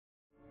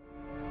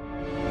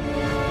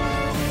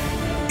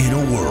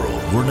a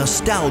world where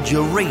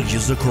nostalgia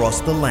rages across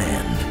the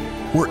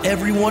land, where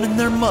everyone and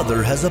their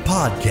mother has a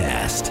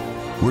podcast,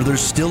 where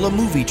there's still a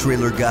movie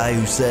trailer guy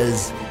who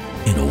says,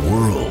 in a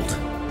world.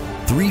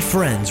 Three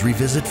friends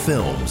revisit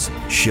films,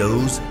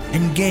 shows,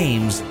 and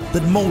games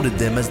that molded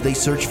them as they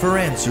search for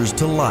answers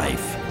to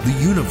life, the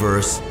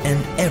universe,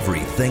 and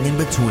everything in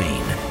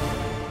between.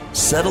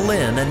 Settle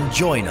in and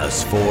join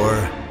us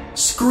for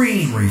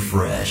Screen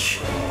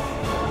Refresh.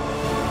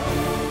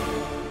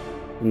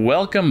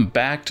 Welcome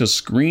back to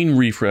Screen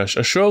Refresh,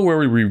 a show where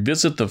we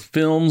revisit the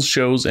films,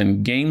 shows,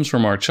 and games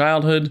from our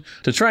childhood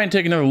to try and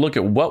take another look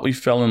at what we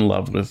fell in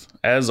love with.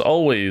 As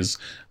always,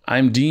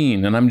 I'm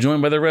Dean, and I'm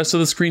joined by the rest of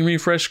the Screen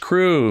Refresh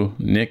crew,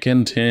 Nick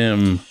and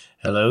Tim.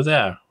 Hello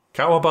there.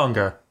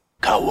 Cowabunga.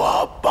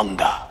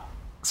 Cowabunga.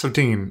 So,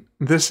 Dean,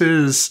 this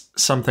is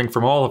something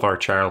from all of our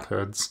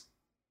childhoods.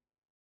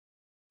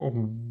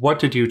 What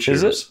did you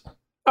choose? Is it?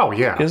 Oh,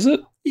 yeah. Is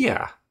it?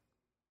 Yeah.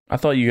 I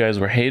thought you guys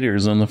were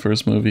haters on the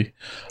first movie.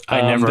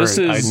 I'd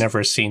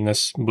never seen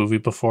this movie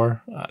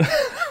before.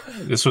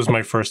 This was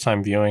my first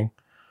time viewing.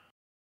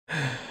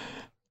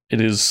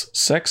 It is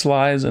Sex,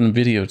 Lies, and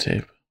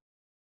Videotape.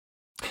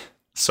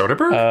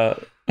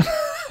 Soderbergh?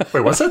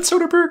 Wait, was that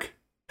Soderbergh?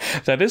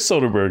 That is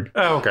Soderbergh.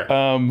 Oh, okay.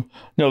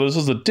 No, this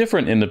is a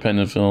different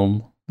independent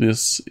film.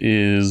 This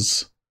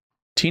is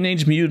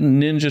Teenage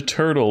Mutant Ninja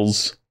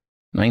Turtles,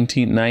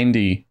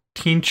 1990.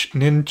 Teach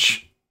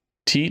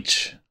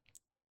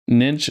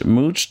Ninja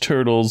Mooch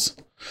Turtles,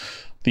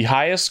 the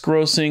highest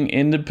grossing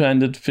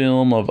independent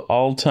film of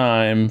all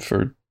time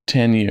for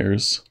 10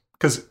 years.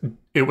 Because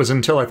it was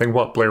until, I think,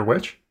 Blair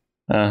Witch?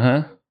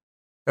 Uh-huh.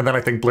 And then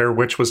I think Blair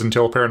Witch was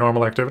until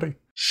Paranormal Activity?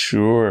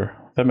 Sure.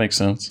 That makes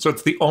sense. So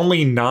it's the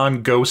only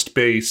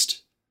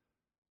non-ghost-based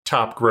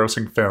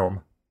top-grossing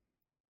film.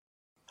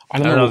 I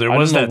don't know. There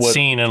was that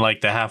scene in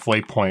like the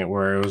halfway point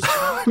where it was...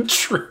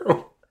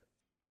 True.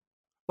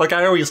 Like,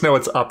 I always know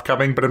it's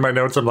upcoming, but in my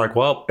notes I'm like,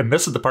 well, and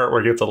this is the part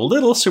where it gets a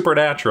little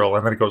supernatural,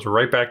 and then it goes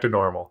right back to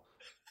normal.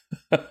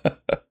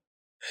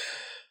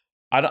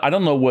 I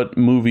don't know what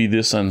movie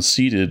this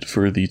unseated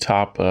for the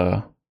top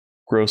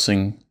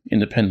grossing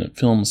independent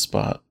film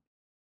spot.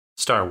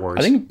 Star Wars.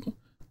 I think,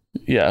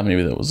 yeah,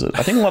 maybe that was it.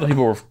 I think a lot of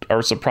people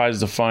are surprised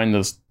to find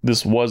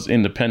this was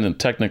independent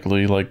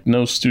technically. Like,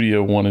 no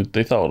studio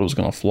they thought it was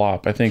going to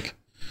flop. I think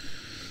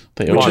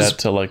they owed that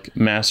to like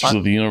Masters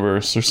of the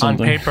Universe or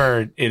something. On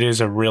paper, it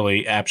is a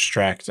really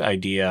abstract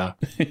idea.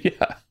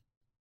 Yeah.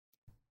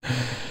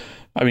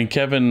 I mean,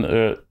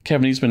 Kevin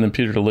Eastman and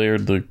Peter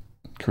Laird, the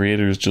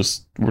creators,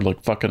 just were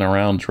like fucking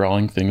around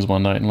drawing things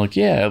one night and like,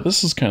 yeah,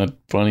 this is kind of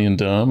funny and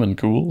dumb and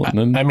cool. And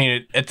then, I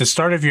mean, at the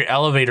start of your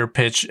elevator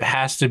pitch, it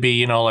has to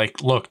be,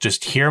 like, look,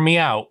 just hear me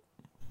out.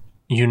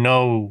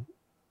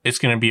 It's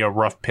going to be a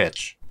rough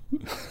pitch.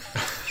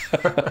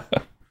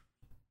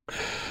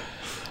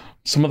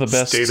 Some of the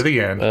best Stay to the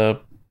end.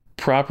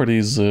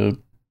 Properties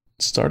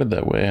started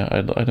that way,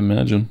 I'd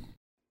imagine.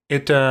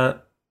 It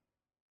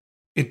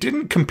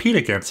didn't compete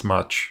against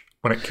much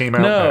when it came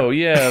out. No,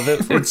 yeah,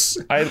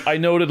 I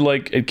noted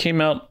like it came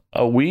out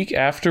a week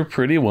after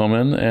Pretty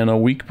Woman and a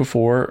week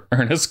before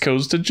Ernest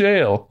Goes to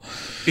Jail.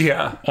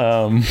 Yeah.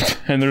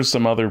 And there's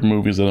some other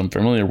movies that I'm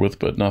familiar with,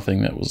 but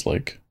nothing that was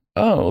like,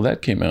 oh,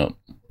 that came out.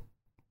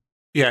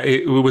 Yeah,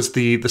 it was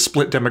the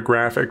split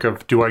demographic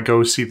of do I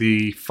go see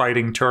the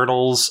Fighting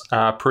Turtles,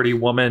 Pretty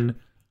Woman,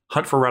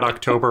 Hunt for Red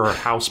October, or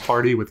House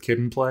Party with Kid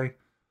and Play?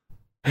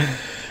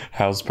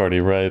 House Party,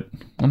 right.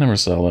 I never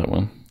saw that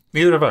one.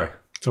 Neither have I.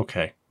 It's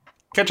okay.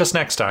 Catch us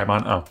next time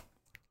on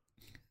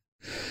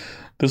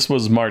This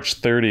was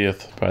March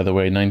 30th, by the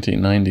way,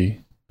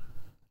 1990.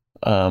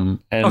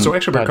 So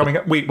actually we're coming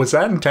up. Wait, was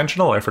that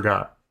intentional? I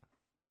forgot.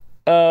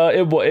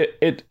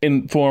 It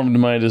informed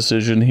my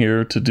decision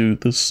here to do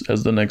this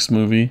as the next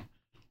movie,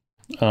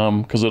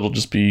 because it'll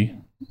just be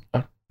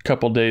a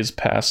couple days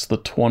past the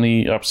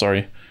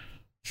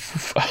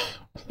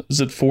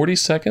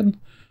 42nd?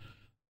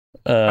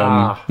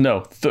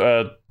 No,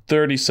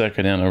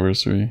 32nd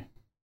anniversary.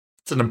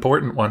 It's an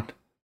important one.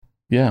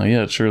 Yeah,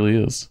 it surely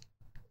is.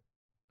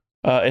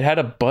 It had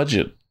a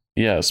budget.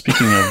 Yeah,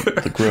 speaking of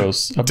the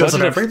gross, a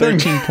budget of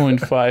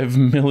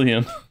 $13.5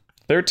 million.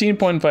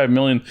 13.5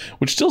 million,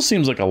 which still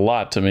seems like a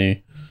lot to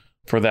me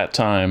for that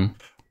time.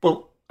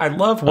 Well, I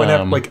love when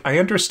I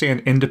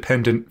understand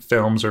independent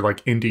films or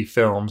like indie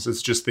films.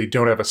 It's just they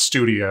don't have a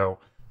studio.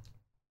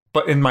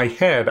 But in my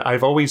head,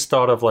 I've always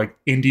thought of like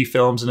indie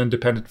films and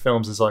independent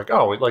films as like,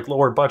 oh, like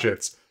lower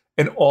budgets.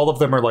 And all of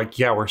them are like,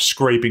 yeah, we're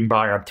scraping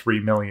by on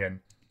 3 million.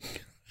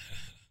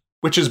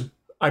 Which is,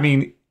 I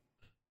mean,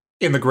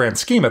 in the grand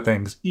scheme of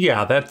things,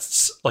 yeah,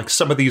 that's like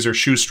some of these are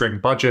shoestring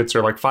budgets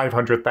or like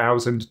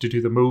 500,000 to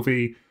do the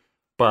movie,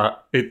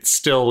 but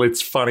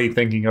it's funny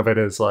thinking of it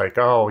as like,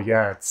 oh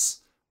yeah,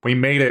 we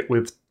made it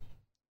with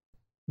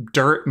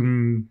dirt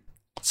and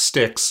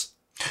sticks.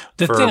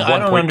 The thing I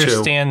don't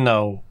understand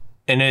though,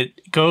 and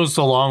it goes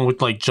along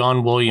with like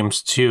John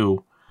Williams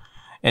too,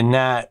 and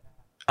that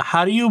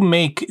how do you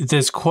make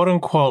this quote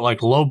unquote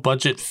like low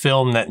budget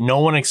film that no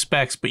one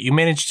expects, but you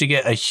manage to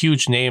get a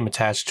huge name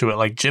attached to it?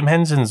 Like Jim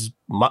Henson's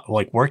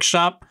like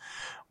workshop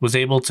was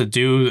able to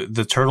do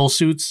the turtle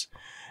suits.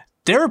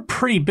 They're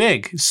pretty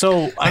big.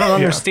 So I don't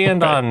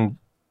understand on,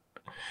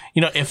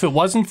 if it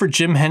wasn't for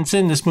Jim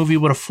Henson, this movie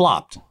would have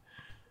flopped.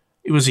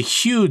 It was a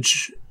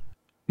huge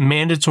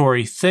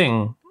mandatory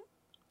thing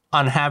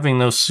on having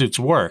those suits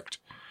worked.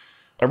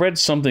 I read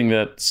something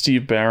that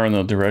Steve Barron,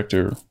 the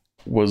director,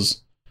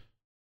 was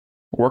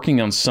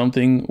working on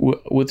something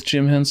with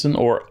Jim Henson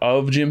or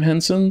of Jim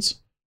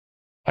Henson's.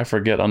 I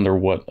forget under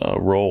what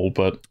role,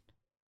 but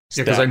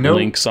because I know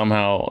Link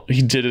somehow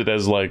he did it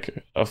as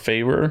like a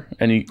favor,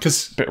 and he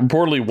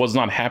reportedly was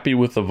not happy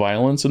with the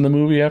violence in the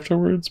movie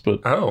afterwards. But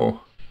I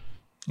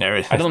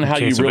don't know how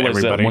you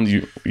realize that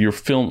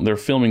when they're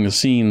filming the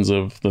scenes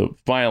of the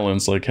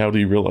violence. Like, how do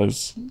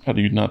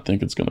you not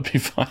think it's going to be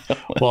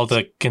violent? Well,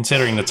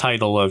 considering the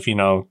title of,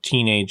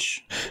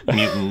 Teenage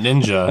Mutant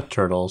Ninja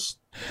Turtles.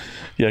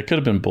 Yeah, it could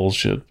have been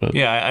bullshit. But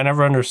yeah, I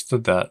never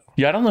understood that.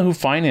 Yeah, I don't know who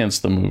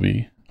financed the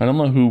movie. I don't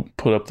know who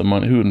put up the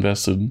money, who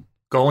invested.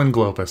 Golan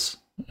Globus.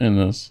 In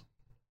this.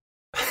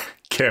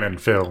 Canon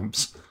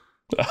Films.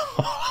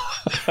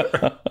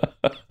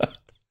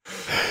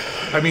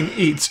 I mean,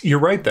 you're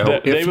right, though.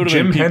 They would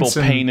have been people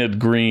painted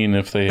green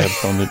if they had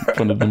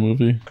funded the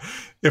movie.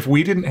 If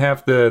we didn't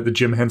have the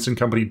Jim Henson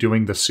Company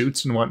doing the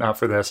suits and whatnot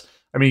for this,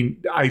 I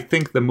mean, I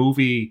think the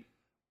movie,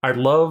 I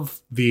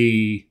love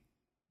the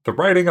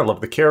writing, I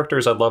love the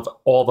characters, I love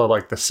all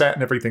the set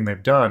and everything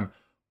they've done,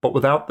 but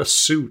without the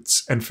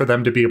suits, and for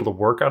them to be able to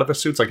work out of the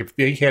suits, like if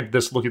they had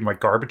this looking like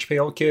Garbage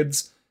Pail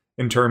Kids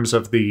in terms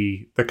of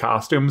the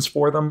costumes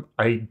for them,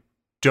 I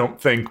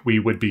don't think we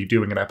would be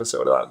doing an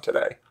episode on it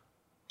today.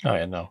 Oh,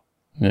 yeah, no.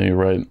 Yeah, you're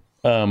right.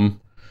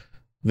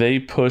 They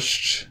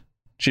pushed,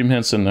 Jim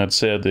Henson had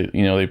said that,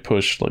 they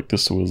pushed like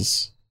this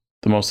was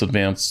the most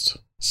advanced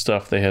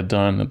stuff they had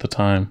done at the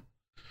time.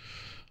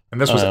 And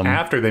this was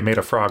after they made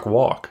a frog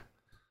walk.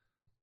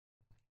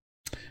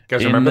 You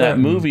guys remember that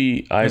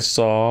movie I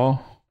saw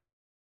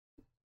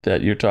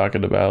that you're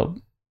talking about?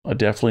 I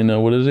definitely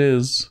know what it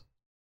is.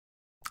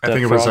 I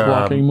think it was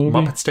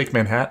Muppets Take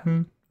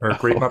Manhattan. Or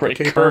Great Muppet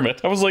Caper.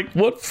 Kermit. I was like,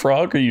 what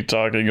frog are you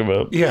talking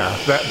about? Yeah,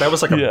 that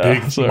was like a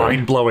big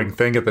mind-blowing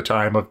thing at the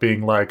time of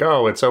being like,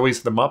 oh, it's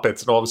always the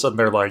Muppets. And all of a sudden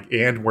they're like,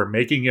 and we're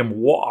making him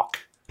walk.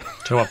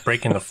 Talk about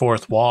breaking the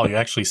fourth wall. You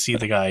actually see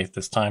the guy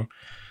this time.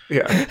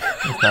 Yeah.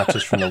 It's not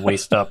just from the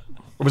waist up.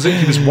 Was it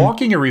he was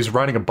walking or he was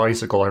riding a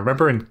bicycle? I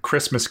remember in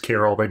Christmas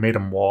Carol, they made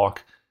him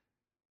walk.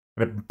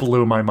 And it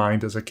blew my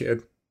mind as a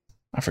kid.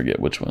 I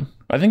forget which one.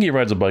 I think he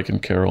rides a bike in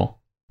Carol.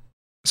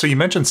 So you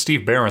mentioned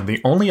Steve Barron. The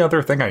only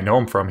other thing I know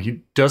him from,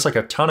 he does like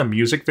a ton of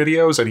music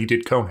videos, and he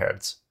did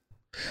Coneheads.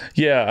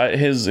 Yeah,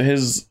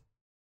 his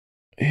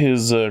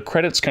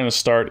credits kind of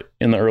start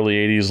in the early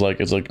 80s, like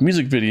it's like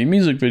music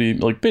video,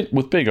 like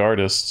with big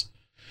artists,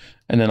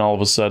 and then all of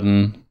a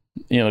sudden,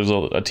 there's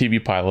a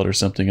TV pilot or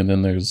something, and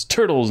then there's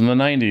Turtles in the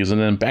 90s, and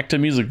then back to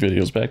music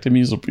videos,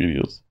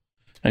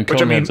 and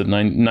Coneheads at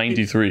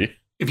 93.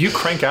 If you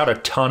crank out a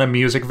ton of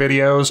music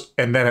videos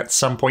and then at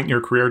some point in your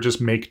career just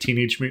make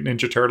Teenage Mutant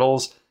Ninja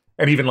Turtles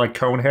and even like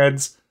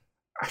Coneheads,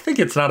 I think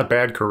it's not a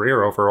bad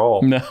career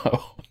overall. No.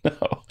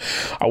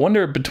 I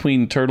wonder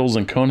between Turtles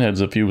and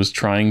Coneheads if he was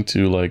trying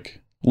to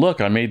like,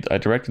 look, I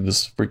directed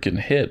this freaking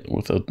hit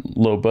with a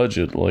low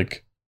budget.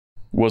 Like,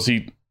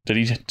 did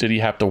he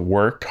have to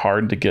work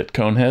hard to get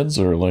Coneheads,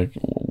 or like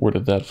where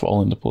did that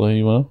fall into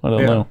play? Well, I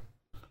don't know.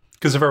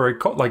 Because if I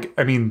recall,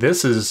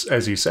 this is,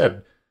 as you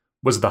said,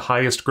 was the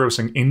highest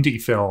grossing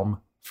indie film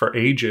for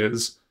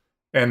ages.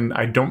 And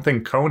I don't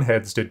think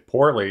Coneheads did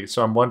poorly.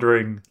 So I'm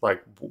wondering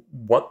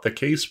what the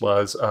case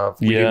was of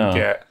we didn't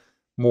get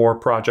more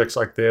projects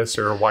like this,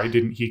 or why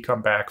didn't he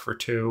come back for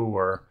two,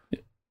 or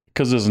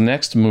because his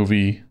next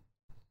movie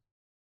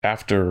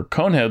after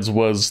Coneheads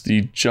was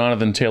the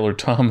Jonathan Taylor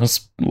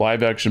Thomas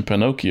live action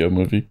Pinocchio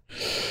movie,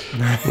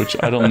 which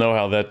I don't know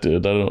how that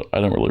did. I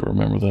don't really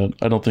remember that.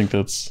 I don't think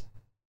that's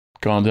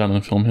gone down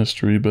in film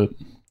history, but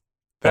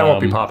that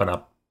won't be popping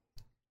up.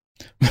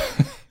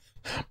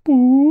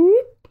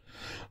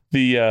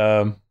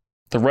 The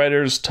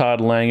writers,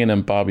 Todd Langen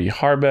and Bobby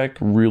Harbeck,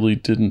 really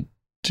didn't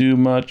do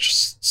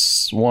much.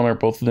 One or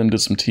both of them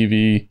did some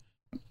TV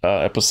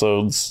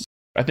episodes.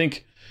 I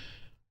think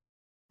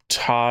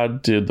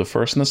Todd did the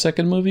first and the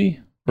second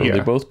movie, or they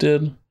both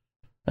did.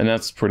 And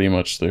that's pretty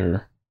much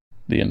the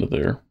end of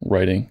their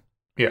writing.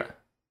 Yeah.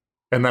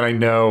 And then I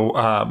know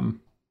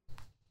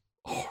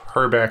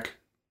Harbeck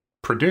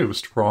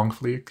produced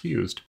Wrongfully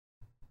Accused.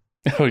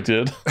 Oh, he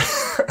did?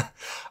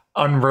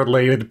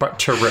 Unrelated, but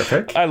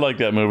terrific. I like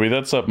that movie.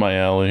 That's up my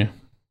alley.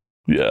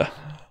 Yeah.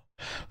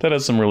 That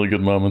has some really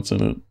good moments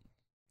in it.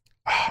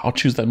 I'll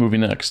choose that movie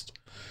next.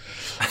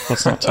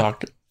 Let's not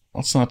talk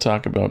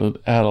about it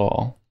at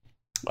all.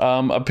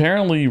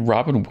 Apparently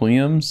Robin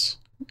Williams,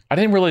 I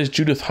didn't realize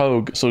Judith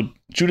Hoag. So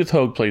Judith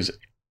Hoag plays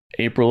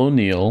April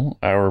O'Neil,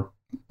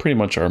 pretty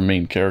much our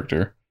main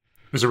character.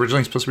 It was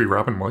originally supposed to be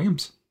Robin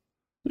Williams.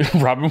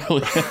 Robin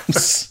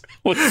Williams.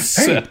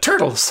 Hey,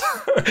 turtles!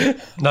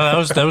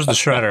 No, that was the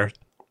Shredder.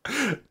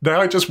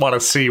 Now I just want to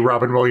see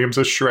Robin Williams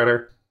as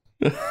Shredder.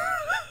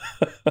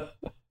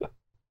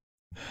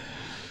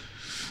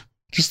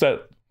 Just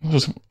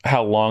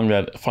how long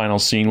that final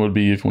scene would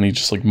be when he's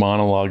just like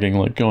monologuing,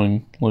 like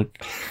going like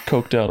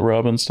coked out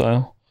Robin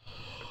style.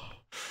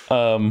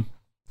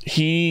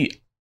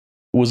 He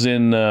was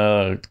in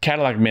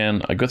Cadillac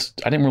Man. I guess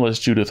I didn't realize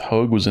Judith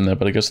Hoag was in that,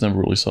 but I guess I never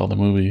really saw the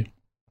movie.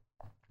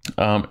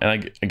 And I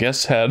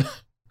guess had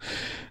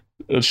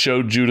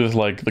showed Judith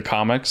like the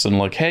comics and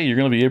like, hey, you're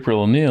gonna be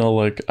April O'Neil.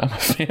 Like, I'm a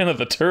fan of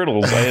the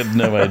Turtles. I had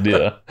no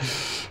idea.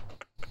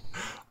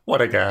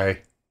 What a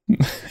guy.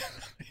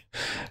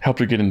 Helped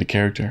her get into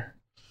character.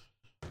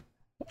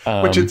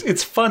 Which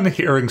it's fun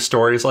hearing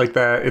stories like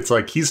that. It's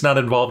like he's not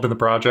involved in the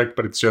project,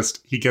 but it's just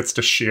he gets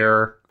to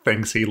share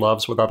things he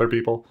loves with other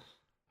people.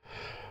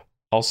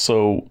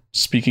 Also,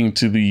 speaking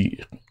to the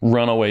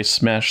runaway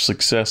smash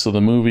success of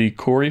the movie,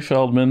 Corey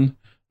Feldman,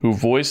 who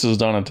voices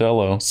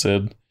Donatello,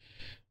 said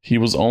he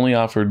was only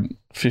offered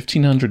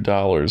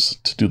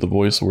 $1,500 to do the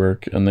voice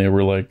work, and they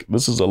were like,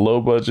 this is a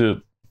low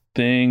budget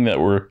thing that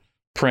we're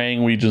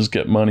praying we just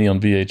get money on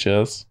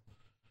VHS.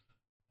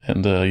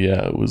 And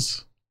yeah, it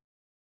was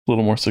a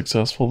little more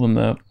successful than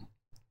that.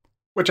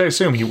 Which I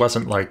assume he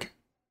wasn't like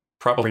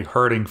probably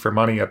hurting for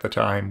money at the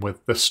time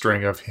with the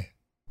string of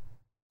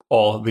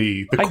all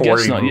the Corey movies. I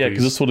guess not, yeah,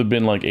 because this would have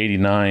been like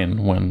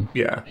 89 when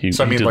he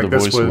so I mean, did like the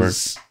this voice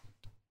was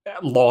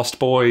work. Lost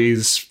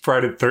Boys,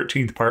 Friday the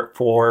 13th Part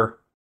 4.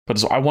 But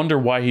so I wonder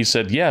why he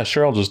said, yeah,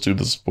 sure, I'll just do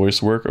this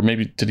voice work. Or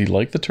maybe, did he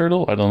like the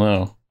turtle? I don't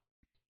know.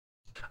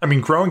 I mean,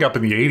 growing up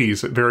in the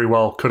 80s, it very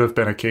well could have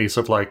been a case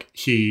of like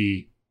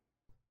he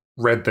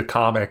read the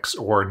comics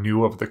or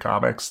knew of the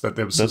comics that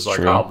this is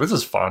like, oh, this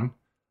is fun.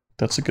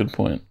 That's a good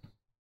point.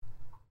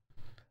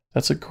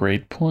 That's a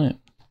great point.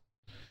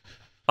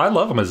 I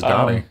love him as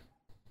Donnie.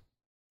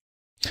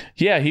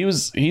 Yeah,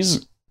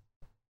 he's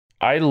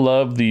I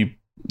love the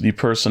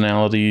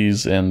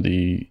personalities and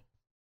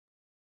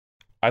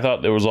I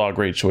thought there was all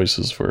great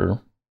choices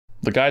for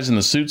the guys in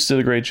the suits did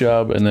a great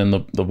job, and then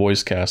the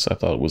voice cast I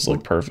thought was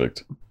like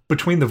perfect.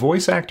 Between the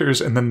voice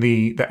actors and then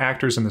the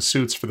actors in the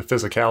suits for the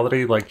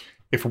physicality, like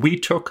if we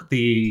took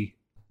the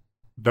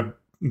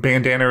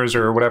bandanas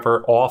or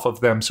whatever off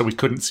of them so we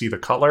couldn't see the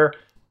color,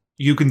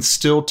 you can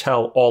still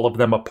tell all of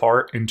them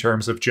apart in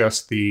terms of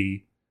just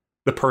the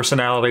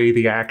personality,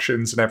 the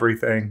actions, and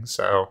everything.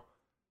 So,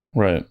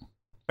 right.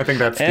 I think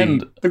that's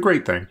the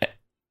great thing.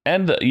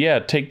 And yeah,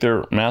 take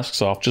their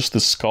masks off. Just the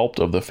sculpt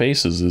of the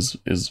faces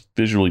is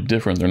visually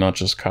different. They're not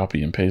just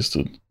copy and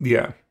pasted.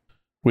 Yeah.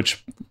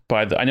 Which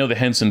I know the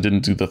Henson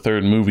didn't do the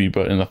third movie,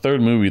 but in the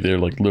third movie they're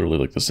like literally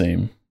like the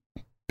same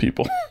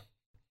people.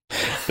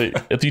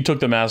 If you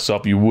took the masks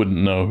off, you wouldn't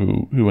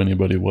know who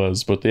anybody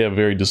was. But they have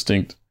very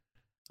distinct.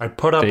 I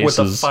put up with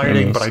the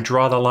fighting, but I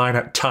draw the line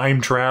at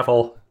time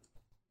travel.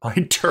 My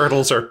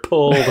turtles are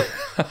pulled.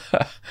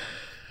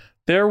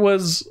 They're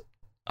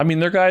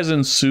guys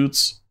in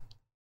suits.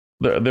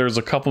 There's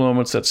a couple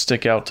moments that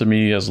stick out to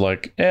me as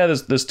like,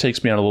 this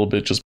takes me out a little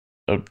bit just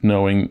of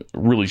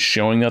really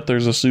showing that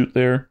there's a suit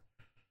there.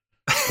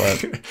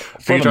 But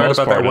are you talking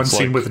about that one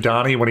scene with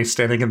Donnie when he's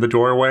standing in the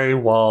doorway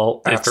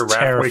after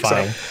Raph wakes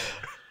up?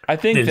 I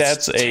think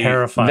that's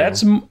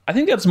terrifying. I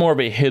think that's more of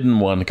a hidden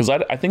one because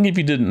I think if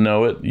you didn't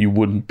know it, you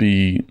wouldn't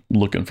be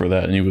looking for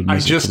that, and you would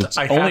miss it.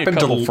 I only a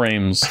couple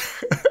frames.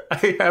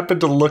 I happened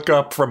to look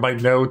up from my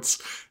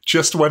notes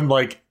just when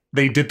like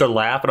they did the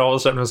laugh, and all of a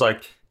sudden it was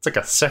like it's like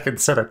a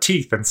second set of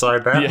teeth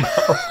inside that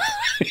mouth.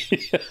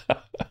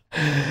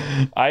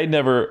 Yeah. I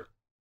never.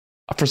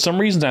 For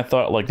some reason, I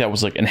thought like that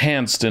was like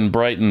enhanced and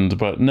brightened,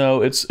 but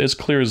no, it's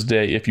clear as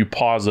day if you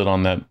pause it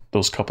on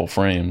those couple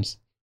frames.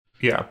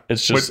 Yeah,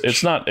 it's just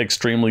it's not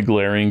extremely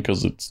glaring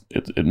because it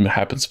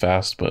happens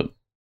fast, but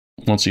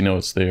once you know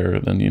it's there,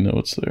 then you know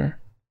it's there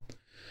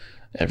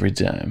every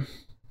time.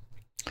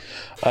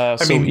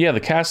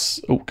 The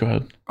cast. Oh, go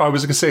ahead. I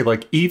was gonna say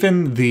like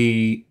even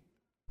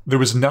there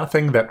was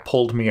nothing that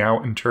pulled me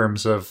out in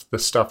terms of the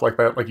stuff like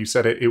that. Like you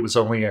said, it was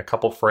only a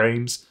couple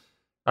frames.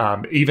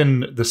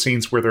 Even the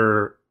scenes where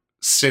they're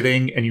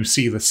sitting and you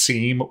see the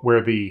seam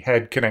where the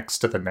head connects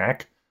to the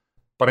neck.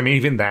 But I mean,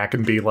 even that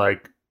can be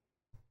like,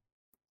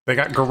 they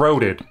got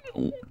garroted.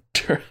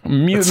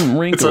 Mutant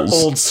wrinkles. It's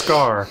an old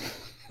scar.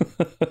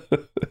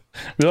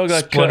 We all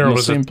got cut in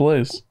the same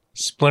place.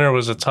 Splinter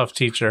was a tough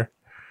teacher.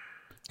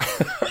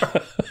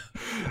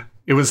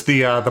 It was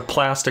the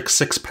plastic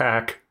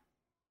 6-pack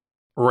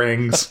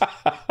rings.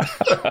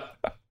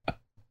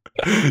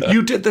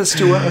 You did this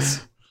to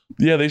us.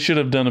 Yeah, they should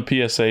have done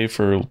a PSA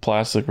for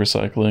plastic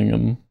recycling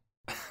and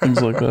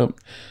things like that.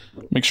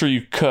 Make sure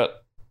you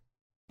cut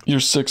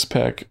your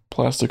 6-pack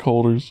plastic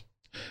holders.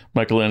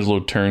 Michelangelo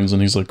turns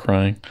and he's like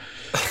crying.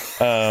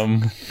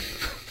 Does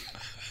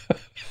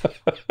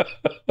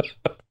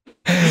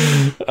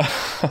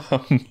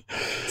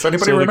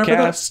anybody remember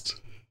that?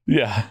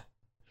 Yeah.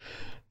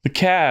 The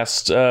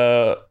cast,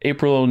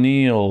 April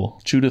O'Neil,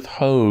 Judith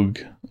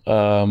Hoag,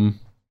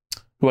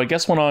 who I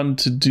guess went on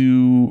to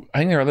do, I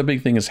think their other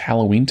big thing is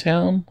Halloween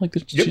Town, like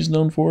that she's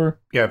known for.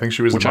 Yeah, I think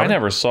she was which the I mother.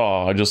 never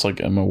saw. I just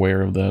am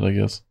aware of that, I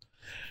guess.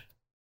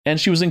 And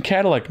she was in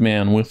Cadillac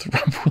Man with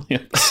Rob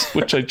Williams,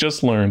 which I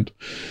just learned.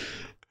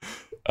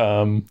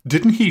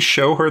 Didn't he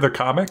show her the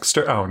comics?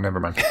 Oh, never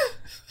mind.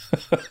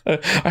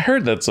 I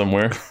heard that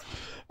somewhere.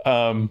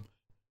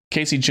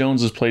 Casey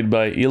Jones is played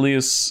by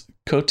Elias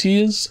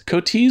Koteas?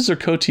 Koteas or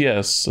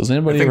Koteas? Has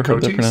anybody ever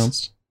heard that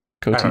pronounced?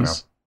 Koteas. I don't know.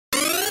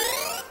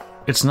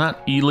 It's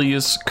not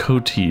Elias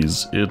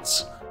Koteas.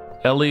 It's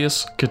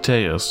Elias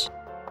Koteas.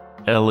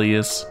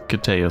 Elias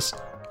Koteas.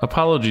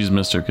 Apologies,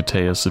 Mr.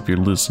 Koteas, if you're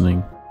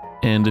listening.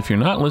 And if you're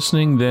not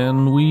listening,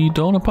 then we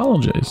don't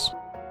apologize.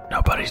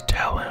 Nobody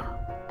tell him.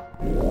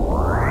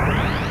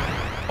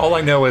 All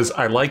I know is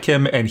I like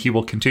him, and he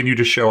will continue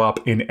to show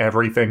up in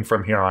everything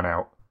from here on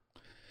out.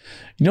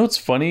 You know what's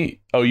funny?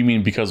 Oh, you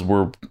mean because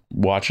we're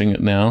watching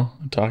it now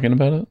and talking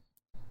about it?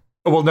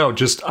 Well, no,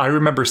 just I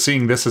remember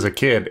seeing this as a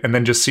kid and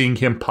then just seeing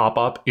him pop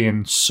up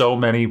in so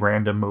many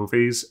random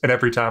movies. And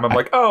every time I'm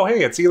like, oh,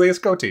 hey, it's Elias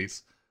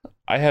Koteas.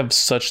 I have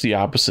such the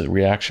opposite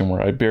reaction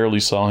where I barely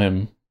saw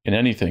him in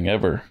anything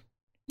ever.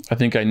 I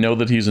think I know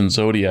that he's in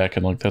Zodiac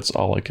and that's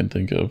all I can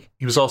think of.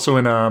 He was also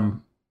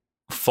in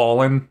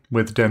Fallen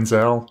with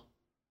Denzel.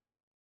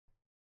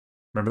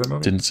 Remember that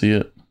movie? Didn't see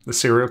it. The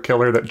serial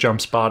killer that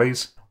jumps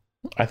bodies.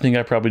 I think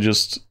I probably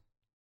just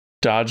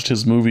dodged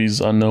his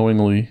movies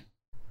unknowingly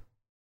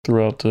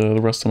throughout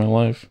the rest of my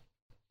life.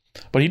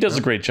 But he does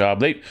a great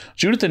job.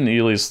 Judith and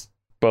Elias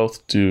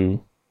both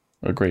do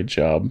a great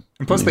job.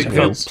 And plus they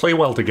play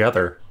well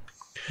together.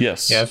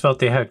 Yes. Yeah, I felt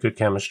they had good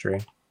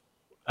chemistry.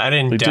 I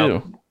didn't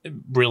doubt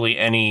really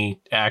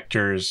any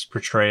actor's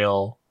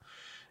portrayal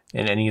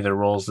in any of the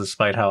roles,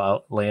 despite how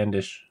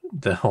outlandish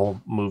the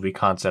whole movie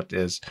concept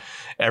is.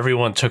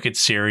 Everyone took it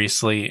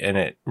seriously, and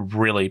it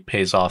really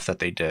pays off that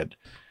they did.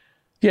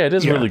 Yeah, it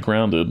is really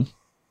grounded,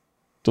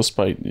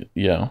 despite,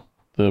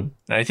 And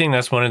I think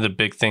that's one of the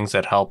big things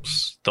that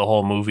helps the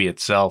whole movie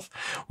itself.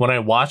 When I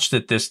watched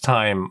it this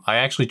time, I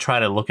actually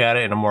tried to look at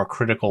it in a more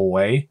critical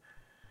way,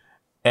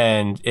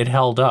 and it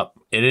held up.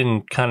 It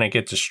didn't kind of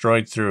get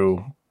destroyed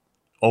through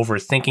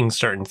overthinking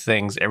certain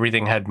things.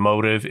 Everything had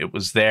motive. It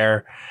was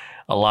there.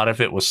 A lot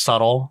of it was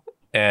subtle,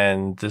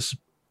 and this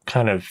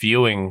kind of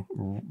viewing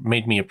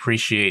made me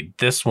appreciate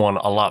this one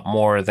a lot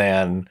more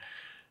than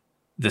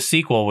the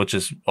sequel, which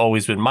has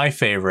always been my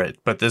favorite,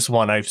 but this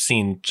one I've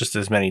seen just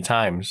as many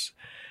times.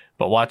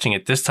 But watching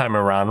it this time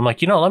around, I'm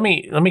like, let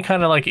me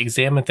kind of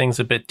examine things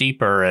a bit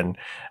deeper, and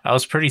I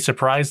was pretty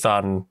surprised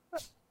on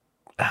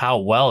how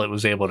well it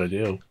was able to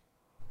do.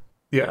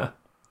 Yeah.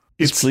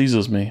 It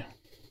pleases me.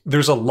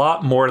 There's a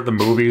lot more to the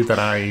movie than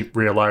I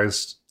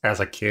realized as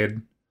a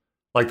kid.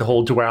 Like the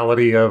whole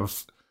duality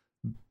of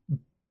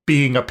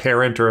being a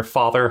parent or a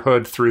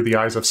fatherhood through the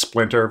eyes of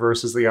Splinter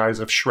versus the eyes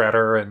of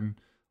Shredder and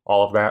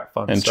all of that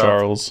fun stuff. And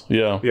Charles,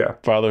 yeah.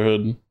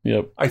 Fatherhood,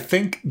 yep. I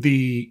think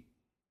the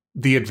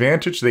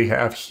advantage they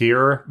have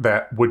here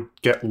that would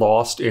get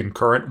lost in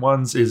current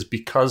ones is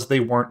because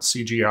they weren't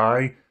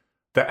CGI,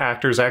 the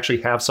actors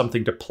actually have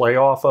something to play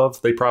off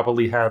of. They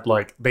probably had,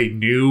 they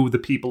knew the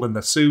people in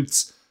the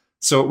suits.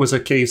 So it was a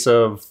case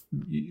of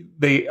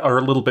they are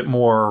a little bit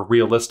more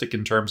realistic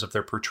in terms of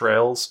their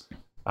portrayals.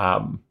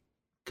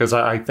 Because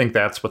I think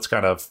that's what's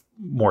kind of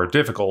more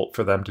difficult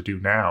for them to do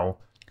now.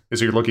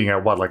 Is you're looking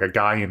at a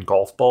guy in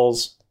golf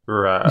balls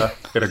or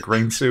in a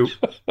green suit.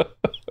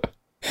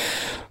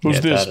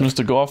 Who's this,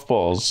 Mr. Golf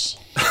Balls?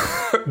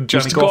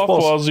 Johnny Mr. Golf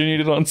Balls you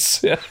needed on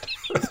set.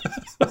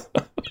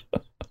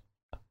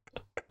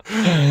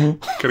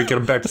 Gotta get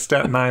him back to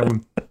Staten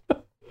Island.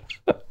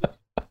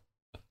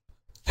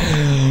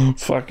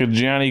 Fucking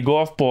Johnny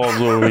Golf Balls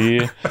over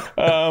here.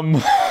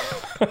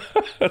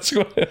 That's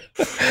what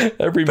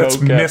every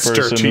mocap Mr.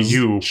 person to is.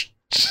 you.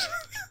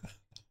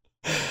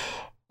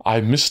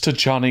 I'm Mr.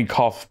 Johnny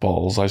Golf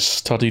Balls. I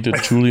studied at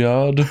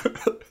Juilliard.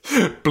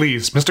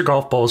 Please, Mr.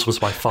 Golf Balls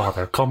was my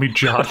father. Call me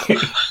Johnny.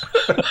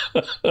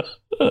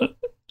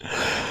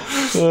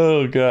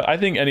 Oh, God. I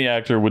think any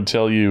actor would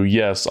tell you,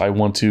 yes, I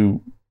want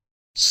to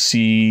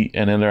see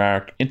and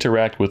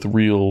interact with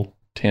real,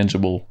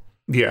 tangible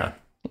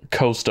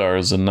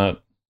co-stars and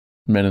not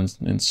men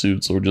in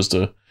suits or just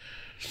a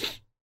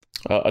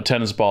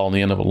tennis ball on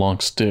the end of a long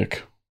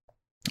stick.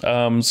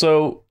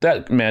 So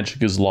that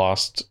magic is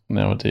lost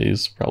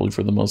nowadays, probably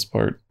for the most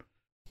part,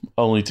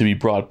 only to be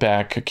brought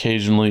back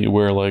occasionally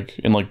where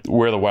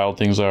where the Wild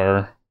Things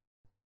are,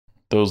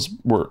 those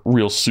were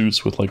real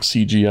suits with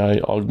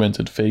CGI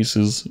augmented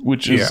faces,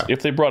 which is,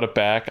 if they brought it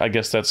back, I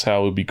guess that's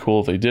how it would be cool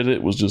if they did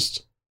it, was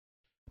just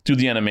do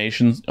the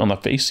animations on the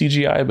face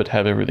CGI, but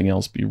have everything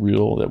else be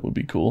real. That would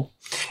be cool.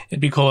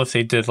 It'd be cool if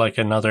they did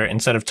another,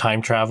 instead of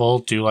time travel,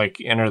 do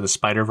Enter the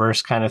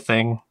Spider-Verse kind of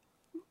thing.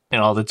 And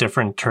all the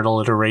different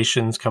turtle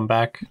iterations come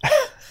back,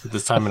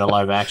 this time in a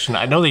live action.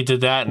 I know they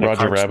did that in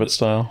Roger Rabbit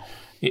style.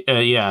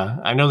 Yeah,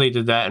 I know they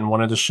did that in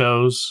one of the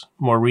shows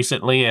more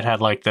recently. It had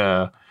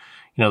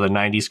the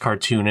 90s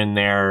cartoon in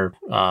there,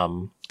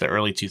 the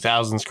early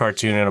 2000s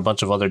cartoon, and a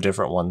bunch of other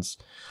different ones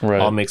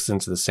all mixed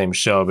into the same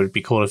show. But it'd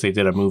be cool if they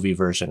did a movie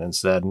version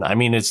instead. I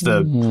mean, it's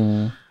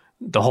the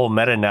whole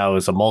meta now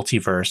is a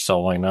multiverse, so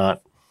why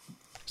not?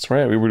 That's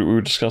right. We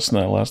were discussing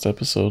that last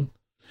episode.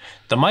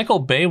 The Michael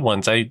Bay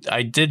ones, I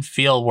did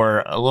feel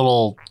were a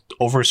little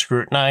over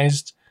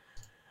scrutinized,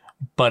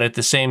 but at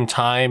the same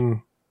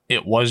time,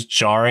 it was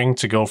jarring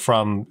to go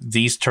from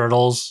these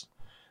turtles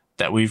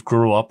that we've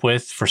grew up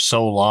with for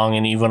so long,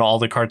 and even all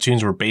the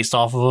cartoons were based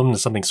off of them, to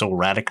something so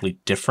radically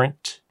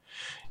different.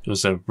 It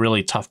was a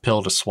really tough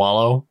pill to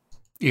swallow.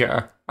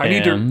 Yeah. I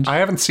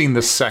haven't seen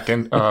the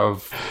second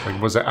of,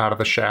 was it Out of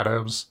the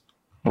Shadows?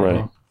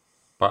 Right.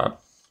 But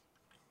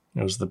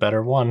it was the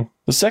better one.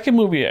 The second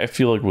movie I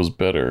feel like was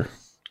better.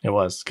 It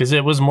was, because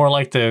it was more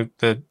like the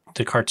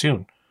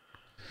cartoon.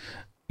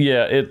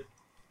 Yeah, it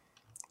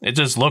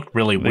just looked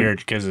really weird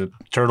because the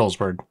turtles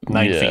were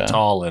 9 feet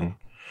tall. And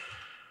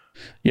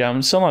yeah,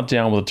 I'm still not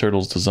down with the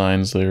turtles'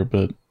 designs there,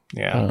 but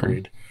yeah,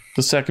 agreed.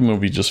 The second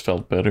movie just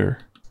felt better.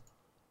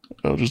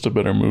 Just a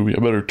better movie, a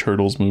better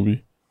Turtles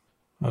movie.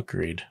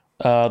 Agreed.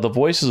 The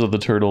voices of the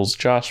Turtles,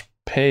 Josh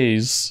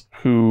Pays,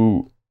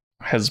 who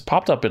has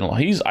popped up in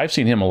I've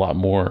seen him a lot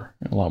more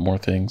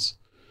things.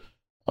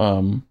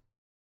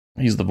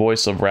 He's the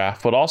voice of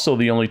Raph, but also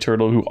the only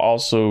turtle who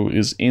also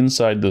is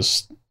inside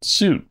this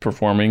suit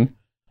performing,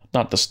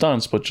 not the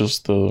stunts, but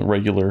just the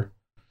regular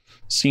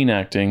scene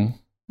acting.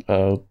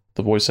 The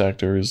voice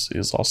actor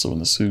is also in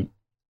the suit.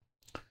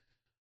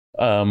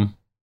 Brian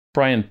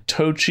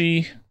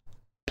Tochi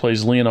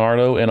plays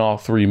Leonardo in all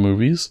three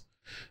movies.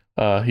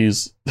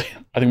 He's,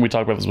 I think we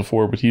talked about this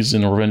before, but he's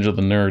in Revenge of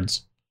the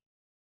Nerds.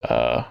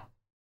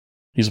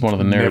 He's one of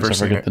the nerds. I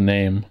forget the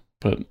name,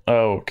 but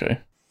okay.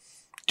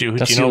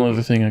 That's the only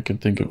other thing I can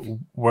think of. Who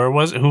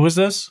was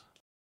this?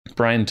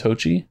 Brian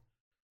Tochi.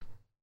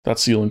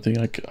 That's the only thing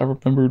I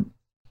remembered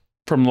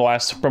from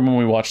when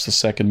we watched the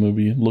second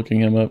movie,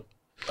 looking him up.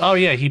 Oh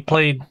yeah, he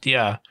played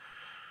damn,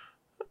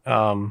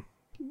 I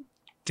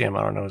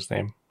don't know his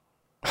name.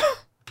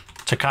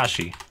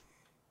 Takashi.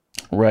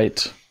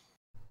 Right.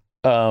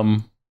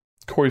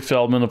 Corey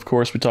Feldman, of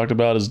course, we talked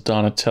about, is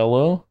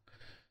Donatello.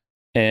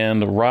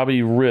 And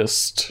Robbie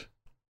Rist,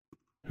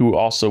 who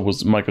also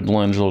was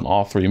Michelangelo in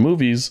all three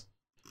movies.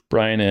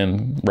 Brian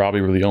and Robbie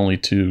were the only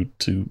two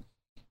to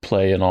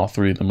play in all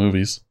three of the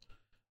movies.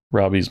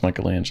 Robbie's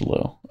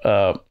Michelangelo.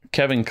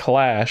 Kevin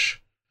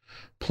Clash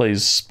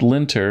plays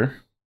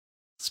Splinter.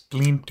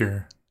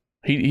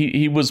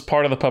 He was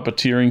part of the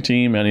puppeteering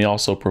team, and he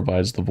also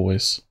provides the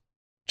voice.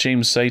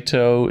 James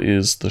Sato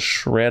is the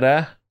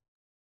Shredder,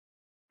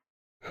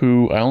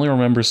 who I only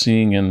remember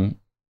seeing in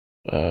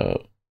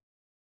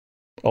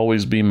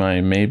Always Be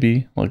My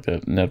Maybe, like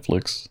that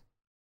Netflix.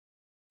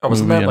 Oh,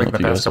 wasn't that like the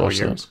past couple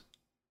years?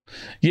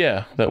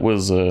 Yeah, that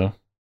was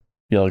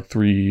like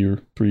 3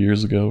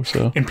 years ago or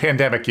so. In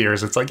pandemic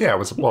years, it's like, yeah, it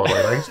was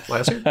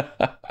last year.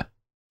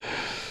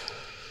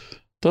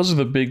 Those are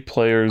the big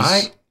players.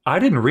 I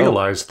didn't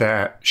realize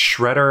that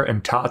Shredder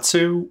and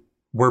Tatsu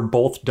were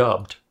both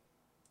dubbed.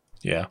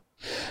 Yeah.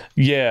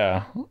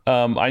 Yeah.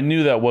 I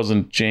knew that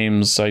wasn't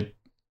James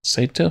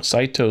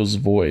Saito's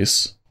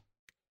voice.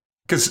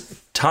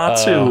 Because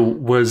Tatsu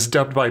was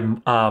dubbed by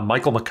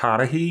Michael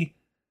McConaughey,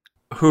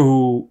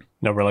 who...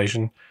 No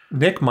relation.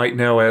 Nick might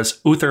know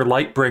as Uther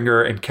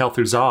Lightbringer and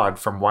Kel'Thuzad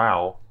from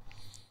WoW.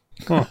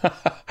 Huh.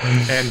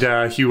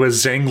 And he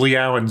was Zhang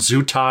Liao and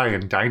Zhu Tai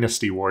in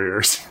Dynasty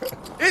Warriors.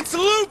 It's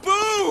Lu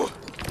Bu!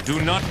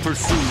 Do not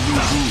pursue Lu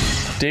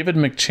Bu. David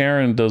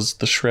McCharron does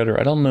the Shredder.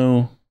 I don't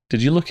know.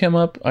 Did you look him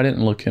up? I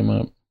didn't look him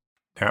up.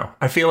 No.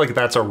 I feel like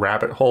that's a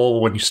rabbit hole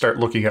when you start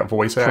looking at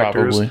voice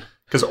actors. Probably.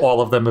 Because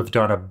all of them have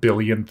done a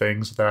billion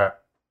things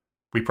that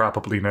we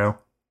probably know.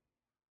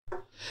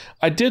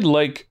 I did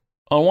like,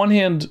 on one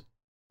hand,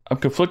 I'm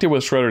conflicted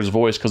with Shredder's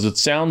voice because it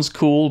sounds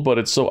cool, but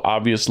it's so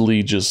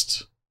obviously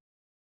just,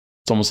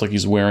 it's almost like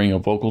he's wearing a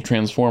vocal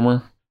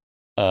transformer.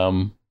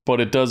 But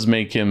it does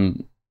make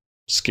him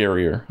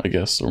scarier, I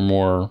guess,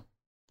 or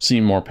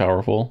seem more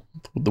powerful,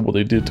 what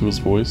they did to his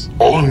voice.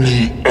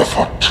 Only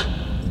effort,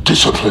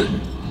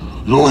 discipline,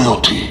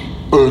 loyalty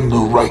earn the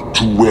right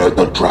to wear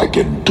the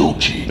dragon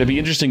doji. It'd be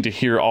interesting to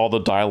hear all the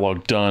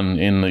dialogue done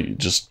in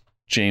just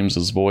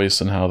James's voice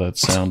and how that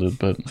sounded,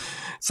 but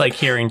it's like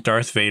hearing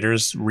Darth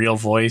Vader's real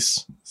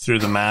voice through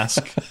the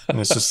mask, and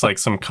it's just like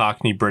some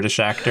Cockney British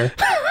actor.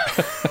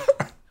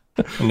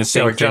 And the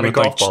same thing with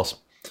golf balls.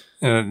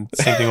 Same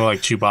thing with like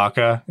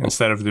Chewbacca.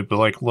 Instead of the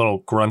like little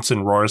grunts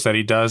and roars that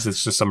he does,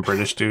 it's just some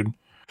British dude.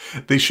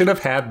 They should have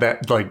had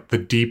that, like the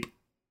deep,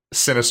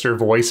 sinister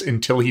voice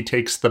until he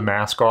takes the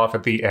mask off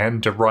at the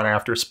end to run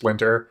after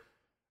Splinter,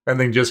 and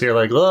then just hear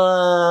like,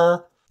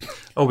 ah.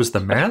 Oh, it was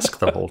the mask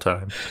the whole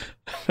time.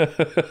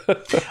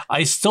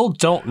 I still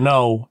don't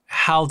know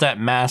how that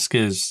mask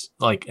is,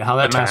 like how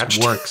that attached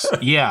mask works.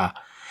 Yeah,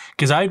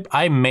 because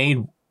I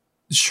made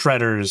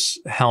Shredder's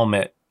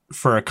helmet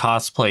for a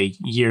cosplay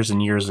years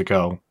and years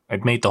ago.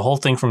 I'd made the whole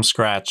thing from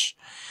scratch,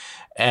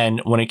 and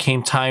when it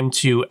came time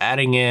to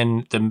adding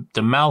in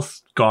the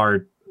mouth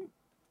guard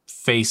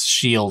face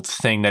shield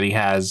thing that he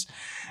has,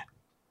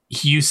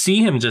 you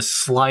see him just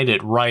slide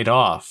it right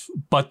off,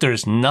 but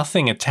there's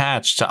nothing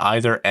attached to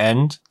either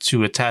end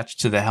to attach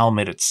to the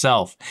helmet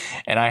itself.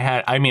 And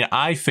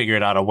I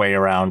figured out a way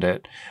around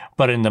it,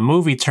 but in the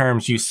movie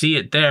terms, you see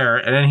it there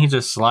and then he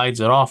just slides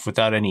it off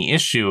without any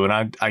issue.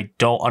 And I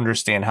don't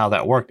understand how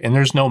that worked. And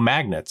there's no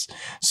magnets.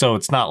 So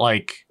it's not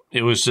like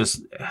it was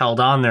just held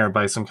on there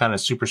by some kind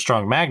of super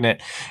strong magnet,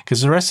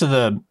 because the rest of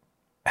the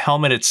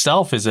helmet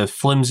itself is a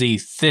flimsy,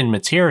 thin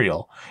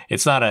material.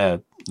 It's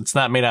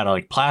not made out of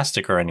like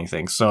plastic or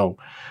anything. So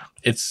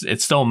it's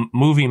still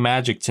movie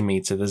magic to me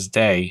to this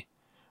day,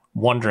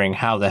 wondering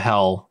how the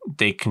hell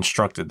they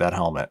constructed that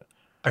helmet.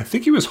 I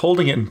think he was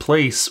holding it in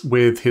place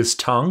with his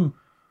tongue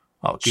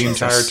the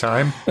entire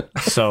time.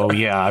 So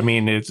yeah, I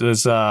mean, it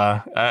was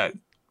the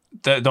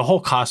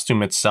whole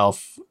costume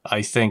itself,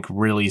 I think,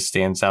 really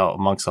stands out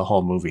amongst the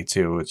whole movie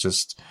too. It's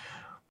just,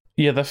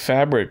 yeah, the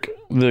fabric,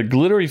 the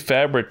glittery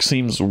fabric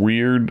seems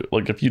weird.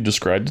 Like if you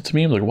described it to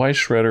me, I'm like, why is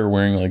Shredder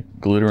wearing like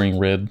glittering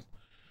red?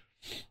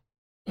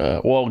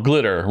 Well,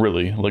 glitter,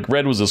 really. Like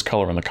red was his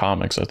color in the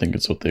comics. I think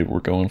it's what they were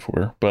going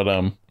for. But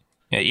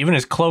yeah, even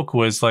his cloak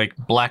was like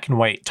black and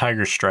white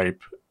tiger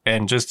stripe,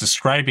 and just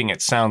describing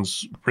it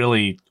sounds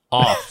really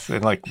off.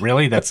 And like,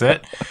 really, that's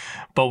it?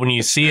 But when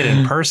you see it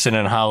in person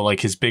and how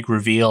like his big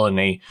reveal and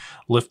they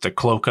lift the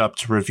cloak up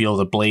to reveal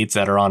the blades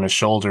that are on his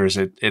shoulders,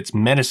 it's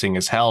menacing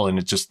as hell, and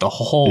it just, the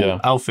whole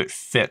outfit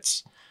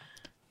fits.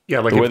 Yeah,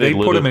 like if they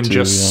put him in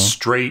just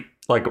straight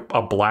like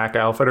a black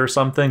outfit or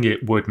something,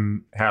 it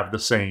wouldn't have the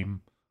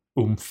same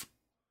oomph.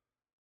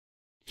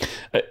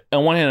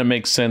 On one hand, it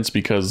makes sense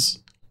because,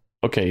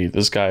 okay,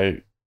 this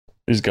guy,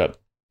 he's got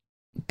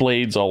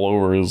blades all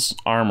over his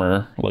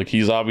armor. Like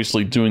he's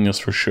obviously doing this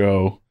for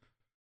show.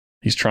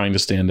 He's trying to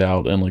stand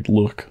out and like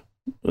look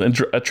and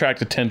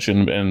attract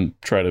attention and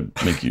try to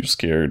make you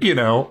scared. You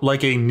know,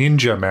 like a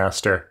ninja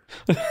master.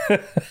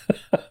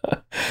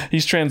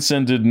 He's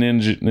transcended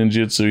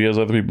ninjutsu. He has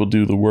other people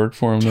do the work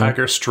for him.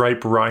 Tiger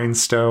stripe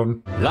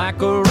rhinestone.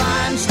 Like a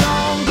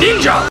rhinestone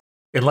ninja.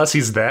 Unless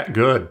he's that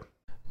good.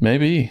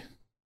 Maybe.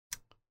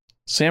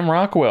 Sam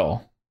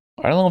Rockwell.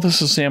 I don't know if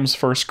this is Sam's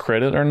first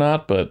credit or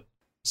not, but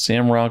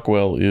Sam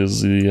Rockwell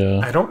is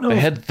the I don't know the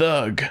head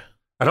thug.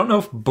 I don't know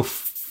if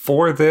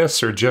before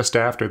this or just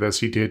after this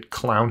he did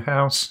Clown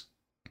House.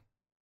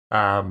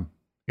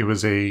 It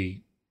was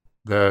the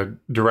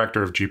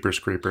director of Jeepers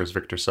Creepers,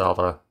 Victor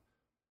Salva.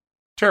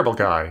 Terrible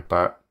guy,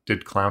 but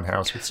did Clown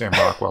House with Sam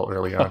Rockwell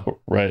early on. Oh,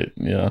 right,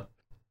 yeah.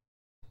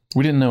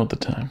 We didn't know at the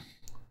time.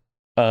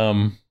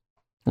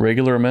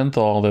 Regular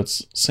menthol,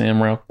 that's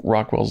Sam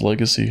Rockwell's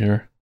legacy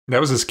here. That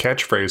was his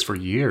catchphrase for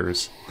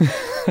years.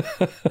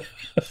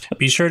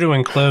 Be sure to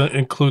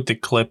include the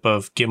clip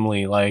of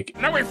Gimli, like,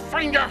 now we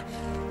find you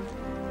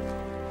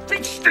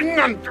feasting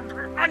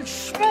and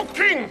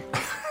smoking.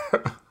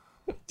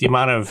 The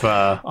amount of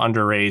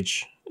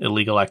underage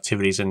illegal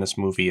activities in this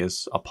movie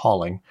is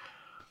appalling.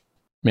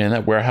 Man,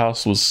 that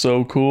warehouse was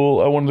so cool.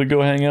 I wanted to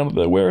go hang out at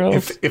that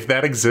warehouse. If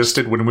that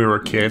existed when we were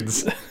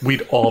kids,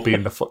 we'd all be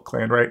in the Foot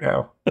Clan right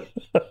now.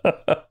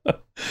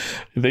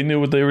 They knew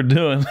what they were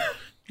doing.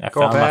 I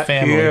found my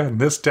family. Here and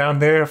this down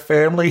there,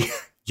 family.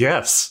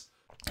 Yes.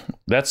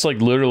 That's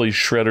like literally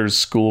Shredder's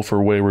school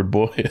for wayward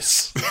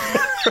boys.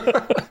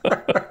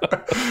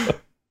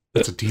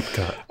 That's a deep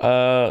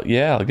cut.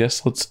 Yeah, I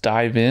guess let's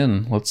dive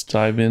in. Let's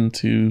dive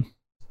into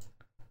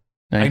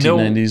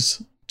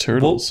 1990s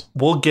Turtles.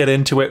 We'll get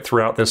into it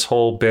throughout this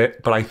whole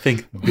bit, but I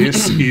think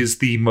this is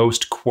the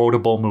most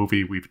quotable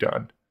movie we've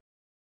done.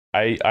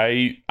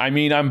 I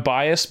mean, I'm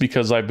biased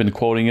because I've been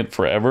quoting it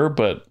forever,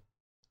 but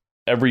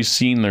every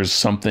scene there's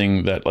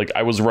something that, like,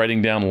 I was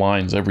writing down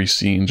lines every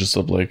scene just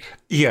of like,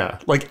 yeah,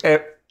 like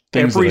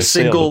every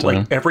single,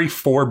 like every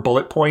 4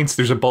 bullet points,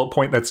 there's a bullet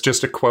point that's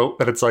just a quote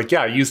that it's like,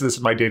 yeah, I use this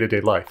in my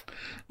day-to-day life.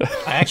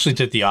 I actually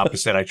did the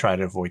opposite. I tried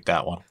to avoid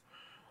that one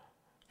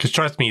because,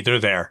 trust me, they're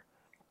there.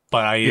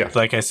 But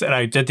like I said,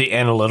 I did the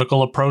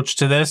analytical approach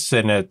to this,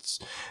 and it's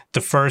the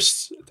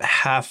first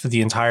half of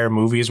the entire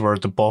movie is where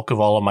the bulk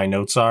of all of my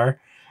notes are.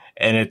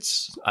 And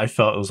I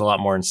felt it was a lot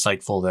more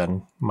insightful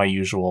than my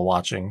usual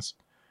watchings.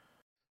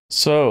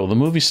 So the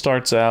movie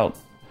starts out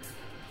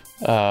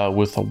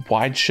with a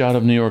wide shot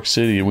of New York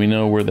City. We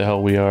know where the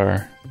hell we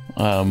are.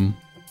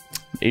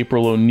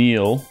 April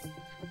O'Neil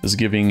is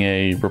giving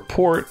a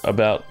report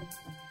about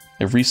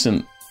a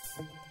recent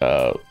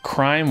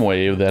crime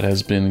wave that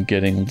has been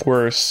getting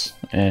worse,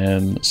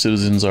 and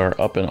citizens are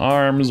up in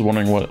arms,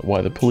 wondering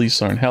why the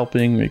police aren't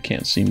helping. They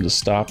can't seem to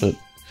stop it.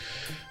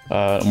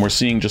 And we're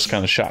seeing just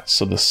kind of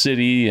shots of the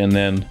city, and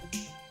then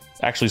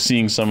actually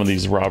seeing some of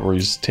these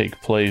robberies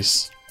take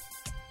place.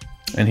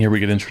 And here we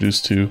get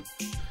introduced to,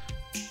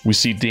 we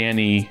see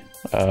Danny,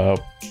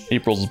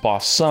 April's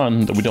boss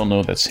son, that we don't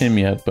know that's him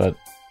yet, but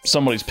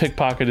somebody's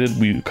pickpocketed.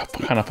 We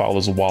kind of follow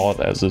his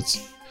wallet as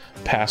it's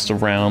passed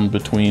around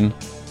between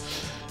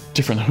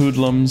different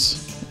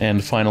hoodlums,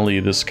 and finally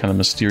this kind of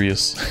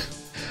mysterious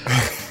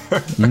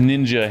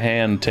ninja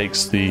hand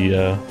takes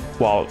the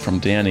wallet from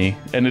Danny,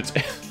 and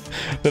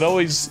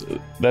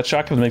That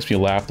shotgun makes me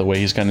laugh, the way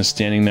he's kind of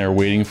standing there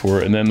waiting for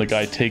it, and then the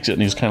guy takes it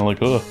and he's kind of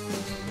like, ugh.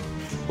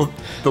 Well,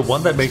 the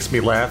one that makes me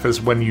laugh is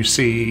when you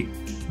see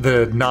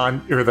the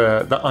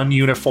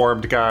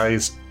ununiformed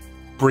guys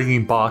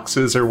bringing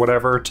boxes or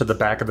whatever to the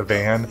back of the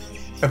van,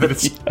 and then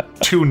it's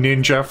two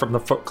ninja from the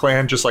Foot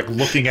Clan just like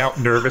looking out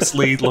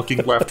nervously, looking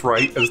left,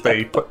 right as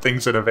they put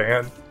things in a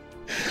van.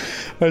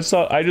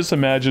 I just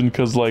imagine,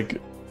 because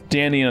like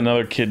Danny and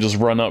another kid just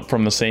run up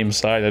from the same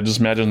side. I just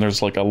imagine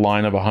there's like a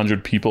line of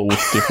 100 people with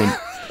different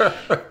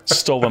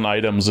stolen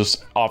items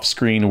just off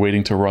screen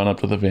waiting to run up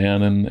to the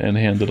van and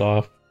hand it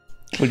off.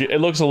 Like,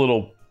 it looks a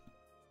little,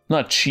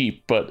 not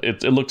cheap, but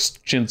it looks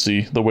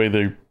chintzy the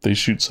way they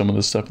shoot some of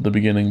this stuff at the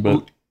beginning.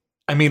 But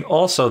I mean,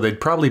 also, they'd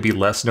probably be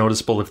less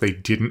noticeable if they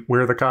didn't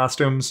wear the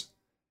costumes,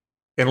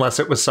 unless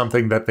it was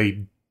something that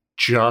they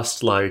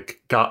just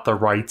like got the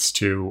rights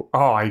to.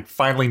 Oh, I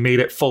finally made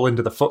it full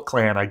into the Foot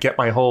Clan. I get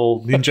my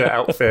whole ninja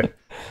outfit,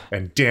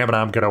 and damn it,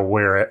 I'm gonna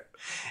wear it.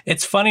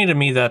 It's funny to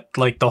me that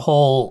like the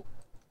whole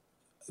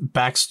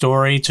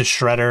backstory to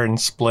Shredder and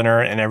Splinter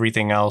and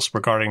everything else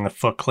regarding the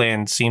Foot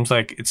Clan seems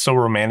like it's so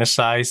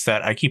romanticized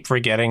that I keep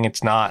forgetting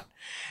it's not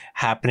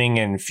happening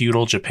in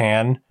feudal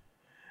Japan,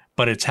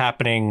 but it's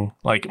happening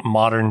like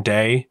modern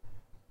day.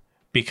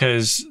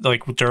 Because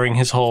like during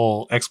his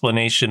whole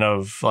explanation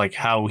of like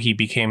how he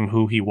became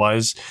who he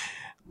was,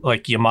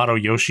 like Yamato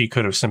Yoshi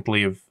could have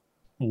simply have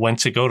went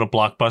to go to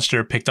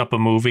Blockbuster, picked up a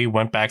movie,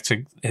 went back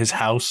to his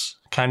house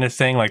kind of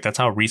thing. Like, that's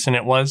how recent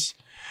it was.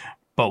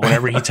 But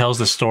whenever he tells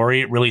the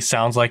story, it really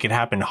sounds like it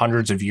happened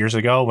hundreds of years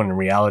ago, when in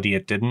reality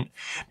it didn't.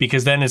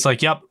 Because then it's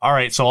like, yep, all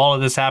right, so all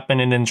of this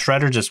happened, and then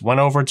Shredder just went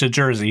over to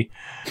Jersey.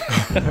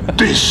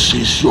 This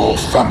is your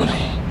family.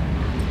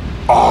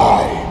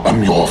 I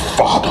am your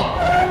father.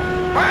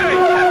 Hey,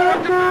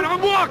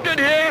 I'm walking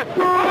here.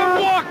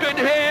 I'm walking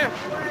here.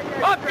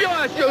 Up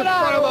yours, you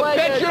son of a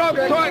bitch. You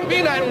don't talk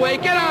me that way.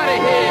 Get out of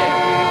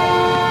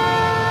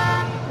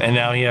here. And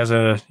now he has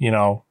a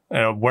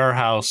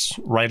warehouse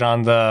right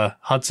on the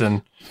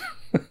Hudson.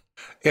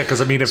 Yeah,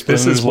 because I mean, if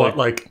this is what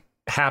like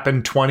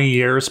happened 20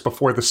 years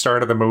before the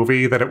start of the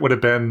movie, then it would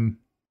have been,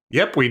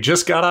 yep, we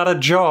just got out of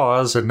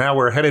Jaws and now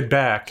we're headed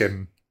back,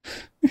 and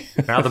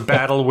now the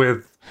battle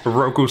with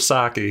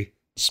Rokusaki.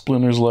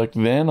 Splinter's like,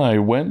 then I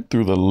went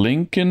through the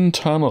Lincoln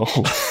Tunnel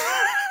to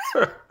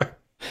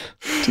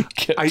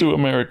get to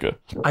America.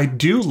 I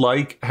do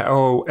like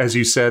how, as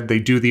you said, they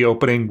do the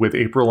opening with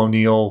April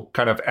O'Neil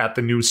kind of at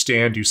the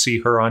newsstand. You see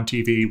her on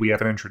TV. We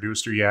haven't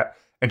introduced her yet.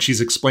 And she's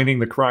explaining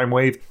the crime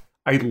wave.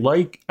 I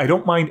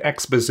don't mind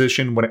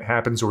exposition when it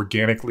happens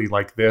organically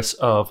like this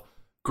of,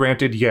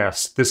 granted,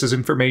 yes, this is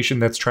information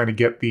that's trying to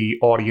get the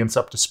audience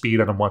up to speed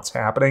on what's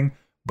happening,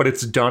 but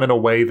it's done in a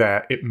way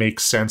that it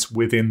makes sense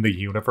within the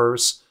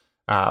universe.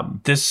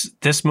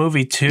 This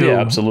movie too, yeah,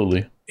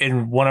 absolutely.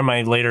 In one of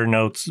my later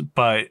notes,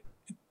 but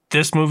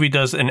this movie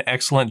does an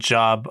excellent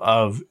job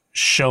of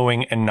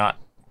showing and not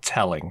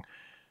telling.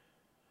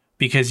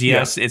 Because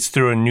yes, it's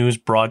through a news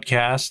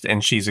broadcast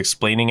and she's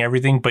explaining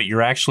everything, but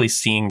you're actually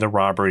seeing the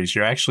robberies.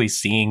 You're actually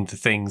seeing the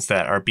things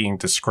that are being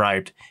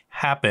described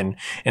happen.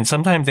 And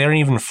sometimes they don't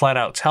even flat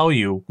out tell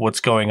you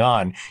what's going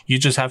on. You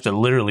just have to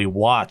literally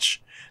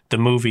watch the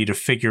movie to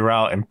figure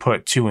out and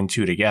put two and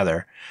two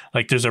together.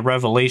 Like, there's a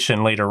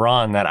revelation later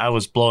on that I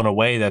was blown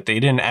away that they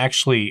didn't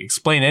actually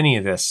explain any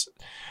of this.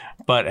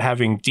 But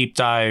having deep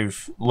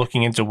dive,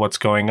 looking into what's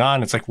going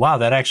on, it's like, wow,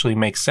 that actually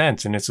makes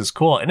sense. And this is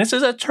cool. And this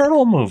is a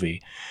turtle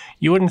movie.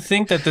 You wouldn't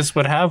think that this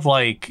would have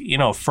like,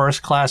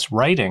 first class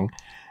writing,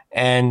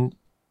 and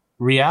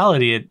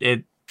reality,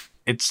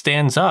 it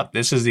stands up.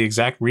 This is the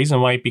exact reason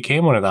why it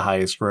became one of the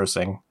highest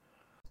grossing.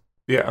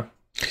 Yeah.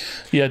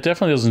 Yeah, it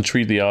definitely doesn't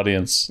treat the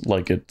audience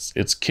like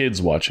it's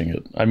kids watching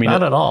it. I mean,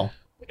 not at all.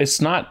 It's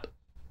not.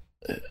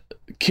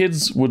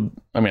 Kids would.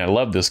 I mean, I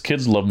love this.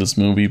 Kids love this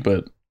movie,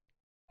 but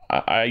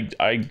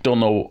I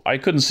don't know. I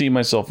couldn't see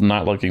myself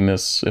not liking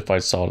this if I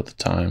saw it at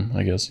the time.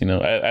 I guess,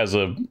 as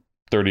a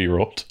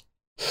 30-year-old.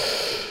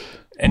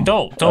 And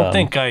don't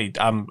think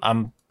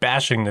I'm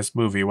bashing this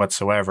movie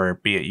whatsoever,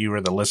 be it you or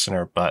the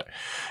listener, but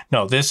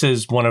no, this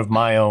is one of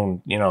my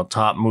own,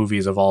 top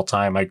movies of all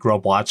time. I grew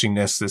up watching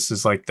this. This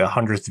is like the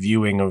 100th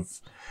viewing of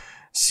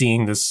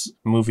seeing this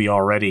movie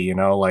already,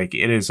 like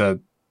it is a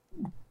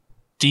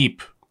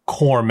deep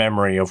core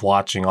memory of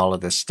watching all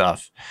of this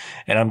stuff.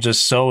 And I'm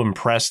just so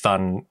impressed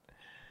on,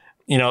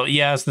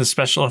 yes, the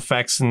special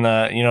effects and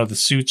the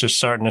suits are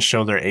starting to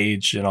show their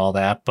age and all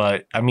that,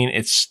 but I mean,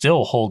 it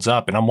still holds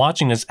up. And I'm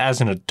watching this as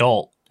an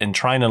adult and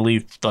trying to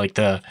leave like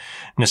the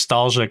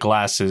nostalgia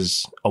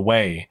glasses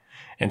away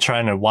and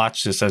trying to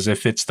watch this as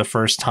if it's the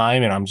first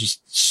time. And I'm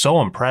just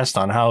so impressed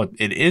on how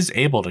it is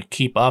able to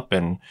keep up,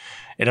 and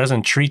it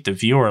doesn't treat the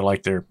viewer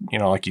like they're,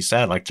 like you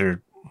said, like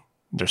they're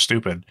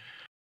stupid.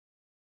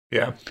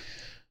 Yeah.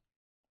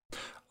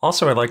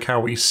 Also, I like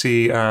how we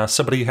see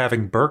somebody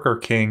having Burger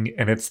King,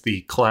 and it's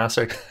the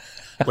classic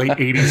late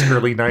 80s,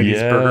 early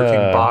 90s Burger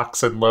King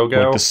box and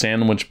logo. Like the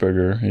sandwich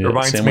burger. Yeah,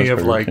 reminds me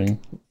of like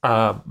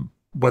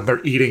when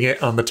they're eating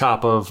it on the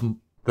top of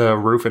the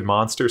roof in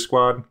Monster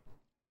Squad.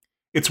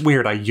 it's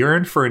weird. I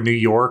yearn for a New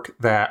York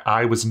that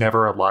I was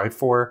never alive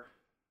for.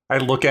 I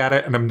look at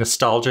it and I'm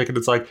nostalgic, and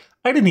it's like,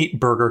 I didn't eat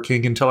Burger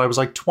King until I was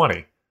like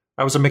 20.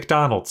 I was a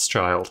McDonald's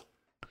child.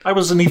 I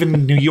wasn't even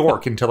in New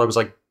York until I was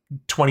like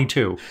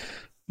 22.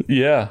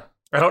 Yeah.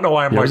 I don't know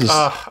why I'm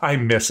I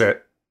miss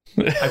it.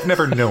 I've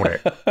never known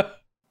it.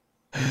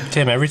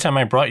 Tim, every time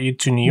I brought you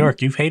to New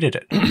York, you've hated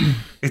it.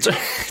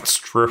 It's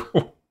true.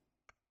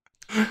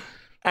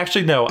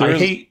 Actually, no,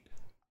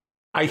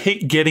 I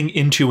hate getting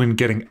into and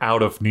getting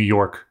out of New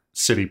York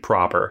City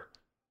proper.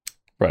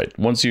 Right.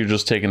 Once you're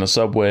just taking the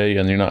subway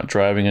and you're not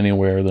driving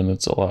anywhere, then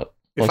it's a lot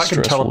if less I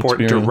can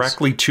teleport experience.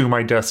 directly to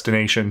my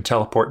destination,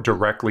 teleport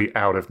directly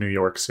out of New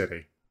York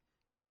City.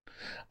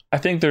 I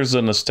think there's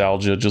a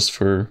nostalgia just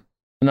for,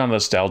 not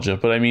nostalgia,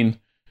 but I mean,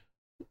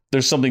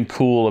 there's something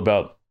cool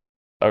about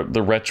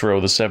the retro,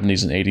 the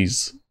 70s and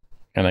 80s,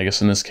 and I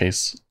guess in this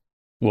case,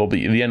 well,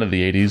 the end of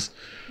the 80s,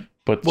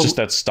 but just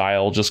that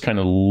style just kind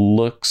of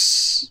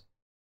looks,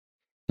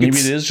 maybe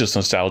it is just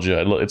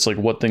nostalgia. It's like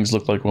what things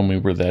looked like when we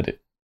were that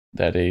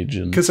age.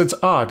 Because it's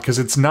odd, because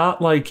it's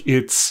not like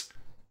it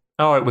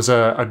was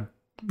a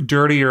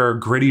dirtier,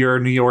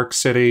 grittier New York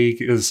City,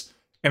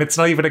 and it's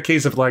not even a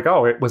case of like,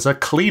 oh, it was a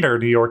cleaner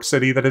New York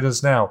City than it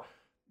is now.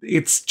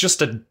 It's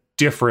just a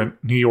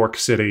different New York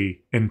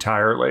City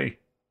entirely.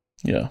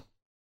 Yeah.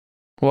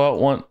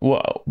 Well,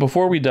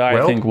 before we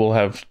die, I think we'll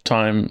have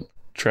time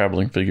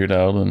traveling figured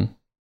out, and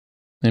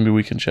maybe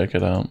we can check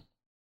it out.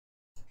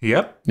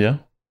 Yep. Yeah.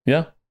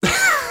 Yeah.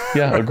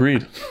 Yeah.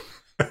 Agreed.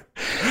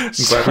 I'm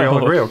glad we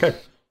all agree. Okay.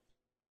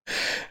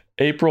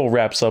 April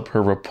wraps up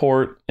her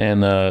report,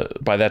 and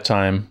by that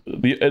time,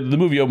 the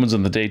movie opens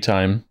in the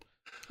daytime.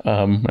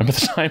 And by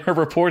the time her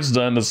report's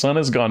done, the sun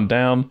has gone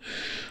down.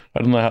 I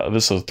don't know how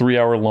this is a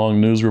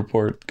 3-hour-long news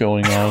report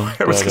going on.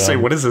 I was going to say,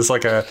 what is this,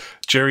 like a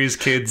Jerry's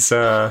Kids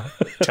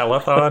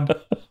telethon?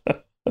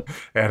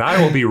 And I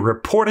will be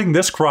reporting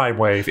this crime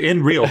wave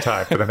in real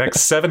time for the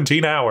next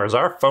 17 hours.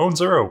 Our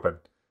phones are open.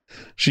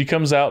 She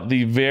comes out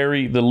the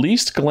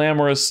least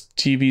glamorous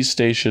TV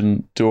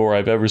station door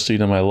I've ever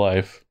seen in my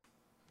life.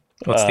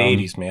 Well, it's the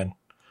 80s, man.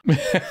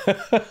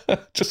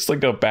 Just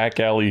like a back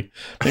alley.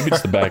 Maybe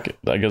it's the back,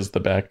 I guess the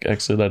back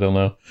exit. I don't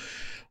know.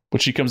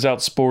 But she comes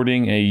out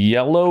sporting a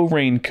yellow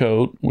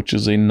raincoat, which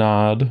is a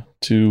nod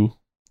to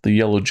the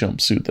yellow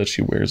jumpsuit that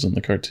she wears in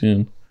the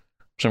cartoon.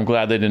 Which I'm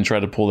glad they didn't try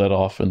to pull that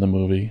off in the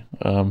movie.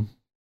 That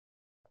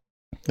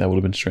would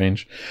have been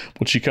strange.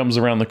 But she comes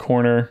around the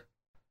corner.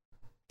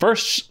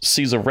 First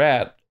sees a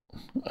rat,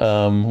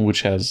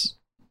 which has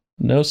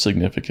no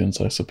significance,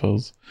 I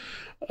suppose.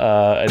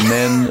 And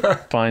then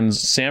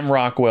finds Sam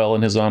Rockwell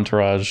and his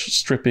entourage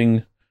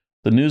stripping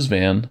the news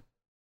van.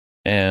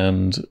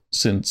 And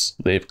since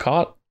they've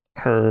caught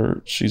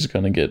her, she's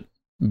going to get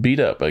beat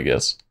up, I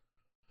guess.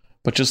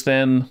 But just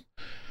then,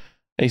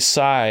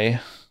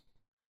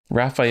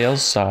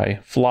 Raphael's sigh,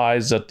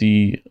 flies at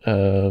the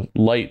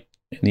light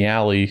in the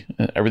alley.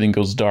 And everything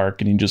goes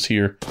dark, and you just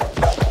hear...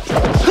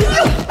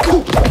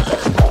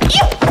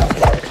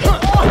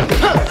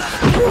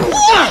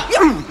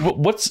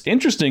 What's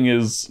interesting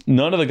is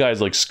none of the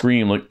guys like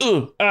scream like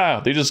ugh, ah.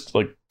 They just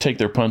like take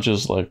their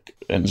punches like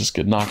and just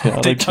get knocked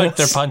out. They take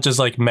their punches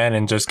like men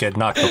and just get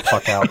knocked the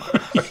fuck out.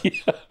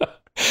 Yeah.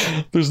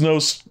 There's no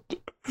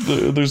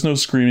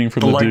screaming for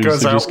the light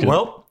dudes. Goes out.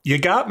 Well, you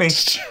got me.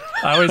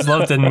 I always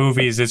loved in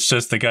movies. It's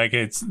just the guy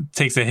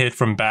takes a hit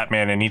from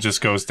Batman and he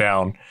just goes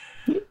down.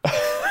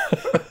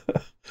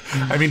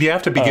 I mean, you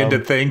have to begin to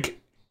think.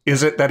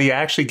 Is it that he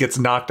actually gets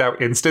knocked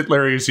out instantly,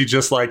 or is he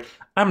just like,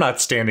 I'm not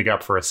standing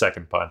up for a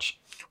second punch?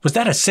 Was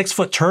that a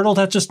 6-foot turtle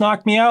that just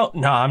knocked me out?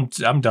 No, I'm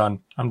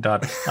done. I'm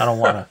done. I don't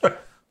want to.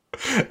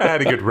 I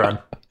had a good run.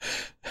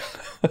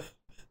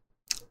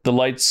 The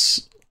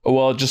lights,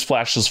 it just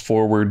flashes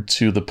forward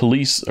to the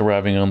police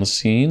arriving on the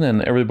scene,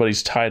 and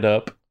everybody's tied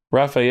up.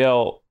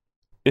 Raphael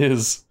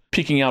is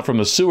peeking out from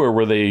the sewer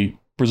where they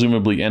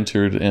presumably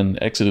entered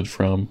and exited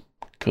from,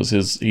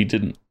 because he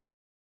didn't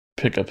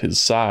pick up his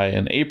sigh,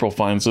 and April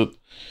finds it,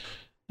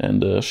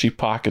 and she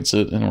pockets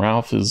it, and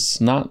Ralph is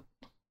not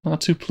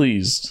too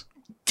pleased.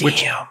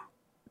 Damn.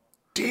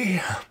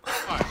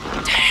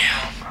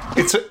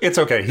 It's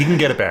okay. He can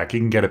get it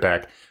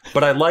back.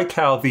 But I like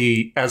how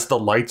as the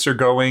lights are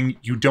going,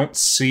 you don't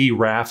see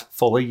Raph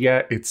fully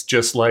yet. It's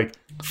just like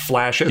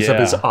flashes of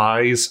his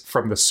eyes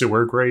from the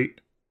sewer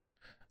grate.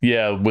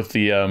 Yeah, with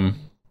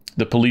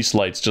the police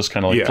lights just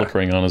kind of like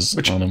flickering on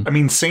him. I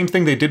mean, same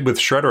thing they did with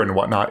Shredder and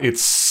whatnot.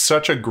 It's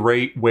such a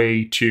great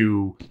way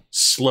to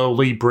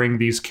slowly bring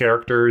these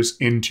characters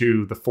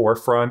into the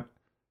forefront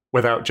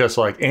without just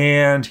like,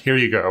 and here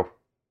you go.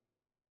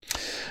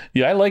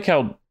 Yeah, I like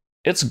how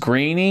it's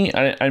grainy.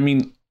 I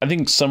mean, I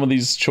think some of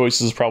these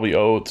choices probably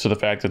owe to the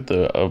fact that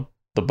the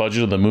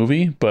budget of the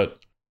movie, but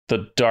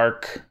the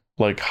dark,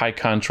 like high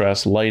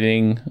contrast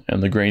lighting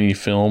and the grainy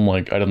film,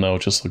 like, I don't know,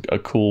 just like a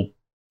cool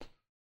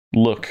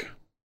look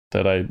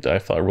that I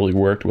thought really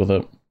worked with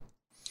it.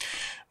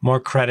 More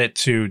credit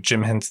to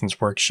Jim Henson's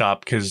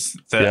workshop, because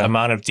the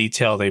amount of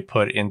detail they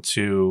put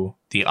into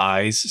the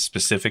eyes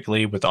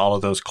specifically with all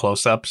of those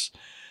close-ups,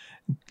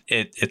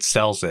 it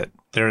sells it.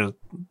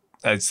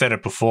 I said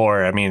it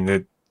before. I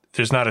mean,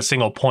 there's not a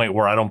single point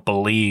where I don't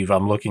believe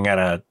I'm looking at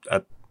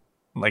a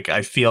like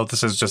I feel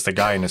this is just a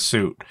guy in a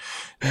suit.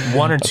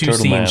 One or two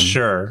scenes,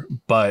 sure,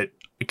 but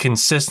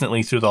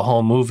consistently through the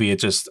whole movie,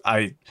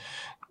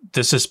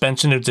 the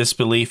suspension of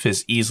disbelief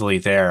is easily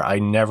there. I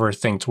never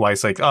think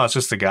twice, like, oh, it's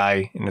just a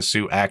guy in a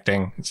suit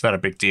acting. It's not a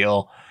big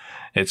deal.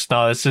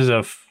 This is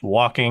a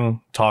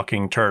walking,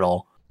 talking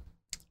turtle.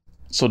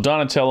 So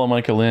Donatello,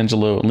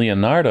 Michelangelo, and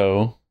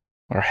Leonardo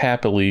are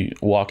happily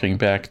walking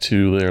back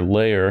to their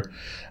lair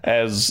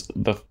as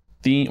the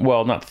theme,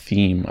 well, not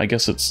theme, I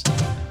guess it's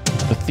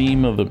the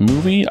theme of the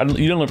movie.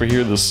 You don't ever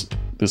hear this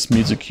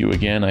music cue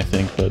again, I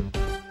think, but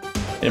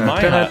in my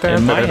head,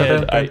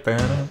 I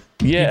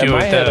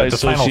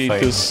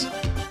associate this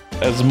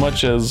as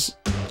much as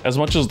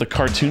the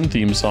cartoon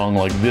theme song.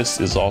 Like, this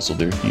is also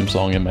their theme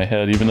song in my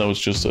head, even though it's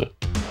just a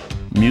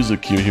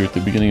music cue here at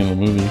the beginning of the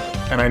movie.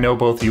 And I know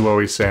both you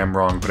always say I'm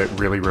wrong, but it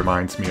really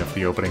reminds me of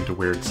the opening to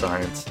Weird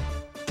Science.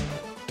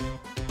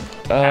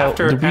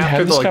 Did we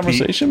have this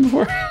conversation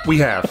before? We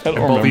have. And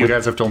both of you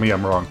guys have told me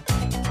I'm wrong.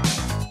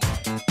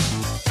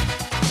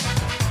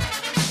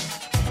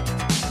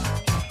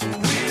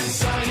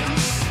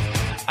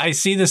 I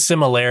see the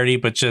similarity,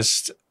 but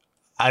just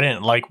I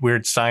didn't like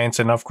Weird Science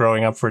enough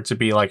growing up for it to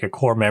be like a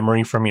core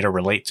memory for me to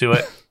relate to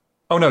it.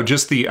 Oh no,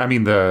 just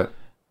the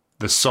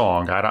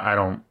song.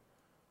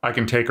 I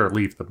can take or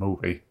leave the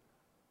movie.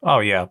 Oh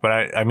yeah,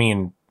 but I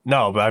mean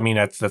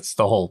that's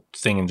the whole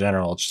thing in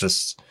general. It's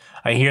just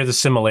I hear the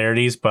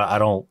similarities,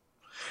 but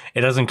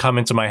it doesn't come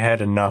into my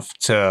head enough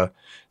to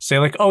say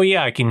like, oh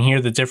yeah, I can hear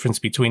the difference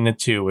between the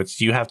two.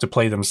 You have to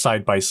play them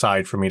side by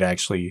side for me to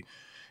actually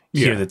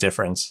hear the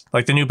difference.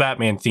 Like the new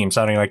Batman theme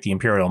sounding like the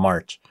Imperial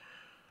March.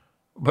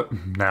 But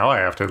now I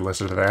have to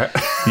listen to that.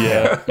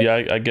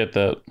 yeah, I get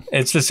that.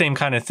 It's the same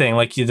kind of thing.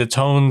 Like the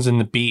tones and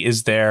the beat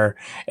is there,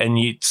 and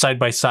you side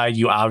by side,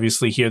 you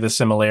obviously hear the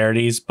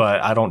similarities,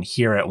 but I don't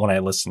hear it when I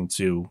listen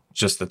to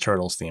just the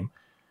Turtles theme.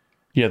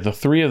 Yeah, the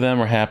three of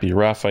them are happy.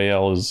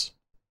 Raphael is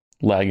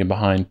lagging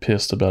behind,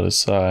 pissed about his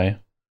sigh.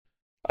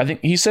 I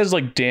think he says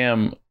like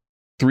 "damn"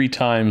 3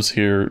 times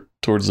here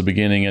towards the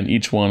beginning, and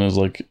each one is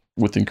like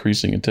with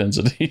increasing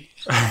intensity.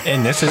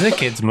 And this is a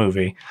kid's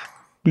movie.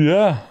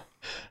 Yeah.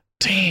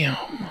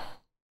 Damn.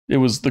 It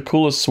was the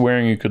coolest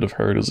swearing you could have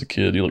heard as a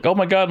kid. You're like, oh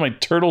my god, my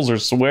turtles are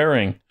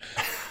swearing.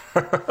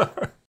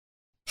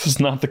 This is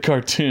not the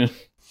cartoon.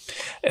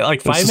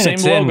 Like 5 it's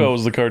minutes the same in, logo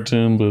as the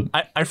cartoon,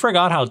 but I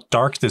forgot how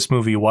dark this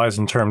movie was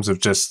in terms of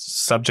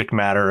just subject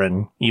matter,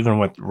 and even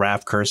with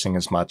Raph cursing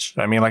as much.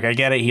 I mean, like, I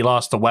get it. He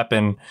lost the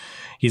weapon.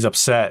 He's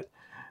upset.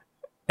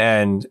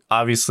 And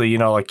obviously, you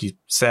know, like you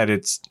said,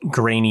 it's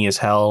grainy as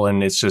hell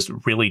and it's just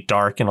really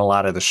dark in a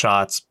lot of the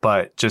shots.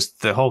 But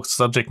just the whole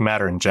subject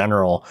matter in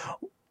general,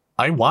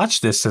 I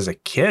watched this as a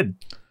kid.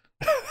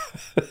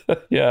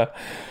 Yeah.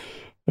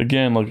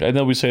 Again, like I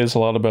know we say this a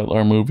lot about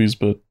our movies,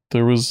 but they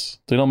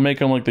don't make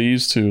them like they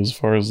used to as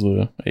far as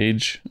the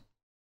age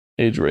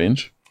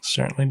range.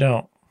 Certainly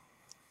don't.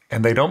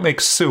 And they don't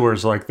make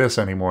sewers like this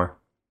anymore.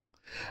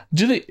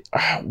 Do they?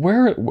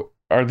 Where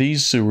are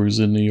these sewers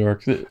in New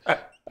York?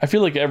 I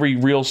feel like every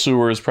real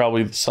sewer is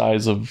probably the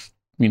size of,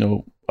 you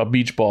know, a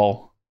beach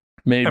ball,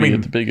 maybe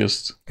at the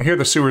biggest. I hear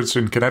the sewers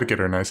in Connecticut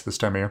are nice this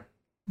time of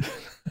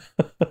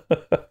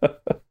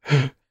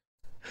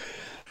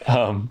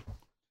year.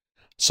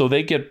 So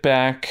they get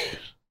back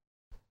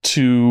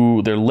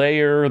to their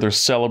lair. They're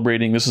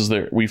celebrating.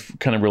 We've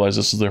kind of realized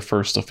this is their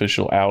first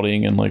official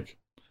outing and like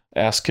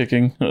ass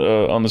kicking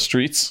on the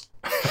streets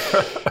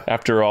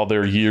after all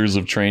their years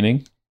of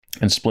training.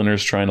 And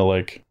Splinter's trying to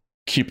like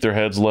keep their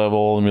heads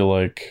level and be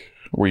like,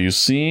 were you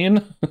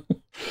seen?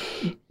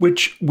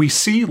 Which we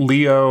see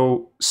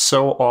Leo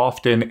so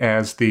often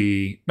as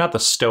not the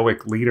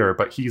stoic leader,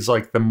 but he's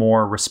like the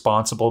more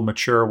responsible,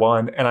 mature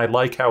one. And I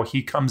like how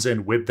he comes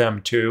in with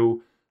them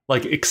too,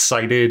 like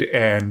excited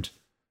and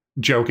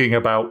joking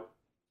about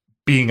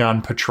being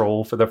on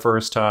patrol for the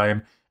first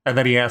time. And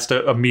then he has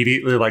to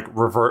immediately like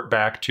revert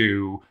back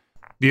to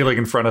kneeling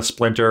in front of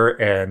Splinter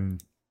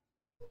and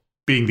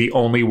being the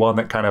only one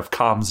that kind of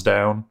calms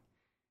down.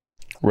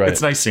 Right.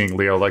 It's nice seeing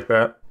Leo like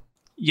that.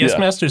 Yes, yeah.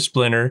 Master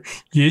Splinter.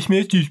 Yes,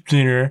 Master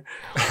Splinter.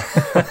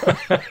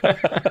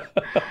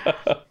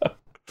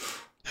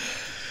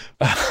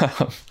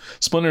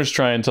 Splinter's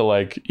trying to,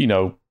 like, you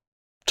know,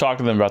 talk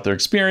to them about their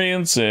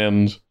experience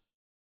and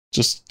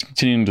just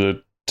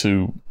continuing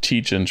to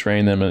teach and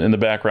train them. And in the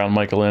background,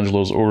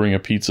 Michelangelo's ordering a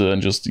pizza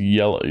and just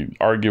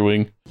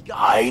arguing.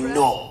 I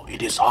know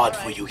it is hard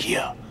for you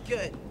here.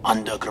 Good.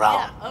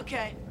 Underground. Yeah,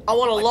 okay. I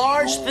want a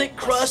large, thick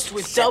crust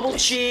with double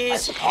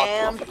cheese,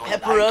 ham,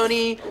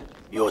 pepperoni.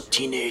 Your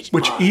teenage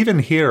Which mind. Even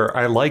here,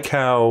 I like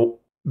how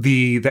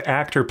the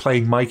actor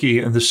playing Mikey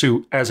in the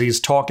suit, as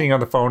he's talking on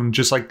the phone,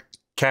 just like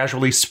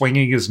casually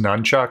swinging his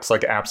nunchucks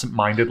like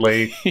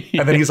absent-mindedly,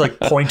 and then he's like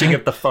pointing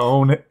at the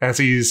phone as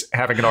he's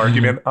having an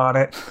argument on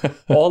it.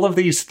 All of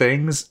these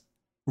things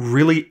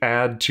really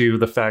add to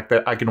the fact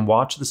that I can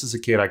watch this as a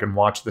kid, I can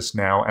watch this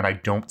now, and I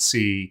don't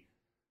see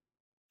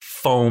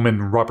foam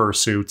and rubber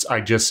suits.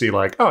 I just see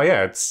like, oh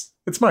yeah, it's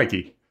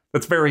Mikey.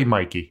 That's very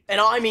Mikey.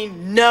 And I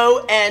mean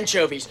no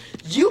anchovies.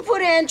 You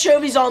put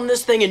anchovies on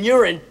this thing and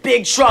you're in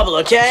big trouble,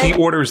 okay? He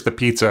orders the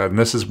pizza, and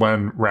this is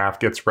when Raph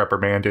gets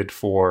reprimanded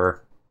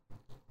for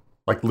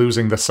like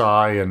losing the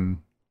sigh and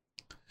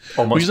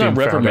almost he's not being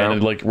found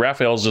reprimanded. out. Like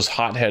Raphael's just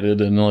hot-headed,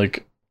 and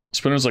like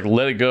Splinter's like,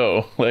 let it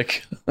go.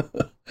 Like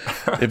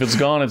if it's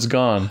gone, it's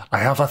gone. I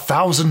have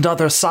 1,000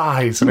 other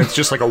sighs, and it's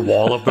just like a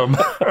wall of them.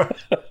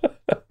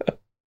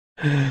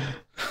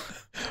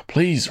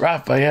 Please,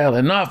 Raphael,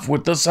 enough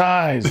with the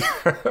size.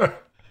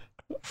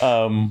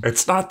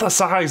 It's not the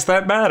size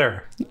that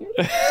matter.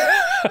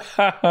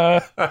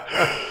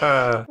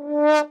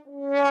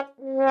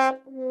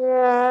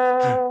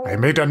 I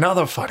made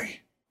another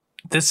funny.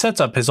 This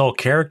sets up his whole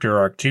character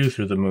arc too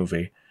through the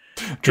movie.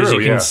 Because True,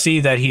 you can yeah. see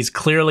that he's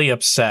clearly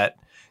upset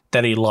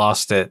that he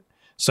lost it.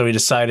 So he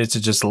decided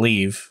to just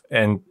leave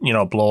and,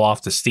 blow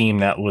off the steam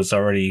that was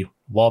already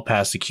well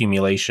past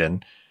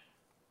accumulation.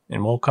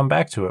 And we'll come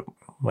back to it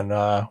when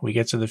we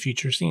get to the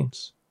future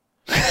scenes.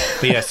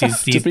 But yes,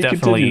 he's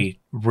definitely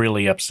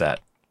really upset.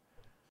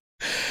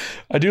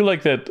 I do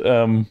like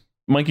that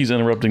Mikey's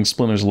interrupting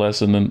Splinter's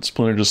lesson, and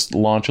Splinter just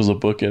launches a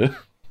book at it.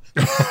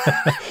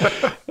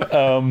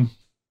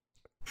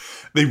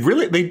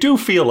 They do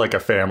feel like a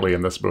family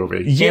in this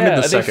movie. Yeah, and in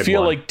the they second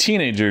feel one. like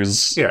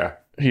teenagers. Yeah.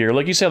 Here,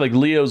 like you said, like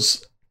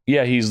Leo's.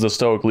 Yeah, he's the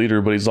stoic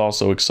leader, but he's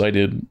also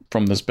excited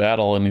from this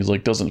battle, and he's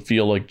like doesn't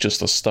feel like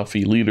just a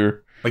stuffy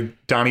leader.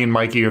 Like Donnie and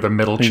Mikey are the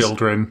middle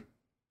children.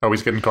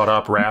 Always getting caught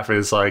up. Raph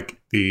is like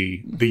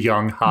the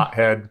young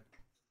hothead.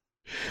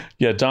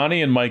 Yeah,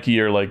 Donnie and Mikey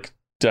are like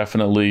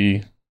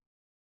definitely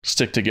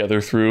stick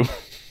together through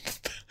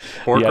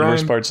the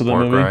adverse parts of the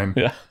movie. Grind.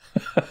 Yeah.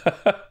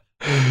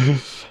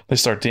 They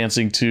start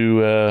dancing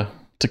to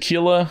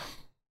Tequila.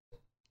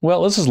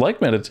 Well, this is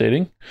like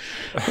meditating.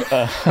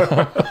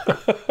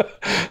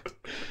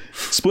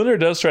 Splinter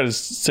does try to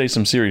say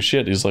some serious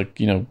shit. He's like,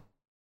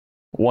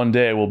 one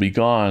day I will be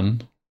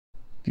gone.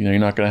 You're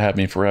not going to have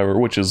me forever,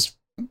 which is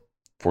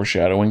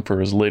foreshadowing for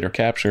his later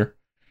capture.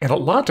 And a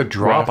lot to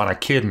drop on a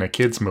kid in a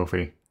kid's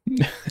movie.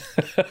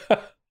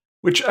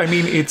 Which, I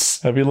mean,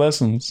 it's... heavy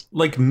lessons.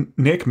 Like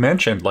Nick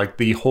mentioned, like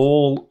the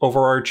whole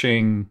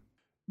overarching...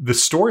 The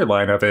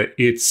storyline of it,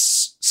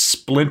 it's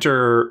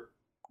Splinter,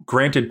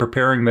 granted,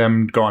 preparing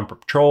them to go on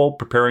patrol,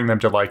 preparing them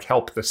to, like,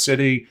 help the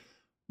city,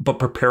 but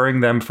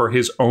preparing them for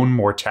his own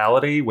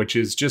mortality, which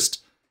is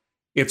just...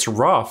 It's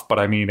rough, but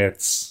I mean,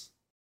 it's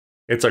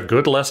a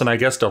good lesson, I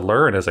guess, to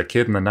learn as a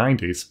kid in the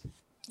 90s.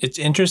 It's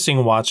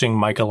interesting watching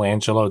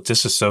Michelangelo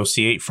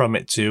disassociate from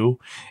it, too.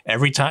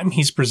 Every time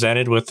he's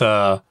presented with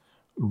a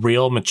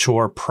real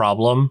mature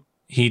problem,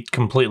 he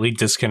completely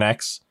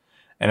disconnects.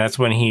 And that's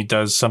when he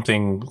does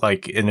something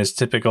like in his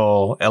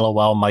typical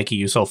LOL, Mikey,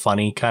 you so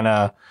funny kind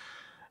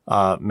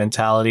of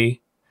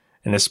mentality.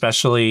 And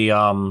especially,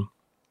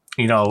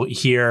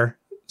 here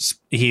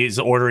he's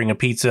ordering a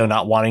pizza,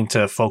 not wanting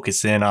to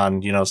focus in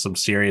on, some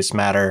serious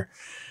matter.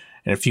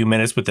 In a few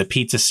minutes with the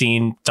pizza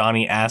scene,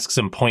 Donnie asks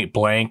him point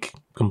blank,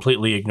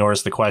 completely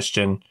ignores the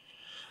question.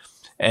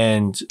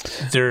 And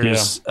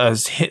there's a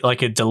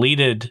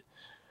deleted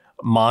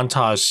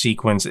montage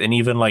sequence and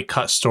even like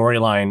cut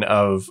storyline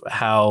of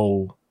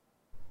how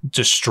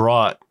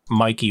distraught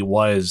Mikey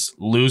was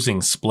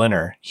losing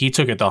Splinter. He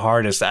took it the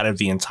hardest out of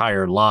the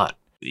entire lot.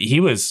 He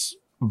was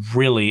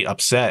really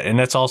upset. And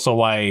that's also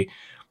why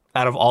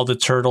out of all the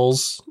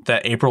turtles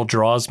that April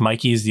draws,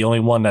 Mikey is the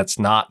only one that's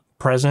not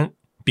present,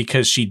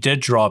 because she did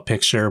draw a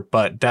picture,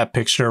 but that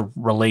picture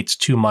relates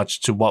too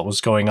much to what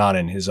was going on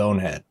in his own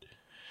head.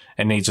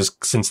 And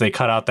since they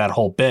cut out that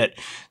whole bit,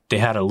 they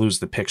had to lose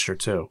the picture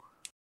too.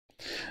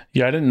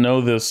 Yeah, I didn't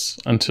know this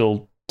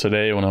until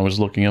today when I was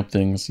looking up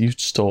things. You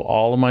stole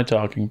all of my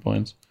talking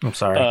points. I'm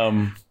sorry.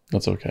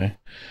 That's okay.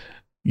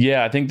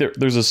 Yeah, I think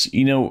there's a,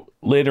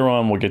 later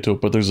on we'll get to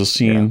it, but there's a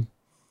scene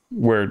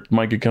where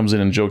Micah comes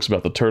in and jokes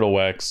about the turtle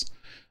wax.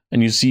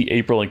 And you see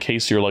April and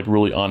Casey are like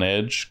really on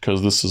edge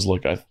because this is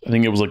like, I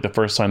think it was like the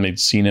first time they'd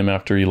seen him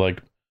after he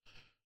like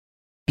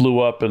blew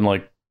up and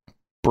like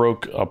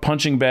broke a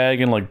punching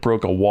bag and like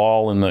broke a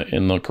wall in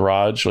the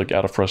garage, like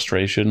out of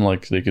frustration.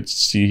 Like they could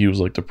see he was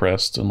like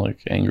depressed and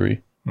like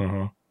angry.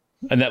 Mm-hmm.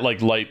 And that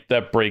like light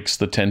that breaks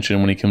the tension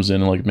when he comes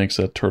in and like makes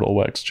that turtle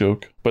wax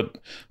joke. But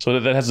so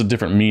that has a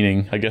different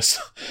meaning, I guess,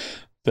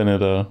 than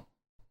it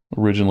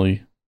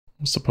originally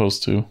was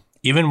supposed to.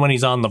 Even when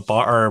he's on the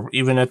bar, or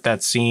even at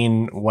that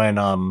scene when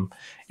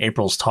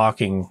April's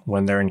talking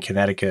when they're in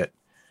Connecticut,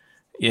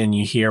 and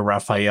you hear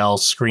Raphael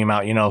scream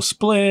out,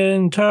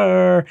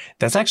 Splinter.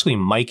 That's actually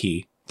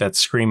Mikey that's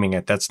screaming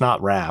it. That's not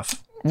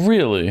Raph.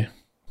 Really?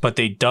 But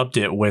they dubbed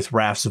it with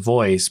Raph's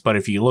voice. But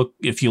if you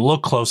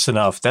look close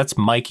enough, that's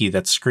Mikey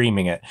that's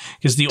screaming it.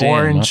 Because the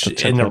orange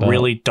in a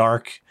really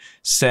dark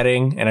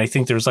setting, and I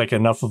think there's like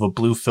enough of a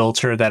blue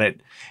filter that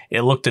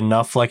it looked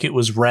enough like it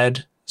was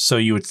red. So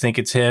you would think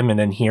it's him, and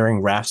then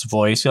hearing Raph's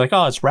voice, you're like,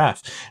 oh, it's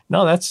Raph.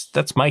 No,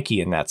 that's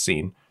Mikey in that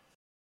scene.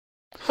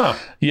 Huh.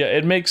 Yeah,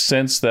 it makes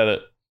sense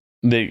that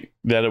that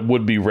it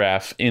would be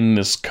Raph in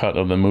this cut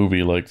of the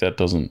movie. Like that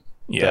doesn't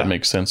that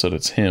makes sense that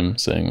it's him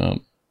saying that.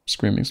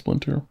 Screaming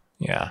Splinter.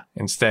 Yeah.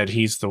 Instead,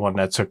 he's the one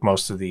that took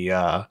most of the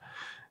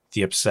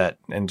upset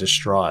and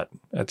distraught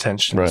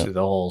attention to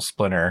the whole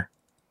Splinter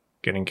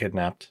getting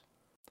kidnapped.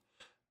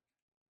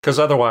 Because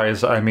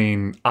otherwise, I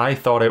mean, I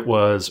thought it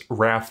was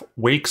Raph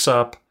wakes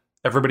up,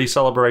 everybody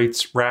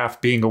celebrates Raph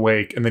being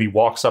awake, and then he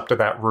walks up to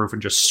that roof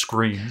and just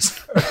screams.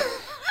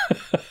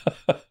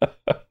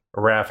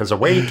 Raph is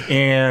awake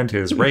and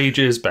his rage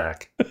is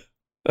back.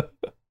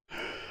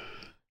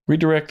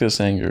 Redirect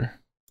this anger.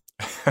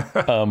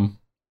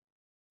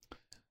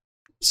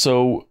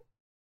 So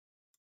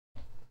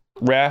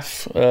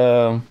Raph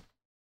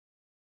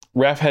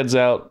heads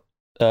out.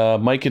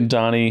 Mike and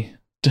Donnie.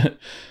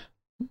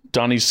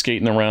 Donnie's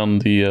skating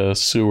around the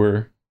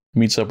sewer.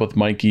 Meets up with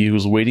Mikey,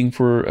 who's waiting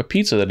for a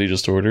pizza that he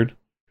just ordered.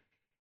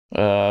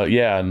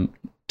 And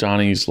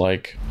Donnie's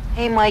like,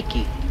 "Hey,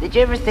 Mikey, did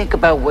you ever think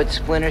about what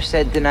Splinter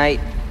said tonight?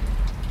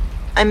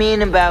 I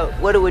mean, about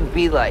what it would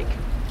be like,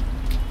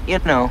 you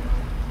know,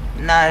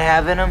 not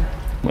having him?"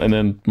 And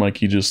then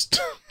Mikey just,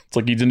 it's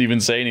like he didn't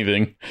even say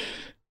anything.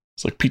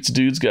 It's like, "Pizza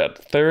Dude's got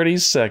 30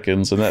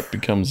 seconds," and that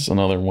becomes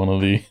another one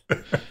of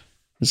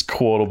his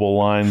quotable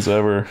lines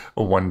ever.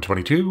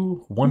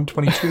 122,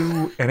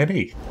 122, and an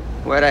 8.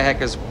 Where the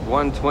heck is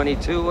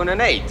 122 and an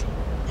 8?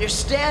 You're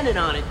standing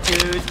on it,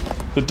 dude.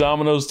 The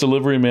Domino's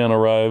delivery man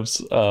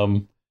arrives,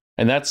 and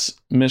that's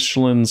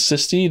Michelin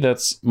Sisti.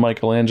 That's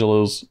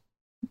Michelangelo's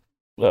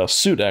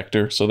suit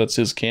actor, so that's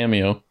his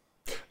cameo.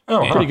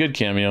 Oh, pretty good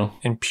cameo.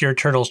 In pure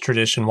Turtles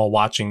tradition, while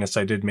watching this,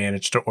 I did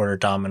manage to order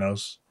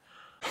Domino's.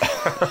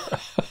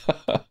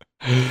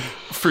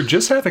 For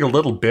just having a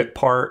little bit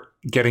part,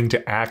 getting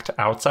to act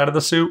outside of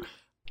the suit,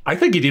 I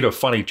think he did a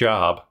funny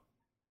job.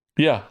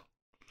 Yeah,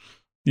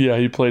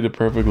 he played it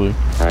perfectly.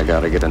 I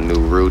gotta get a new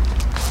route,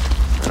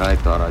 and I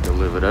thought I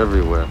delivered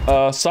everywhere.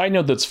 Side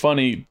note that's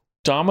funny,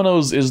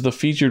 Domino's is the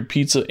featured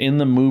pizza in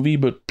the movie,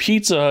 but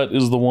Pizza Hut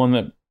is the one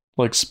that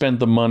like spent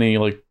the money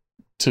like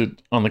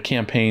on the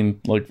campaign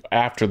like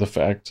after the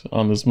fact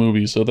on this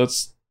movie. So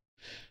that's,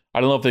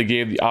 I don't know if they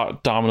gave the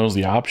Domino's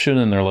the option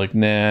and they're like,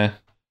 nah.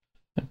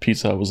 And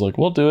Pizza Hut was like,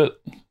 we'll do it.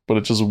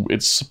 But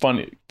it's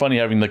funny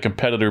having the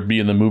competitor be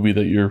in the movie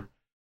that you're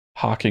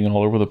hawking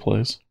all over the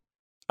place.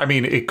 I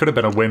mean, it could have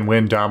been a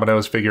win-win.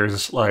 Domino's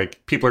figures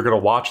like people are going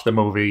to watch the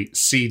movie,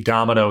 see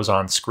Domino's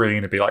on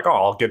screen, and be like, "Oh,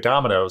 I'll get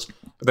Domino's."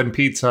 But then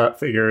Pizza Hut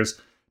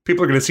figures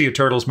people are going to see a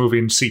Turtles movie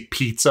and see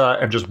pizza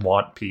and just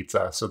want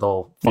pizza, so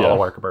they'll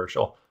follow our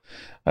commercial.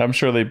 I'm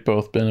sure they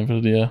both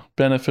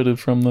benefited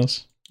from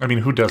this. I mean,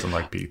 who doesn't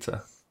like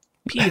pizza?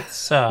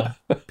 Pizza.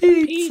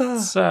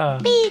 Pizza.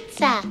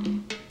 Pizza.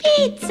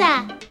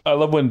 Pizza. I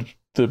love when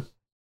the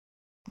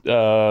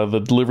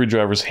delivery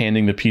driver's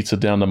handing the pizza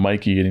down to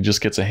Mikey and he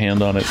just gets a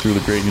hand on it through the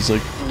grate and he's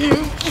like,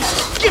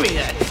 "Give me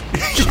that."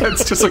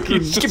 It's just like,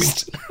 he's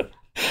just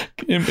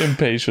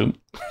impatient.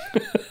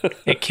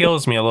 It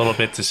kills me a little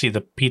bit to see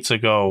the pizza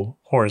go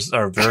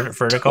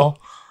vertical.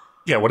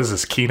 Yeah, what is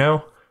this,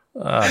 Kino?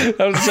 I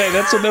was saying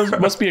that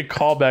must be a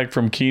callback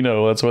from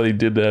Kino. That's why they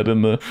did that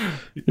in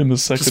the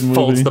second just movie.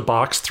 Folds the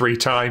box 3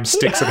 times,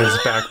 sticks it in his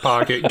back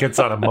pocket, gets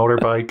on a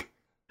motorbike.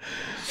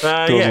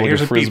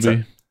 Here's a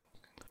pizza.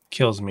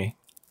 Kills me.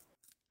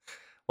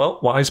 Well,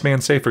 wise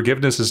man say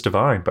forgiveness is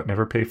divine, but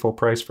never pay full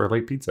price for a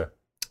late pizza.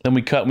 Then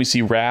we cut and we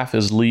see Raph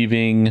is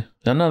leaving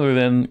none other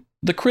than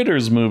the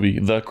Critters movie.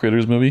 The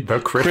Critters movie?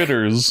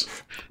 Critters.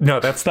 No,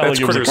 that's not like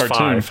Critters it was a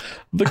cartoon. 5.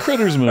 The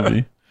Critters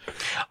movie.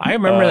 I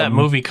remember that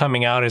movie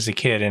coming out as a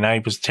kid, and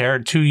I was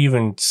too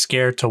even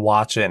scared to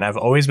watch it, and I've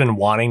always been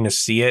wanting to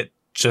see it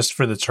just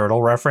for the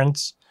turtle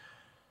reference.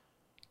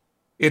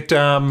 It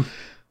doesn't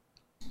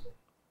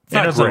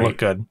great. look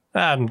good.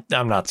 I'm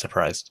not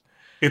surprised.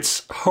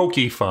 It's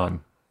hokey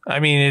fun. I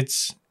mean,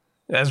 it's,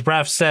 as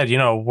Raph said,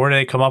 where do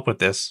they come up with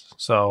this?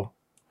 So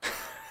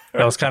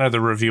that was kind of the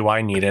review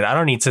I needed. I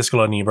don't need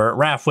Siskel and Ebert.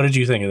 Raph, what did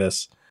you think of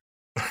this?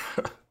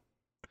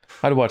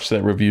 I'd watch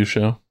that review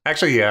show.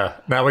 Actually, yeah.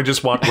 Now I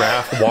just want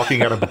Raph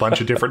walking out of a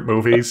bunch of different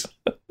movies.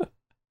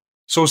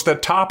 So is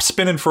that top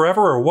spinning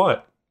forever or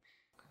what?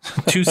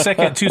 2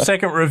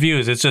 second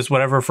reviews. It's just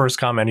whatever first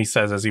comment he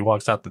says as he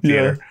walks out the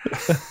theater.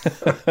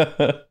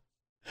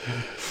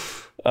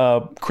 Yeah.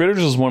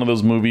 Critters is one of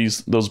those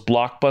movies, those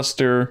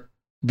blockbuster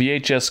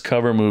VHS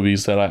cover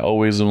movies that I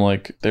always am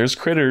like, there's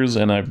Critters,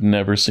 and I've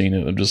never seen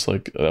it. I'm just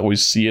like, I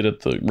always see it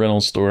at the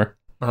rental store.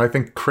 I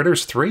think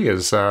Critters 3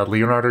 is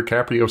Leonardo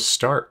DiCaprio's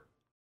start.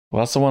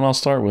 Well, that's the one I'll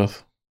start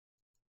with.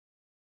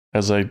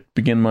 As I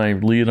begin my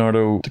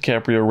Leonardo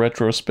DiCaprio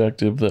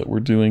retrospective that we're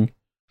doing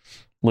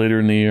later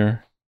in the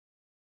year.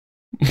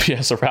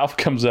 Yeah, so Ralph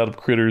comes out of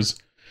Critters.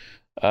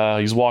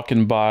 He's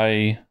walking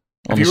by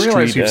on the street. Have you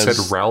realized you've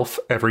said Ralph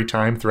every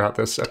time throughout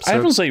this episode? I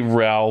don't say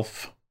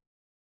Ralph.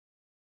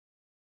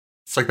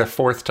 It's like the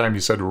 4th time you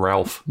said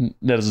Ralph.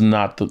 That is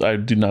not I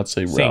do not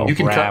say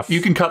Ralph.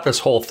 You can cut this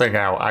whole thing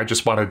out. I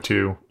just wanted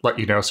to let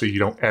you know so you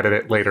don't edit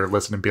it later,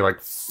 listen and be like,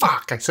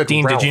 fuck, I said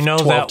Dean, Ralph did you know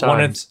 12 that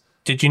times.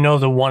 did you know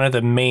one of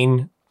the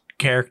main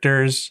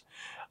characters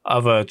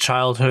of a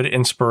childhood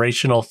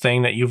inspirational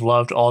thing that you've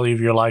loved all of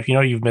your life. You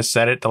know, you've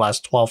missaid it the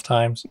last 12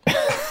 times.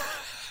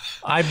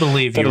 I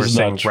believe you were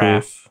saying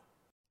Raph.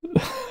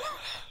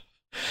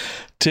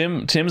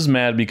 Tim's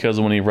mad because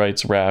when he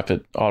writes Raph,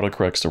 it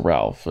autocorrects to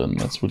Ralph, and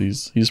that's what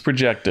he's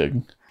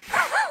projecting.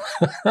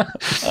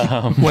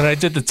 When I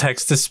did the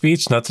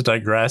text-to-speech, not to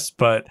digress,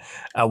 but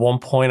at one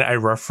point I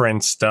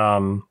referenced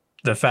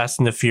the Fast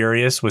and the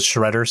Furious with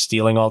Shredder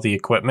stealing all the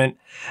equipment,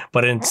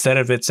 but instead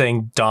of it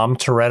saying Dom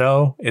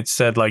Toretto, it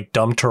said like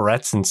Dumb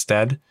Tourette's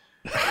instead.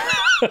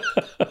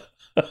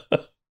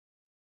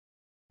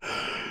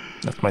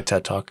 That's my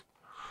TED Talk.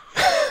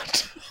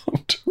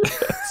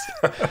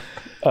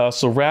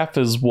 So Raph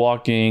is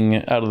walking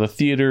out of the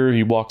theater.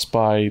 He walks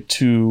by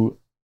two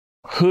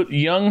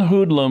young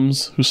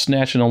hoodlums who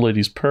snatch an old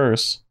lady's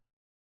purse.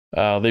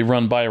 They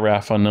run by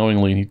Raph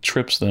unknowingly, and he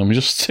trips them. He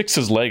just sticks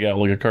his leg out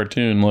like a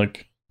cartoon.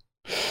 Like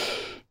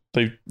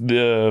they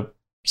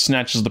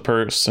snatches the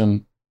purse,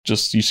 and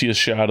just you see a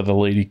shot of the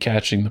lady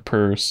catching the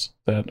purse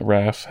that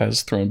Raph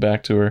has thrown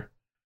back to her.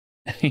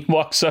 And he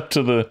walks up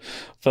to the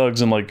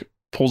thugs and like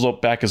pulls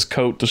up back his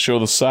coat to show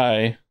the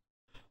sigh.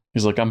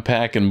 He's like, "I'm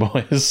packing,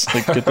 boys.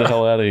 Like, get the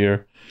hell out of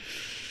here."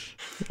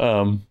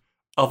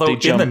 Although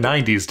in the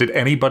 90s, did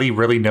anybody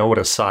really know what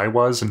a psy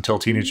was until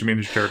Teenage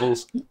Mutant Ninja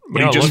Turtles?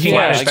 When he just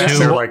flashed that,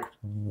 they're like,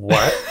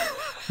 "What?"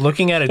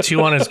 Looking at a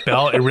 2 on his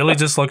belt, it really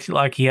just looked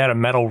like he had a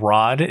metal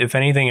rod. If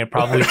anything, it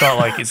probably felt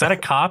like, is that a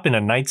cop in a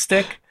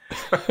nightstick?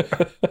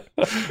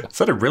 Is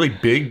that a really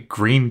big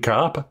green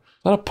cop? Is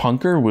that a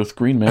punker with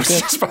green makeup? I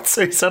was just about to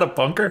say, is that a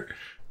punker?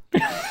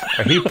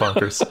 I hate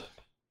punkers.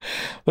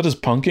 That is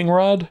punking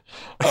rod.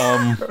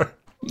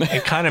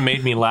 It kind of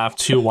made me laugh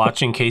too,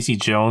 watching Casey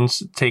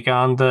Jones take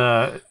on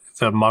the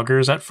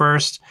muggers at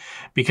first,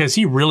 because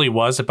he really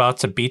was about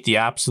to beat the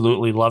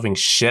absolutely loving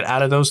shit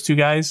out of those two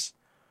guys.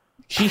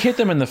 He hit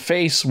them in the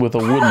face with a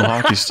wooden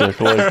hockey stick,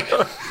 like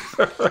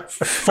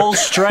full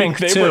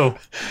strength too.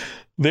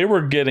 They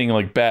were getting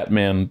like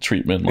Batman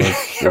treatment, like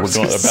they were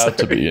about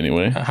to be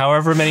anyway.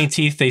 However many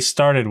teeth they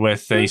started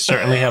with, they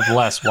certainly have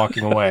less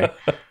walking away.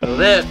 Well,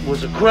 that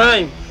was a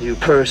crime, you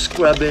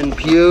purse-scrubbing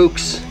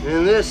pukes.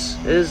 And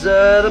this is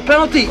the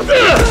penalty.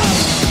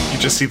 You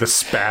just see the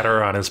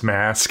spatter on his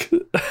mask.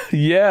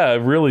 Yeah,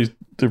 really,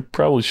 there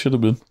probably should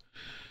have been.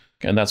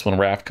 And that's when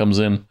Raph comes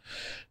in,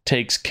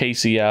 takes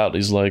Casey out.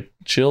 He's like,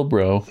 "Chill,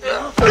 bro."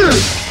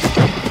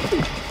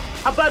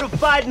 How about a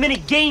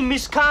 5-minute game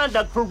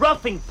misconduct for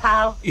roughing,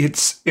 pal?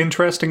 It's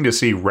interesting to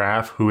see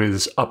Raph, who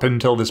is up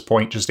until this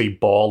point just a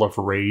ball of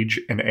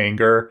rage and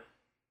anger,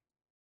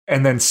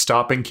 and then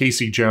stopping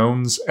Casey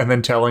Jones and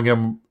then telling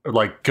him,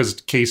 like, because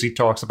Casey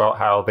talks about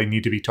how they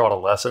need to be taught a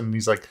lesson. And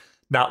he's like,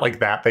 "Not like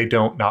that. They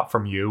don't. Not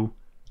from you."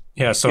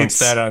 Yeah. So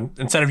instead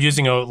of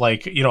using a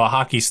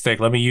hockey stick,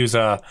 let me use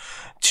a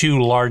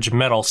 2 large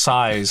metal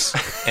size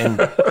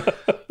and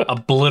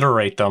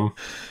obliterate them.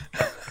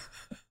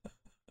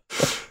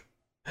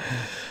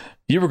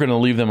 You were going to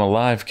leave them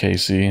alive,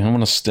 Casey. I'm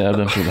going to stab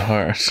them through the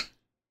heart.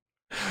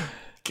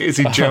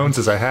 Casey Jones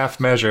is a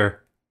half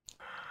measure.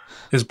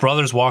 His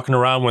brother's walking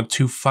around with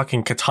 2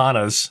 fucking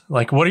katanas.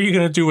 Like, what are you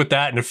going to do with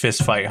that in a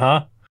fist fight,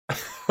 huh?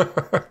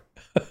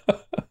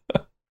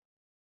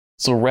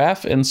 So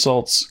Raph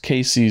insults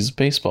Casey's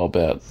baseball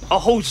bat. A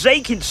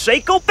Jose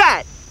Canseco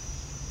bat?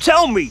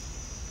 Tell me,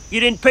 you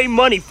didn't pay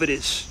money for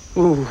this.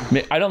 Ooh.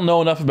 I don't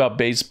know enough about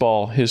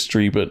baseball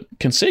history, but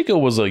Canseco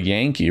was a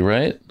Yankee,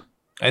 right?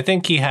 I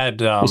think he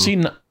had. Was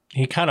he?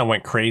 He kind of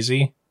went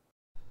crazy.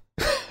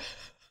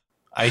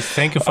 I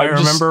think, if I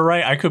remember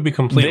right, I could be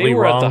completely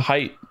wrong. At the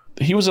height.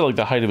 He was at like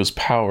the height of his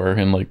power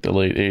in like the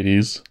late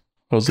 80s.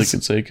 Jose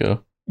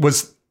Canseco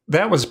was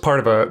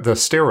part of the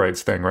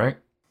steroids thing, right?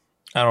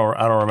 I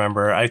don't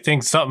remember. I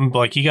think something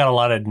like he got a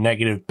lot of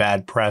negative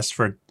bad press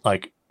for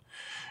like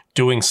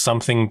doing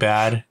something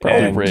bad.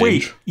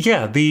 Wait,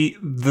 yeah, the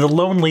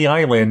Lonely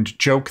Island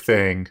joke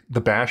thing,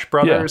 the Bash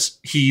Brothers.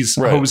 Yeah. He's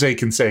right. Jose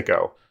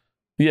Canseco.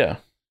 Yeah.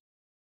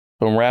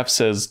 When Raph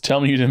says,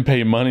 "Tell me you didn't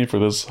pay money for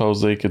this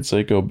Jose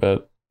Canseco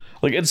bet."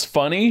 Like, it's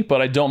funny,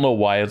 but I don't know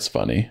why it's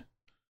funny.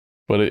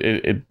 But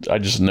I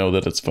just know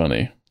that it's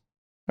funny.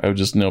 I would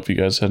just know if you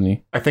guys had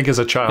any. I think as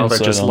a child, I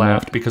just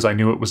laughed because I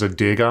knew it was a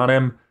dig on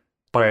him,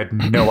 but I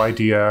had no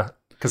idea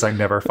because I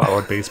never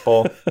followed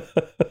baseball.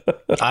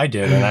 I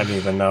did, and I didn't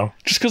even know.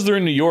 Just because they're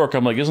in New York,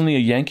 I'm like, isn't he a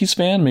Yankees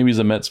fan? Maybe he's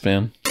a Mets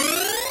fan.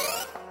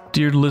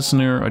 Dear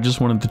listener, I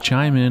just wanted to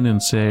chime in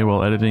and say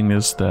while editing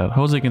this that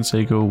Jose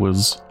Canseco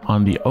was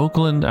on the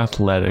Oakland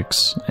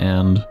Athletics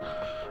and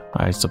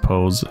I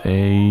suppose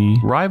a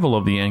rival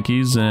of the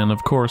Yankees, and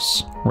of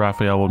course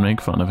Raphael would make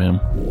fun of him.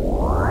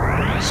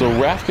 So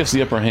Raph gets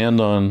the upper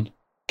hand on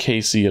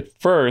Casey at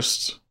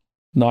first,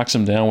 knocks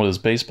him down with his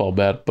baseball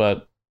bat,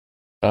 but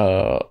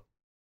then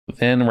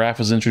Raph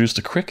is introduced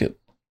to cricket.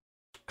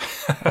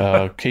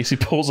 Casey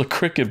pulls a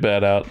cricket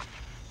bat out.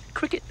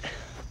 Cricket?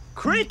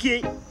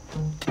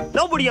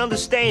 Nobody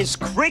understands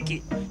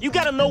cricket. You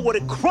gotta know what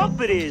a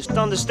crumpet is to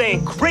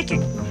understand cricket.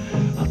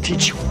 I'll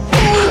teach you.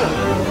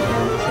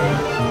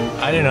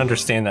 I didn't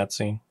understand that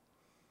scene.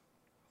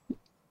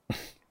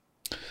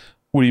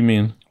 What do you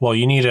mean? Well,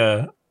 you need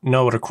to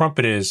know what a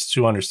crumpet is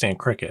to understand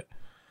cricket.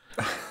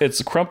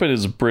 Crumpet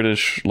is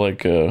British,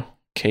 like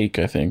cake,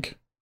 I think.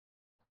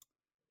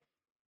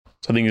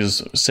 So I think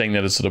he's saying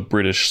that it's a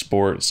British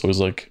sport. So he's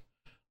like,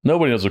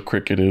 nobody knows what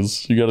cricket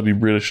is. You got to be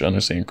British to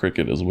understand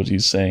cricket, is what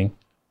he's saying.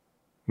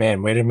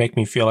 Man, way to make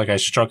me feel like I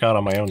struck out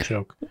on my own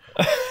joke.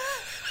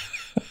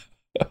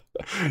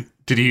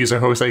 Did you use a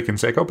Jose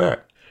Canseco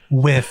bet?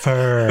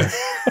 Whiffer.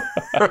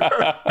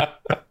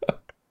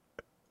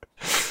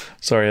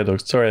 Sorry, I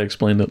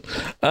explained it.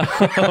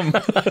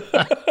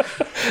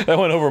 That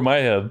went over my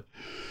head.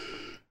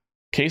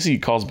 Casey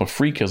calls him a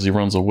freak as he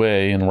runs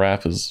away, and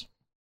Raph is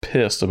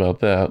pissed about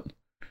that.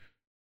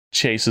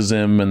 Chases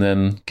him and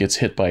then gets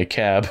hit by a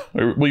cab.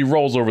 Well, he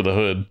rolls over the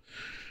hood,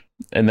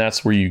 and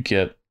that's where you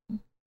get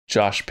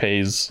Josh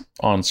Pay's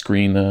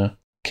on-screen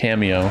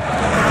cameo.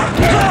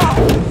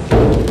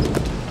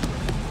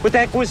 What the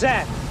heck was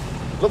that?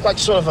 Looked like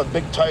sort of a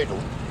big turtle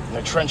in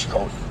a trench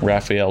coat.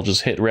 Raphael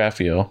just hit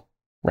Raphael.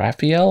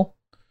 Raphael?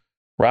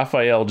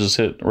 Raphael just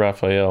hit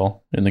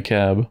Raphael in the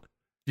cab.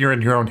 You're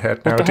in your own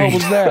head now. What the hell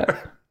was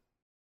that?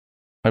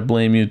 I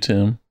blame you,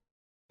 Tim.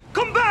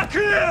 Come back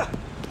here!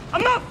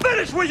 I'm not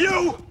finished with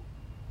you!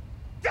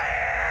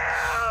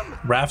 Damn!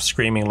 Raph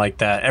screaming like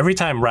that. Every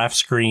time Raph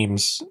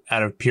screams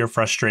out of pure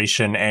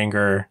frustration,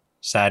 anger,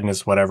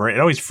 sadness, whatever, it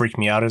always freaked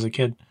me out as a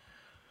kid.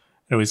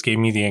 It always gave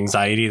me the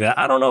anxiety that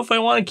I don't know if I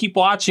want to keep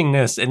watching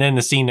this. And then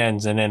the scene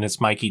ends and then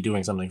it's Mikey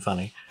doing something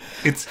funny.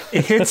 It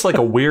hits like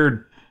a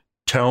weird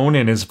tone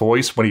in his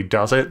voice when he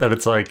does it, that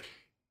it's like,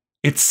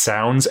 it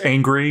sounds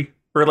angry,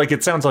 or like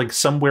it sounds like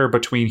somewhere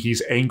between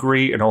he's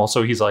angry and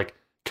also he's like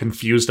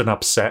confused and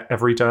upset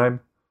every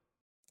time.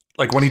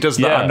 Like when he does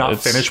the I'm not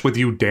finished with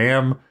you,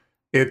 damn,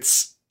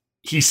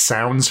 he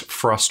sounds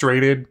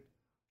frustrated.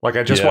 Like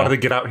I just wanted to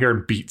get out here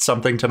and beat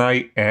something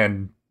tonight,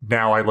 and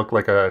now I look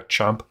like a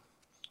chump.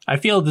 I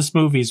feel this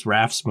movie's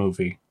Raph's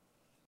movie.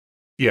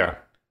 Yeah.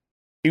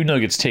 Even though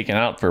he gets taken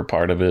out for a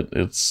part of it,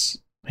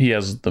 he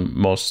has the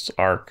most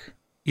arc.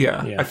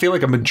 Yeah. I feel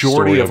like a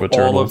majority of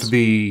all of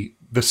the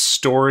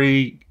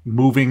story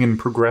moving and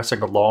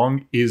progressing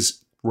along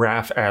is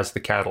Raph as the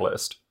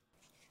catalyst.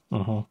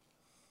 Uh-huh.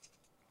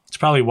 It's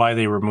probably why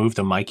they removed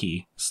the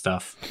Mikey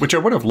stuff. Which I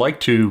would have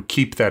liked to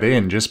keep that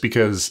in, just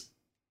because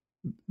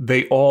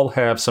they all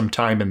have some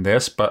time in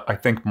this, but I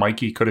think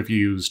Mikey could have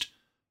used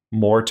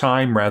more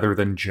time rather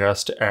than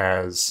just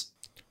as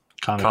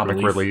comic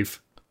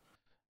relief.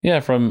 Yeah,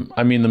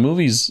 the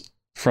movie's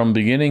from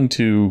beginning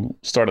to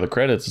start of the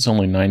credits, it's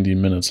only 90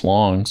 minutes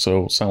long,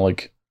 so it's not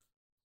like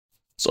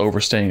it's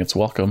overstaying its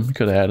welcome. You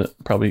could have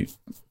probably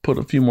put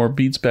a few more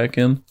beats back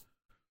in.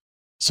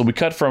 So we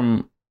cut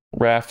from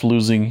Raph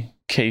losing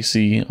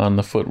Casey on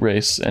the foot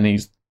race, and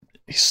he's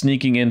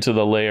sneaking into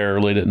the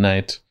lair late at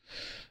night,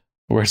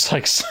 where it's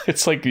like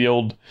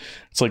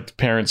the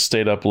parents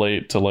stayed up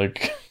late to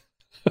like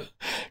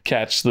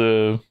catch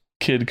the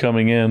kid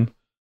coming in.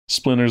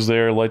 Splinter's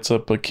there, lights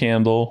up a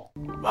candle.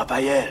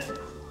 Raphael,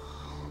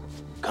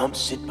 come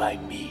sit by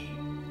me.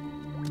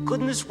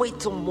 Couldn't this wait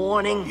till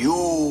morning? You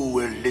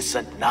will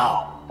listen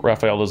now.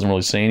 Raphael doesn't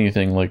really say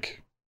anything.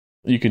 Like,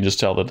 you can just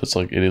tell that it's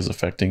like it is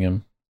affecting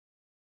him.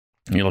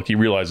 He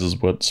realizes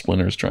what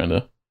Splinter's trying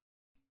to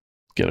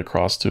get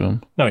across to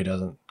him. No, he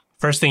doesn't.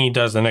 First thing he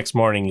does the next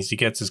morning is he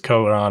gets his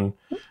coat on,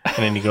 and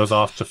then he goes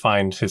off to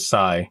find his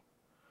Sai.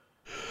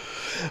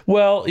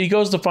 Well, he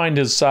goes to find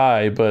his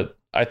Sai, but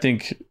I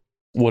think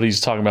what he's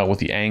talking about with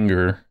the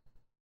anger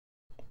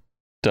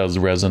does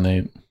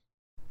resonate.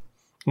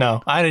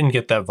 No, I didn't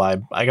get that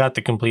vibe. I got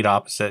the complete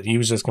opposite. He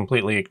was just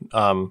completely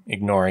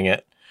ignoring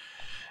it.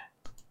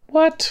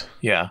 What?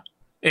 Yeah.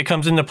 It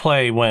comes into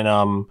play when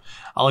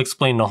I'll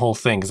explain the whole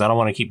thing because I don't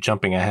want to keep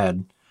jumping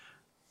ahead.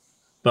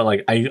 But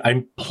like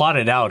I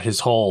plotted out his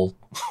whole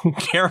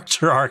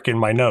character arc in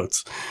my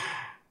notes.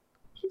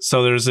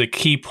 So there's a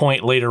key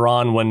point later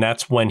on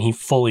that's when he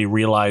fully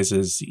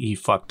realizes he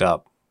fucked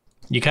up.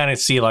 You kind of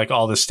see like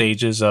all the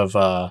stages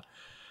of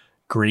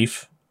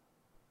grief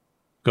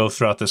go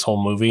throughout this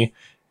whole movie.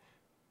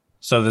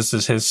 So this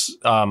is his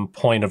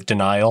point of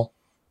denial.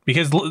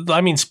 Because,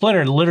 I mean,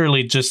 Splinter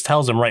literally just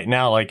tells him right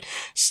now, like,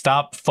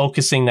 stop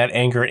focusing that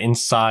anger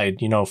inside,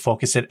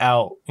 focus it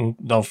out and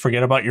don't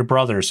forget about your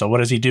brother. So what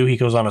does he do? He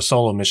goes on a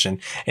solo mission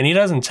and he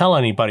doesn't tell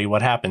anybody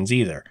what happens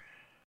either.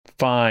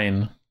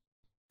 Fine.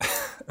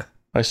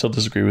 I still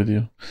disagree with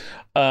you.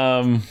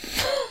 I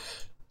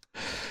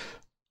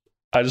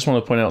just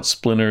want to point out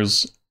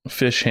Splinter's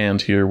fish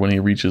hand here when he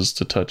reaches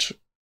to touch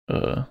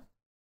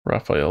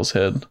Raphael's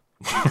head.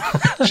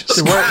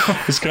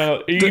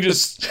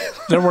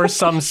 There were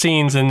some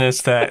scenes in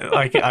this that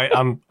like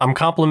I'm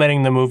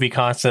complimenting the movie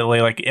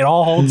constantly. Like it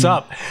all holds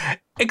up,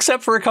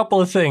 except for a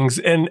couple of things.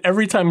 And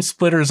every time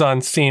Splinter's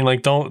on scene,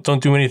 like don't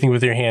do anything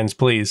with your hands,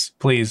 please.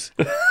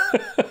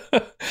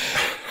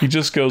 He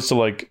just goes to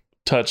like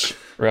touch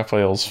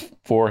Raphael's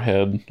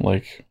forehead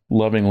like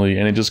lovingly,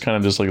 and he just kind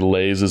of just like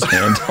lays his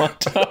hand on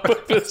top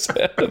of his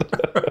head.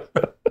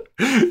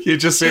 You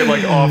just see it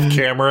like off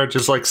camera,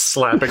 just like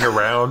slapping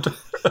around.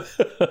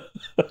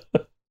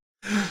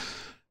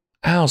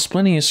 Ow,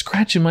 Splinty is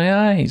scratching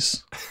my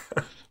eyes.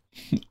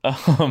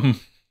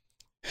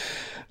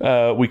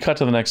 We cut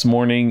to the next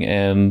morning,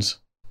 and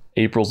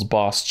April's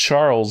boss,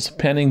 Charles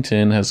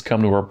Pennington, has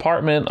come to her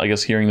apartment, I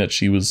guess hearing that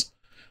she was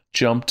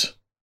jumped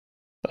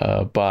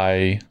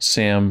by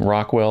Sam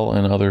Rockwell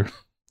and other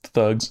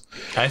thugs.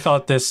 I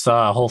thought this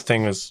whole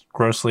thing was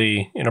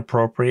grossly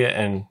inappropriate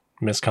and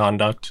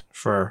misconduct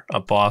for a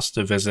boss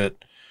to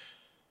visit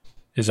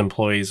his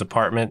employee's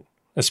apartment,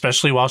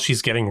 especially while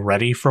she's getting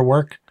ready for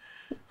work.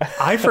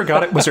 I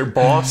forgot it was her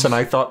boss, and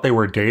I thought they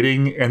were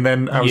dating, and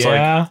then I was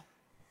like,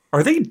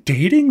 are they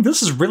dating?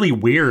 This is really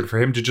weird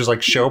for him to just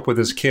like show up with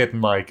his kid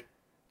and like,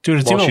 dude,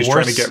 it's while even she's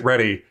worse. trying to get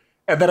ready.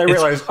 And then I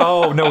realized,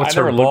 oh no, it's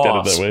her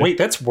boss. Wait,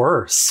 that's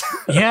worse.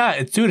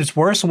 Yeah, dude, it's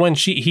worse when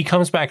he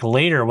comes back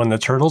later when the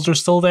turtles are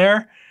still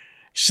there.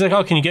 She's like,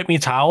 oh, can you get me a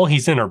towel?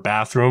 He's in her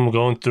bathroom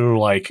going through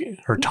like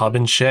her tub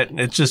and shit.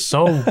 It's just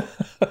so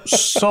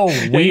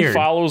weird. He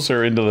follows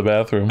her into the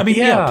bathroom. I mean,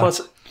 yeah.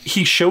 Plus,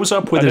 he shows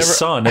up with his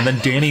son, and then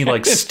Danny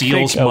like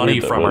steals money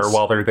from her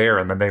while they're there,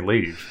 and then they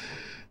leave.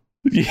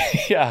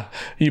 Yeah,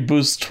 he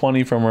boosts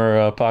 20 from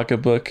her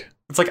pocketbook.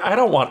 It's like, I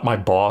don't want my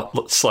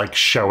boss like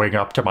showing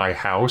up to my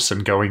house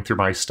and going through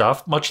my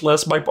stuff, much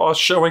less my boss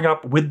showing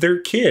up with their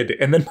kid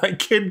and then my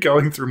kid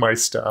going through my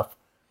stuff.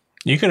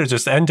 You could have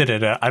just ended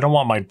it at, I don't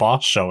want my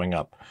boss showing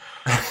up.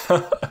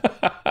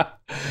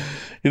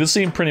 This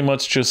scene pretty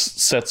much just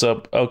sets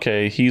up,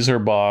 okay, he's her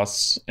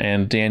boss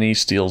and Danny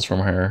steals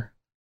from her,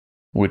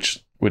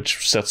 which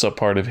sets up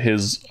part of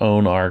his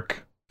own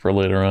arc for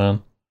later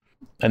on.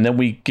 And then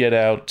we get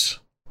out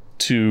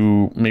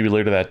to maybe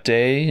later that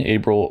day.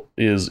 April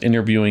is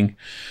interviewing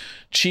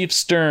Chief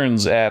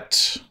Stearns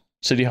at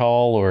City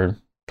Hall or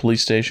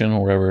police station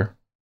or wherever.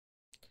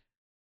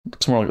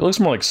 It looks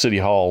more like City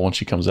Hall when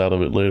she comes out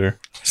of it later.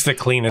 It's the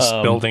cleanest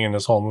building in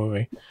this whole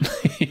movie.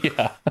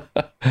 Yeah.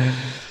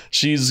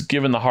 She's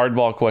given the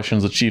hardball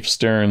questions to Chief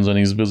Stearns, and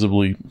he's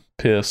visibly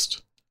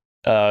pissed.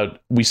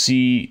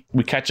 We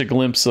catch a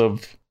glimpse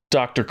of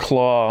Dr.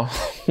 Claw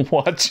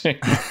watching.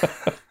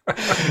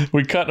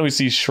 We cut and we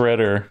see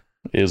Shredder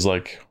is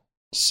like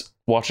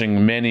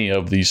watching many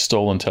of these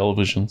stolen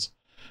televisions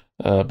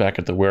back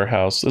at the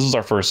warehouse. This is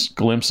our first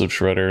glimpse of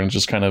Shredder, and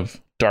just kind of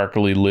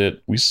darkly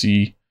lit. We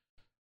see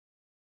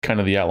kind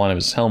of the outline of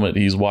his helmet.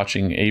 He's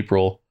watching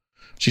April.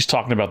 She's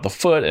talking about the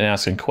foot and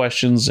asking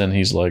questions, and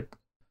he's like,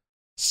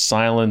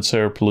 silence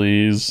her,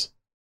 please.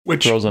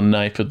 Which throws a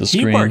knife at the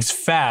screen. He works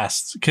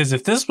fast, because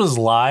if this was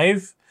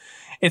live,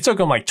 it took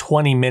him like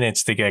 20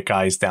 minutes to get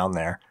guys down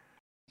there.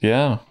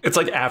 Yeah. It's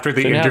like after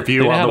the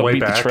interview on the way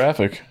back. The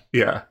traffic.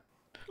 Yeah.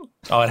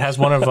 Oh, it has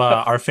one of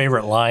our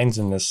favorite lines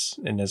in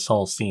this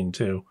whole scene,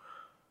 too.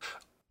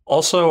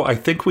 Also, I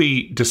think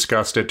we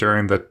discussed it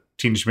during the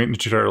Teenage Mutant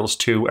Ninja Turtles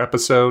 2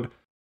 episode,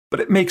 but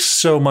it makes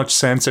so much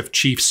sense if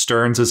Chief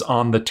Stearns is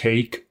on the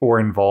take or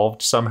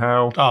involved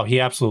somehow. Oh, he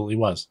absolutely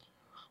was.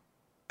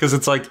 Because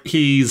it's like,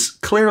 he's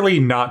clearly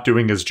not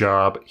doing his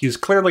job. He's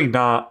clearly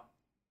not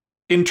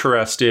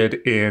interested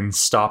in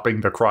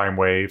stopping the crime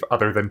wave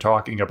other than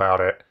talking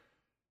about it.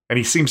 And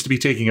he seems to be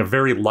taking a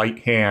very light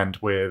hand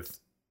with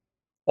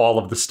all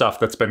of the stuff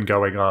that's been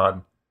going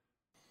on.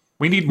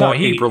 We need more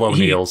April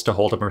O'Neils to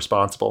hold him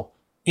responsible.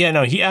 Yeah,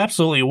 no, he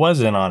absolutely was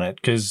in on it,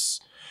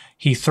 because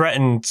he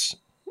threatened...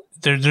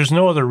 There's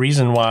no other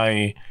reason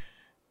why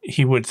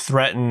he would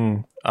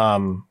threaten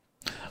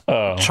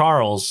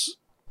Charles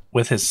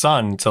with his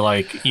son to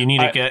like, you need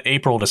to get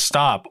April to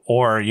stop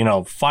or,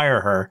 fire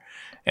her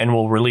and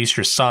we'll release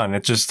your son.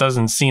 It just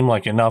doesn't seem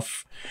like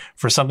enough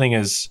for something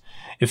as,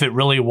 if it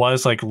really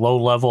was like low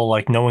level,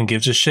 like no one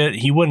gives a shit,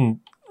 he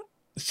wouldn't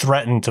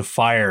threaten to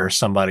fire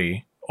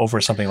somebody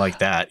over something like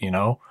that,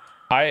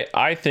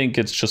 I think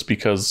it's just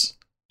because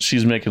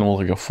she's making him look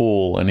like a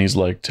fool and he's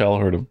like, tell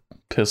her to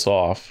piss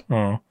off.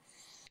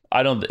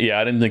 I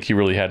didn't think he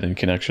really had any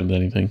connection to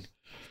anything.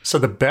 So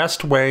the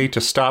best way to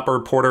stop a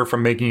reporter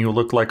from making you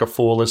look like a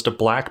fool is to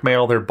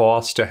blackmail their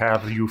boss to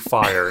have you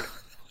fired.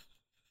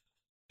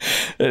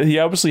 He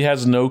obviously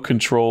has no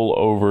control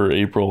over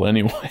April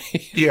anyway.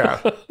 Yeah.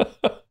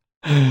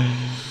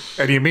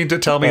 And you mean to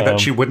tell me that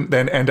she wouldn't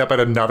then end up at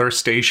another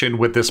station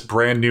with this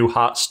brand new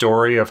hot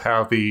story of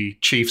how the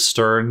Chief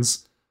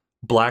Stearns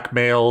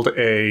blackmailed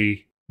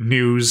a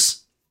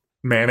news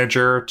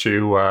manager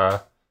to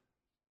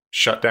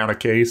shut down a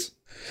case?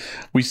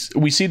 We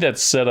see that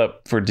set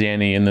up for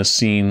Danny in this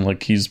scene,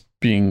 like he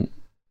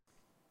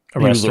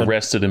was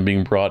arrested and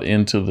being brought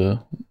into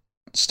the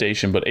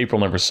station, but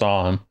April never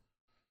saw him.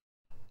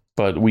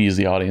 But we as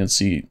the audience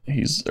see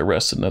he's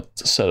arrested, and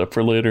that's a setup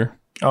for later.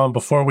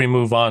 Before we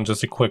move on,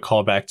 just a quick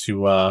callback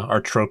to our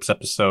tropes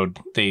episode.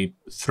 They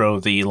throw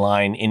the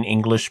line, "In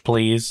English,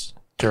 please,"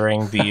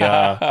 during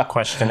the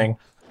questioning.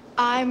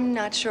 I'm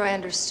not sure I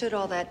understood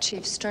all that,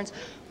 Chief Stearns.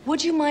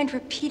 Would you mind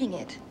repeating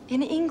it?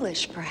 In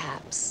English,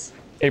 perhaps?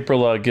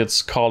 April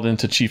gets called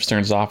into Chief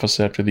Stearns' office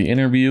after the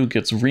interview,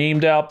 gets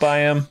reamed out by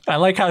him. I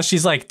like how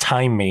she's like,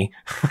 time me.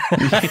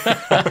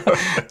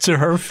 To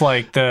her,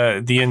 like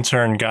the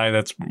intern guy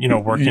that's,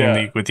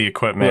 working with the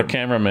equipment. Or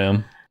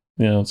cameraman.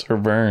 Yeah, it's her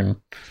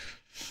Vern.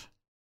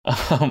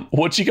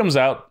 When she comes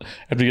out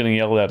after getting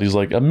yelled at, he's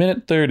like,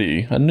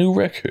 1:30, a new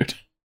record.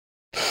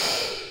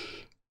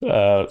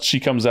 She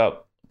comes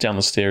out down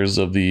the stairs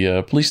of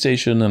the police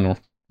station, and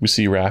we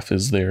see Raph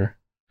is there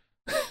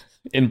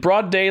in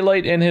broad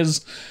daylight in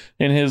his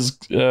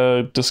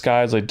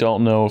disguise. I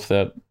don't know if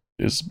that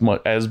is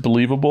as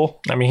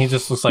believable. I mean, he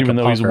just looks like even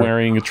a though he's punker.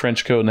 wearing a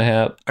trench coat and a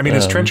hat. I mean,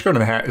 his trench coat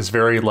and a hat is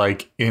very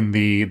like in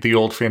the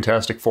old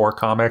Fantastic Four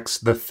comics.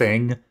 The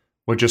Thing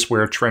would just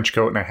wear a trench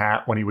coat and a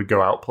hat when he would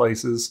go out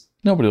places.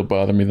 Nobody will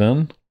bother me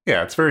then.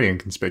 Yeah, it's very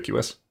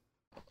inconspicuous.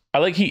 I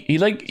like he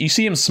like you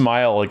see him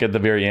smile like at the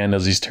very end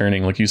as he's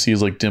turning, like you see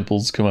his like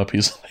dimples come up.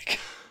 He's like,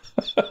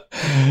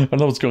 I don't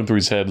know what's going through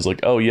his head. It's like,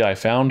 oh yeah, I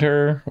found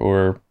her,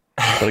 or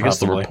but I guess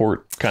the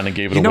report kind of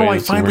gave it away. I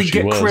finally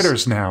get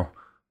critters now.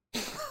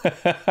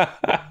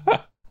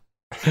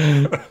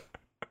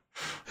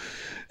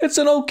 It's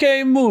an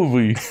okay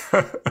movie.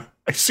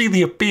 I see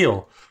the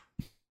appeal.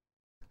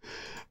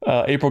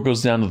 April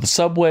goes down to the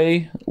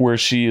subway where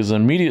she is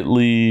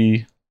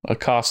immediately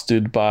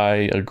accosted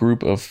by a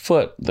group of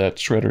foot that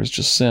Shredder's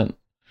just sent.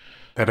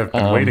 That have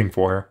been waiting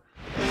for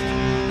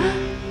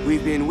her.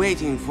 We've been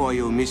waiting for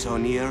you, Miss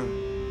O'Neill.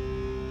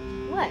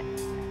 What?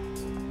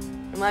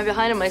 Am I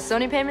behind on my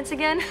Sony payments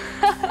again?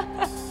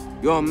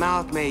 Your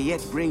mouth may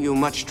yet bring you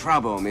much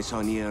trouble, Miss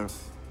O'Neill.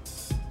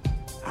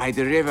 I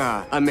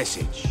deliver a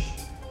message.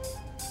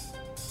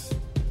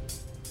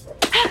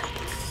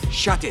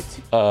 Shut it.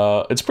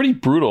 It's pretty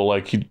brutal.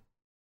 Like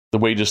the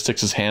way he just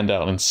sticks his hand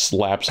out and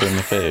slaps her in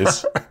the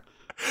face.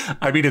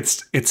 I mean,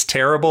 it's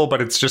terrible,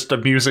 but it's just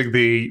amusing.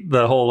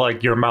 The whole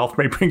like your mouth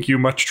may bring you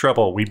much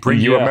trouble. We bring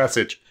you a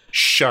message.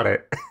 Shut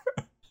it.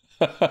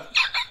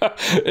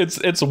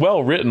 It's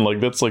well written. Like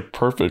that's like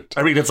perfect.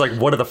 I mean, it's like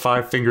what do the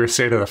 5 fingers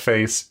say to the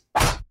face?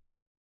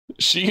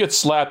 She gets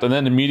slapped and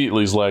then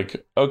immediately is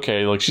like,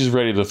 okay, like she's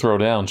ready to throw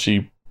down.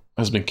 She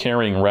has been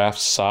carrying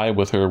Raph's sai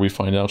with her. We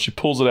find out she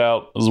pulls it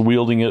out, is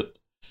wielding it.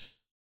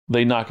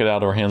 They knock it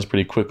out of her hands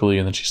pretty quickly,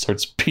 and then she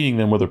starts beating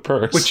them with her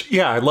purse. Which,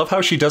 yeah, I love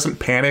how she doesn't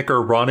panic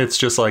or run. It's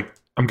just like,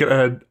 I'm going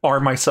to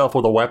arm myself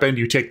with a weapon.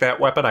 You take that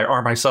weapon, I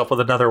arm myself with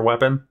another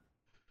weapon.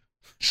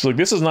 She's like,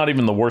 this is not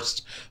even the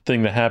worst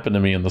thing that happened to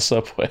me in the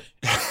subway.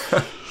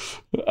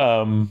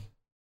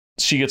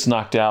 She gets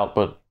knocked out,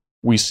 but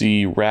we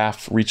see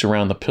Raph reach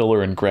around the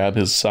pillar and grab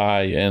his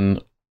sai,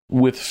 and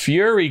with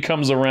fury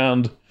comes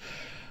around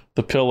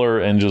the pillar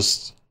and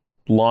just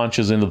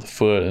launches into the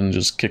foot and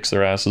just kicks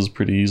their asses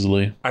pretty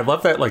easily. I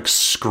love that like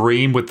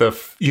scream with the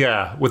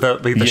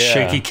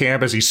shaky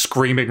cam as he's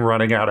screaming,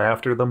 running out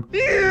after them. I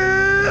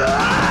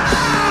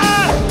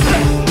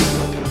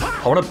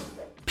want a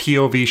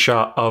POV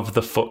shot of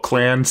the Foot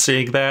Clan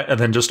seeing that, and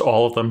then just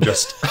all of them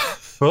just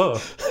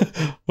oh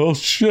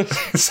shit.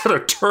 Is that a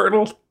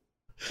turtle?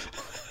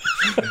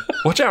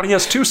 Watch out, he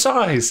has 2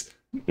 sais.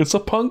 It's a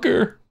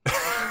punker.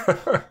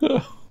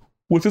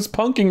 With his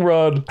punking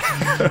rod.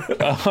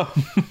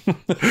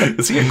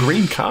 Is he a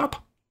green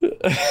cop?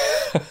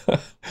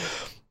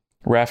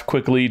 Raph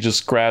quickly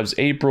just grabs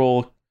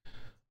April,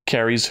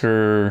 carries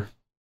her,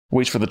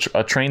 waits for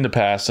a train to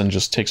pass, and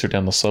just takes her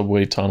down the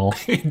subway tunnel.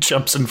 He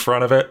jumps in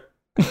front of it.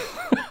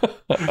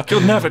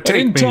 You'll never take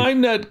me. I didn't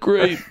time that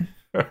great.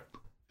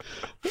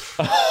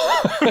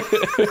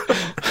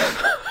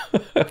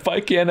 If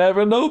I can't have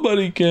her,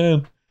 nobody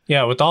can.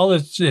 Yeah, with all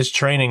his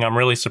training, I'm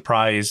really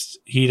surprised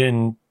he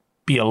didn't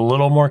be a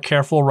little more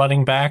careful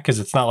running back, because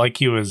it's not like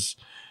he was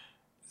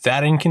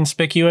that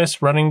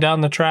inconspicuous running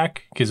down the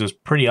track, because it was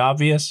pretty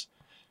obvious.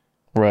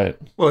 Right.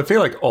 Well, I feel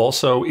like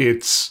also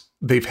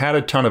they've had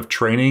a ton of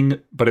training,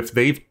 but if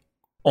they've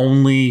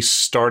only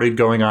started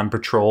going on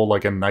patrol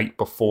like a night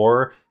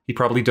before, he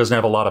probably doesn't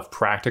have a lot of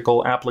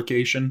practical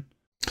application.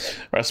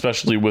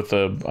 Especially with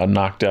a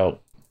knocked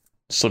out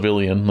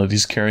civilian that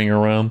he's carrying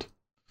around.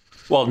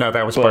 Well, no,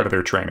 that was part of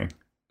their training.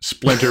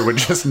 Splinter would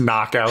just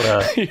knock out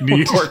a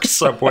New York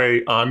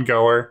subway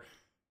ongoer.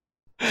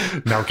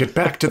 Now get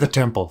back to the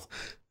temple.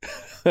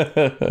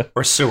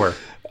 Or sewer.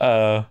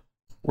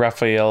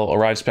 Raphael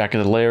arrives back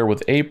at the lair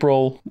with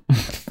April.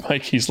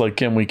 Mikey's like,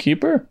 can we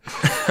keep her?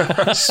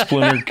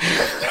 Splinter.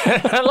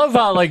 I love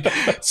how like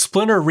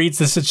Splinter reads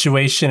the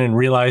situation and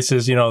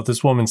realizes,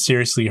 this woman's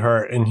seriously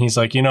hurt. And he's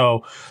like,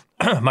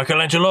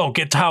 Michelangelo,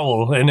 get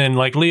towel. And then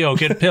like Leo,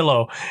 get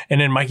pillow.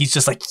 And then Mikey's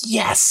just like,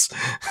 yes.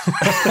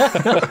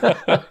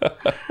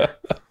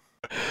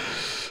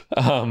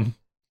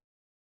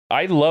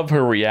 I love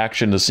her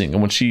reaction to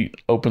seeing when she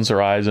opens her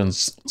eyes and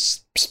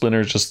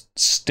Splinter's just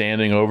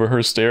standing over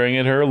her, staring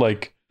at her,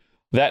 like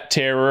that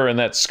terror and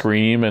that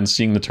scream and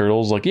seeing the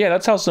turtles. Like, yeah,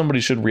 that's how somebody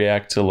should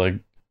react to like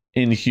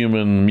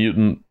inhuman,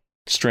 mutant,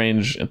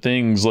 strange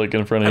things like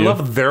in front of you. I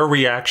love their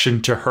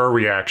reaction to her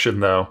reaction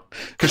though,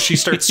 because she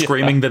starts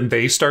screaming, then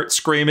they start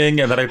screaming,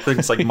 and then I think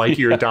it's like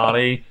Mikey or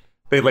Donnie.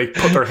 They like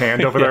put their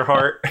hand over their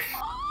heart.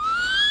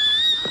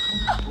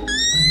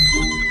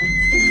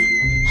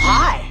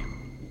 Hi.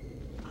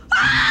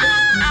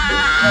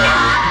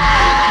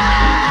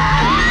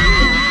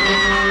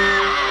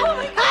 Oh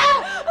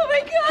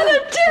my god,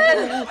 I'm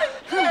dead!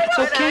 It's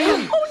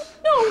okay. Oh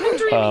no, I'm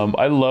dreaming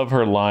I love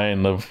her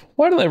line of,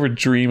 why did I ever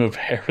dream of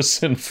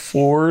Harrison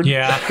Ford?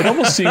 Yeah. It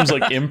almost seems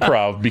like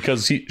improv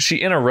because she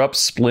interrupts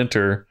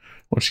Splinter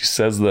when she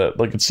says that.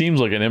 Like, it seems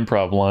like an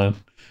improv line.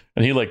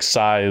 And he, like,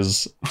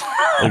 sighs,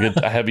 like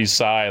a heavy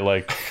sigh,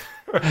 like,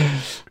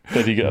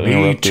 that he got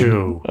interrupted. Me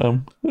too.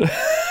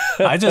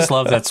 I just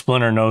love that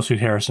Splinter knows who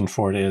Harrison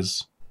Ford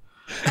is.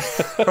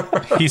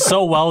 He's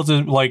so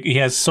he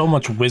has so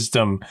much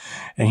wisdom,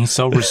 and he's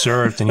so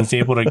reserved, and he's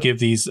able to give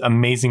these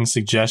amazing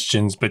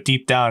suggestions, but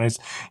deep down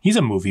he's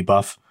a movie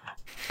buff.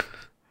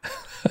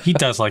 He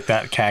does like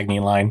that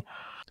Cagney line.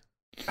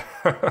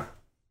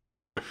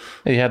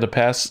 He had to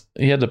pass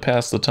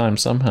the time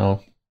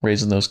somehow,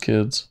 raising those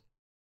kids.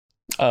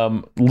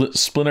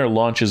 Splinter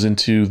launches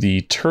into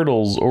the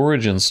Turtles'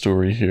 origin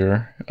story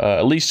here,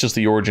 at least just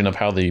the origin of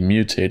how they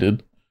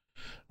mutated,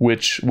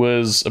 which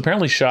was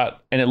apparently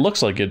shot, and it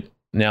looks like it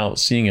now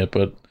seeing it,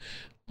 but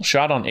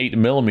shot on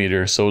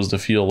 8mm so as to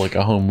feel like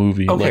a home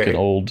movie, like an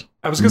old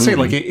I was going to say,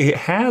 like, it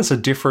has a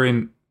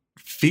different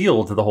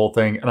feel to the whole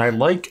thing, and I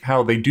like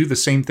how they do the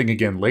same thing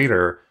again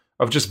later,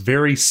 of just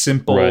very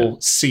simple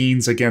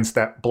scenes against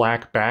that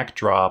black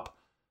backdrop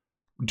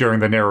during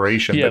the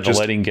narration. Yeah, the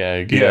lighting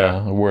gag.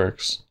 Yeah, it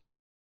works.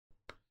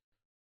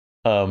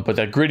 But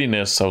that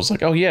grittiness, I was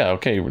like, oh yeah,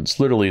 okay,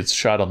 it's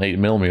shot on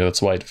 8mm.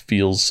 That's why it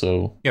feels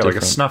so like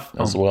a snuff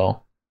as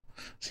well.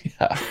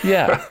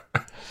 Yeah.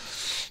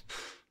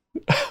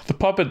 The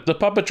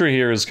puppetry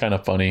here is kind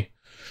of funny.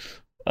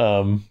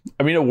 I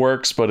mean, it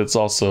works, but it's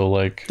also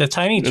like the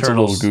tiny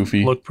turtles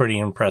look pretty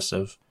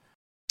impressive.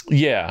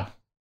 Yeah.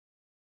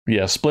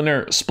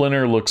 Splinter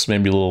looks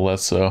maybe a little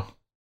less so,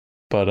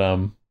 but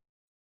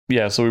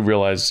yeah. So we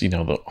realized,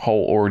 the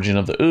whole origin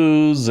of the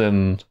ooze,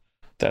 and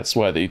that's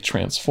why they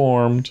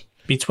transformed.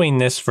 Between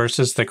this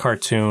versus the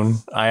cartoon,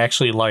 I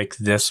actually like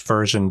this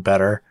version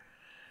better.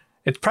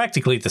 It's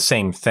practically the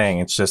same thing.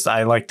 It's just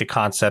I like the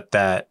concept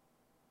that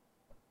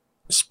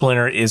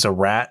Splinter is a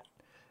rat,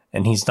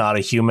 and he's not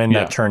a human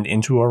that turned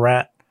into a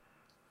rat.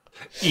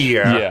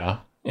 Yeah.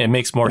 It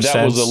makes more sense.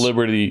 That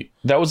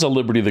was a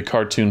liberty the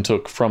cartoon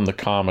took from the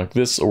comic.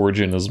 This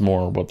origin is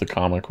more what the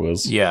comic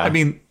was. Yeah. I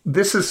mean,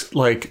 this is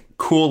like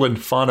cool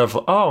and fun of,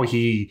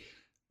 he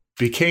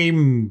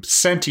became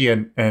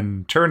sentient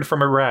and turned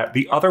from a rat.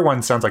 The other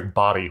one sounds like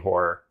body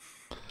horror.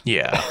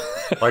 Yeah.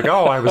 Like,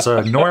 I was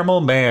a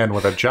normal man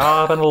with a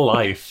job and a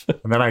life,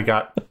 and then I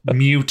got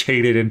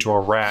mutated into a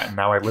rat, and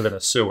now I live in a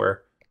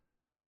sewer.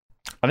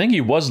 I think he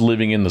was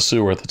living in the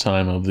sewer at the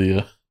time of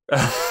the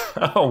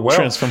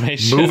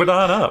transformation. Move it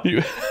on up.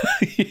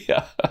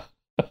 Yeah.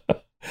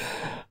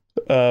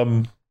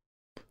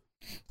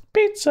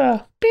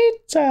 Pizza.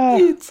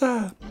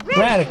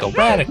 Radical.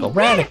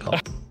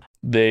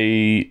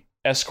 They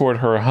escort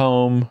her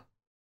home.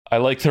 I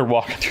like they're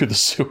walking through the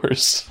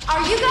sewers.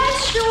 Are you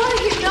guys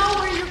sure you know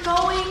where you're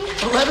going?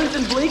 11th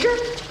and Bleecker?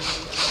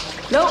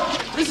 Nope,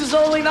 this is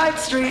only 9th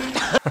Street.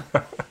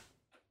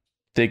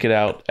 They get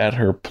out at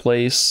her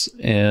place,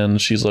 and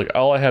she's like,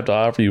 all I have to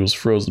offer you is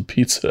frozen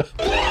pizza.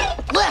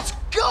 Let's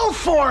go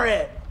for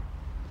it!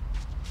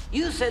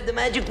 You said the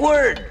magic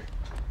word.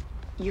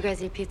 You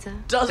guys eat pizza?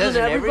 Doesn't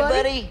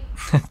everybody?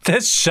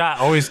 This shot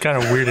always kind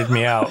of weirded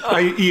me out.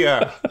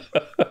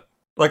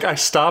 Like, I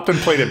stopped and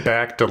played it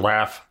back to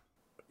laugh.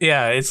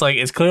 Yeah, it's like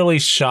it's clearly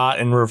shot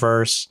in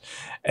reverse,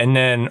 and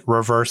then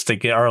reverse they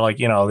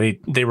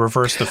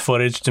reverse the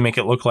footage to make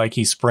it look like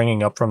he's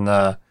springing up from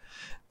the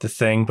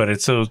thing, but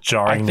it's so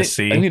jarring to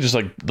see. I think they just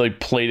like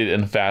played it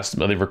in fast.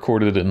 They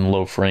recorded it in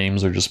low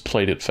frames or just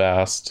played it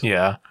fast.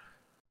 Yeah,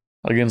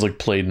 again, it's like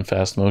played in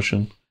fast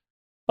motion.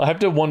 I have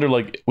to wonder,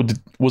 like,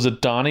 was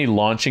it Donnie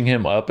launching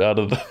him up out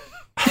of the?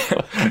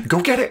 Go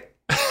get it.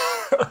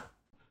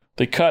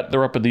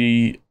 They're up at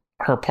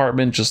her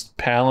apartment, just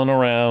palling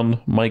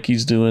around.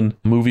 Mikey's doing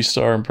movie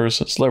star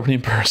celebrity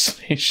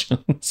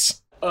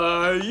impersonations.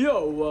 Maybe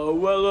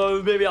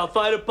I'll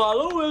fight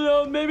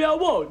Apollo, and maybe I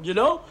won't,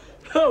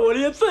 What do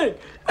you think?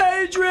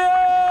 Adrian!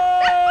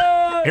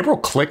 April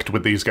clicked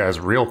with these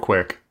guys real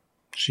quick.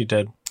 She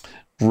did.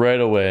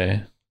 Right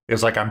away.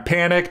 It's like, I'm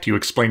panicked, you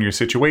explain your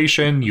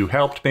situation, you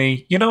helped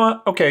me. You know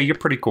what? Okay, you're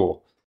pretty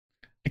cool.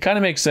 It kind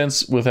of makes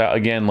sense without,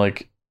 again,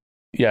 like,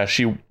 yeah,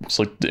 she was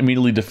like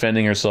immediately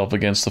defending herself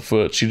against the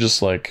foot. She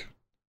just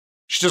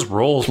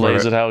rolls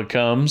plays it how it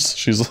comes.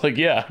 She's like,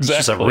 yeah, exactly.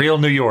 She's a real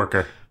New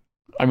Yorker.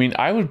 I mean,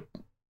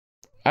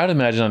 I'd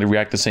imagine I'd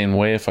react the same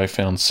way if I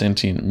found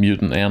sentient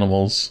mutant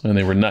animals and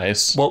they were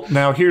nice. Well,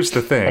 now here's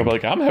the thing. I'd be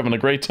like, I'm having a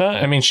great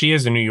time. I mean, she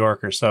is a New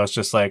Yorker, so it's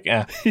just like,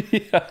 Yeah.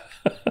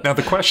 Now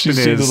the question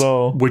is,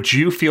 would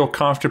you feel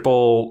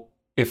comfortable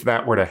if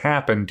that were to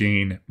happen,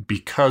 Dean,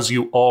 because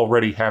you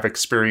already have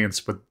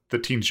experience with the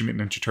Teenage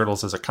Mutant Ninja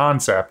Turtles as a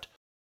concept?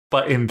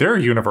 But in their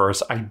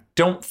universe, I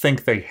don't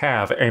think they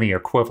have any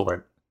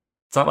equivalent.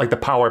 It's not like the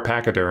Power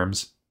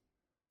Pachyderms.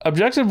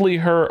 Objectively,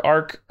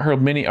 her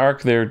mini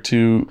arc there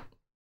to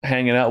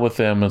hanging out with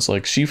them, it's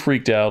like she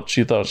freaked out.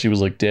 She thought she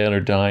was like dead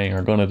or dying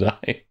or gonna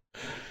die.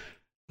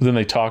 But then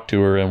they talked to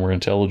her and were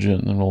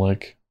intelligent and were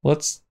like,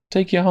 let's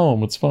take you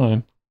home. It's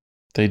fine.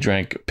 They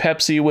drank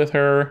Pepsi with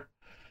her.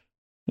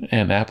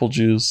 and apple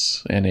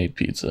juice and ate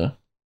pizza.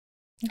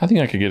 I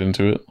think I could get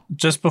into it.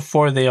 Just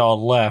before they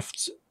all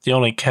left, the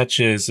only catch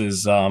is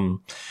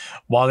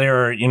while they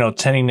were,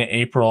 tending to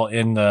April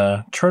in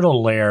the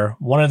turtle lair,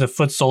 one of the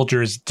foot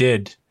soldiers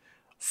did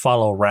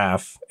follow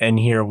Raph, and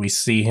here we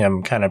see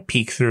him kind of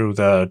peek through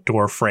the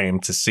door frame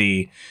to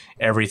see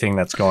everything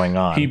that's going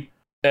on. He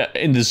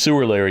in the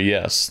sewer lair,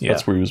 yes,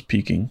 that's where he was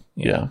peeking.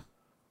 Yeah.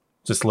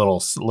 Just little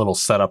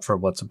setup for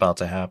what's about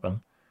to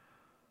happen.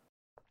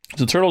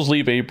 The turtles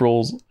leave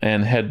April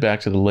and head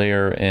back to the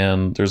lair,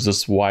 and there's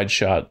this wide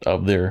shot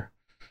of their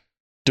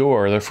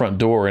front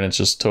door, and it's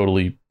just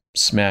totally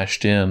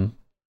smashed in.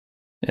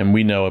 And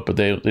we know it, but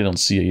they don't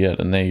see it yet.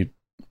 And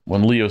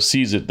when Leo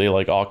sees it, they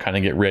all kind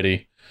of get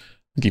ready.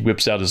 He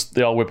whips out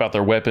they all whip out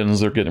their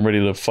weapons. They're getting ready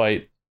to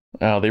fight.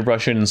 They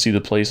rush in and see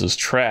the place is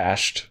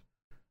trashed,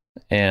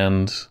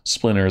 and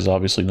Splinter is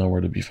obviously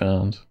nowhere to be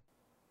found.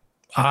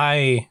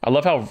 I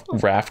love how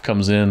Raph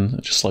comes in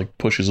and just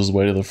pushes his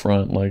way to the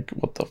front.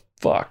 What the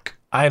fuck?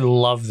 I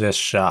love this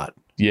shot.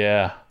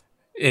 Yeah.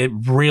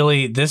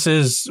 This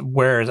is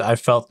where I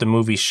felt the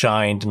movie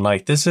shined.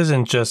 And this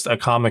isn't just a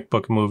comic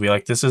book movie.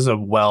 This is a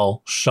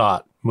well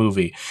shot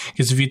movie.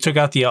 Because if you took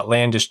out the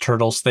outlandish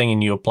turtles thing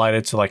and you applied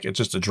it to it's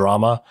just a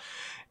drama,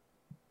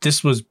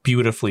 this was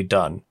beautifully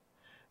done.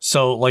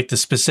 So the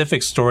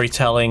specific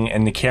storytelling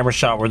and the camera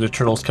shot where the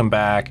turtles come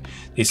back,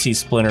 they see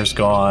Splinter's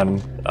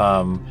gone.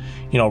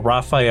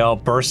 Raphael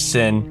bursts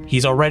in.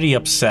 He's already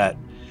upset.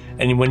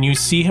 And when you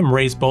see him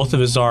raise both of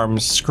his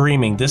arms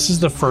screaming, this is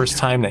the first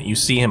time that you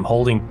see him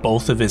holding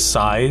both of his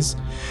sides.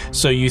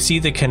 So you see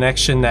the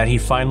connection that he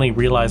finally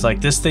realized,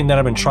 this thing that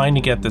I've been trying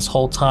to get this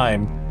whole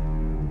time,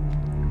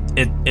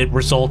 it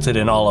resulted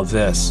in all of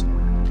this.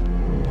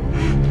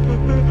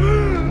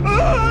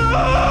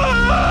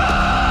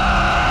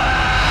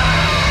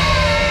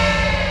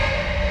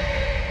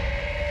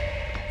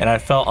 And I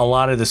felt a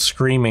lot of the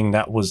screaming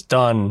that was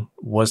done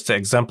was to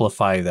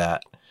exemplify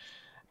that.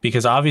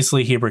 Because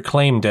obviously he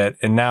reclaimed it,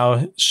 and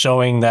now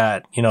showing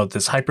that,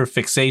 this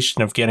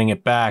hyperfixation of getting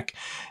it back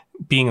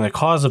being the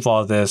cause of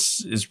all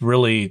this is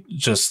really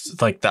just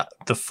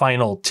the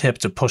final tip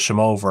to push him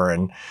over,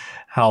 and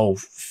how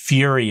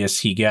furious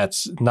he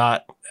gets.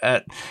 Not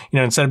at,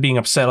 instead of being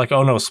upset,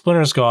 oh no,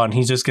 Splinter's gone,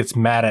 he just gets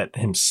mad at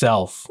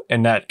himself.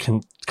 And that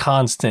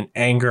constant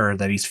anger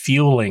that he's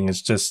fueling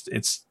is just,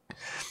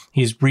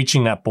 he's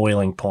reaching that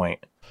boiling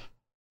point.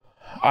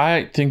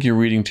 I think you're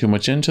reading too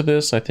much into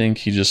this. I think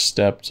he just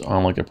stepped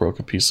on a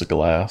broken piece of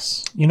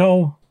glass.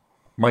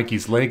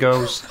 Mikey's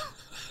Legos.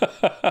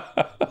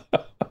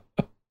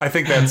 I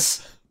think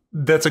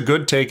that's a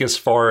good take as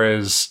far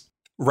as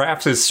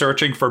Raph is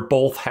searching for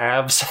both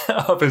halves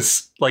of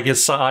his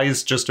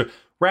size.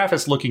 Raph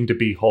is looking to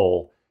be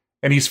whole,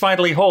 and he's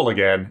finally whole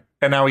again.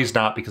 And now he's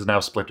not, because now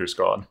Splinter's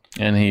gone.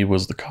 And he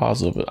was the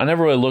cause of it. I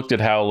never really looked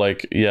at how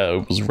it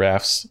was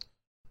Raph's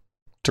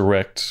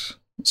direct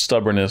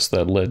stubbornness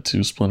that led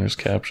to Splinter's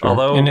capture.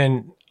 And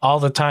then all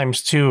the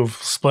times too,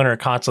 Splinter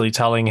constantly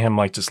telling him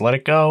just let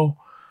it go.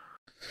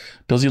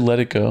 Does he let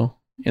it go?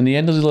 In the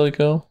end, does he let it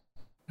go?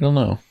 I don't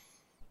know.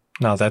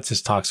 No, that's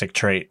his toxic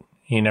trait.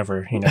 He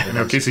never.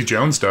 No, Casey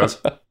Jones does.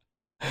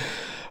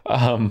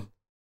 So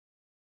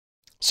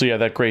yeah,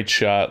 that great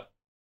shot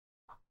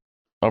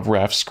of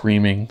Raph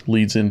screaming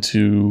leads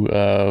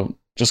into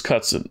just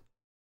cuts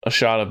a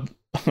shot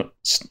of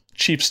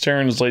Chief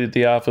Stern's lady at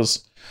the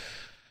office.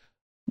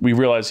 We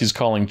realize he's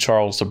calling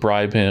Charles to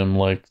bribe him,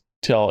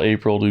 tell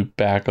April to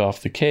back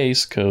off the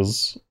case,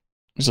 because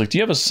he's do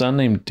you have a son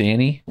named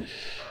Danny?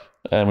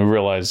 And we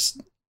realize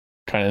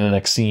kind of in the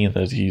next scene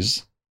that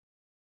he's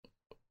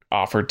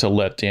offered to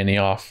let Danny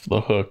off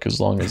the hook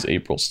as long as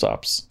April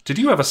stops. Did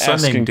you have a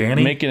son named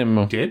Danny? Making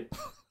him... Did?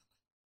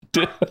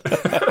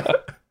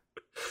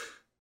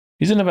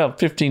 He's in about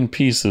 15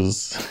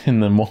 pieces in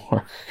the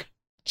morgue.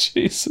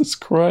 Jesus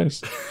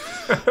Christ.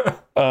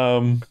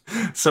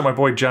 So my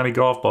boy Johnny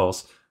Golf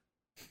Balls.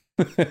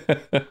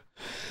 And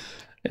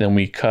then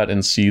we cut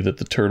and see that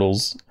the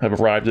turtles have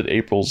arrived at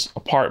April's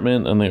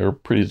apartment, and they are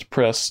pretty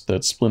depressed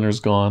that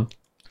Splinter's gone.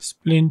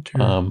 Splinter.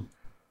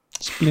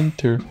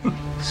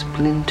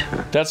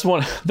 That's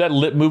one. That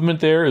lip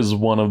movement there is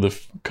one of the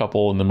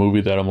couple in the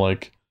movie that I'm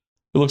it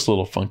looks a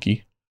little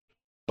funky.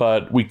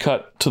 But we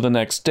cut to the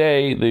next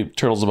day. The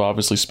turtles have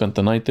obviously spent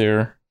the night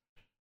there,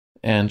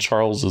 and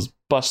Charles is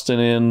busting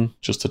in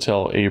just to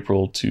tell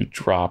April to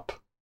drop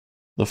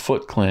the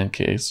Foot Clan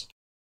case.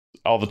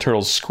 All the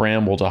turtles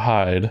scramble to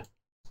hide.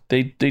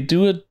 They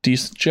do a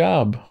decent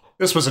job.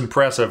 This was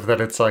impressive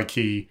that it's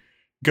he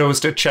goes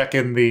to check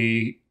in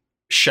the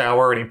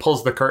shower and he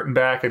pulls the curtain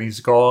back and he's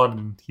gone,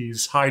 and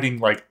he's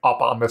hiding up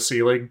on the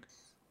ceiling.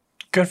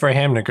 Good for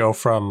him to go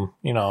from,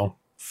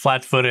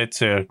 flat-footed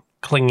to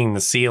clinging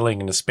the ceiling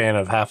in the span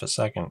of half a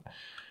second.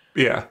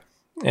 Yeah.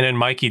 And then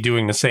Mikey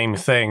doing the same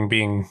thing,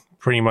 being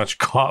pretty much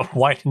caught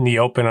wide in the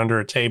open under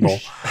a table.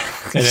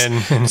 And then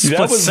in a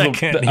split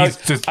second,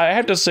 I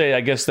have to say,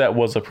 I guess that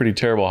was a pretty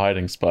terrible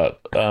hiding spot.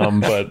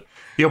 But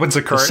he opens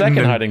a curtain. The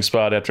second hiding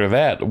spot after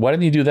that, why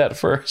didn't he do that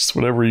first?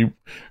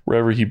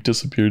 Wherever he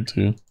disappeared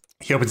to.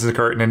 He opens the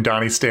curtain and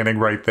Donnie's standing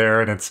right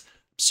there, and it's,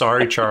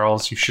 sorry,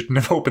 Charles, you shouldn't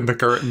have opened the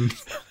curtain.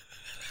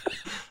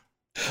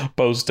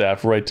 Bow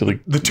staff right to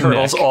the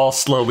turtles neck. all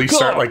slowly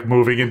start like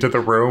moving into the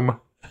room.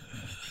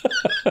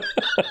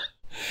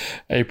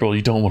 April,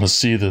 you don't want to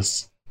see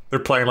this. They're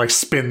playing like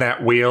spin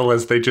that wheel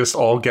as they just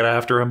all get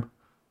after him.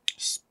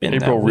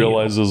 April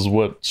realizes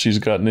what she's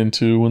gotten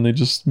into when they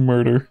just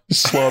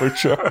slaughter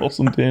Charles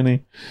and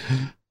Danny.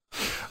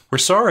 We're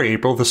sorry,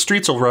 April. The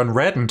streets will run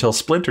red until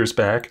Splinter's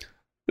back.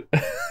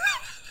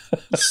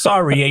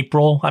 Sorry,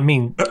 April. I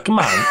mean, come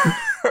on.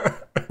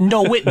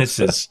 No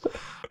witnesses.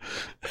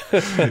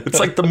 It's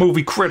like the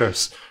movie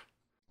Critters.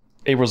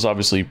 April's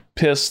obviously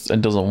pissed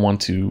and doesn't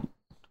want to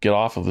get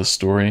off of this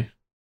story,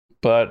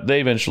 but they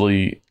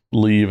eventually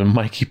leave and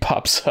Mikey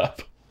pops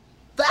up.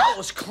 That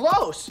was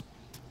close.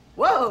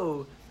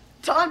 Whoa.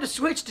 Time to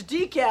switch to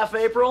decaf,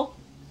 April.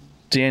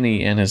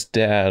 Danny and his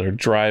dad are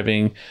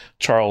driving.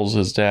 Charles,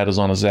 his dad, is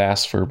on his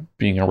ass for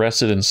being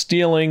arrested and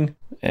stealing.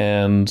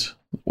 And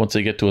once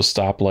they get to a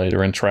stoplight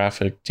or in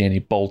traffic, Danny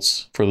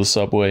bolts for the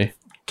subway.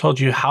 Told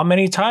you how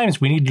many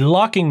times we need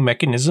locking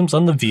mechanisms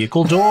on the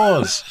vehicle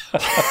doors.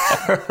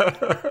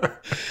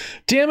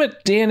 Damn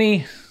it,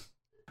 Danny.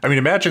 I mean,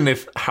 imagine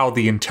how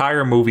the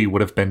entire movie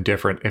would have been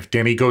different if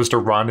Danny goes to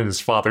run and his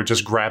father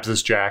just grabs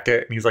his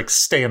jacket and he's like,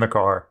 stay in the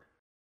car.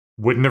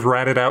 Wouldn't have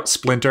ratted out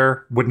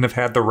Splinter, wouldn't have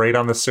had the raid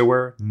on the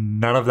sewer.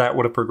 None of that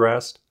would have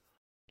progressed.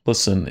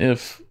 Listen,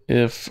 if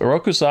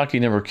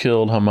Orokusaki never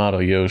killed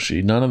Hamato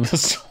Yoshi, none of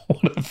this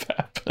would have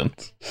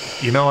happened.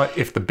 You know what?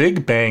 If the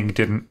Big Bang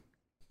didn't...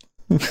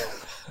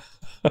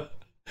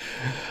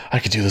 I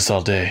could do this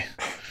all day.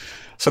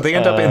 So they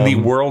end up in the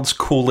world's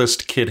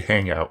coolest kid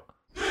hangout.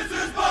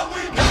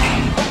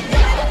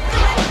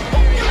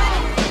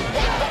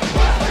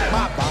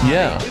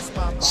 Yeah.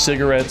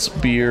 Cigarettes,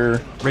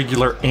 beer.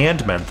 Regular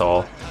and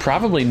menthol.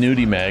 Probably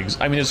nudie mags.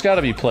 I mean, there's got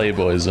to be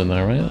Playboys in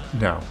there, right?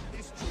 No.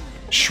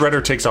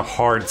 Shredder takes a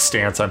hard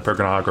stance on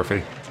pornography.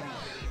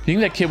 You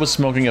think that kid was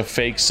smoking a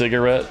fake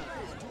cigarette?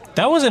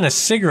 That wasn't a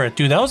cigarette,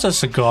 dude. That was a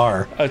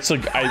cigar.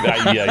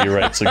 Yeah, you're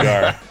right.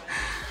 Cigar.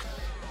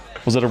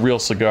 Was it a real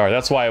cigar?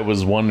 That's why I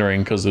was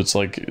wondering, because it's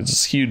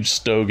this huge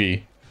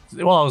stogie.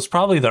 Well, it was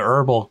probably the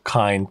herbal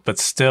kind, but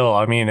still,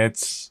 I mean,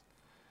 it's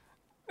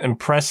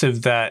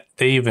impressive that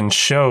they even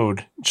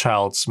showed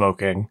child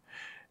smoking.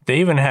 They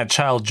even had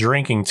child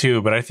drinking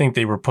too, but I think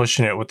they were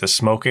pushing it with the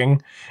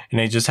smoking, and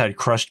they just had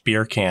crushed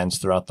beer cans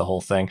throughout the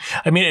whole thing.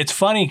 I mean, it's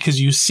funny because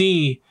you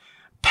see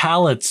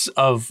pallets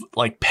of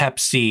like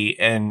Pepsi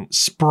and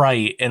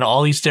Sprite and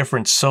all these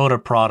different soda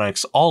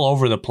products all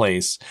over the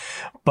place,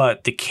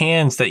 but the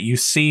cans that you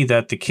see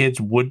that the kids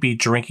would be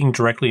drinking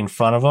directly in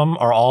front of them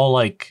are all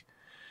like,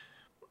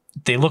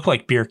 they look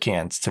like beer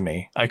cans to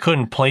me. I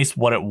couldn't place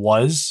what it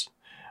was,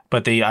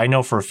 but I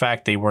know for a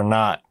fact they were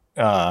not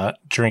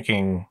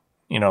drinking,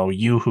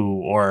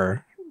 Yoo-hoo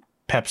or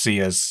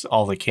Pepsi as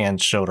all the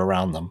cans showed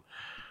around them.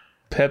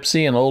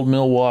 Pepsi and Old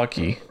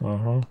Milwaukee.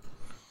 Uh-huh.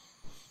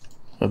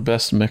 The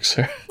best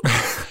mixer.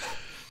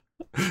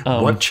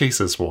 What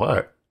chases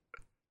what?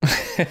 New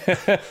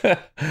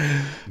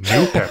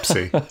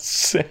Pepsi.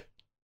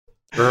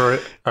 Or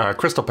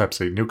Crystal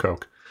Pepsi, New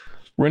Coke.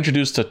 We're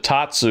introduced to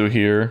Tatsu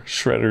here,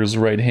 Shredder's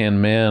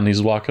right-hand man.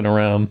 He's walking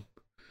around.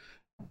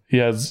 He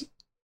has...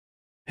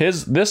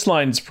 This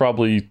line's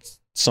probably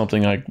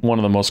something like one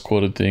of the most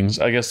quoted things,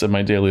 I guess, in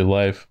my daily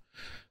life.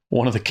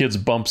 One of the kids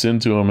bumps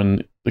into him,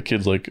 and the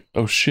kid's like,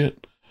 oh,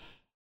 shit.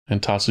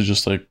 And Tatsu's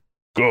just like,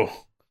 go.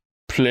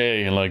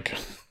 Play, and like...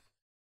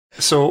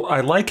 So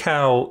I like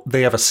how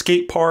they have a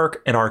skate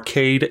park, an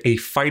arcade, a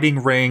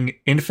fighting ring,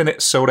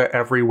 infinite soda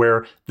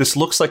everywhere. This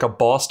looks like a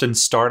Boston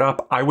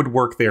startup. I would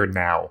work there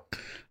now.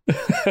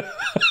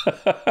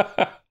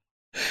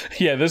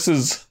 Yeah, this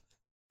is...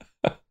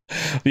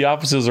 The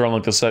offices are on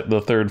like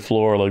the third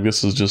floor. Like,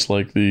 this is just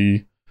like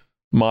the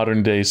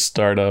modern day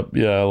startup.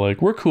 Yeah,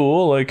 like, we're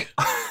cool. Like,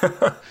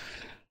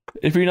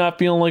 if you're not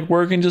feeling like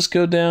working, just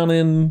go down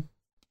and,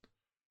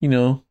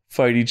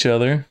 fight each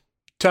other.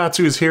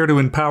 Tatsu is here to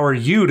empower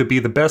you to be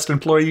the best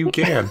employee you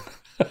can.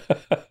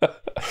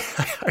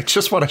 I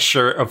just want a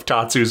shirt of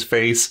Tatsu's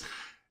face,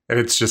 and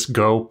it's just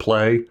go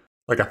play,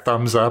 like a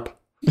thumbs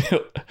up.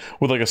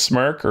 With like a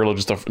smirk, or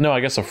just I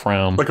guess a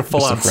frown. Like a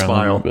full-on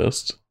smile.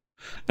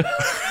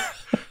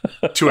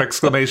 2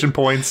 exclamation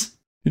points.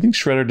 You think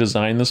Shredder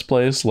designed this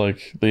place?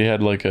 Like, they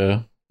had like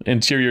a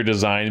interior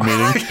design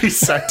meeting? He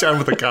sat down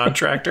with a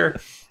contractor.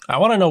 I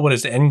want to know what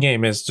his end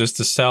game is, just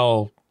to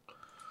sell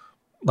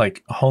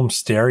like home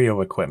stereo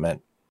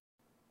equipment.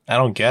 I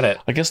don't get it.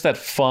 I guess that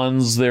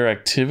funds their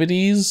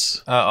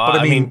activities. But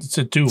I mean,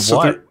 to do so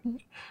what?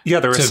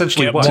 They're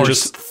essentially what?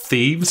 Just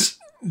thieves?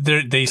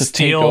 They to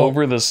steal take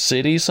over the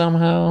city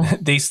somehow.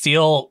 They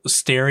steal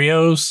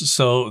stereos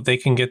so they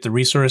can get the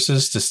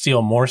resources to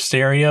steal more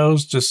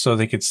stereos, just so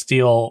they could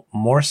steal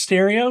more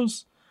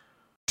stereos.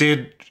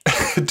 Did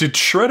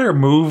Shredder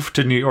move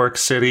to New York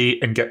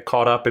City and get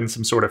caught up in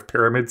some sort of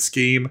pyramid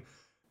scheme?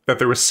 That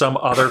there was some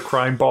other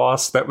crime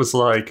boss that was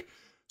like,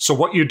 so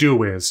what you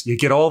do is you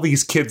get all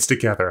these kids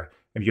together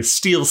and you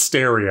steal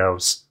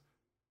stereos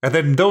And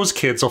then those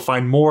kids will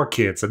find more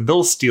kids, and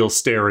they'll steal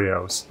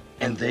stereos.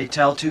 And they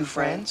tell two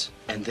friends,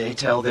 and they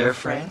tell their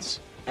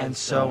friends, and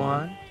so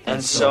on,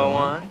 and so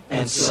on,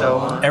 and so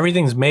on.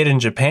 Everything's made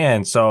in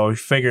Japan, so we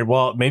figured,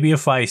 well, maybe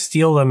if I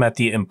steal them at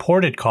the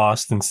imported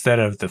cost instead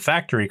of the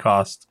factory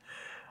cost,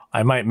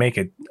 I might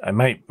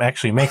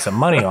actually make some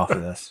money off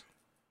of this.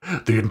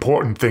 The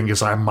important thing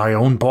is I'm my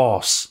own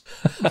boss.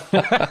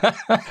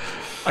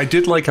 I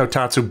did like how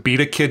Tatsu beat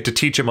a kid to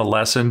teach him a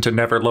lesson to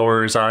never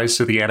lower his eyes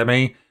to the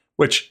enemy,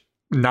 which,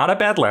 not a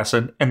bad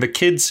lesson, and the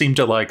kid seemed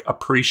to, like,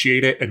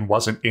 appreciate it and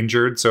wasn't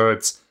injured, so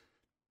it's...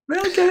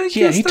 Okay,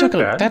 yeah, he took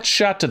that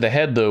shot to the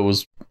head, though,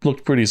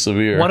 looked pretty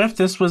severe. What if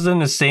this was in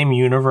the same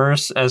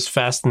universe as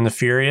Fast and the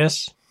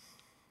Furious?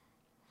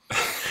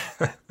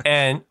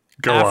 And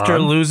after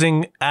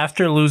losing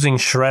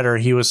Shredder,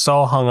 he was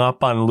so hung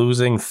up on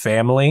losing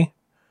family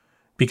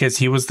because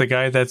he was the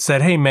guy that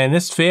said, "Hey man,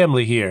 this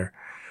family here."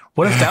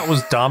 What if that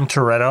was Dom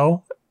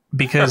Toretto?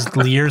 Because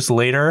years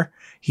later,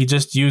 he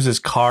just uses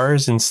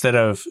cars instead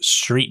of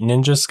street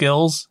ninja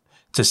skills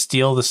to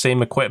steal the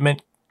same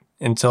equipment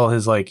until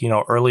his, like,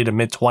 early to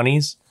mid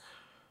 20s.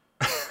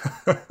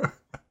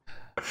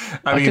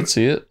 I could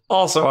see it.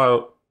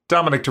 Also,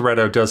 Dominic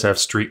Toretto does have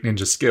street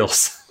ninja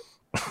skills.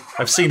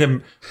 I've seen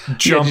him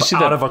jump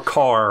out of a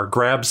car,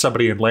 grab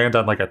somebody, and land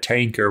on, like, a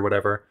tank or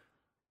whatever.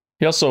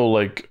 He also,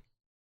 like,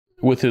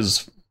 with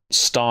his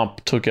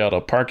stomp, took out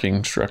a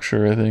parking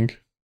structure, I think.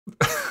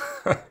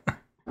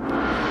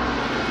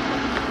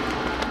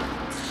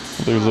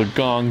 There's a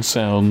gong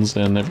sounds,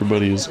 and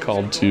everybody is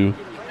called to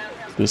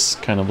this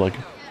kind of, like,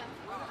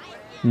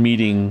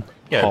 meeting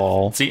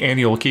hall. It's the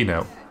annual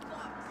keynote.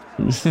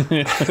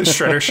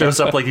 Shredder shows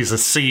up like he's a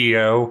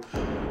CEO.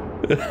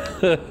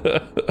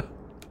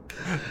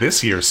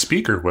 This year's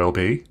speaker will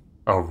be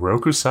a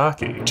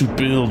Rokusaki. To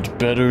build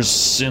better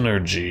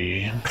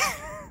synergy.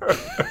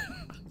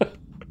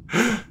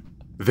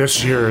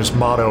 This year's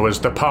motto is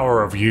the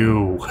power of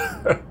you.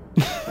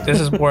 This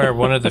is where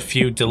one of the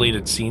few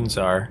deleted scenes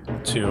are,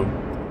 too.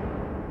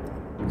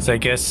 So I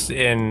guess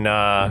in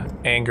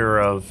anger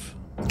of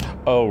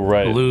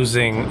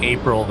losing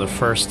April the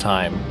first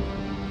time,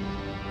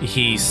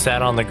 he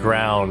sat on the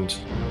ground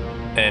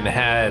and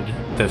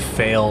had the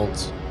failed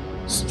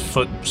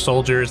foot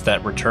soldiers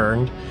that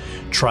returned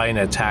try and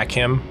attack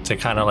him to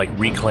kind of, like,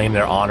 reclaim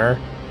their honor.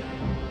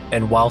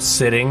 And while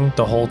sitting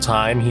the whole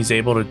time, he's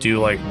able to do,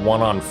 like,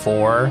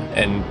 1-on-4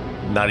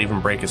 and not even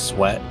break a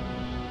sweat.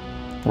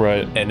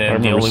 Right. And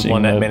then the only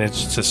one that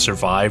managed to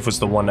survive was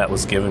the one that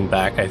was given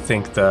back, I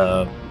think,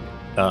 the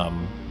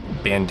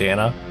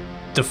bandana.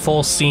 The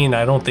full scene,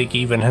 I don't think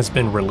even has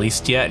been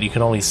released yet. You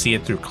can only see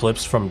it through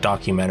clips from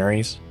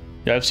documentaries.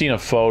 Yeah, I've seen a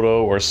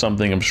photo or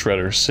something of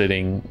Shredder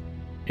sitting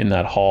in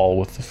that hall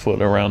with the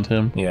foot around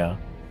him. Yeah.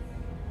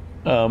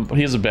 But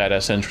he has a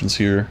badass entrance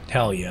here.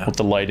 Hell yeah. With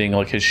the lighting,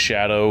 like his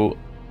shadow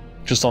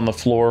just on the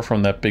floor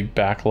from that big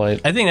backlight.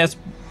 I think that's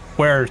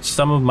where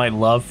some of my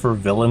love for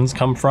villains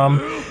come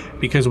from.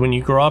 Because when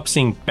you grow up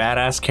seeing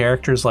badass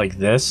characters like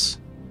this,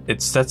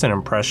 it sets an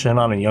impression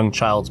on a young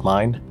child's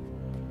mind.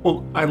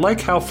 Well, I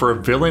like how for a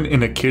villain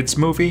in a kid's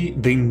movie,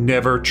 they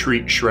never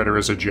treat Shredder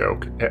as a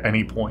joke at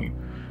any point.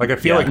 Like, I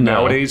feel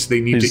nowadays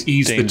they need to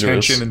ease the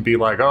tension and be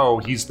like, oh,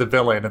 he's the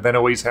villain, and then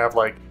always have,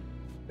 like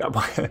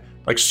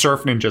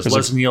Surf Ninjas,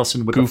 Leslie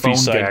Nielsen with a phone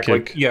gag.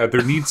 Like, yeah,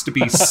 there needs to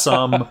be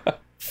some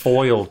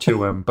foil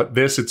to him. But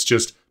this, it's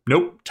just,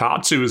 nope,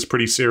 Tatsu is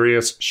pretty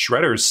serious.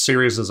 Shredder's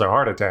serious as a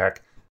heart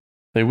attack.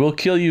 They will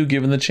kill you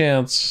given the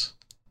chance.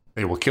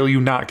 They will kill you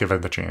not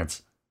given the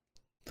chance.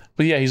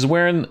 But yeah, he's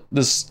wearing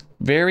this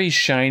very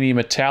shiny,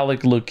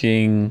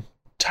 metallic-looking,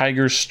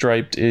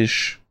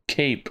 tiger-striped-ish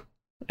cape,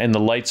 and the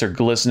lights are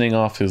glistening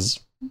off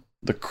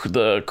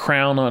the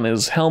crown on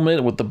his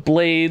helmet with the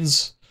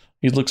blades.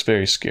 He looks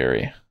very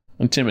scary.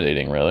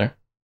 Intimidating, rather.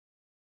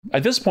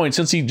 At this point,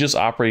 since he just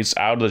operates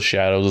out of the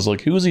shadows, it's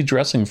like, who is he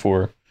dressing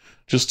for?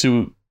 Just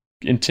to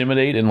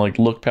intimidate and, like,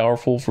 look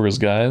powerful for his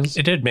guys?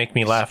 It did make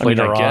me laugh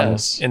later on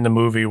in the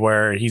movie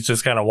where he's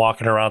just kind of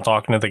walking around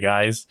talking to the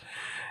guys.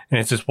 And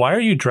it's just, why are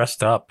you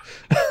dressed up?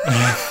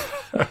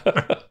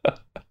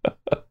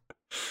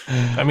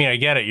 I mean, I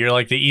get it. You're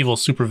like the evil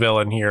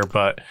supervillain here,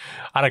 but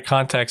out of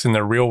context in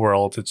the real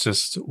world, it's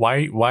just,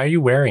 why are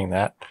you wearing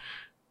that?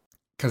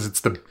 Because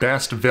it's the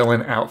best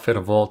villain outfit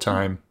of all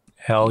time.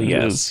 Hell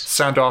yes.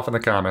 Sound off in the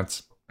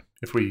comments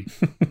if we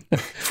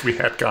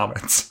had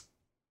comments.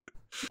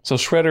 So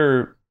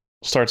Shredder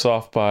starts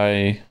off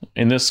by,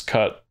 in this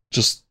cut,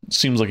 just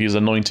seems like he's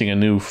anointing a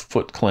new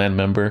Foot Clan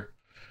member.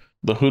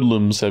 The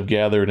hoodlums have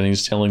gathered and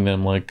he's telling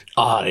them, like,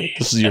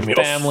 this is your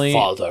family.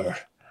 Father.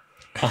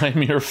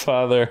 I'm your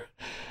father.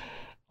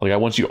 Like, I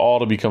want you all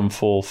to become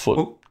full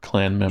Foot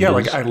Clan members. Yeah,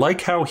 like, I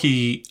like how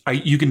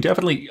you can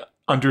definitely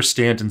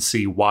understand and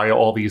see why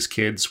all these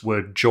kids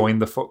would join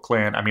the Foot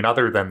Clan. I mean,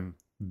 other than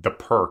the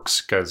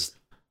perks, because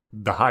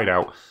the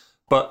hideout.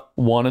 But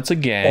one, it's a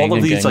gang. All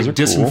of these, like,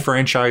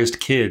 disenfranchised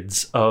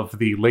kids of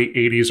the late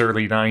 80s,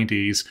 early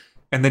 90s.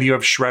 And then you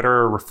have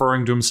Shredder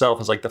referring to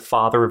himself as, like, the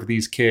father of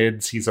these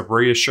kids. He's a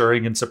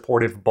reassuring and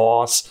supportive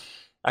boss.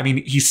 I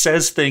mean, he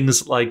says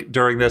things like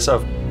during this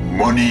of,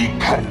 money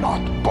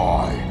cannot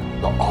buy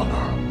the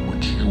honor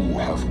which you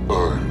have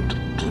earned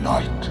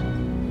tonight.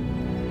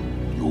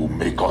 You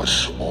make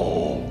us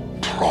all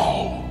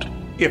proud.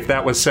 If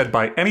that was said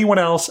by anyone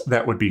else,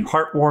 that would be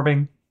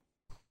heartwarming.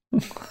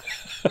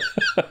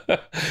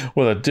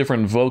 With a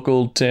different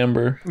vocal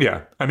timbre.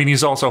 Yeah. I mean,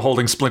 he's also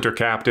holding Splinter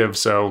captive,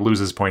 so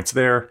loses points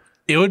there.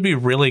 It would be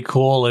really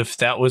cool if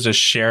that was a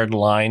shared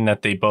line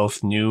that they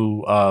both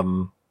knew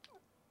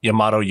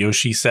Yamato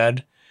Yoshi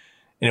said.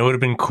 And it would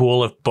have been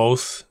cool if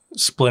both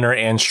Splinter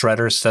and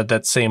Shredder said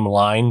that same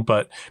line,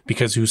 but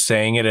because who's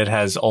saying it, it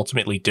has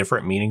ultimately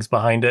different meanings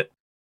behind it.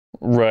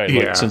 Right,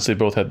 like since they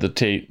both had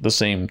the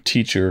same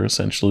teacher,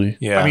 essentially.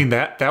 Yeah, I mean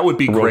that would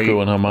be Roku great.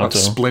 And Hamato. Of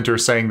Splinter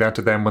saying that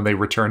to them when they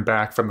return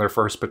back from their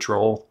first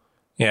patrol.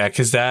 Yeah,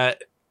 because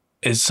that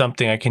is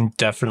something I can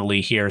definitely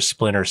hear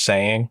Splinter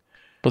saying.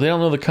 But they don't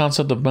know the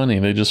concept of money.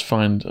 They just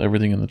find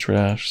everything in the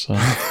trash. So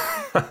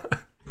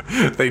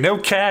they know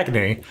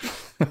Cagney.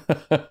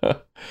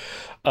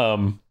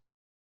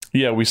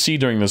 Yeah, we see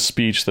during this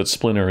speech that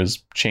Splinter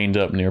is chained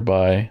up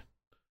nearby,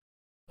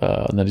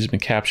 and that he's been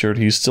captured.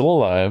 He's still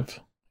alive.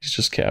 He's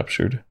just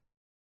captured.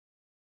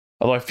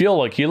 Although I feel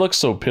like he looks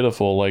so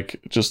pitiful, like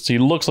he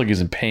looks like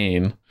he's in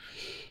pain.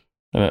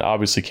 And it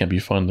obviously can't be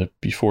fun to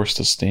be forced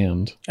to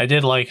stand. I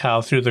did like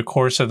how through the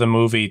course of the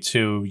movie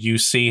too, you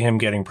see him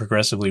getting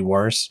progressively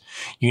worse.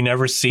 You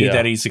never see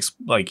that he's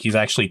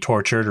actually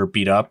tortured or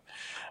beat up,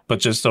 but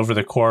just over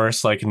the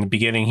course, like in the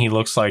beginning, he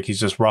looks like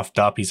he's just roughed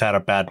up. He's had a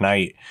bad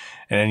night.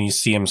 And then you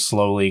see him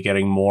slowly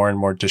getting more and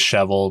more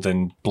disheveled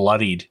and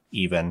bloodied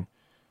even.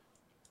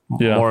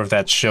 Yeah. More of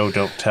that show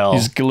don't tell.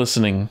 He's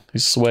glistening.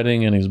 He's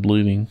sweating and he's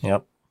bleeding.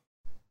 Yep.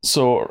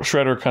 So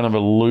Shredder kind of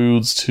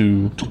alludes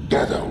to...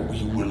 Together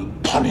we will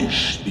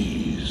punish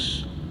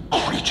these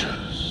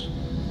creatures.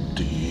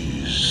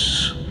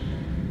 These...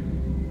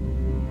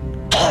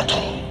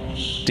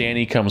 turtles.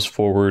 Danny comes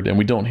forward, and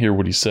we don't hear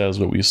what he says,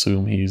 but we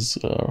assume he's...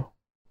 a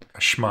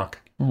schmuck.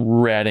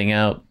 Ratting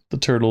out the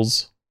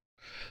turtles.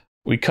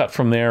 We cut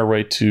from there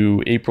right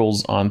to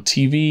April's on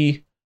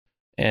TV,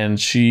 and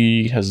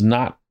she has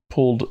not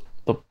pulled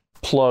the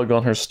plug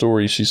on her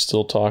story. She's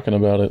still talking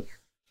about it.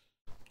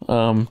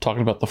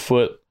 Talking about the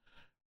foot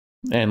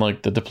and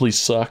like that the police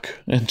suck,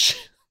 and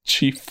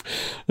Chief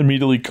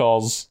immediately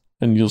calls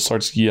and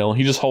starts yelling.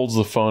 He just holds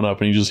the phone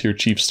up and you just hear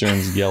Chief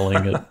Stearns yelling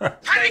at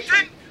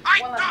Pennington, I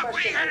thought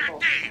we had a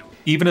deal.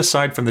 Even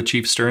aside from the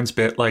Chief Stearns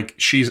bit, like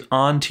she's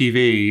on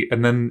TV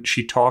and then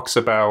she talks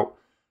about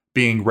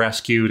being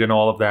rescued and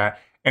all of that,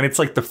 and it's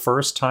like the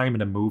first time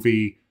in a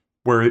movie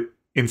where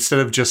instead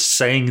of just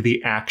saying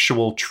the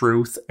actual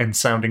truth and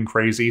sounding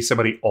crazy,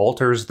 somebody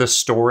alters the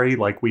story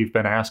like we've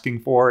been asking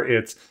for.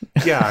 It's,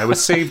 yeah, I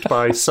was saved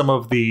by some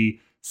of the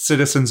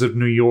citizens of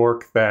New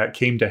York that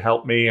came to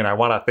help me, and I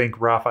want to thank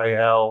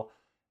Raphael.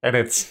 And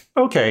it's,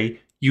 okay,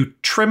 you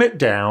trim it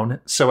down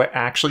so it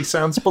actually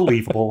sounds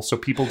believable so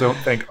people don't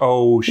think,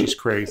 oh, she's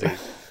crazy.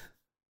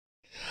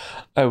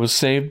 I was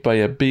saved by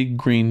a big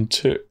green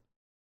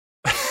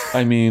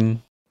I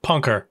mean...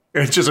 Punker.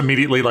 It's just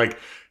immediately like...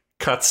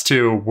 cuts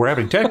to, we're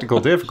having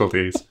technical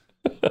difficulties.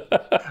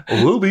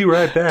 We'll be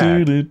right back.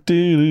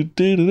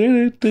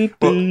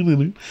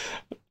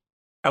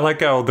 I like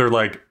how they're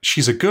like,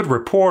 she's a good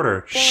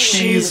reporter.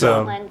 She's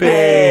a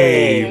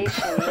babe.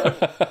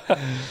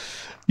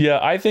 Yeah,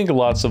 I think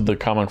lots of the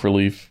comic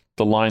relief,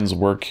 the lines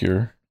work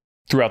here.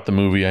 Throughout the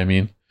movie, I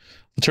mean.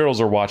 The turtles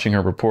are watching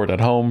her report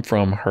at home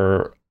from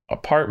her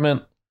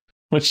apartment.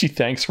 When she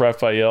thanks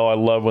Raphael, I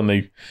love when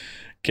they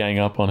gang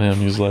up on him.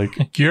 He's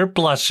like, you're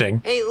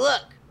blushing. Hey,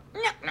 look.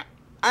 No,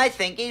 I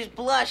think he's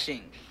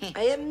blushing.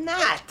 I am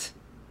not.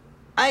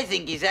 I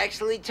think he's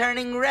actually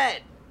turning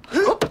red.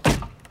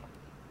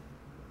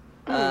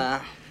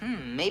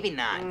 Maybe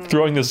not.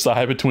 Throwing the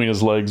sigh between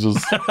his legs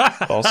was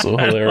also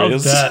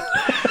hilarious.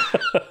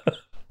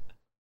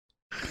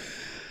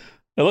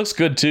 It looks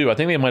good too. I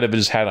think they might have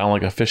just had it on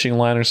like a fishing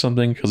line or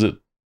something, because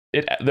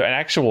the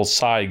actual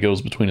sigh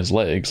goes between his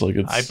legs. Like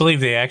I believe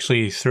they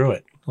actually threw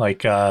it.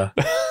 Like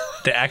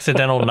the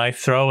accidental knife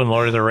throw in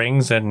Lord of the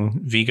Rings, and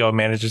Vigo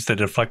manages to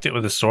deflect it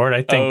with a sword.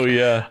 I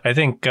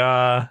think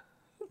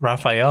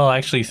Raphael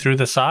actually threw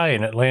the sigh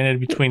and it landed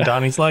between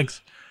Donnie's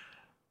legs.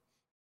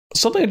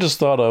 Something I just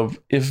thought of,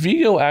 if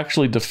Vigo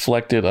actually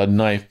deflected a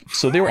knife,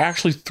 so they were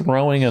actually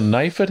throwing a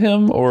knife at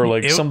him, or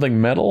like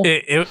something metal?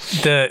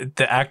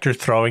 The actor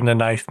throwing the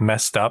knife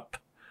messed up,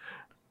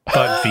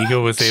 but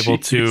Vigo was able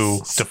to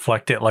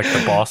deflect it like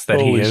the boss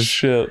that he is. Holy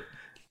shit.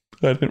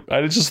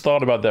 I just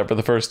thought about that for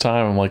the first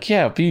time. I'm like,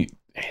 yeah, if he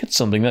hit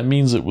something, that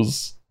means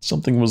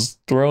something was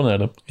thrown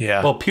at him.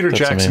 Yeah. Well, Peter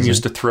Jackson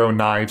used to throw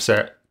knives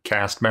at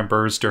cast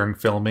members during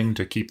filming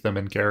to keep them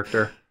in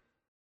character.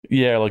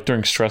 Yeah, like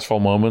during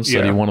stressful moments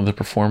that he wanted the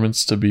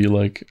performance to be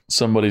like,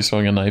 somebody's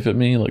throwing a knife at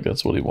me. Like,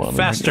 that's what he wanted.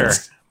 Faster,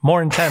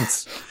 more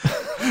intense.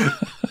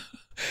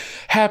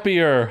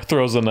 Happier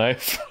throws a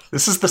knife.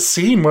 This is the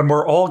scene when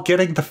we're all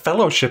getting the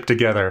fellowship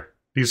together.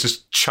 He's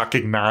just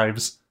chucking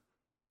knives.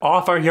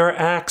 Offer your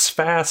axe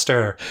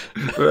faster.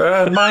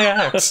 My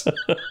axe.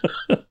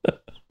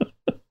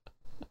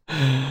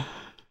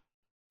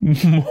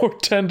 More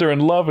tender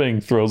and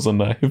loving, throws a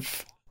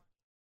knife.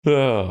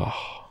 Ugh.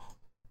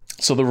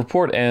 So the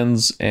report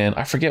ends, and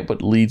I forget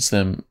what leads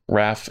them,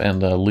 Raph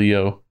and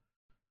Leo.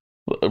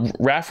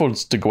 Raph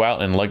wants to go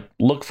out and like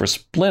look for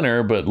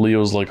Splinter, but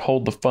Leo's like,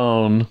 hold the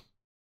phone.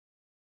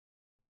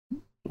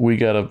 We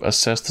gotta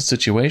assess the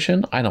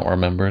situation. I don't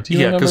remember. Do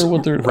you remember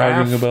what they're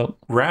arguing about?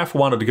 Raph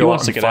wanted to go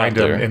out and find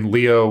him, and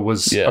Leo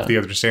was of the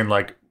understanding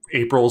like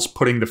April's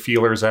putting the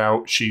feelers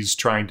out. She's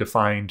trying to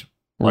find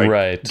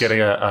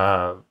getting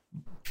a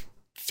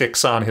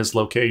fix on his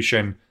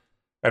location,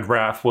 and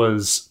Raph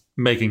was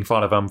making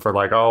fun of him for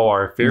like,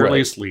 our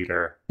fearless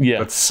leader. Yeah,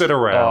 let's sit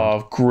around.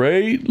 Oh,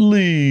 great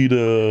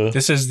leader.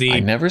 This is I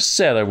never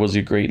said I was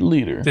a great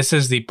leader. This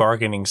is the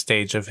bargaining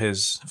stage of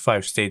his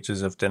 5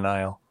 stages of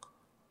denial.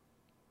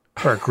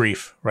 Or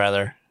grief,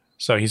 rather.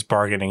 So he's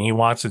bargaining. He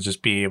wants to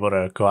just be able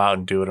to go out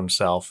and do it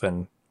himself.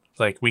 And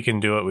like, we can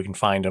do it. We can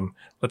find him.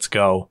 Let's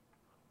go.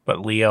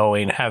 But Leo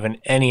ain't having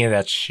any of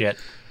that shit.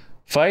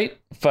 Fight.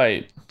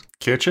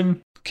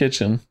 Kitchen.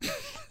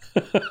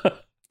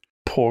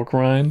 Pork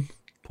rind.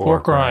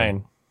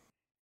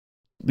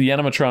 The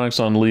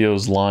animatronics on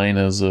Leo's line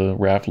as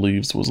Raph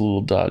leaves was a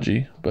little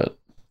dodgy, but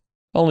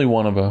only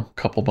one of a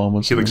couple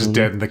moments. He looks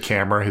dead in the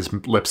camera. His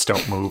lips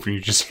don't move, and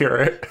you just hear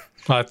it.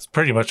 Well, that's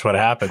pretty much what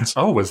happens.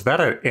 Oh, was that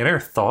an inner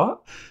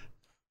thought?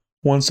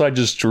 One side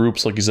just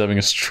droops like he's having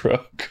a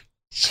stroke.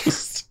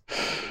 Just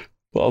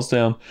falls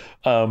down.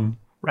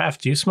 Raph,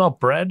 do you smell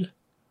bread?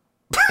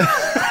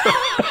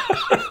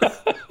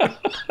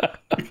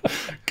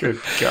 Good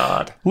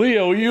God.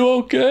 Leo, are you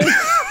okay?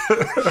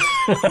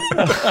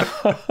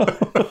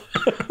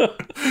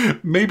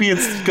 Maybe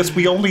it's because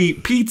we only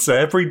eat pizza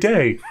every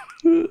day.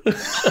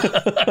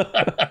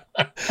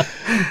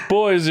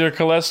 Boys, your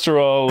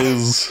cholesterol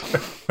is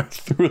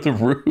through the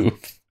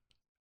roof.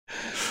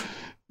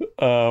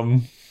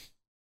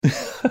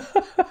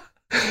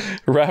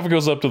 Raph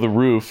goes up to the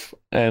roof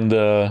and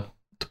to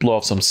blow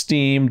off some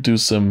steam, do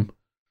some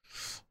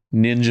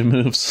ninja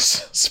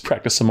moves,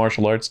 practice some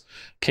martial arts.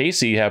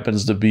 Casey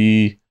happens to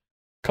be a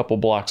couple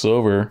blocks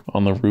over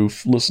on the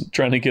roof,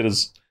 trying to get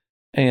his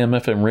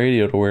AM/FM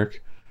radio to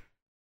work.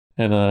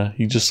 And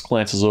he just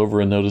glances over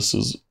and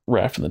notices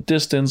Raph in the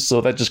distance,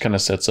 so that just kind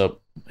of sets up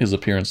his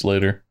appearance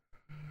later.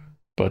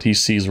 But he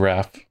sees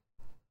Raph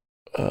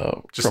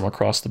from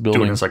across the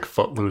building. Doing his like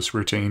footloose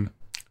routine.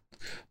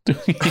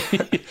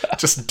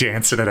 Just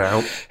dancing it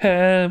out.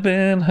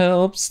 Heaven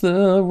helps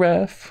the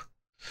Raph.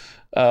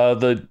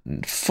 The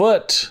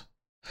foot,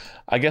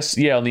 I guess,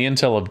 on the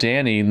intel of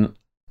Danny,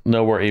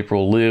 know where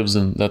April lives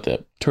and that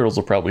the turtles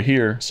are probably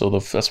here. So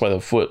that's why the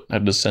foot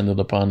had descended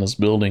upon this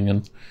building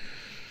and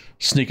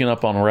sneaking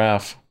up on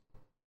Raph.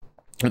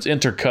 It's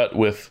intercut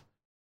with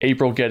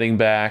April getting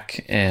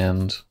back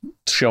and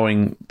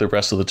showing the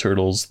rest of the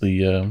turtles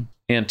the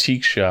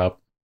antique shop.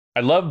 I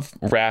love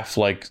Raph,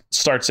 like,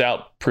 starts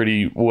out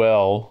pretty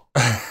well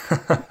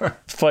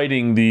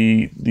fighting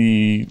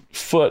the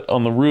foot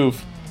on the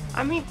roof.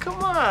 I mean,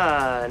 come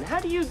on. How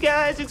do you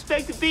guys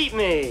expect to beat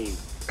me?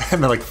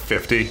 And they're like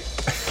 50.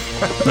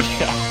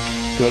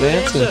 Yeah. Good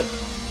answer.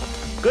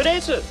 Good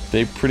answer.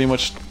 They pretty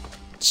much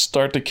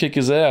start to kick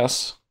his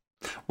ass.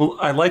 Well,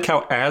 I like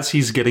how as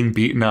he's getting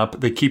beaten up,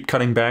 they keep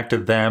cutting back to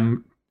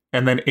them,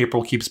 and then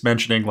April keeps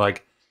mentioning,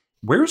 like,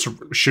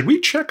 should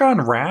we check on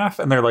Raph?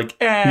 And they're like,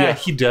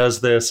 he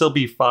does this, he'll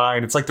be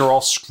fine. It's like they're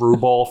all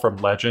Screwball from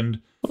Legend.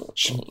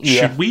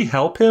 Should we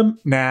help him?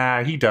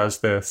 Nah, he does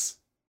this.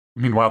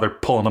 Meanwhile, they're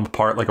pulling him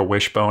apart like a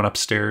wishbone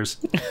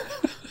upstairs.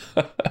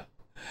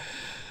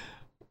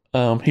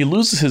 He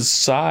loses his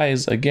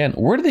size again.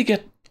 Where did they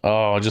get?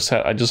 Oh, I just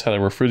had a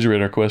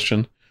refrigerator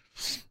question.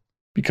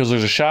 Because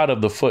there's a shot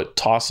of the foot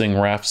tossing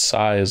Raph's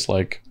size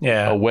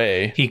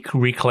away. He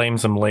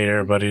reclaims him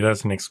later, but he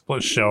doesn't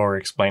show or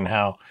explain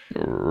how.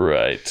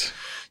 Right.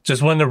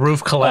 Just when the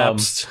roof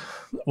collapsed.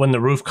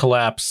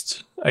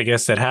 I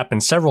guess that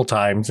happened several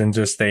times, and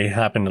just they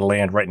happened to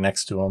land right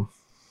next to him.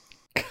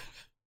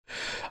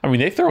 I mean,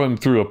 they throw him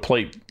through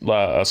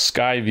a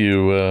sky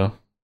view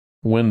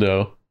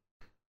window.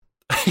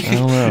 I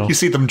don't know. You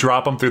see them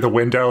drop him through the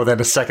window,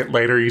 then a second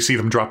later, you see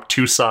them drop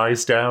 2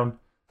 size down.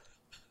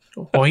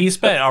 Well, he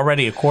spent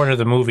already a quarter of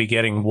the movie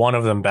getting one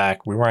of them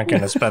back. We weren't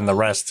going to spend the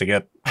rest to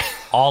get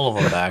all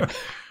of them back.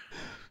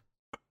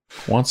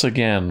 Once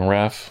again,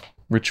 Raph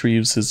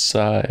retrieves his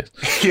size.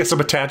 He has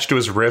them attached to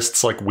his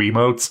wrists like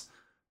Wiimotes.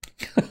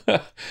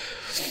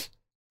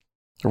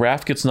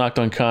 Raph gets knocked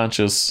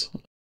unconscious.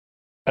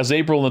 As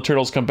April and the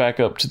turtles come back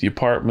up to the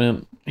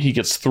apartment, he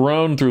gets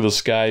thrown through the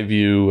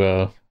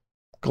Skyview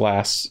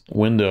glass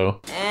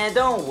window.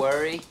 Don't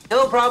worry.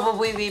 He'll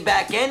probably be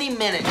back any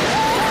minute.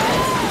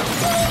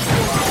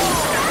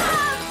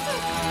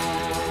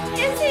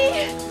 Is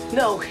he?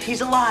 No,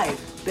 he's alive.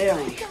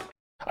 Barely.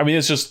 I mean,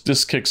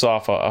 this kicks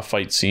off a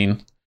fight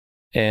scene.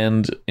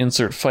 And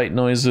insert fight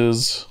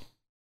noises.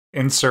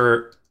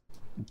 Insert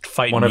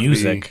fight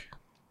music.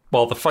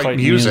 Well, the fight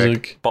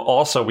music, but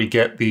also we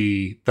get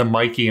the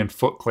Mikey and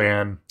Foot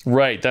Clan.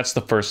 Right, that's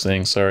the first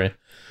thing, sorry.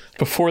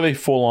 Before they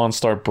full on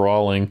start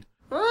brawling.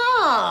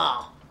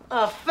 Oh,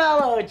 a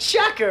fellow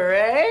chucker,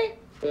 eh?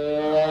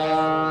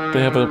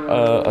 They have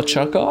a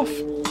chuck off?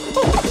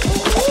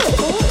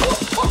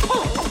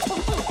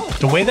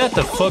 The way that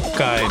the Foot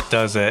guy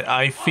does it,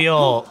 I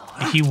feel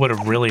he would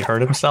have really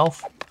hurt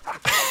himself.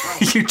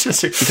 You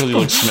just because he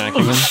was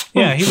smacking him.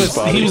 Yeah,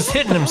 he was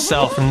hitting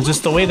himself, and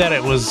just the way that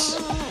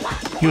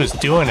he was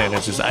doing it.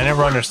 It's just I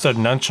never understood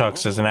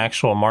nunchucks as an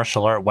actual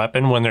martial art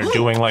weapon when they're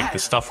doing like the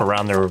stuff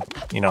around their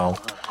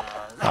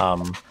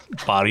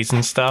bodies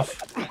and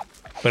stuff.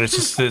 But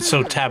it's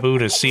so taboo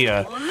to see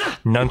a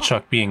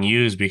nunchuck being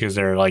used because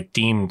they're like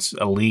deemed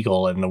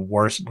illegal and the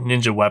worst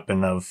ninja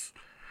weapon of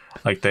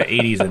like the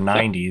 80s and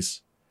 90s.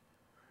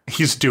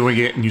 He's doing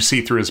it, and you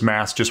see through his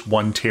mask just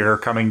one tear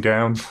coming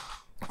down.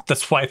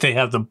 That's why they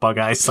have the bug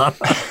eyes on.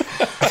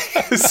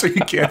 So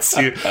you can't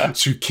see it.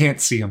 So you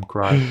can't see him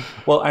cry.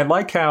 Well, I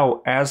like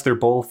how as they're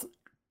both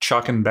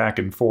chucking back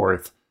and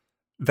forth,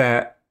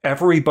 that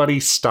everybody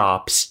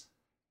stops,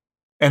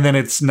 and then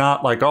it's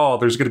not like, oh,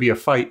 there's going to be a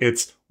fight.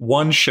 It's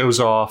one shows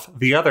off,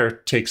 the other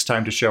takes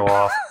time to show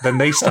off, then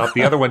they stop,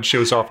 the other one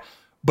shows off.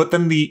 But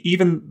then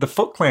even the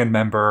Foot Clan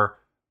member,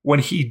 when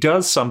he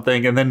does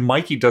something and then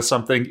Mikey does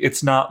something,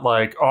 it's not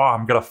like, oh,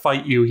 I'm going to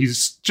fight you.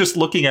 He's just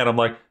looking at him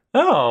like,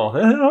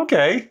 oh,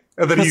 okay.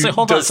 And then he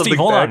hold does on, something Steve,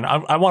 hold back.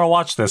 on. I want to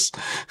watch this.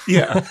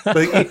 Yeah.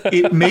 Like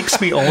it makes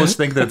me almost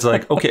think that it's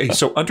like, okay,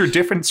 so under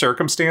different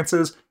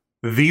circumstances,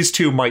 these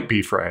two might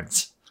be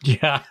friends.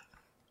 Yeah.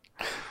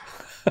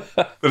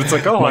 But it's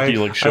like, oh, I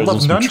love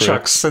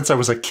nunchucks since I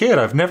was a kid.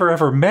 I've never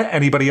ever met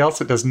anybody else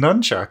that does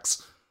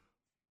nunchucks.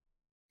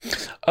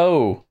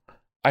 Oh,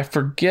 I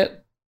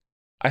forget.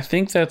 I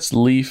think that's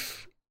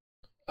Leaf.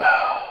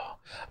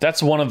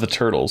 That's one of the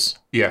turtles.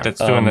 Yeah. That's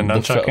doing the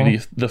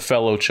nunchucking? The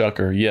fellow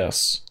chucker,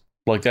 yes.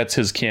 Like, that's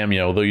his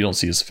cameo, though you don't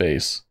see his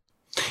face.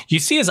 You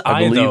see his I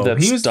eye, believe though.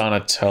 that's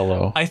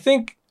Donatello. I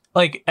think,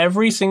 like,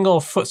 every single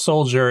foot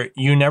soldier,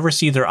 you never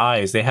see their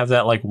eyes. They have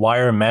that, like,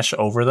 wire mesh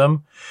over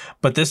them.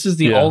 But this is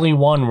the only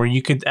one where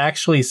you could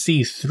actually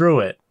see through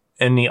it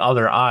in the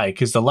other eye.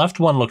 Because the left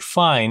one looked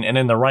fine, and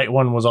then the right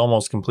one was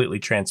almost completely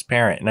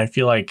transparent. And I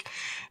feel like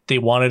they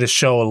wanted to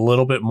show a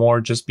little bit more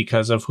just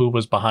because of who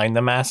was behind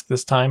the mask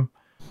this time.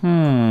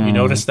 You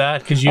notice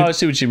that? Oh, I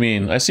see what you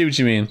mean.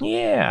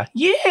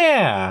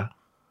 Yeah.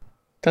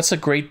 That's a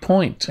great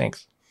point.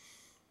 Thanks.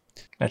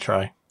 I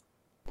try.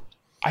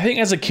 I think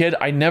as a kid,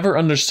 I never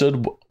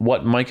understood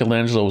what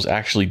Michelangelo was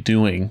actually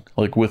doing,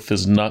 like with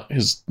his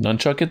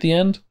nunchuck at the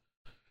end.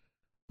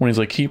 When he's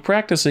like, keep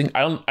practicing.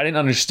 I didn't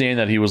understand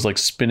that he was like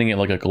spinning it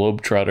like a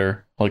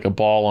globetrotter, like a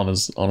ball on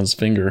his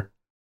finger.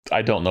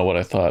 I don't know what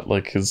I thought.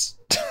 Like his,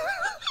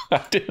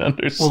 I didn't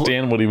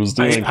understand what he was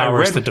doing.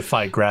 Powers to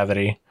defy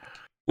gravity.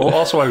 Well,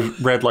 also I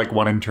read like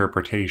one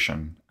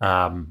interpretation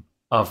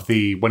of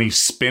when he's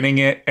spinning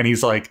it and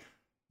he's like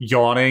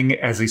yawning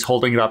as he's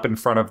holding it up in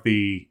front of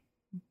the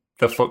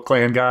Foot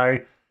Clan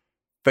guy,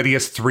 that he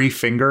has 3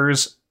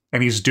 fingers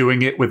and he's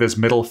doing it with his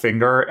middle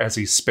finger as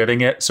he's spinning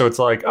it. So it's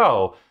like,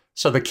 oh,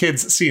 so the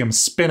kids see him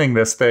spinning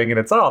this thing and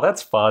it's, oh,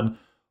 that's fun.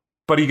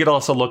 But you could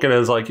also look at it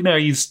as like,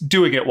 he's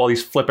doing it while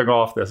he's flipping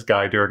off this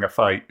guy during a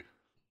fight.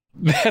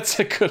 That's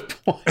a good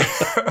point.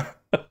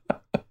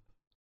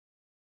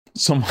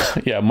 So,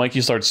 yeah,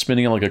 Mikey starts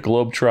spinning it like a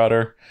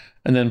globetrotter,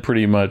 and then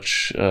pretty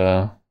much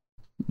the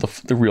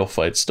real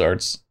fight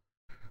starts.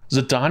 Is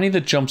it Donnie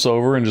that jumps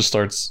over and just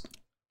starts?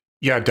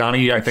 Yeah,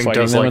 Donnie, I think,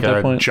 does like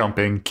a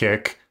jumping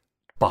kick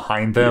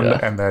behind them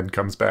and then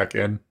comes back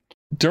in.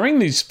 During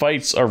these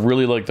fights are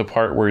really like the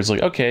part where he's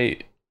like, okay,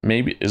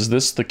 maybe is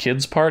this the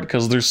kids part?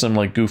 Because there's some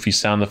like goofy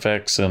sound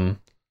effects and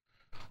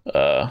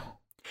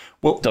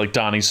like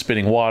Donnie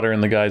spitting water in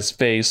the guy's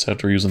face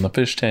after using the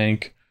fish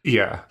tank.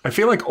 Yeah, I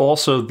feel like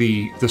also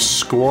the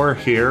score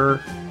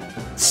here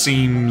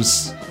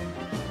seems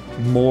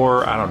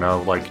more, I don't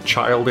know, like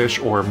childish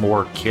or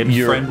more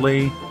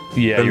kid-friendly.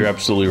 Yeah, you're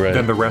absolutely right.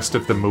 Than the rest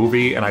of the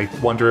movie, and I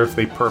wonder if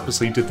they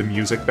purposely did the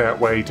music that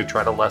way to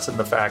try to lessen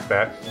the fact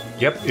that,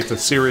 yep, it's a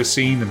serious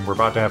scene and we're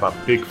about to have a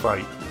big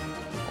fight.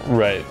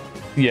 Right.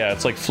 Yeah,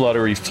 it's like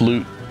fluttery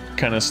flute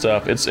kind of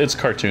stuff. It's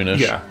cartoonish.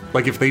 Yeah,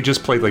 like if they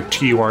just played like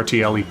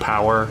TURTLE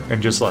Power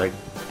and just like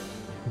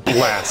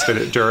blasted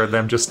it during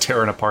them just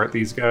tearing apart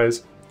these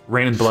guys.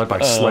 Rain in Blood by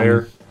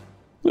Slayer.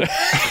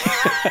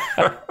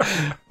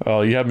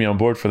 Oh, you have me on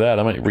board for that.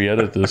 I might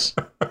re-edit this.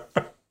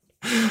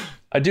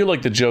 I do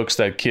like the jokes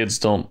that kids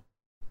don't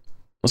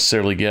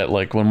necessarily get.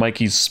 Like when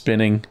Mikey's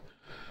spinning,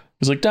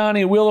 he's like,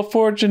 Donnie, Wheel of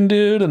Fortune,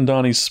 dude. And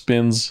Donnie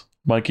spins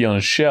Mikey on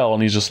his shell,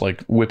 and he's just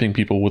like whipping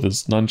people with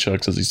his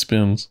nunchucks as he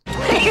spins.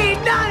 Hey,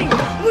 Donnie,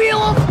 Wheel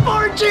of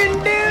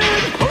Fortune, dude.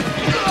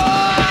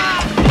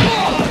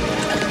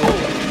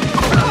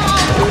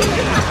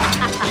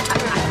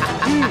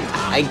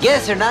 I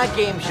guess they're not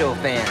game show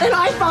fans. And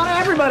I thought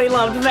everybody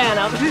loved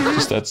Venom.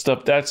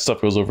 That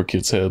stuff goes over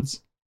kids'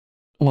 heads.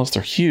 Unless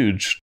they're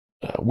huge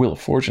Wheel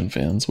of Fortune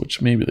fans,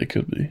 which maybe they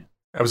could be.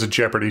 I was a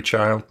Jeopardy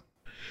child.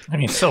 I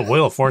mean, still,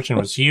 Wheel of Fortune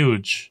was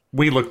huge.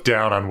 We look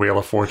down on Wheel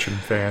of Fortune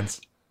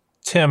fans.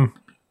 Tim,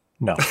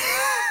 no.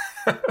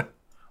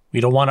 We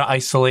don't want to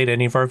isolate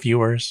any of our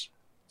viewers.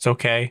 It's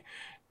okay.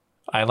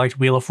 I liked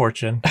Wheel of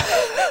Fortune.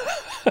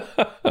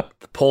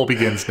 The poll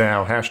begins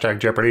now. Hashtag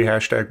Jeopardy,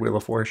 hashtag Wheel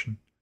of Fortune.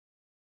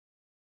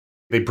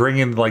 They bring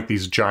in like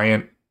these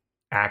giant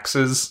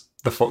axes,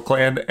 the Foot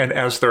Clan, and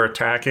as they're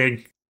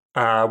attacking,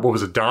 what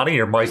was it, Donnie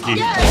or Mikey?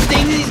 Yeah, I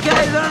think these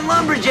guys aren't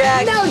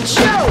lumberjacks. No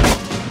joke!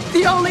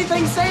 The only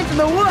thing safe in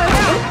the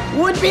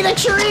woods would be the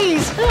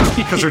trees.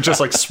 Because they're just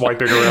like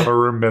swiping around the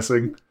room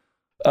missing.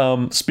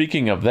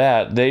 Speaking of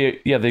that,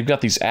 they've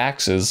got these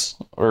axes,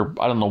 or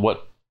I don't know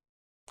what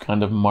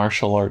kind of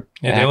martial art.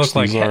 Yeah, they look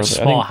like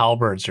small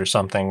halberds or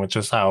something, which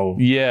is how.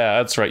 Yeah,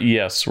 that's right.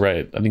 Yes,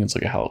 right. I think it's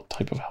like a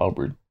type of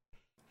halberd.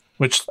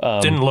 Which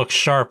didn't look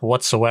sharp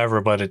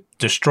whatsoever, but it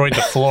destroyed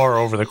the floor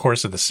over the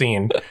course of the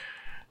scene.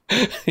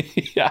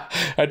 Yeah,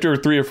 after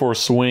 3 or 4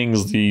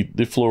 swings,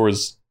 the floor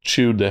is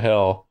chewed to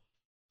hell.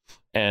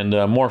 And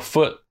more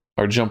foot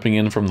are jumping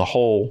in from the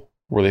hole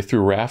where they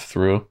threw Raph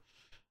through.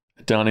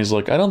 Donnie's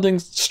like, I don't think,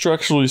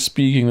 structurally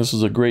speaking, this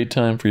is a great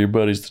time for your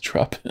buddies to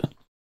drop in.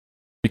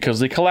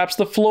 Because they collapse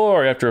the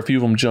floor after a few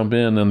of them jump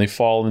in and they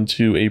fall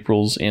into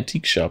April's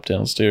antique shop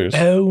downstairs.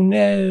 Oh,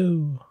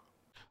 no.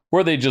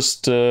 Where they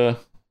just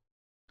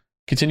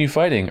continue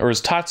fighting. Or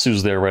is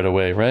Tatsu's there right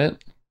away, right?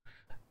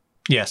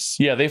 Yes.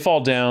 Yeah, they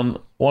fall down.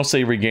 Once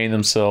they regain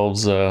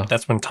themselves,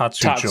 that's when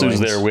Tatsu's joins.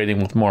 There waiting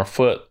with more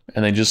foot.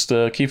 And they just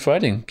keep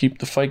fighting. Keep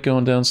the fight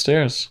going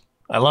downstairs.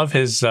 I love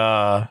his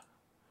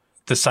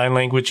the sign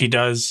language he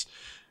does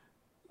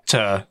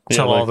to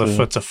tell all the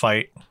foot to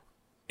fight.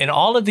 In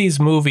all of these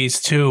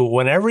movies, too,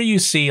 whenever you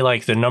see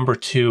like the number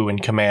 2 in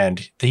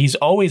command, he's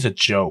always a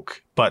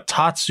joke. But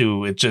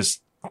Tatsu, it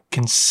just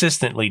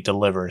consistently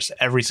delivers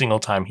every single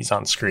time he's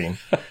on screen.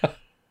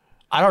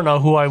 I don't know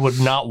who I would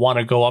not want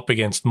to go up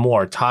against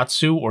more,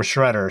 Tatsu or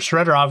Shredder.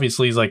 Shredder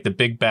obviously is like the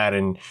big bad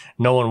and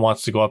no one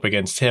wants to go up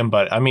against him.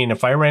 But I mean,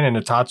 if I ran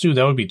into Tatsu,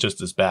 that would be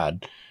just as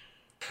bad.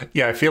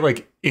 Yeah, I feel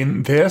like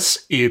in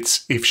this,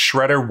 it's if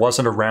Shredder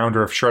wasn't around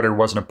or if Shredder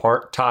wasn't a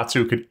part,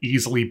 Tatsu could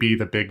easily be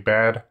the big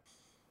bad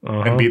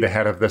and be the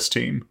head of this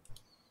team.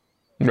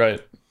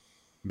 Right.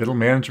 Middle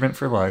management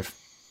for life.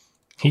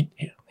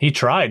 He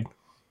tried.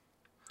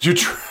 You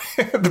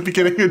tried at the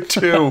beginning of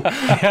 2.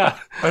 Yeah.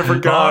 I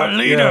forgot. Our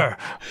leader,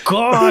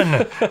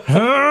 gone.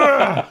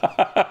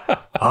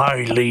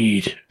 I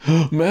lead.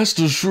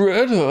 Master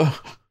Shredder.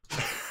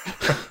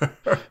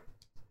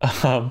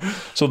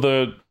 So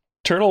the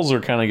turtles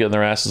are kind of getting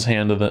their asses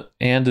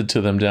handed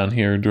to them down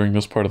here during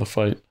this part of the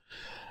fight.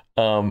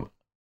 And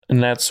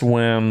that's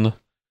when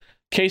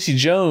Casey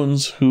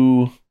Jones,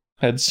 who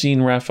had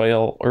seen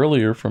Raphael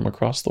earlier from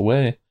across the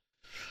way,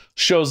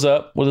 shows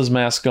up with his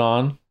mask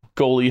on,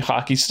 goalie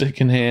hockey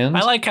stick in hand.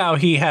 I like how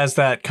he has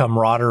that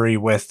camaraderie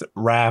with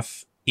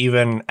Raph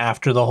even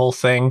after the whole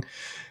thing.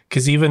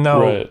 Because even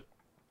though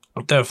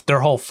their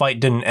whole fight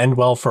didn't end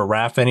well for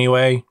Raph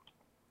anyway,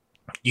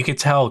 you could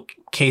tell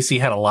Casey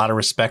had a lot of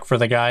respect for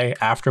the guy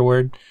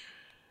afterward.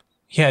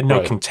 He had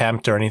no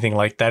contempt or anything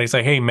like that. He's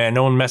like, hey, man,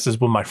 no one messes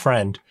with my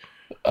friend.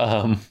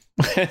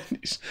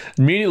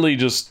 Immediately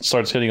just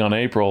starts hitting on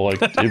April,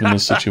 like, in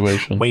this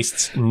situation.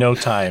 Wastes no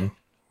time.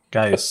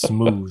 Guy is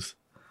smooth.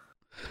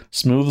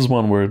 Smooth is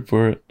one word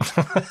for it.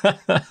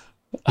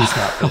 He's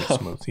not really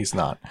smooth. He's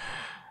not.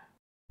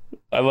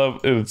 I love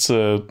it's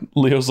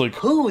Leo's like,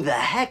 who the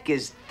heck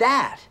is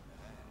that?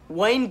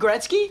 Wayne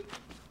Gretzky?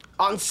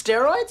 On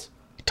steroids?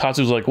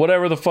 Tatsu's like,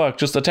 whatever the fuck,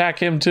 just attack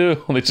him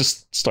too. They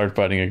just start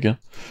fighting again.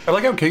 I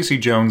like how Casey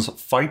Jones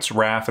fights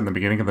Raph in the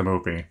beginning of the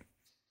movie.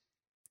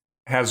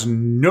 Has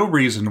no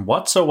reason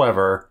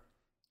whatsoever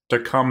to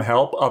come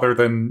help other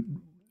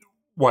than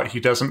what, he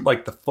doesn't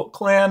like the Foot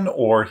Clan,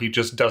 or he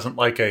just doesn't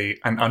like an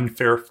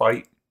unfair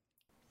fight?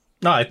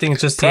 No, I think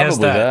it's just he has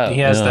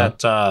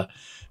that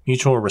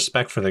mutual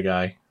respect for the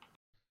guy.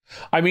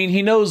 I mean,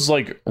 he knows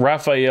like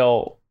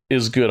Raphael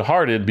is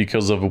good-hearted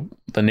because of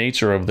the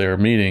nature of their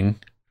meeting,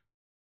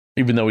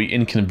 even though he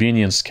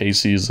inconvenienced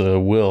Casey's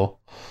will.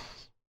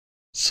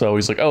 So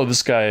he's like, oh,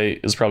 this guy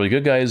is probably a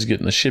good guy. He's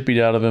getting the shit beat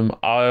out of him.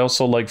 I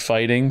also like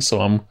fighting,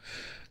 so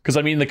because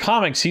I mean, in the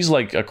comics, he's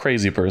like a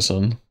crazy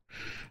person,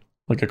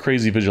 like a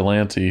crazy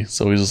vigilante.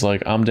 So he's just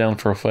like, I'm down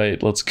for a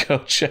fight. Let's go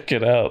check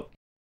it out.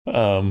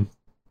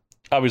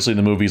 Obviously,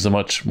 the movie's a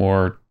much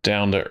more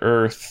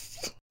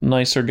down-to-earth,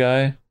 nicer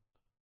guy.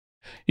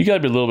 You gotta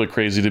be a little bit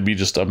crazy to be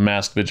just a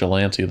masked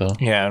vigilante, though.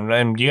 Yeah,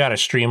 and you gotta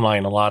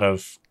streamline a lot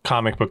of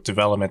comic book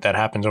development that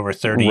happens over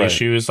 30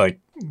 issues, like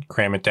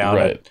cram it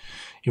down.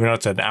 Even though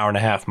it's an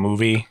hour-and-a-half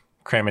movie,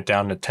 cram it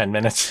down to 10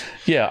 minutes.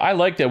 Yeah, I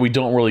like that we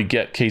don't really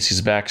get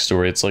Casey's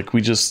backstory. It's like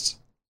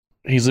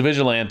he's a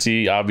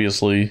vigilante,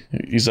 obviously.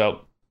 He's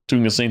out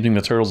doing the same thing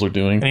the Turtles are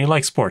doing. And he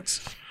likes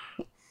sports.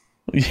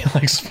 He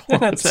likes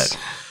sports. That's it.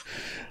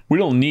 We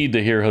don't need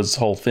to hear his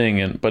whole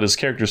thing, but his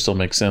character still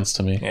makes sense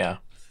to me. Yeah.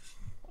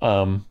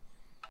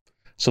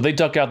 So they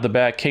duck out the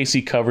back.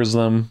 Casey covers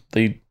them.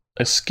 They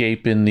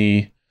escape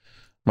in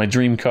my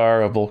dream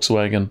car, a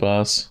Volkswagen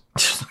bus.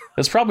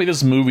 It's probably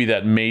this movie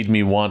that made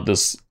me want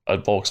a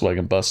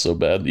Volkswagen bus so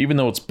bad, even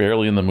though it's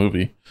barely in the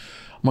movie.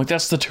 I'm like,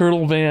 that's the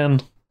turtle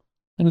van,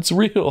 and it's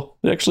real.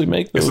 They actually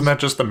make those. Isn't that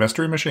just the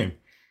Mystery Machine?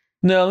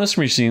 No,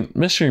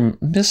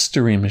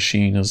 Mystery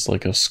Machine is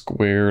like a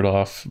squared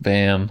off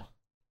van.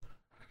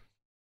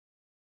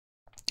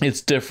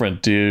 It's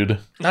different, dude.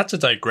 Not to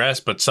digress,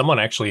 but someone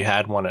actually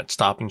had one at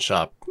Stop and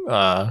Shop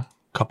a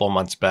couple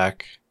months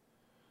back.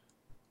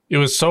 It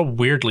was so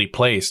weirdly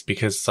placed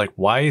because it's like,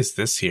 why is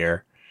this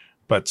here?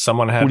 But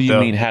someone had. What do you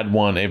mean had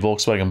one? A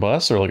Volkswagen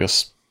bus or like a?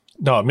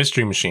 No, a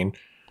Mystery Machine.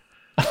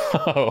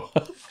 Oh,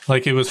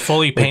 like it was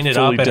fully painted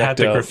up. It had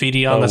the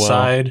graffiti on the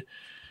side.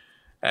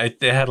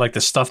 It had like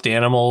the stuffed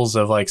animals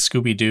of like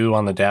Scooby-Doo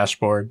on the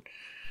dashboard.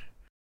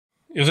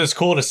 It was just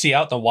cool to see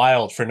out in the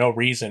wild for no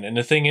reason. And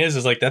the thing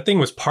is like that thing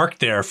was parked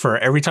there for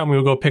every time we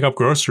would go pick up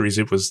groceries.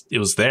 It was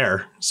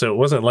there. So it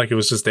wasn't like it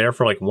was just there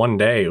for like one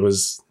day. It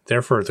was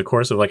there for the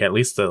course of like at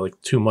least a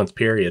 2-month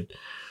period.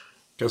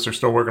 Guess they're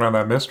still working on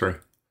that mystery.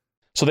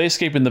 So they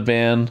escape in the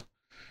van.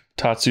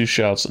 Tatsu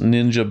shouts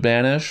 "Ninja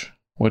Banish,"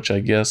 which I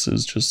guess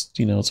is just,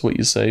 it's what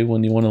you say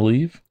when you want to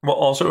leave. Well,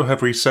 also,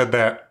 have we said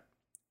that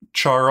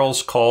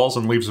Charles calls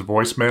and leaves a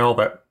voicemail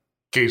that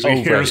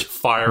Casey hears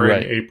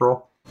firing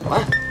April?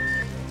 What?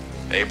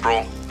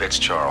 April, it's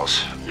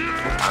Charles.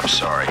 I'm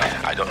sorry.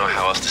 I don't know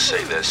how else to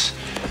say this.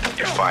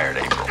 You're fired,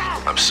 April.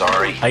 I'm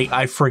sorry.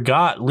 I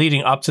forgot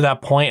leading up to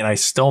that point, and I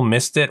still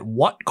missed it.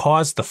 What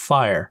caused the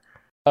fire?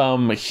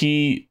 One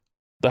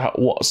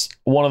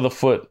of the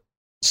foot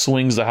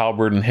swings the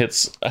halberd and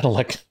hits an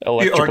electrical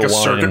like a line.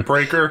 Circuit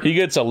breaker. He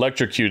gets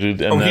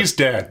electrocuted, and he's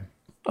dead.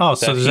 Oh,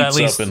 so there's at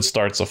least up and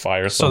starts a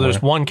fire. So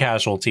there's one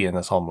casualty in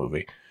this whole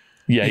movie.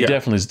 Yeah, he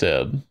definitely is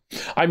dead.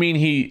 I mean,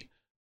 he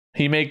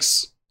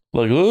makes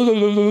like.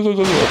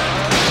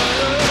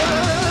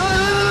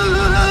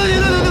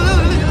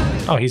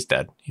 Oh, he's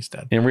dead. He's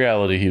dead. In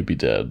reality, he'd be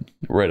dead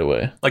right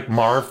away. Like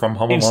Marv from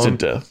Home Alone. Instant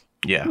death.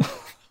 Yeah.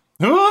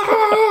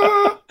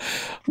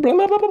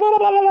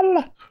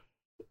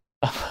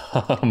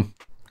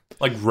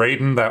 Like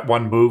Raiden, that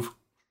one move.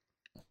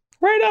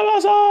 Raiden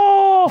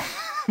muscle.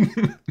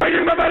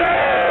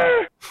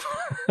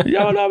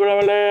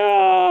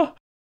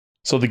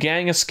 So the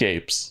gang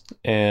escapes,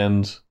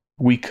 and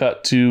we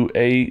cut to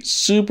a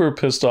super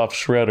pissed off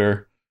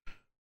Shredder,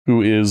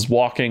 who is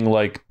walking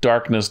like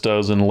Darkness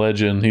does in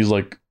Legend. He's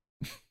like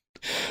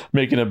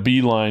making a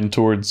beeline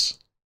towards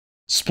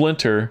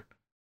Splinter.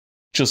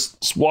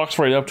 Just walks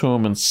right up to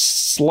him and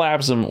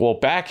slaps him,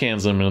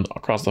 backhands him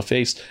across the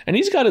face. And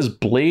he's got his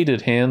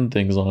bladed hand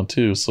things on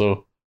too,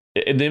 so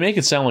they make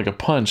it sound like a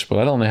punch, but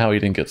I don't know how he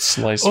didn't get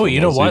sliced. Oh, you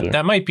know what? Either.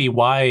 That might be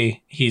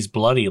why he's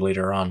bloody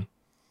later on.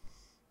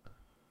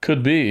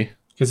 Could be.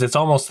 Because it's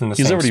almost in the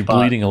same spot. He's already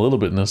bleeding a little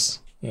bit in this.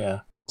 Yeah.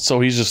 So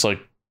he's just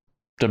like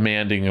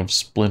demanding of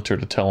Splinter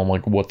to tell him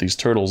like what these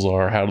turtles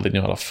are, how do they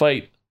know how to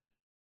fight?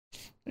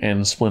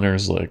 And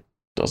Splinter's like,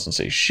 doesn't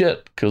say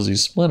shit because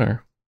he's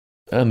Splinter.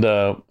 And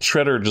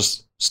Shredder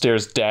just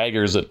stares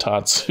daggers at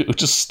Tatsu,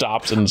 just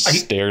stops and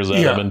stares at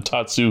him, and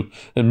Tatsu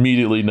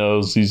immediately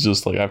knows he's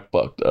just like, I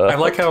fucked up. I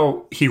like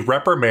how he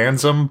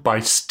reprimands him by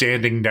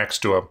standing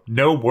next to him.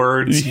 No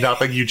words,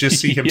 nothing. You just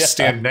see him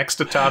stand next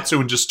to Tatsu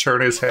and just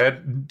turn his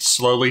head.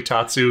 Slowly,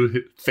 Tatsu's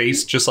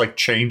face just like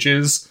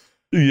changes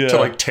to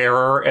like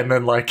terror and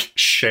then like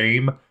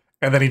shame.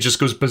 And then he just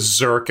goes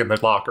berserk in the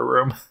locker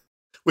room.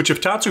 Which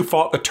if Tatsu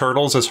fought the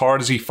turtles as hard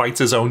as he fights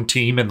his own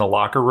team in the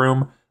locker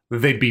room,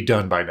 they'd be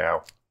done by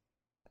now.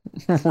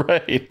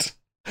 Right.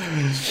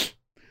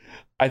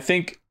 I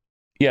think,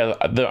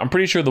 I'm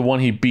pretty sure the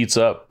one he beats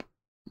up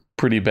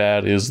pretty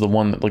bad is the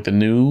one that, like the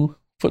new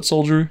foot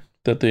soldier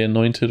that they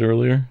anointed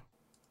earlier.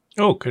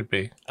 Oh, could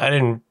be. I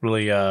didn't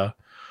really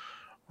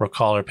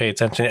recall or pay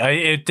attention.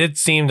 It did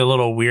seem a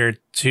little weird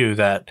too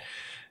that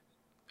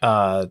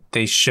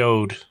they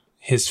showed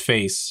his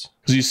face.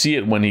 Because you see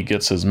it when he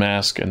gets his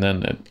mask, and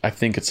then I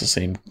think it's the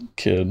same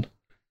kid.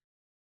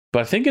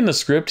 But I think in the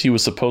script, he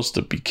was supposed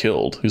to be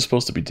killed. He was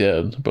supposed to be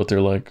dead. But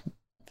they're like,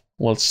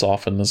 let's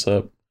soften this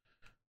up.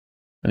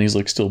 And he's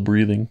like still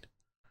breathing.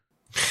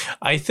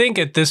 I think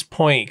at this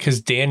point, because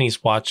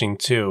Danny's watching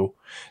too,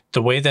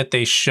 the way that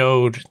they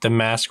showed the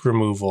mask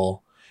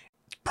removal,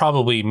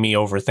 probably me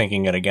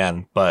overthinking it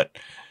again, but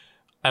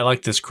I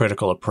like this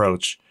critical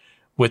approach.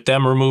 With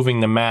them removing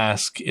the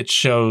mask, it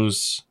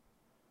shows,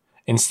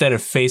 instead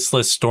of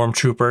faceless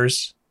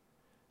stormtroopers,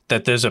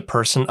 that there's a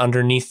person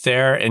underneath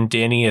there, and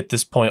Danny at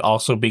this point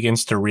also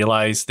begins to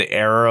realize the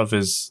error of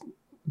his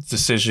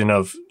decision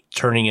of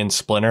turning in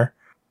Splinter,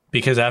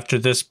 because after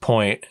this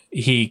point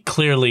he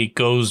clearly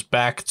goes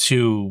back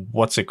to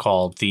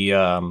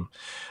the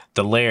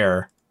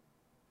lair,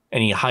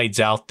 and he hides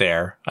out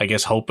there. I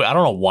guess I don't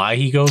know why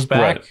he goes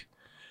back, right.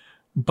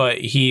 But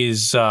he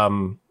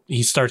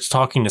starts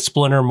talking to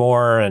Splinter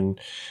more, and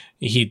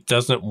he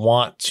doesn't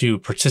want to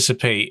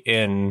participate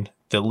in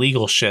the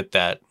legal shit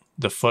that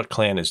the Foot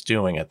Clan is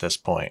doing at this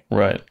point.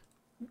 Right.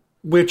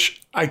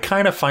 Which I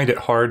kind of find it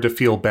hard to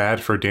feel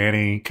bad for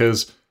Danny,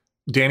 because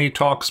Danny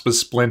talks with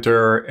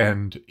Splinter,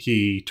 and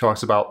he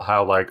talks about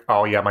how, like,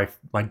 oh yeah,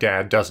 my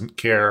dad doesn't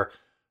care.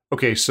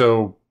 Okay,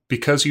 so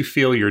because you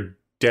feel your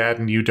dad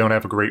and you don't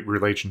have a great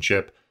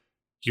relationship,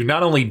 you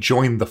not only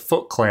joined the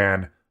Foot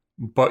Clan,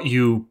 but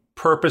you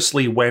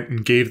purposely went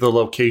and gave the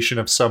location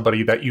of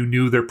somebody that you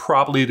knew they're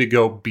probably to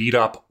go beat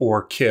up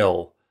or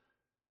kill.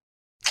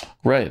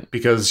 Right.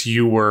 Because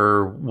you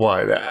were,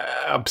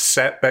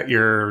 upset that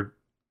your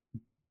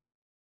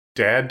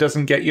dad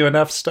doesn't get you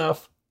enough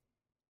stuff?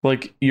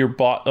 Like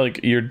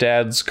your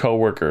dad's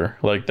coworker,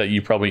 like that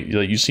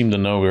you seem to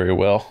know very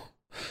well.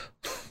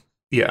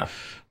 Yeah.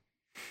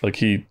 Like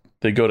he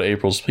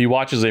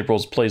watches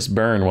April's place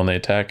burn when they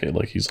attack it,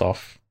 like he's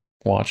off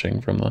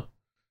watching from the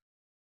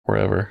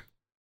wherever.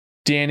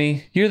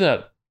 Danny, you're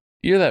that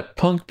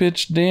punk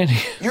bitch, Danny.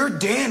 You're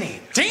Danny.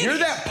 You're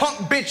that punk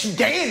bitch,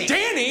 Danny.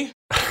 Danny?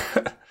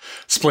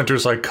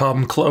 Splinter's like,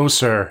 come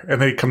closer.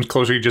 And then he comes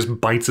closer, he just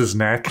bites his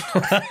neck.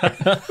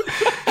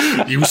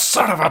 You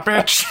son of a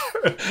bitch.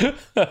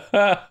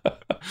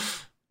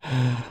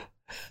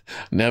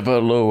 Never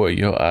lower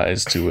your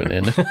eyes to an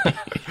enemy.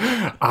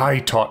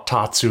 I taught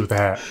Tatsu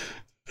that.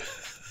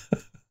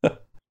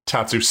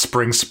 Tatsu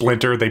springs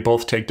Splinter. They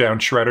both take down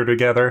Shredder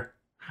together.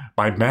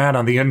 My man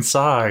on the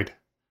inside.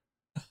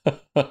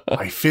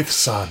 My fifth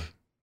son.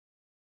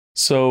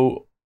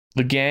 So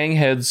the gang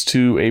heads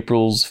to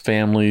April's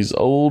family's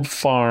old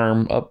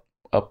farm up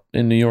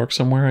in New York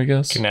somewhere, I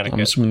guess. Connecticut.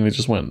 I'm assuming they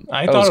just went.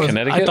 I thought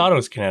it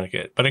was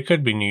Connecticut, but it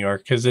could be New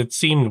York because it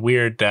seemed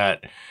weird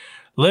that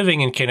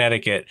living in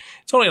Connecticut,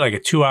 it's only like a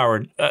 2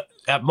 hour,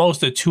 at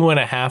most a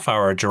 2.5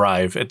 hour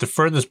drive at the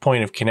furthest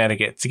point of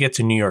Connecticut to get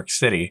to New York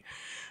City.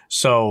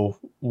 So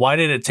why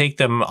did it take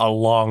them a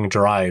long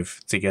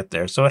drive to get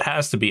there? So it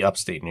has to be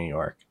upstate New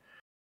York.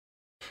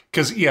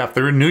 Because, yeah, if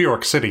they're in New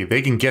York City,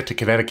 they can get to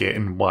Connecticut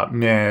in,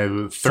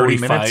 30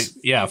 minutes?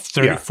 Yeah,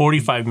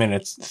 45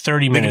 minutes,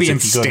 30 minutes. They could be in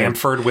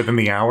Stamford within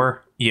the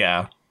hour?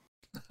 Yeah.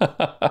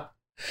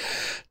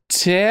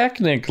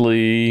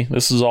 Technically,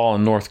 this is all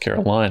in North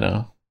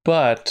Carolina,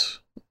 but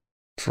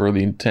for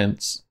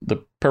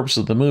the purpose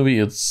of the movie,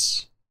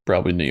 it's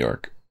probably New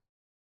York.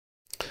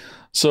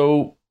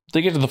 So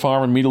they get to the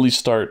farm and immediately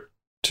start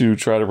to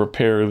try to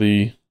repair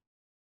the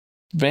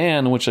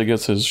van, which I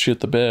guess has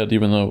shit the bed,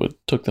 even though it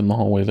took them the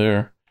whole way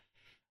there.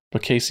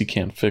 But Casey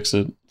can't fix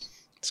it.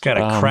 It's got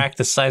a crack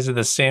the size of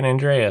the San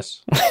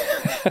Andreas.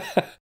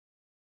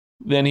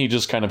 Then he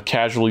just kind of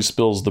casually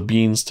spills the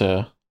beans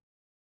to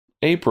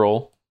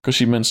April because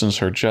she mentions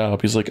her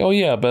job. He's like, oh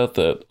yeah, about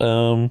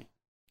that.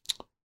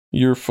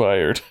 You're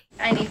fired.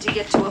 I need to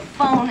get to a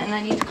phone and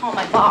I need to call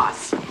my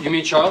boss. You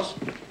mean Charles?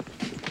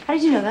 How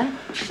did you know that?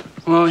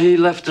 Well, he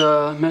left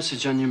a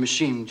message on your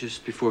machine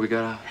just before we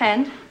got out.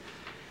 And?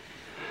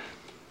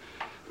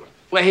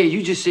 Well, hey,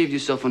 you just saved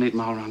yourself an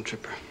 8-mile round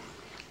tripper.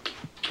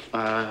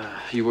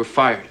 You were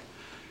fired.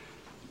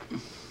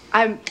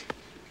 I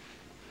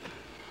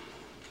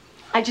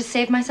just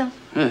saved myself?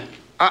 Yeah.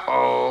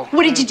 Uh-oh.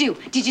 What did you do?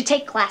 Did you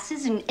take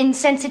classes in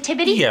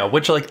insensitivity? Yeah,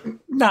 which,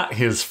 not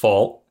his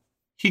fault.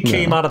 He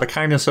came out of the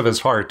kindness of his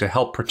heart to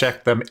help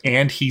protect them,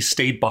 and he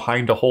stayed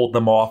behind to hold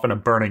them off in a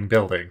burning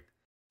building.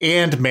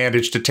 And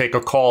managed to take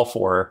a call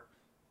for her.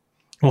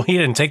 Well, he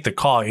didn't take the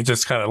call. He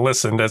just kind of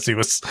listened as he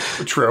was...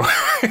 True.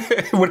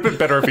 It would have been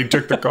better if he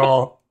took the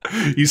call.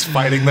 He's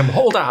fighting them.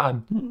 Hold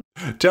on.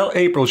 Tell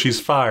April she's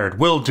fired.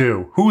 Will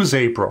do. Who's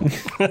April? Is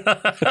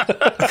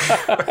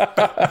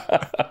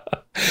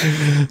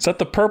that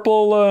the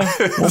purple?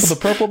 The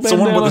purple bandana? It's the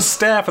one with a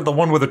staff and the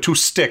one with the 2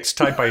 sticks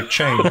tied by a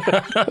chain.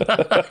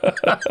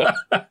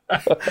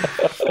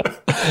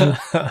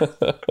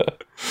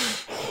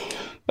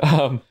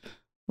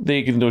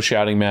 They get into a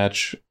shouting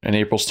match, and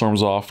April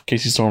storms off.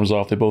 Casey storms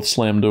off. They both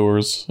slam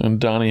doors, and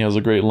Donnie has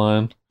a great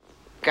line.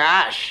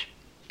 Gosh,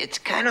 it's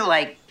kind of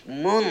like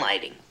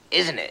moonlighting,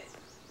 isn't it?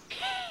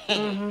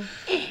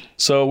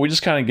 So we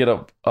just kind of get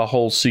a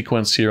whole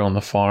sequence here on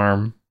the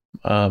farm.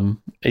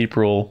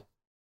 April,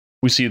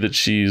 we see that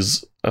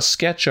she's a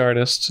sketch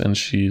artist, and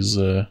she's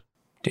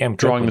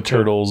drawing the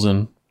turtles.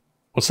 And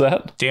what's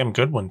that? Damn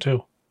good one,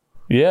 too.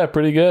 Yeah,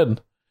 pretty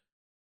good.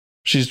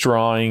 She's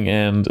drawing,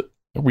 and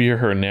we hear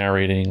her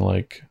narrating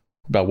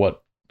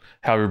about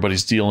how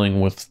everybody's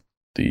dealing with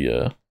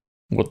the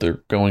what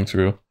they're going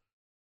through.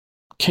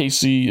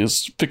 Casey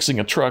is fixing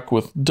a truck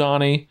with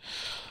Donnie,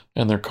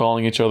 and they're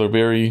calling each other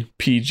very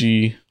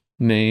PG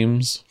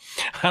names.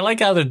 I like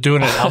how they're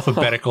doing it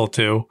alphabetical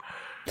too.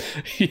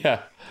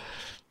 Yeah.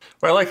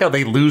 I like how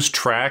they lose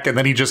track, and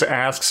then he just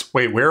asks,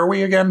 "Wait, where are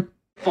we again?"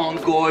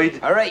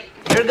 Fungoid. All right,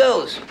 here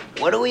goes.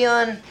 What are we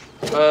on?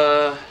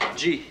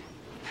 G.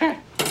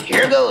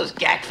 Here goes,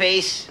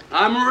 gackface.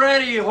 I'm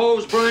ready,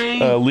 hose brain.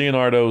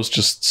 Leonardo's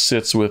just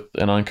sits with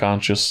an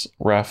unconscious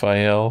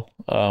Raphael.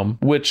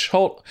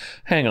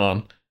 Hang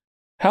on.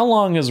 How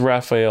long has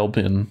Raphael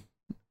been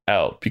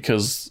out?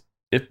 Because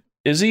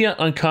is he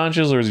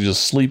unconscious or is he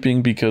just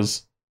sleeping?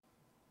 Because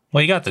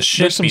he got the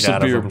shit beat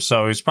out of him,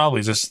 so he's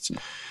probably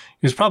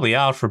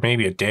out for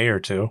maybe a day or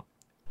two.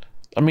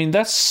 I mean,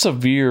 that's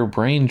severe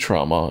brain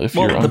trauma if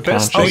you're unconscious. The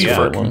best thing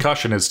for a long.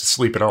 concussion is to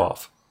sleep it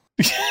off.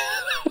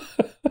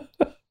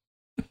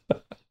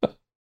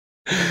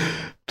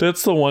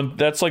 That's the one.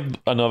 That's like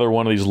another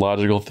one of these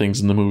logical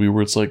things in the movie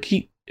where it's like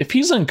if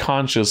he's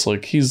unconscious,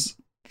 like he's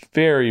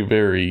very,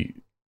 very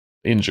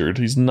injured.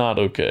 He's not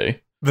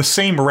okay. The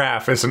same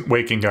Raph isn't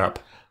waking up.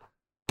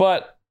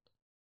 But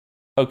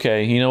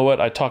okay, you know what?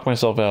 I talked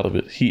myself out of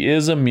it. He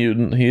is a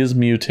mutant. He is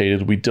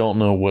mutated. We don't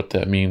know what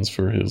that means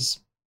for his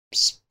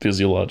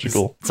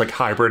physiological. It's like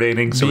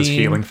hibernating, so his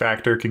healing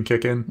factor can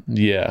kick in.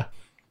 Yeah.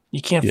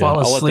 You can't fall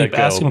asleep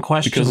asking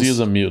questions. Because he is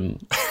a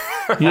mutant.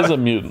 He is a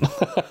mutant.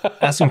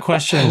 Asking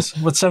questions.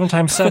 What's 7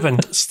 times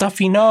 7? Stuff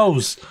he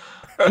knows.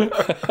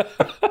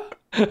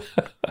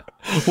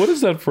 What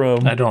is that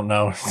from? I don't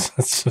know.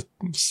 It's a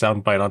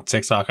soundbite on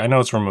TikTok. I know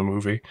it's from a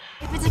movie.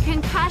 If it's a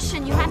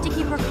concussion, you have to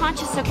keep her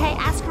conscious, okay?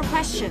 Ask her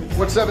questions.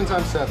 What's 7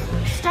 times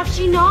 7? Stuff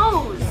she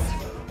knows.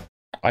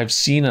 I've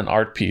seen an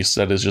art piece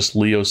that is just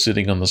Leo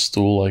sitting on the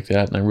stool like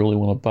that, and I really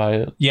want to buy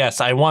it.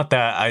 Yes, I want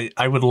that.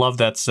 I would love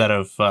that set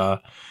of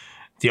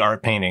the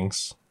art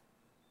paintings.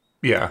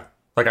 Yeah.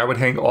 Like, I would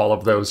hang all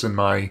of those in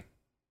my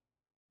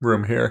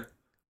room here.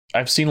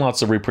 I've seen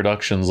lots of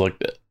reproductions like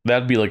that.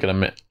 That'd be like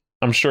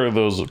I'm sure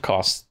those would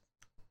cost.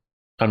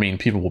 I mean,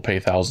 people will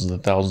pay thousands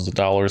and thousands of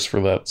dollars for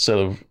that set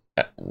of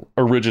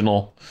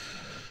original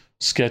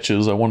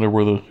sketches. I wonder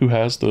who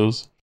has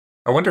those.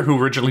 I wonder who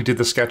originally did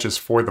the sketches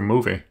for the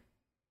movie.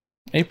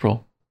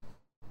 April.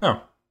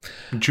 Oh.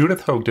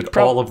 Judith Hoag did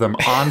all of them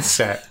on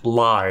set,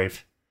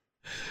 live.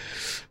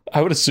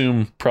 I would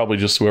assume probably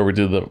just whoever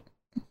did the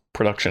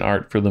production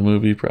art for the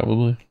movie,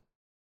 probably.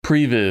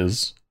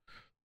 Previs.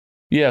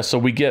 Yeah, so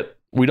we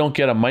don't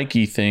get a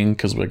Mikey thing,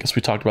 because I guess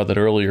we talked about that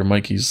earlier.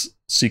 Mikey's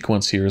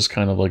sequence here is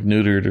kind of like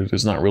neutered, or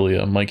there's not really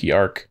a Mikey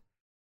arc.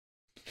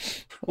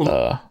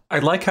 I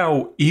like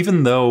how,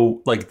 even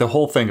though like the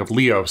whole thing of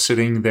Leo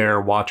sitting there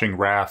watching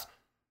Raph,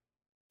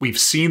 we've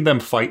seen them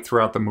fight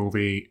throughout the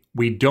movie.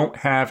 We don't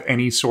have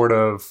any sort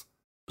of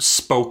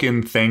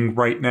spoken thing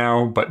right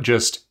now, but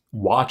just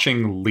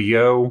watching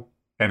Leo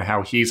and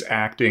how he's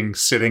acting,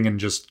 sitting and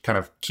just kind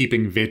of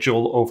keeping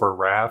vigil over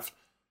Raph,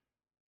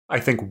 I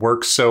think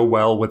works so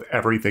well with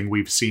everything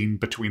we've seen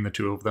between the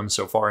two of them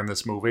so far in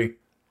this movie.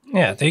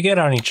 Yeah, they get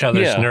on each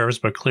other's nerves,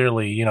 but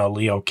clearly,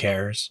 Leo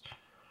cares.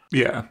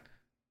 Yeah.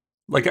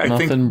 Like, I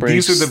think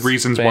these are the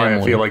reasons why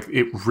I feel like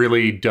it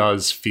really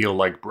does feel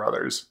like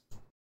brothers.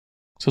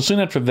 So soon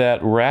after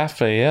that,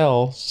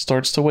 Raphael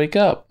starts to wake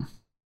up.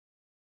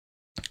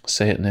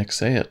 Say it, Nick,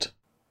 say it.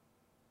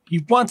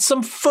 You want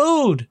some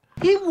food!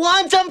 He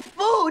wants some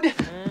food!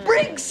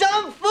 Bring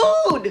some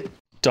food!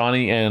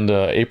 Donnie and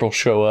April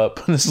show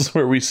up. This is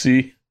where we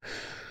see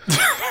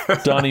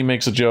Donnie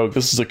makes a joke.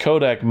 This is a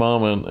Kodak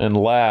moment and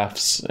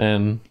laughs.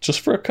 And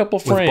just for a couple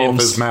frames. With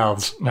both his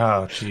mouths.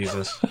 Oh,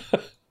 Jesus.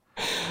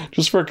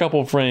 Just for a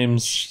couple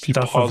frames, if you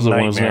pause it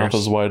when his mouth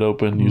is wide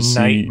open, you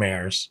see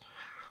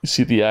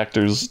the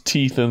actor's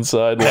teeth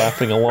inside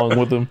laughing along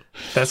with him.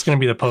 That's going to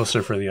be the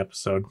poster for the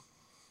episode.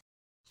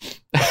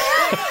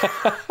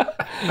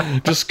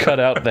 Just cut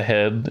out the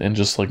head and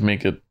just like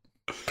make it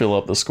fill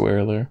up the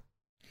square there.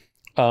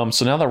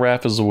 So now that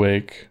Raph is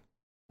awake,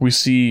 we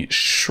see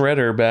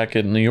Shredder back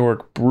in New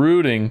York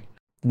brooding,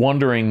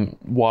 wondering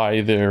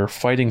why their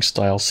fighting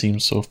style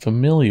seems so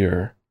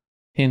familiar.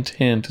 Hint,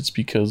 hint, it's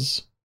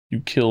because you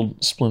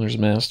killed Splinter's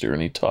master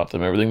and he taught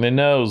them everything they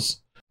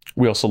knows.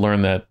 We also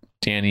learn that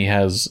Danny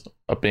has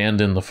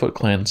abandoned the Foot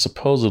Clan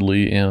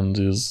supposedly and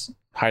is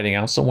hiding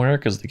out somewhere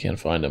because they can't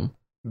find him.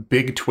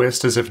 Big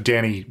twist, as if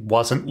Danny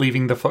wasn't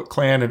leaving the Foot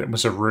Clan and it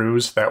was a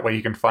ruse. That way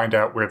you can find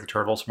out where the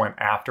Turtles went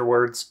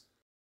afterwards.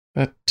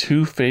 That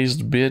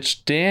two-faced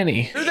bitch,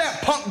 Danny. You're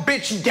that punk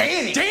bitch,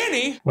 Danny!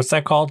 Danny! What's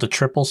that called? A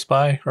triple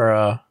spy? Or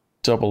a...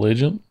 Double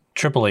agent?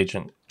 Triple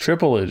agent.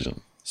 Triple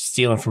agent.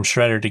 Stealing from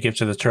Shredder to give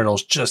to the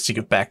Turtles just to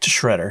get back to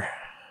Shredder.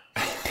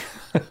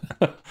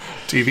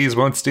 TVs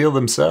won't steal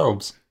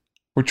themselves.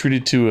 We're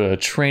treated to a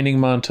training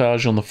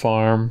montage on the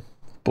farm.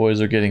 Boys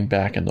are getting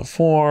back into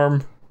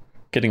form.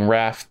 Getting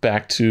Raph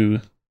back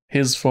to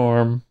his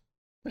form.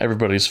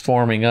 Everybody's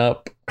forming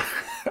up.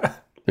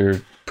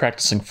 They're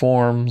practicing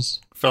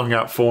forms. Filling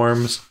out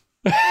forms.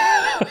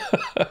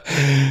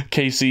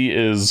 Casey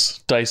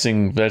is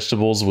dicing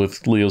vegetables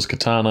with Leo's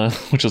katana,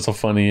 which is a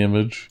funny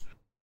image.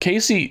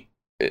 Casey,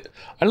 I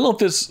don't know if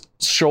this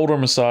shoulder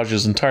massage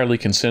is entirely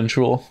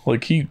consensual.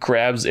 Like, he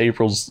grabs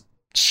April's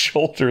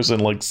shoulders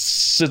and, like,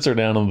 sits her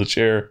down on the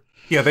chair.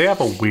 Yeah, they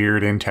have a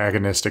weird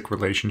antagonistic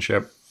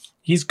relationship.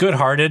 He's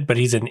good-hearted, but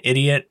he's an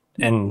idiot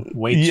and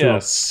way too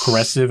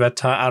aggressive at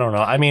times. I don't know.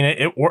 I mean,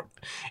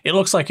 it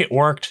looks like it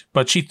worked,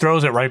 but she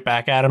throws it right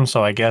back at him,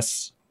 so I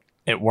guess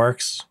it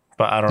works.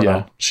 But I don't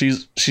know.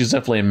 She's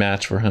definitely a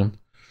match for him.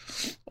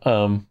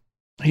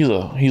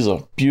 He's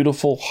a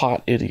beautiful,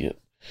 hot idiot.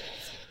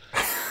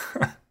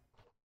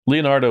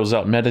 Leonardo's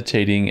out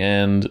meditating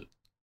and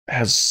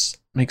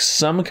makes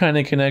some kind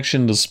of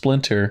connection to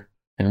Splinter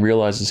and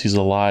realizes he's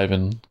alive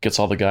and gets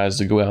all the guys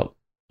to go out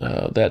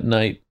that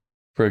night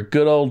for a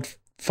good old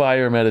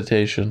fire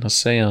meditation, a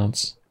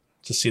seance.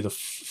 To see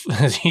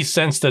he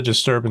sensed a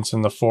disturbance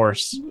in the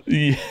Force.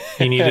 Yeah.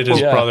 He needed his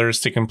brothers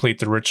to complete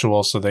the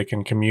ritual so they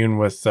can commune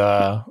with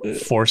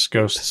Force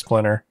Ghost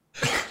Splinter.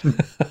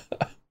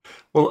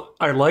 Well,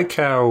 I like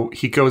how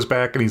he goes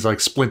back and he's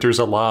like, Splinter's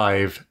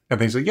alive. And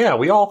he's like, yeah,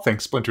 we all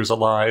think Splinter's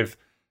alive.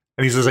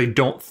 And he says, I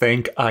don't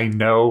think, I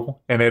know.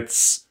 And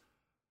it's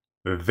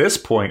this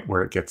point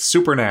where it gets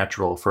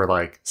supernatural for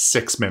like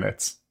 6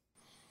 minutes.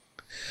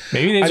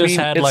 Maybe they just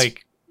had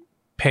like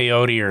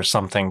peyote or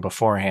something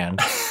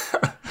beforehand.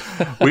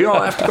 We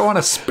all have to go on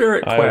a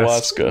spirit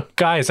quest. Ayahuasca.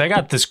 Guys, I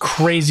got this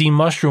crazy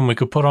mushroom we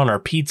could put on our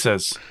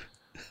pizzas.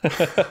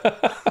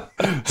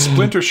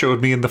 Splinter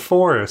showed me in the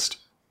forest.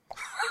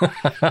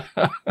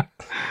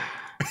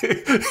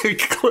 It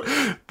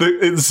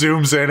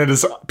zooms in and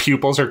his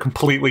pupils are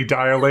completely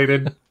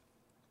dilated.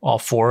 All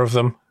 4 of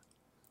them.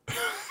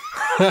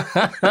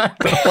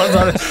 The ones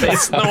on his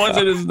face and the ones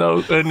in his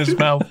nose and his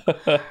mouth.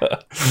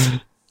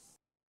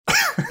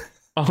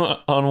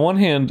 On one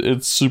hand,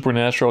 it's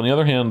supernatural. On the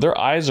other hand, their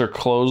eyes are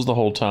closed the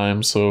whole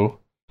time, so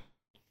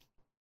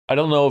I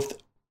don't know if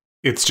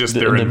it's just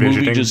the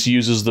movie just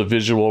uses the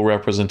visual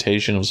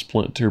representation of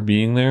Splinter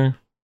being there.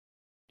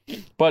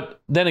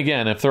 But then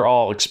again, if they're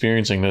all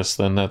experiencing this,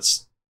 then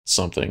that's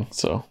something.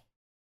 So,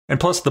 and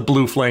plus, the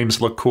blue flames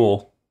look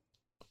cool.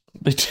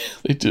 They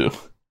do.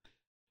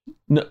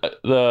 No,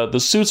 the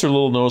suits are a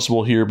little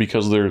noticeable here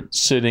because they're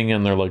sitting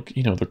and they're like,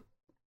 they're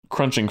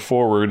crunching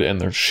forward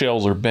and their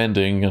shells are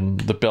bending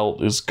and the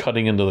belt is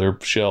cutting into their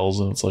shells,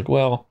 and it's like,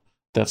 well,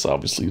 that's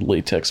obviously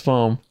latex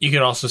foam. You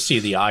can also see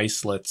the eye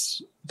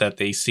slits that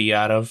they see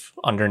out of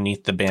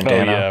underneath the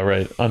bandana. Oh, yeah,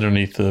 right.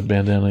 Underneath the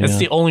bandana. It's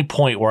the only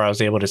point where I was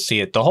able to see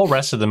it. The whole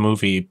rest of the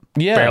movie,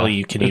 barely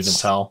you can even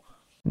tell.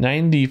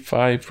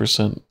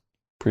 95%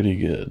 pretty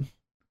good.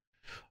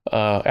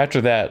 After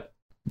that,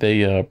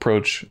 they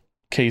approach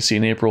Casey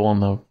and April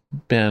on the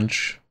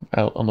bench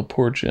out on the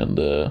porch, and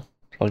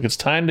like, it's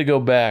time to go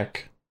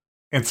back.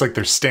 It's like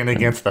they're standing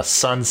against the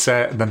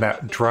sunset, and then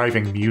that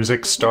driving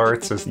music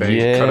starts as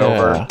they cut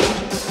over.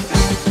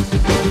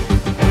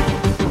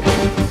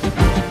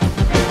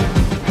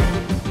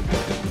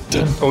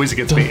 Always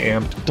gets me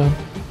amped.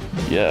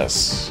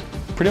 Yes.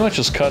 Pretty much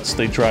just cuts.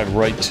 They drive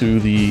right to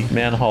the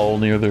manhole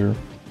near their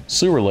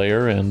sewer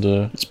layer, and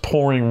it's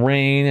pouring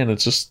rain, and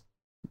it's just,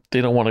 they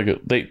don't want to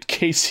go.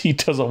 Casey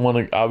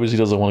obviously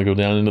doesn't want to go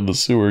down into the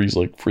sewer. He's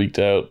like freaked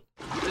out.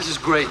 This is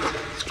great.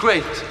 It's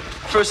great.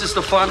 First it's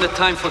the farm that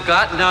time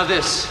forgot, now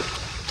this.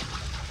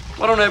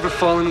 Why don't I ever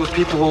fall in with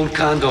people who own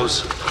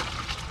condos?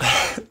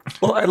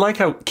 Well, I like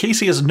how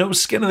Casey has no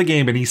skin in the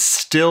game, and he's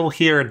still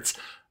here.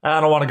 I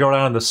don't want to go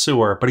down in the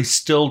sewer, but he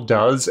still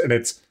does. And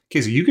it's,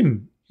 Casey, you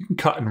can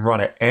cut and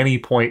run at any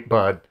point,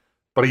 bud.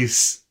 But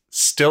he's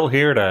still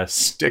here to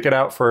stick it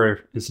out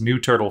for his new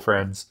turtle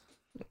friends.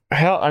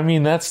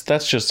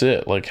 That's just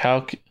it. Like,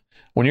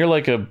 when you're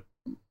like a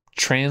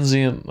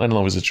transient, I don't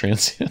know if he's a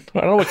transient.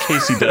 I don't know what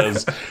Casey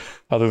does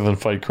other than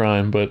fight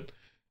crime, but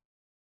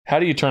how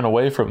do you turn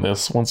away from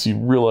this once you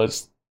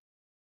realize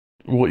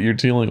what you're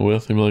dealing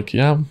with? And be like,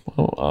 yeah,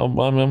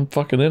 I'm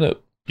fucking in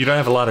it. You don't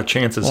have a lot of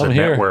chances at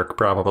network,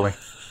 probably.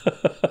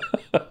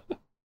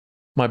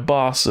 My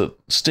boss at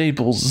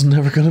Staples is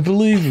never going to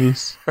believe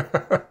this.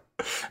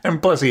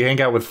 And plus, he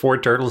hang out with 4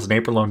 turtles and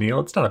April O'Neil.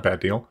 It's not a bad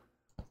deal.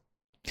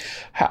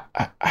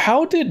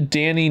 How did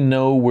Danny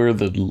know where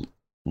the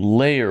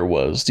lair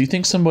was? Do you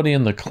think somebody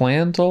in the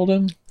clan told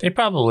him? They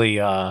probably,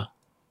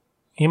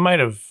 he might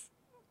have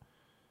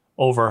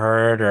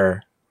overheard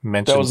or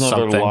mentioned something.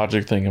 That was another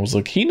logic thing. It was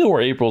like, he knew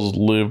where April's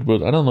lived,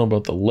 but I don't know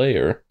about the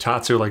lair.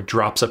 Tatsu like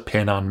drops a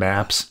pin on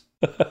maps,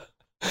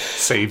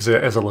 saves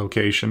it as a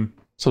location.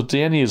 So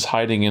Danny is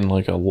hiding in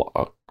like a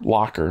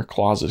locker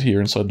closet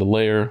here inside the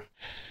lair,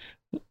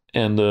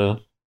 and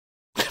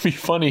it'd be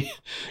funny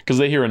because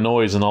they hear a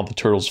noise and all the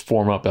turtles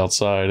form up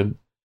outside, and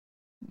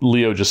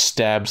Leo just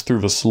stabs through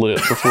the slit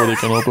before they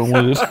can open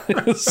with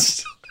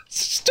it.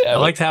 I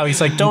liked how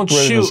he's like, don't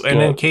shoot, and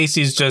then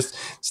Casey's just,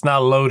 it's not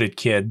loaded,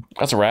 kid.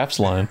 That's a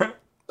Raps line.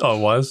 Oh, it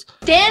was?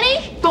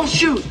 Danny? Don't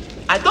shoot.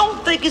 I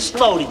don't think it's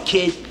loaded,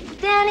 kid.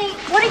 Danny,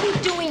 what are you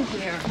doing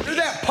here? You're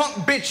that punk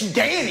bitch,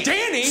 Danny.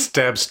 Danny?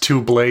 Stabs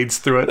 2 blades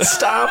through it.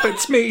 Stop,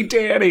 it's me,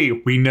 Danny.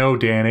 We know,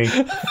 Danny.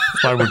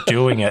 That's why we're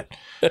doing it.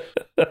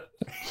 That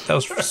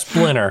was for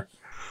Splinter.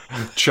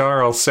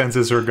 Charles sends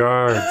his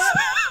regards.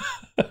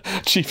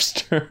 Chief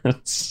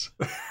Stearns.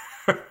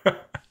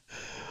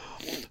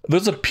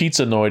 There's a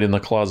pizza Noid in the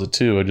closet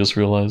too. I just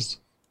realized.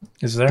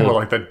 Is there?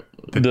 Like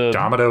the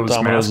Domino's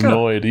mascot?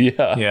 Noid.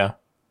 Yeah. Yeah.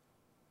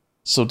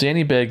 So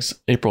Danny begs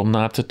April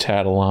not to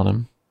tattle on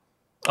him.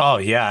 Oh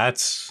yeah,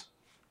 that's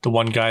the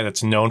one guy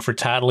that's known for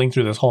tattling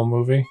through this whole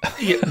movie.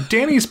 Yeah,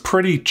 Danny's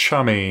pretty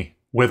chummy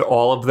with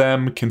all of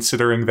them,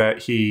 considering that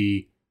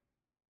he,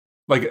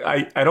 like,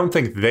 I don't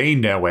think they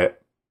know it,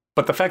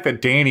 but the fact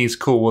that Danny's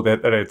cool with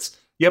it, that it's,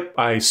 yep,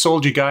 I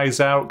sold you guys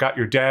out, got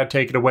your dad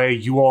taken away,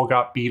 you all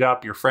got beat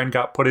up, your friend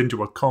got put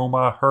into a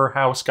coma, her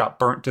house got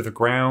burnt to the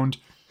ground.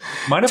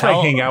 Mind if I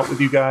hang out with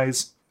you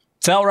guys?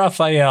 Tell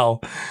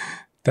Raphael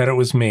That it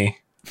was me.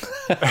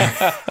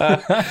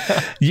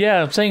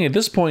 Yeah, I'm saying at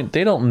this point,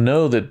 they don't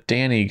know that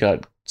Danny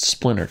got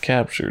Splinter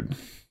captured.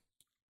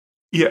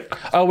 Yeah.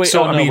 Oh, wait.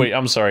 So, wait.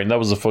 I'm sorry. That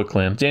was the Foot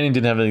Clan. Danny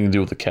didn't have anything to do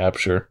with the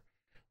capture.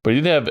 But he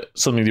did have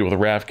something to do with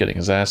Raph getting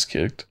his ass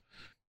kicked.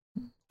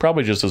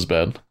 Probably just as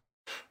bad.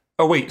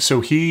 Oh, wait.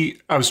 So I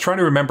was trying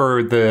to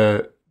remember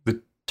the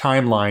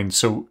timeline.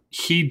 So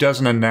he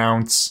doesn't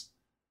announce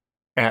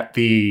at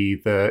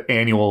the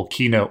annual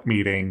keynote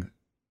meeting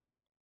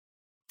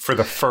for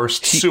the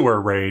first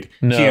sewer raid.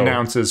 No. He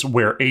announces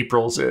where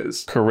April's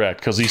is. Correct,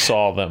 because he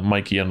saw that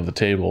Mikey under the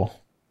table.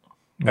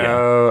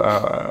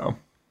 Yeah.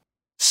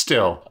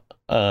 Still,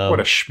 what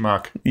a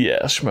schmuck.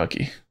 Yeah,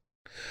 schmucky.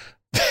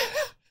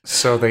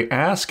 So they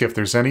ask if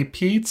there's any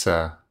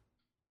pizza.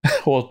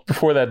 Well,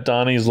 before that,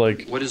 Donnie's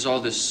like, what is all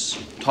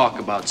this talk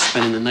about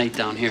spending the night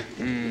down here?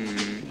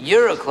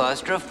 You're a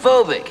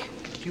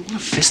claustrophobic. You want a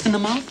fist in the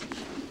mouth?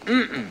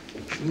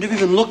 I've never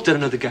even looked at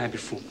another guy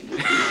before.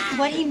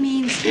 What he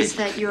means is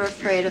that you're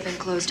afraid of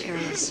enclosed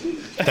areas.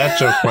 That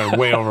joke went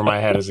way over my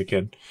head as a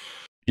kid.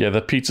 Yeah,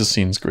 the pizza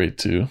scene's great,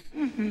 too.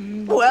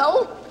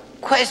 Well,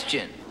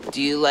 question.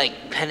 Do you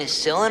like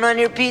penicillin on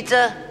your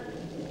pizza?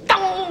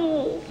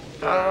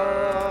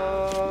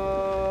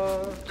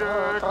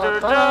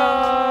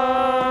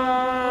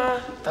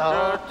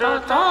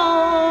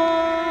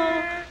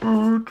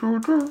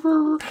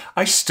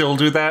 I still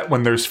do that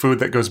when there's food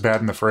that goes bad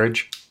in the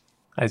fridge.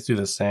 I do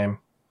the same.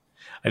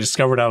 I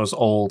discovered I was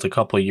old a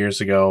couple of years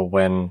ago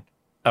when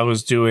I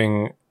was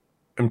doing,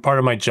 in part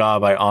of my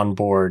job, I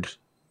onboard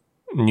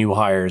new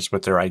hires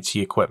with their IT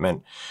equipment.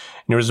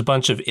 And there was a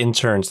bunch of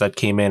interns that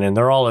came in, and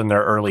they're all in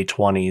their early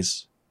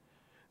 20s.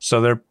 So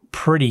they're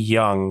pretty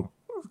young,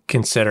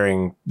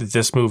 considering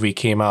this movie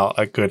came out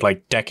a good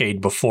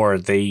decade before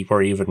they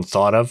were even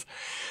thought of.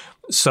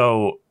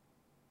 So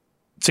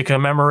to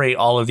commemorate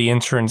all of the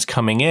interns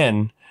coming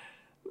in,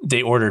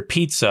 they ordered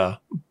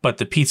pizza, but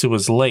the pizza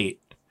was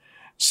late.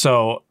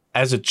 So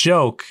as a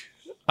joke,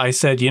 I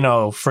said,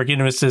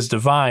 forgiveness is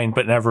divine,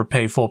 but never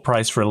pay full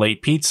price for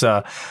late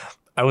pizza.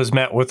 I was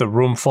met with a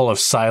room full of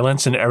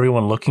silence and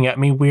everyone looking at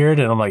me weird.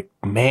 And I'm like,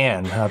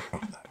 man,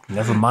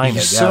 never mind.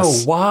 You're so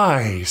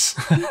wise.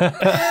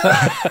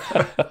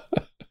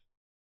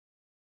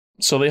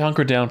 So they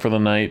hunker down for the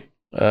night.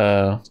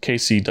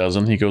 Casey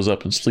doesn't. He goes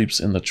up and sleeps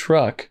in the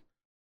truck.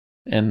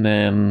 And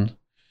then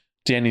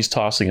Danny's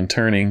tossing and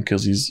turning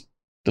because he's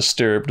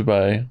disturbed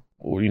by,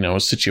 a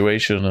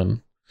situation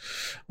and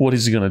what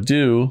is he going to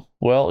do?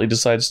 Well, he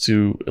decides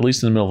to, at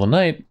least in the middle of the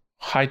night,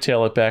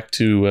 hightail it back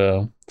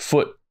to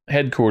Foot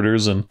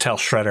headquarters and tell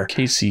Shredder.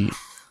 Casey,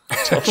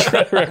 tell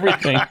Shredder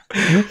everything.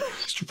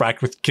 Just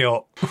racked with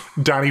guilt.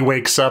 Donnie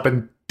wakes up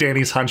and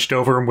Danny's hunched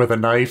over him with a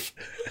knife.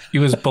 He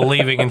was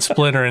believing in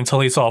Splinter until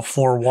he saw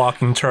 4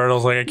 walking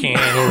turtles. Like, I can't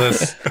handle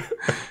this.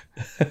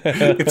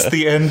 It's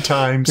the end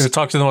times. I'm gonna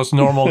talk to the most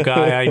normal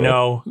guy I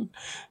know,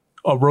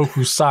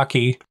 Oroku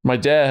Saki. My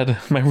dad,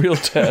 my real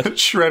dad.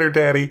 Shredder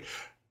Daddy.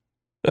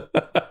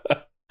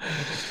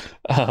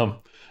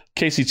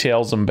 Casey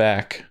tails him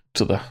back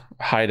to the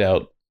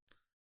hideout,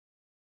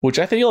 which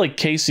I feel like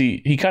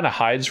Casey, he kind of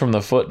hides from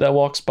the Foot that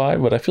walks by,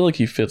 but I feel like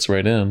he fits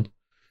right in.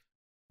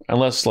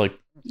 Unless,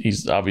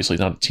 he's obviously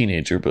not a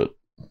teenager, but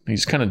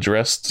he's kind of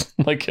dressed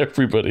like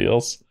everybody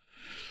else.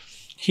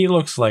 He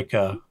looks like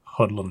a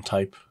hoodlum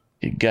type.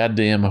 You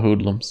goddamn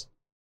hoodlums.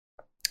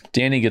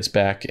 Danny gets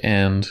back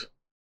and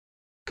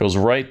goes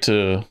right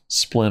to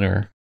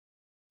Splinter,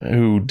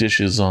 who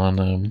dishes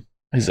on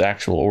his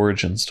actual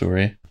origin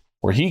story,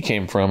 where he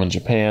came from in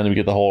Japan. We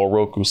get the whole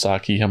Oroku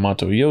Saki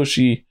Hamato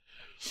Yoshi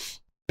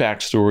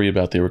backstory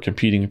about they were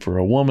competing for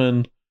a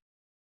woman,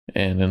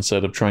 and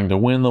instead of trying to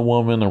win the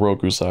woman,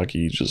 Oroku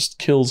Saki just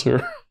kills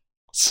her,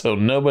 so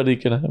nobody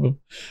can have him.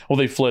 Well,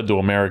 they fled to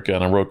America,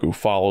 and Oroku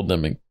followed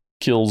them and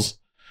kills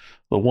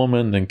the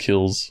woman, then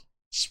kills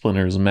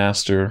Splinter's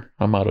master,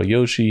 Hamato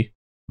Yoshi.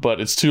 But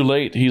it's too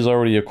late. He's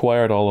already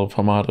acquired all of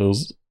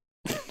Hamato's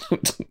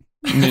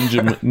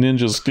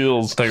ninja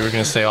skills. I thought you were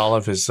going to say all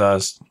of his,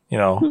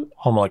 home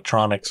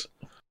electronics.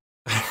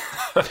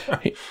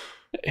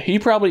 He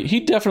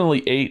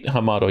definitely ate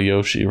Hamato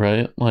Yoshi,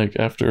 right?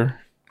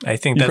 After. I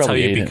think that's how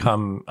you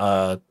become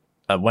a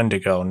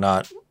Wendigo,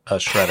 not a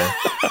Shredder.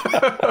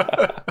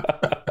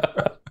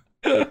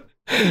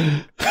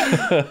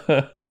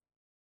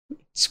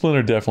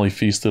 Splinter definitely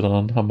feasted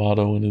on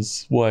Hamato and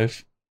his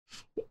wife.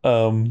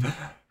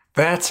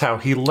 That's how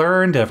he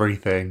learned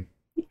everything.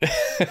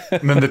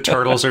 And then the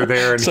turtles are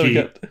there, and so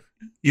he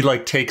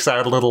takes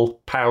out a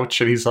little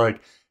pouch, and he's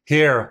like,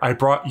 "Here, I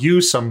brought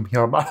you some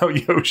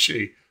Hamato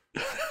Yoshi.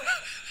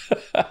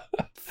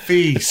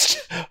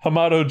 Feast,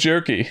 Hamato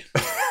jerky.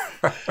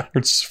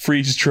 It's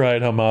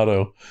freeze-dried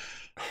Hamato."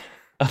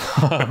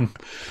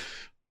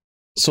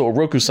 So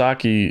Oroku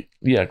Saki,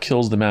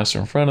 kills the master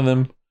in front of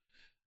them.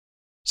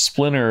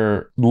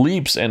 Splinter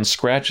leaps and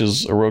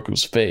scratches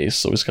Oroku's face,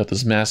 so he's got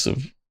this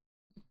massive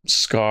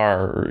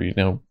scar,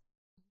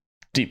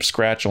 deep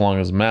scratch along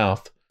his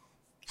mouth.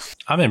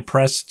 I'm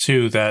impressed,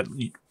 too, that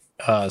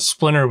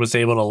Splinter was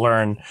able to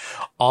learn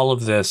all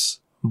of this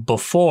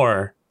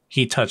before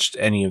he touched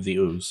any of the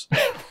ooze.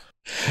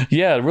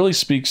 Yeah, it really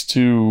speaks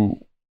to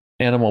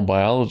animal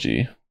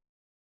biology.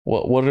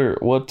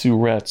 What do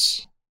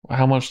rats?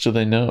 How much do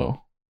they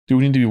know? Do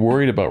we need to be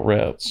worried about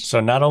rats? So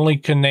not only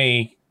can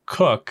they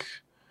cook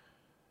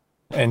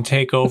and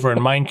take over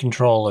and mind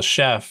control a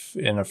chef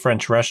in a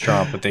French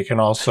restaurant, but they can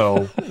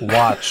also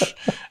watch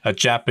a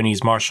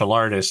Japanese martial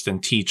artist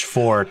and teach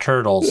 4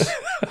 turtles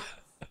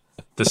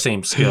the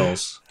same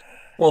skills.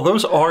 Well,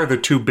 those are the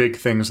 2 big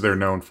things they're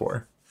known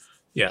for.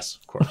 Yes,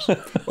 of course.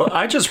 Well,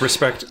 I just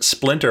respect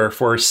Splinter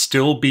for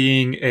still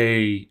being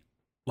a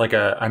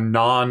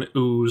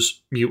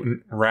non-ooze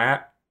mutant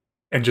rat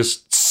and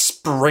just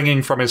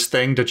springing from his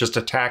thing to just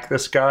attack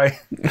this guy.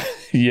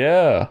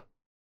 Yeah.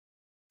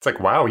 It's like,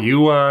 wow,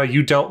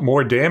 you dealt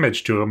more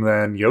damage to him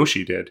than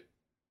Yoshi did.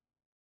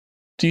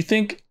 Do you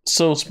think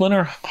so?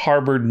 Splinter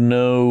harbored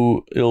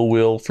no ill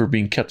will for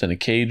being kept in a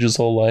cage his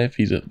whole life.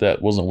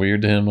 That wasn't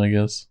weird to him, I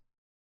guess.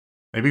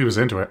 Maybe he was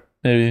into it.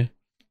 Maybe.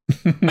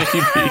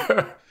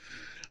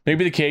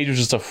 Maybe the cage was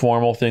just a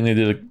formal thing they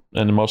did,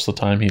 and most of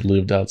the time he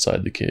lived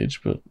outside the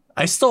cage. But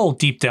I still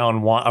deep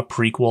down want a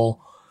prequel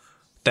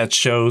that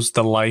shows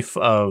the life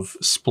of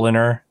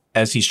Splinter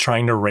as he's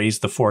trying to raise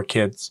the 4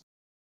 kids.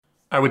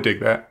 I would dig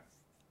that.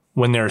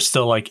 When they're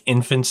still like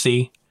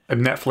infancy. A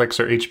Netflix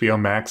or HBO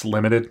Max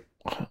limited.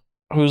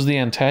 Who's the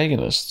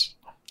antagonist?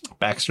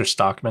 Baxter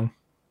Stockman.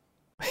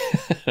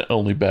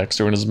 Only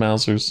Baxter and his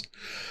Mousers.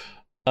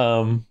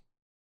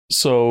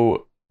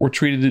 So we're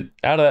treated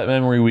out of that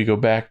memory. We go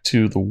back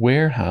to the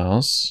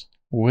warehouse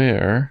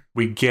where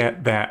we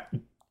get that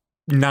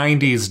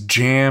 90s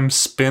jam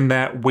Spin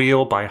That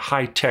Wheel by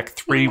High Tech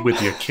 3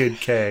 with your Kid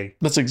K.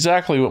 That's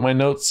exactly what my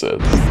notes said.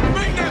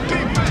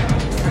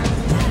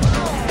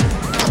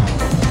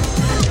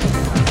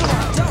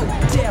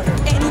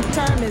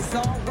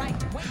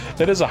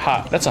 That's a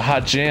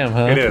hot jam,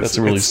 huh? It is. That's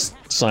a really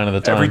sign of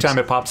the times. Every time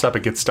it pops up,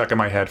 it gets stuck in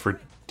my head for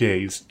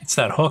days. It's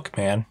that hook,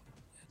 man.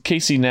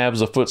 Casey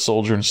nabs a foot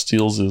soldier and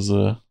steals his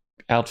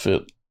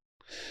outfit.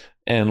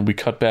 And we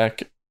cut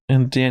back,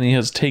 and Danny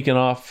has taken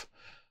off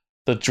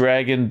the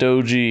Dragon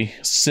Doji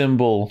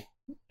symbol.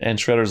 And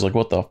Shredder's like,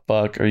 what the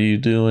fuck are you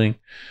doing?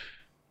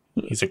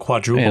 He's a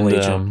quadruple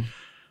agent.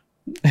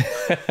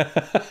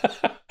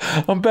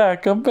 I'm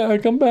back.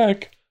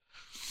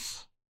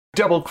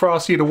 Double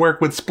cross you to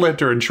work with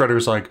Splinter, and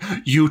Shredder's like,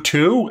 you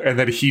too? And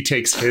then he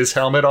takes his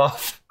helmet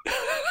off.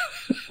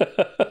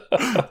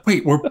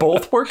 Wait, we're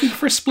both working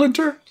for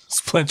Splinter?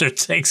 Splinter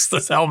takes the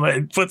helmet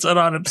and puts it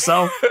on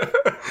himself.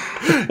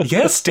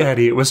 Yes,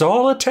 Daddy, it was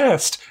all a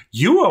test.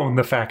 You own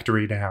the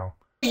factory now.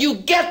 You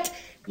get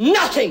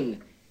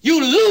nothing.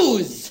 You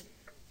lose.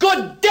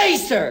 Good day,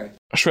 sir.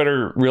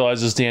 Shredder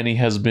realizes Danny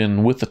has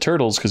been with the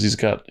turtles because he's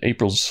got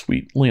April's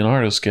sweet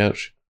Leonardo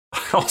sketch.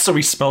 Also,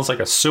 he smells like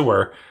a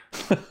sewer.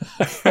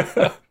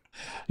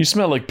 You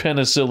smell like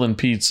penicillin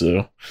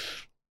pizza.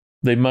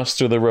 They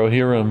muster the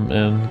Rohirrim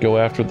and go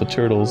after the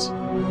turtles.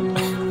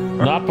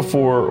 Not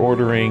before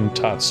ordering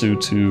Tatsu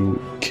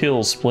to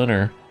kill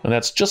Splinter. And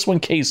that's just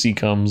when Casey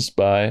comes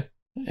by.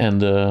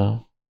 And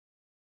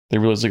they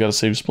realize they gotta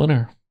save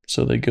Splinter.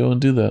 So they go and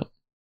do that.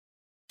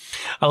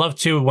 I love,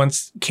 too,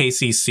 once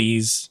Casey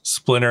sees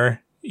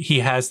Splinter, he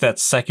has that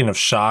second of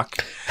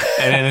shock.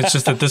 And then it's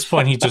just at this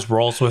point, he just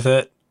rolls with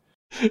it.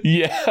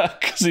 Yeah,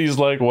 because he's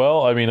like,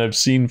 well, I mean, I've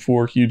seen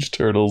 4 huge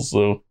turtles,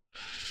 so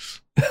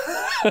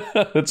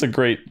that's a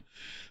great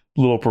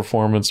little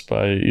performance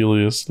by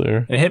Elias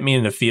there. It hit me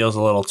in the feels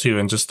a little too,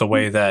 and just the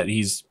way that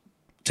he's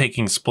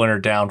taking Splinter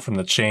down from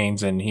the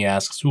chains, and he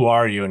asks, "Who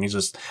are you?" And he's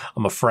just,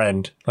 "I'm a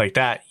friend." Like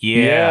that.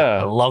 Yeah.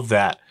 I love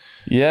that.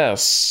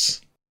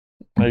 Yes,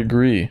 I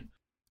agree.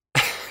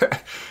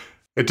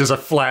 It does a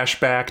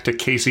flashback to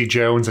Casey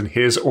Jones and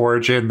his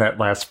origin that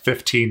lasts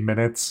 15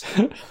 minutes.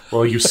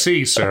 Well, you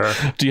see, sir.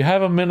 Do you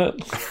have a minute?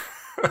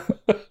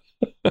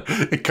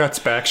 It cuts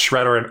back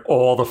Shredder and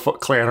all the Foot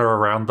Clan are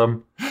around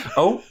them.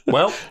 Oh,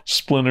 well.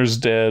 Splinter's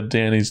dead.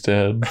 Danny's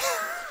dead.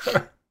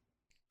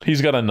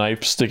 He's got a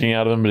knife sticking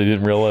out of him, but he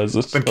didn't realize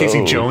it. Then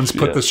Casey Jones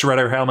put the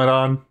Shredder helmet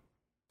on.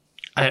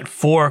 I had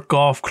 4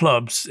 golf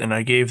clubs, and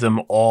I gave them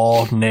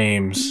all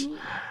names.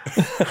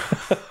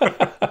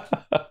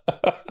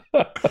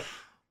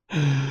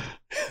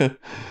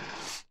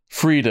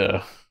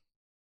 Frida.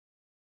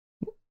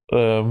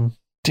 Damn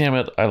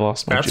it, I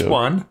lost my joke. That's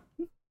one.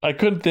 I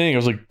couldn't think. I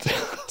was like,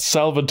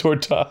 Salvatore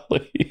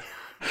Dali,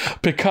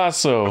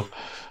 Picasso,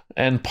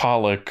 and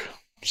Pollock.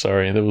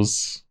 Sorry,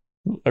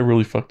 I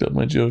really fucked up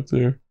my joke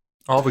there.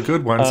 All the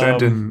good ones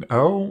end in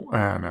O?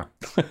 I don't know.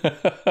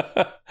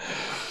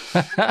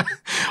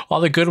 All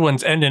the good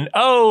ones end in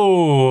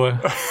O.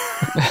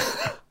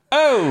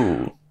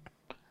 Oh!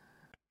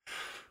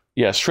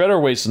 Yeah, Shredder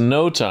wastes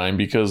no time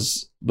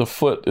because the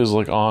foot is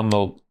like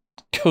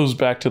goes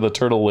back to the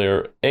turtle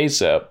lair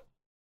ASAP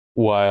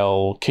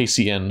while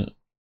Casey and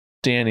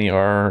Danny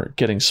are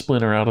getting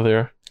Splinter out of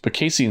there. But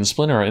Casey and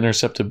Splinter are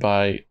intercepted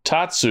by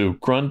Tatsu,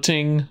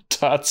 grunting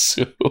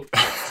Tatsu.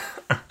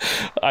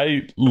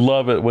 I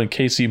love it when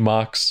Casey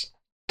mocks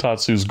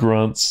Tatsu's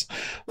grunts.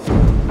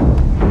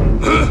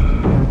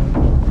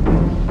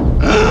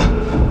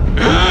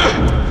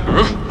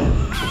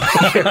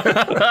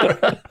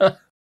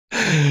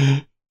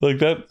 Like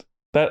that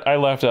I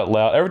laughed out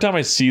loud. Every time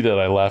I see that,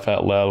 I laugh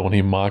out loud when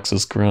he mocks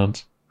his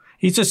grunt.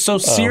 He's just so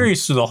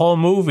serious through the whole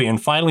movie,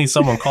 and finally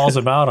someone calls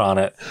him out on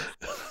it.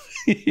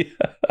 Yeah.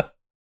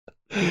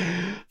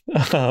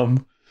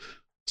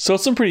 So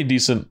it's some pretty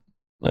decent,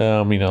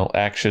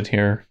 action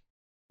here.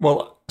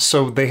 Well,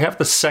 so they have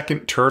the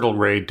second turtle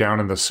raid down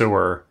in the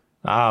sewer.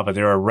 Ah, but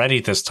they were ready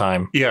this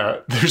time. Yeah,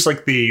 there's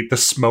like the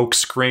smoke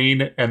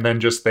screen, and then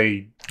just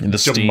they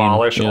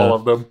demolish steam, all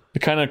of them.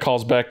 It kind of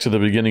calls back to the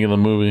beginning of the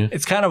movie.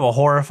 It's kind of a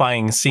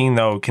horrifying scene,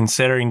 though,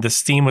 considering the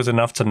steam was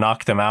enough to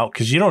knock them out,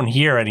 because you don't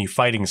hear any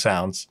fighting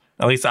sounds.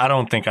 At least I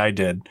don't think I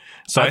did.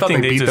 So I thought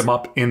think they beat them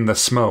up in the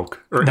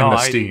smoke, or in the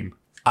steam.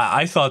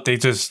 I thought they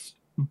just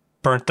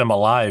burnt them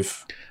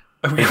alive.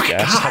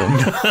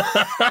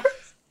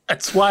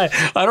 That's why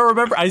I don't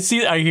remember. I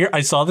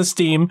saw the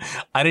steam.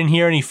 I didn't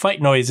hear any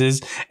fight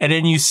noises. And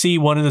then you see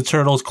one of the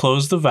turtles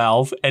close the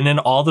valve, and then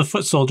all the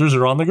foot soldiers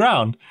are on the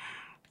ground.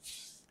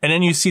 And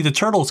then you see the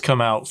turtles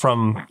come out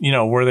from,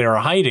 where they were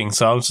hiding.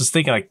 So I was just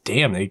thinking, like,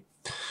 damn, they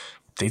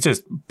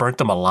just burnt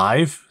them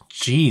alive?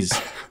 Jeez.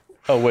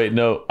 Oh, wait,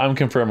 no, I'm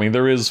confirming.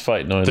 There is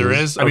fight noises. There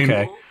is?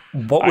 Okay.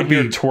 What would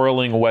be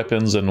twirling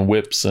weapons and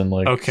whips and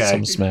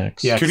some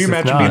smacks? Yeah, could you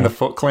imagine being the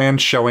Foot Clan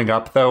showing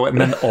up though, and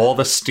then all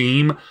the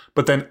steam,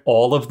 but then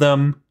all of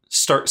them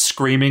start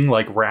screaming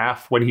like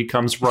Raph when he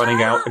comes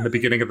running out in the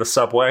beginning of the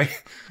subway?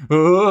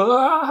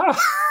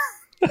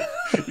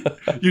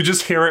 You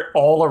just hear it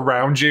all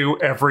around you,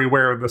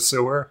 everywhere in the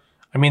sewer.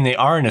 I mean, they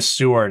are in a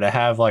sewer. To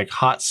have like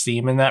hot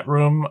steam in that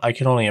room, I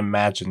can only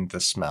imagine the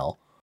smell.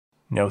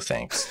 No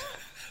thanks.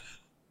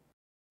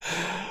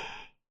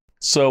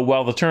 So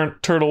while the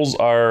turtles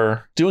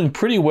are doing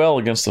pretty well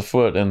against the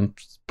Foot and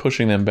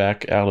pushing them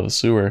back out of the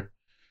sewer,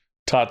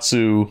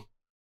 Tatsu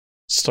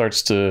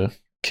starts to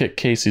kick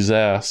Casey's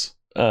ass.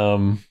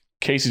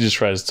 Casey just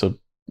tries to,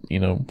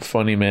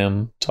 funny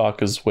man talk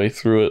his way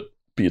through it,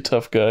 be a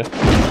tough guy.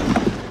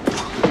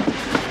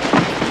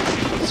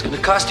 It's gonna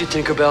cost you,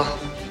 Tinkerbell.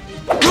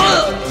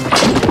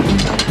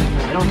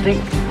 I don't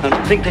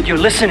think that you're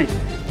listening.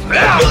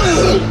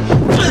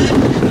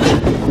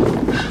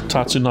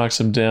 Tatsu knocks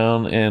him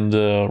down, and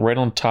right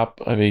on top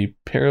of a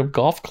pair of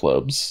golf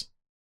clubs.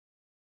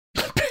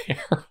 They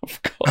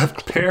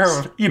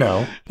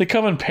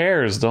come in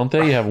pairs, don't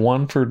they? You have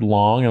one for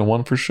long and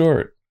one for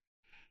short.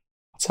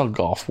 That's how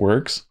golf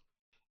works.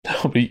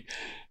 No, but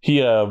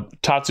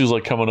Tatsu's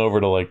like coming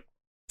over to like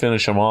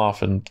finish him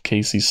off, and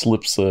Casey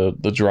slips the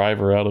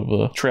driver out of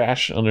the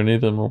trash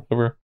underneath him or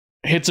whatever.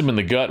 Hits him in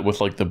the gut with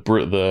like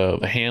the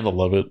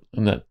handle of it,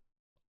 and that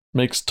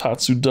makes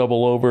Tatsu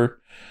double over.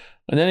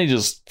 And then he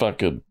just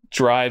fucking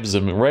drives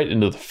him right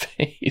into the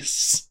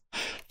face.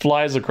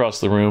 Flies across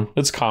the room.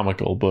 It's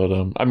comical, but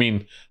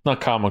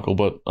not comical,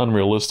 but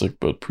unrealistic,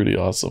 but pretty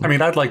awesome. I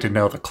mean, I'd like to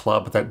know the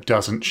club that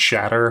doesn't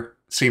shatter,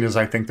 seeing as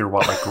I think they're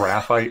like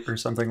graphite or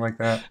something like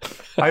that.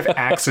 I've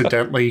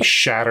accidentally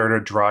shattered a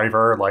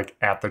driver like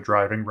at the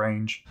driving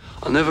range.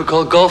 I'll never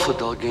call golf a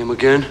dull game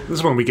again. This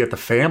is when we get the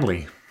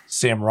family.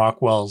 Sam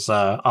Rockwell's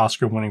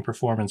Oscar-winning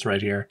performance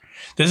right here.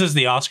 This is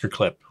the Oscar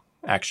clip.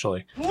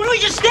 Actually. What are we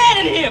just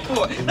standing here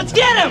for? Let's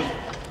get him!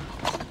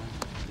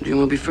 Do you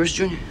want to be first,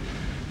 Junior?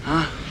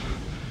 Huh?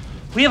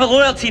 We have a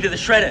loyalty to the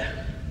Shredder.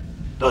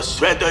 The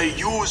Shredder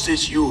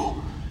uses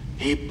you.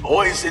 He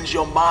poisons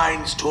your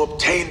minds to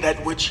obtain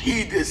that which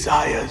he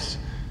desires.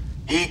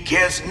 He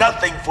cares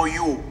nothing for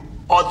you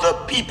or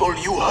the people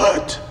you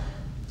hurt.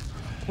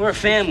 We're a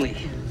family.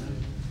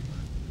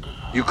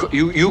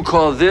 You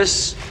call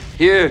this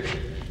here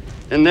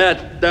and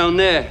that down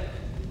there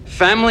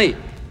family?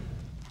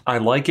 I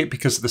like it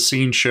because the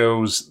scene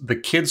shows the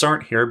kids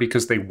aren't here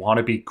because they want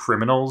to be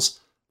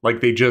criminals.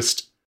 Like, they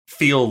just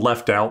feel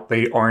left out.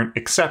 They aren't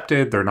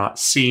accepted. They're not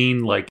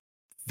seen. Like,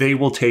 they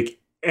will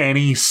take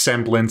any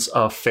semblance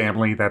of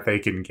family that they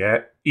can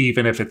get,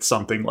 even if it's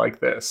something like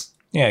this.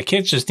 Yeah,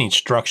 kids just need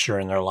structure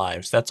in their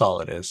lives. That's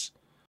all it is.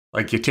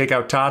 Like, you take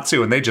out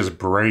Tatsu and they just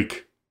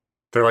break.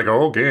 They're like,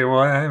 oh, okay, well,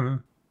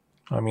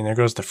 I mean, there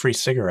goes the free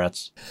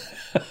cigarettes.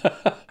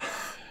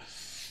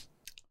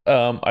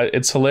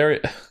 It's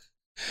hilarious.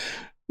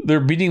 They're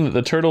beating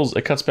the turtles.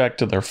 It cuts back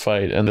to their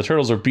fight, and the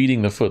turtles are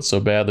beating the Foot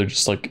so bad they're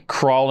just like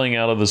crawling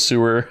out of the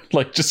sewer,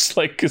 like just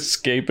like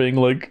escaping,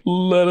 like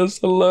let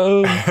us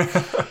alone.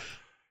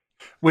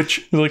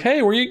 Which they're like,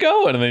 hey, where you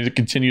going? And they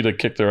continue to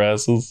kick their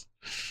asses.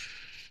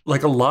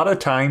 Like a lot of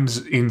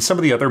times in some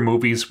of the other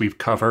movies we've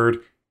covered,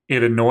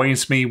 it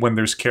annoys me when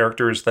there's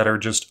characters that are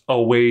just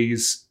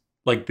always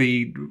like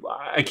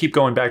I keep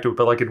going back to it,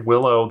 but like in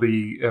Willow,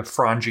 the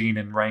Frangine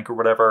and Rank or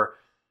whatever,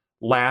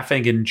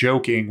 laughing and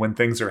joking when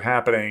things are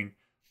happening.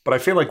 But I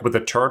feel like with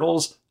the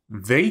turtles,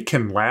 they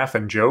can laugh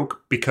and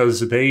joke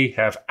because they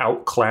have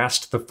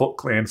outclassed the Foot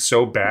Clan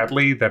so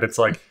badly that it's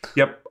like,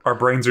 yep, our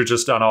brains are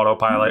just on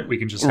autopilot. We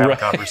can just have a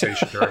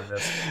conversation during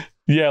this.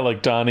 Yeah,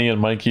 like Donnie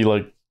and Mikey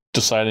like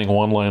deciding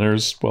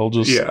one-liners while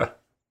just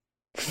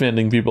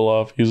fending people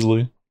off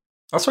easily.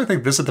 Also, I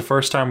think this is the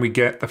first time we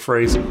get the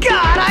phrase, God,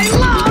 I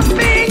love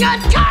being a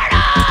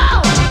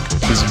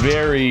turtle! He's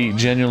very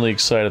genuinely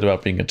excited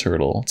about being a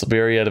turtle. It's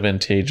very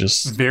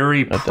advantageous.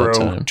 Very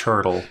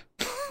pro-turtle.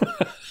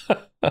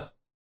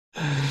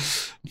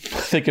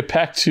 They get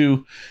back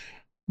to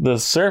the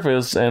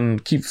surface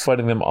and keep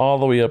fighting them all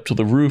the way up to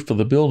the roof of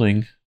the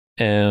building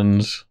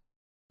and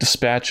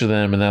dispatch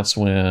them, and that's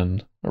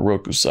when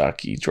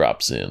Rokusaki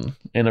drops in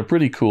a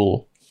pretty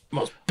cool,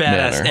 most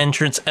badass manner.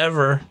 Entrance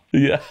ever.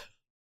 Yeah.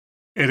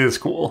 It is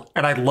cool.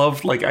 And I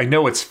love, like, I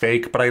know it's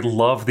fake, but I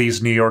love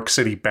these New York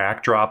City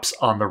backdrops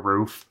on the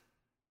roof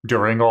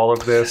during all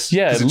of this.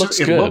 Yeah, it looks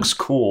good. It looks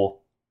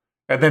cool.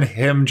 And then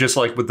him just,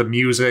 like, with the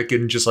music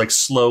and just, like,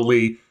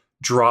 slowly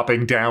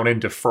dropping down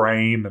into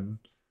frame and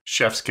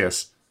chef's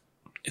kiss.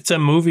 It's a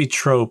movie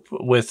trope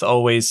with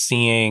always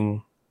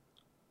seeing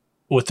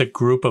with a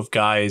group of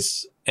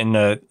guys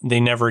and they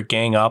never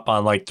gang up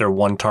on, like, their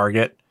one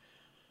target.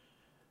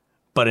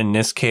 But in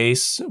this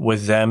case,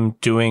 with them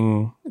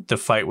doing the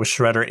fight with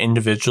Shredder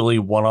individually,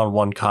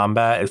 one-on-one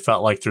combat, it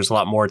felt like there's a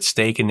lot more at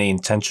stake, and they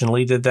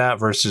intentionally did that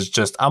versus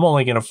just, I'm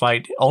only going to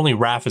fight, only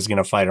Raph is going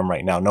to fight him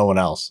right now, no one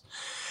else.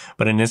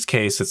 But in this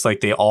case, it's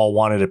like they all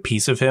wanted a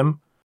piece of him.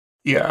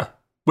 Yeah,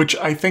 which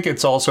I think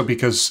it's also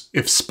because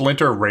if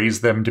Splinter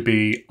raised them to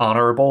be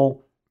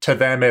honorable, to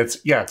them it's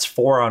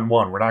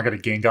 4-on-1. We're not going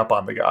to gang up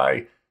on the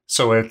guy.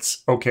 So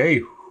it's,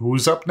 okay,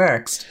 who's up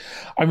next?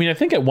 I mean, I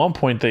think at one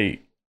point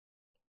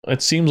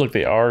it seems like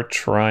they are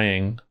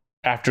trying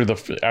after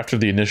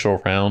the initial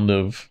round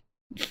of.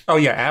 Oh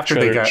yeah, after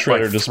they got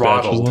Shredder like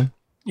throttled. them.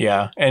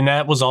 Yeah, and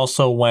that was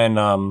also when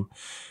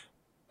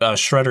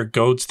Shredder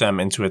goads them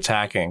into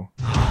attacking.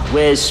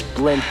 Where's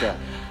Splinter?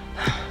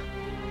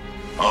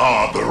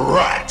 Ah, the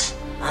rat.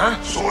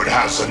 Huh? So it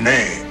has a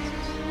name.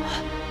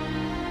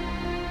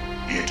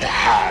 It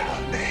had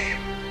a name.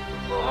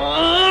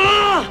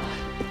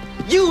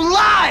 You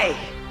lie!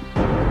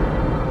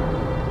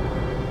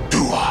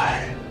 Do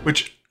I?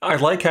 Which I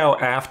like how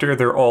after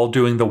they're all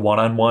doing the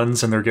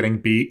one-on-ones and they're getting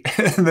beat,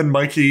 and then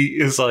Mikey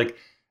is like,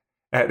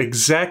 at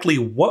exactly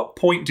what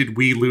point did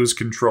we lose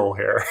control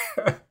here?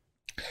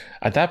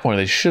 At that point,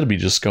 they should be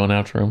just going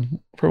after him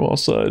from all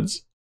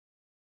sides.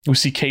 We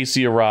see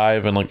Casey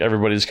arrive, and like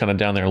everybody's kind of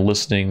down there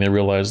listening. They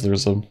realize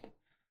there's a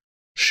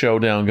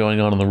showdown going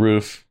on the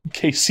roof.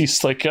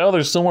 Casey's like, oh,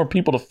 there's still more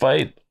people to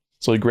fight.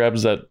 So he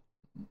grabs that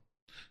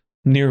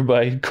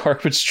nearby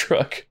garbage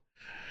truck,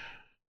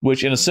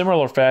 which in a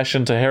similar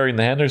fashion to Harry and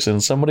the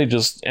Hendersons, somebody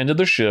just ended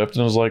their shift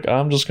and was like,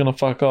 I'm just going to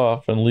fuck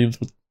off and leave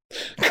the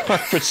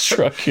garbage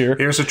truck here.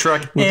 Here's a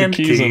truck with and the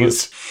keys in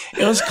keys.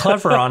 It was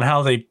clever on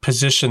how they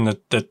positioned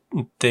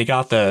they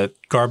got the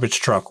garbage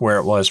truck where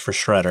it was for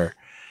Shredder.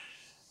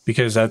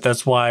 Because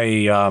that's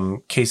why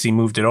Casey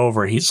moved it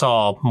over. He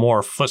saw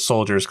more foot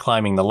soldiers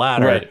climbing the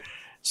ladder. Right.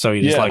 So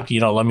he just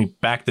let me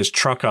back this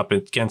truck up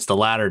against the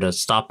ladder to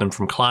stop them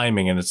from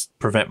climbing and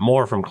prevent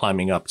more from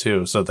climbing up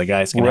too. So the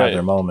guys can have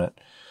their moment.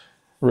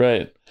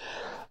 Right.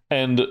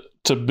 And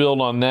to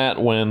build on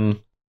that, when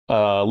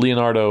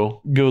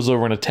Leonardo goes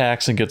over and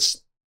attacks and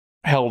gets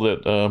held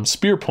at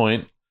spear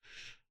point,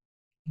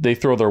 they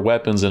throw their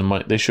weapons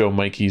and they show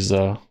Mikey's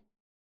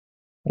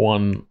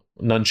one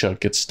nunchuck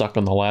gets stuck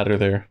on the ladder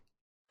there.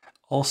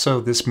 Also,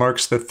 this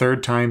marks the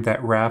third time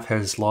that Raph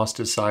has lost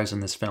his size in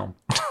this film.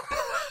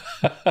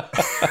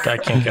 Guy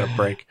can't get a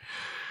break.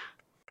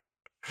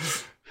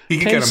 He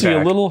can Casey, get him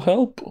back. a little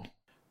help.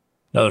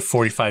 Another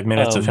 45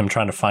 minutes of him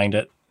trying to find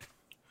it.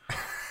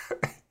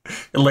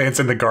 It lands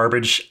in the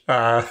garbage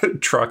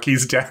truck.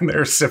 He's down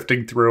there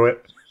sifting through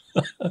it.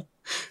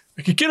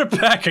 I can get it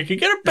back. I can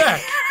get it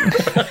back.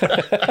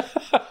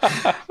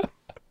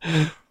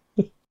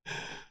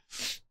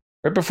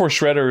 Right before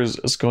Shredder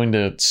is going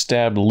to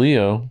stab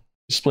Leo,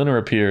 Splinter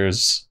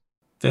appears.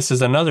 This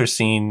is another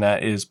scene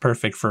that is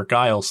perfect for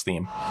Guile's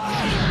theme.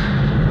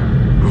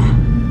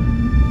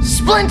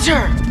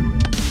 Splinter!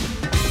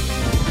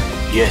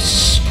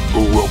 Yes,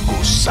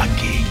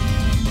 Urokusaki.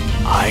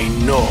 I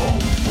know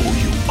who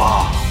you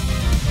are.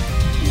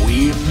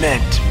 We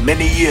met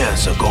many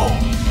years ago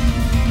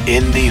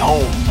in the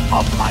home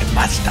of my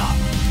master,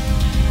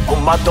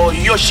 Omato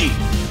Yoshi.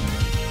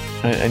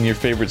 And your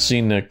favorite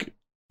scene, Nick,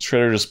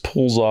 Shredder just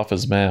pulls off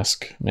his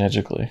mask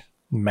magically.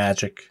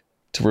 Magic.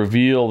 To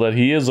reveal that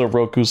he is a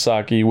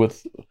Rokusaki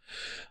with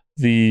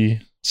the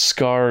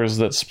scars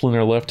that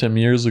Splinter left him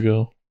years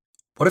ago.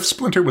 What if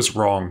Splinter was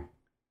wrong?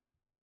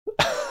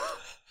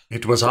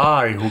 It was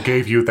I who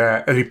gave you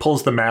that. And he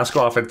pulls the mask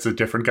off. It's a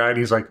different guy. And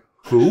he's like,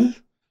 who?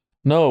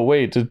 No,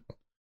 wait.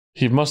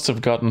 He must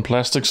have gotten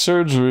plastic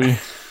surgery.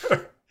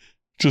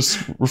 Just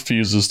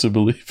refuses to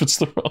believe it's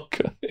the wrong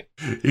guy.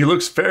 He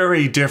looks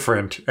very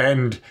different.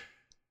 And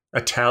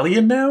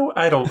Italian now?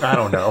 I don't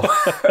know.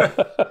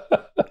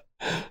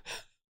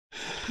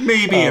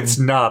 Maybe it's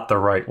not the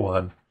right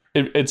one.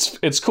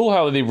 It's cool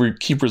how they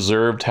keep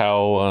reserved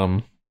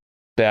how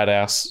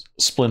badass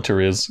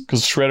Splinter is,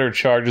 because Shredder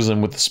charges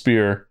him with the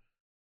spear,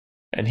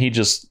 and he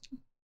just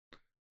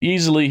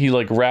easily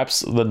wraps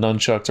the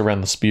nunchucks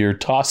around the spear,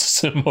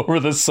 tosses him over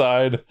the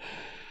side.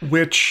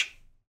 Which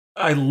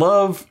I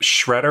love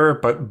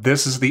Shredder, but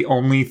this is the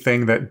only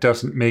thing that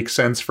doesn't make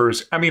sense for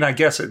his... I mean, I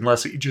guess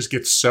unless he just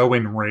gets so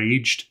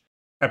enraged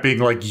at being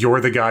like,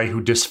 you're the guy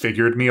who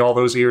disfigured me all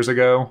those years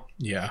ago.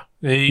 Yeah.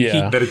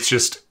 That it's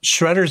just...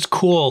 Shredder's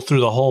cool through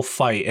the whole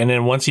fight, and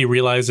then once he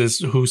realizes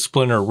who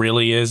Splinter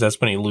really is,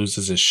 that's when he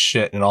loses his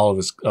shit and all of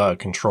his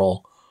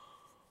control.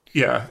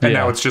 Yeah, and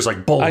now it's just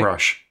like Bull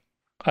Rush.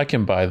 I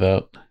can buy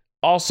that.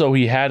 Also,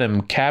 he had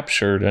him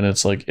captured, and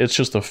it's like, it's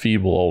just a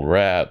feeble old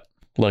rat.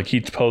 Like, he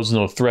posed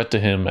no threat to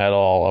him at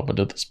all up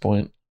until this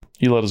point.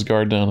 He let his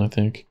guard down, I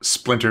think.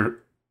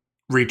 Splinter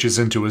reaches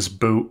into his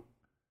boot.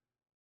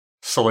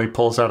 Sully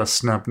pulls out a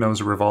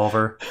snub-nosed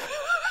revolver.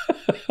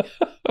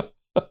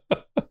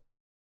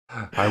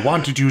 I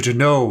wanted you to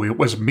know it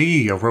was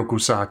me,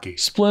 Orokusaki.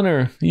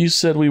 Splinter, you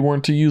said we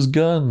weren't to use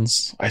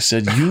guns. I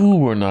said you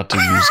were not to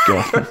use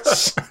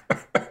guns.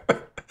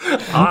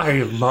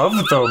 I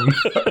love them.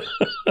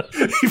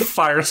 He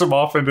fires them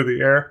off into the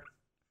air.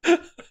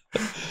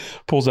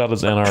 Pulls out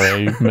his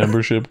NRA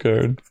membership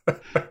card.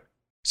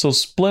 So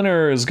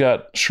Splinter has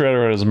got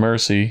Shredder at his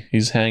mercy.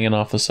 He's hanging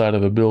off the side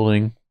of a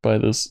building by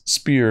this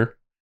spear.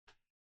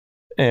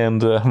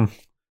 And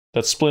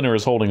that Splinter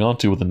is holding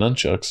onto with the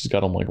nunchucks. He's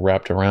got him like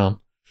wrapped around.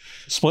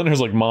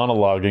 Splinter's like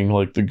monologuing,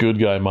 like the good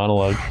guy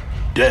monologue.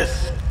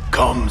 Death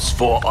comes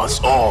for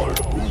us all,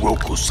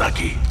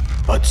 Orokusaki.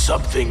 But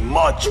something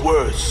much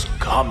worse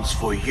comes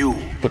for you.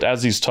 But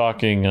as he's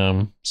talking,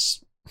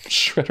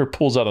 Shredder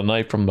pulls out a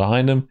knife from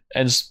behind him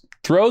and just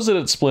throws it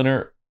at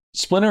Splinter.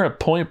 Splinter at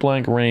point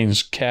blank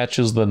range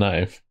catches the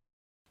knife.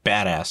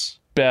 Badass.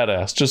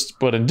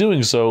 But in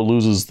doing so,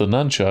 loses the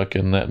nunchuck,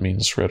 and that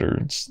means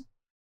Shredder is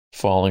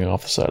falling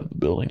off the side of the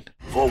building.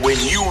 For when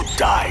you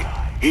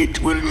die,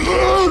 it will...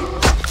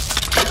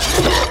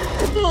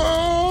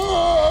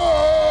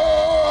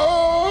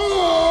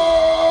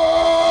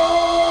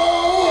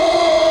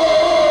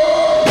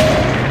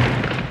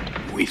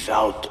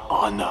 without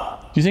honor.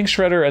 Do you think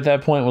Shredder at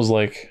that point was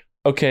like,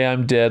 okay,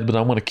 I'm dead, but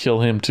I'm going to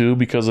kill him too?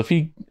 Because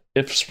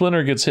if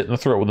Splinter gets hit in the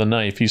throat with a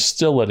knife, he's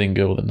still letting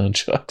go of the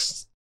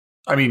nunchucks.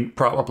 I mean,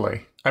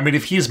 probably. I mean,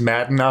 if he's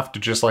mad enough to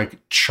just like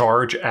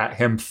charge at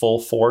him full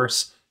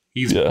force,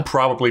 he's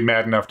probably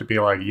mad enough to be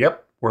like,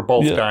 yep, we're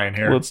both dying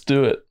here. Let's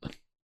do it.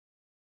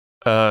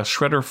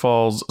 Shredder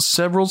falls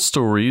several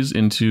stories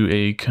into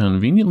a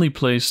conveniently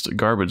placed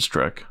garbage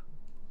truck.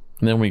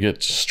 And then we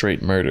get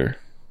straight murder.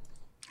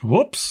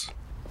 Whoops.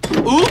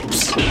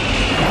 Oops!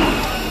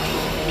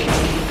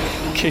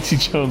 Casey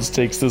Jones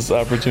takes this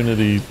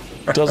opportunity,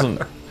 doesn't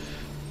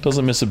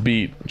miss a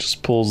beat,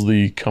 just pulls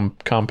the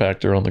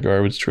compactor on the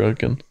garbage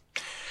truck, and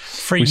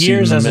for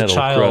years as a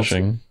child,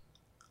 crushing.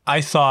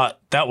 I thought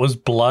that was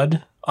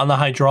blood on the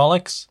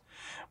hydraulics,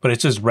 but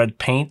it's just red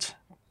paint.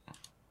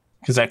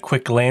 Because at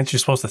quick glance, you're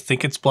supposed to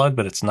think it's blood,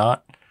 but it's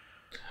not.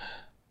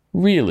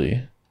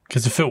 Really?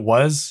 Because if it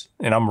was,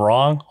 and I'm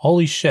wrong,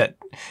 holy shit,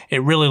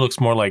 it really looks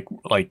more like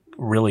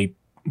really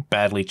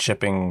badly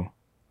chipping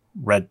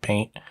red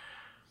paint.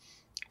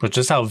 But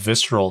just how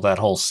visceral that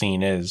whole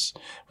scene is.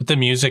 With the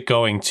music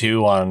going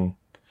too on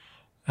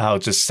how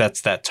it just sets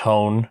that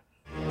tone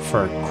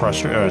for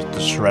Crusher, or the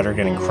Shredder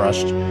getting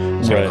crushed.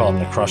 So I call him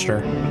the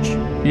Crusher.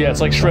 Yeah, it's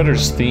like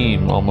Shredder's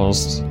theme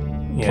almost.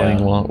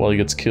 Playing while he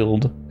gets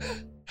killed.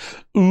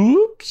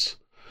 Oops.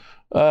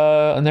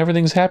 And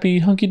everything's happy,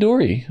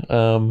 hunky-dory.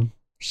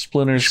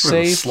 Splinter's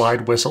safe. A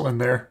slide whistle in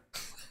there.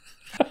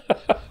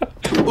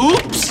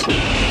 Oops!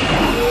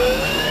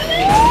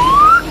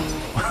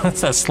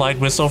 That's that slide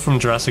whistle from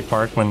Jurassic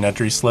Park when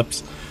Nedry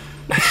slips.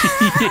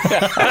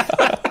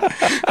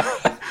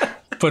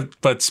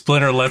 But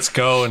Splinter lets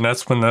go, and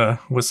that's when the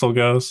whistle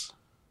goes.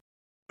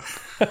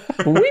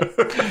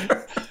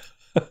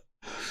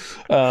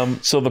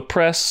 So the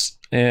press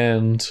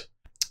and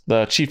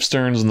the Chief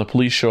Stearns and the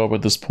police show up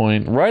at this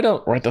point, right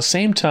at the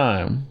same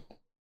time.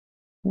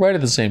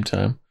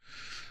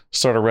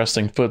 Start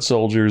arresting foot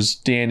soldiers.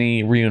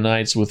 Danny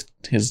reunites with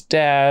his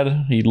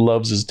dad. He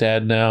loves his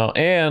dad now,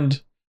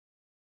 and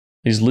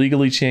he's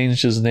legally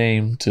changed his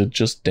name to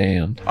just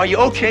Dan. Are you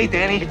okay,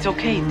 Danny? It's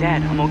okay,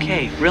 Dad. I'm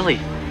okay. Really.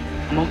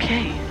 I'm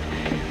okay.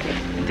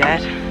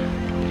 Dad,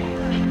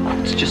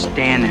 it's just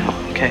Dan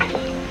now, okay?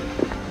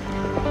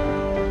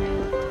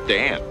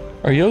 Dan.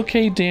 Are you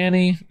okay,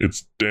 Danny?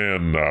 It's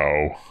Dan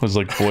now. It's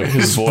like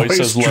his voice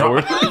has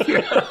lowered.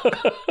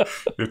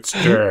 It's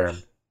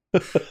Dan.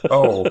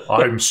 Oh,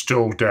 I'm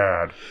still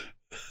Dad.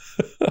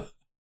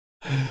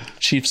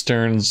 Chief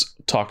Stearns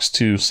talks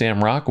to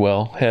Sam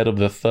Rockwell, head of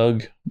the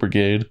Thug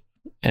Brigade,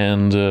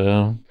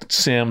 and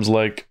Sam's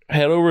like,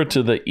 head over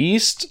to the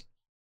East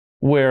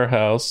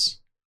Warehouse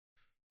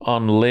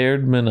on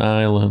Lairdman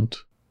Island.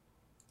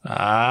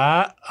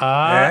 I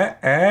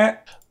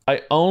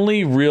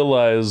only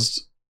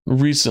realized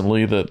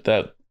recently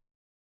that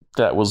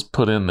was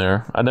put in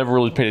there. I never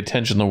really paid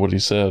attention to what he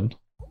said.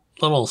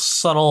 Little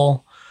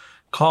subtle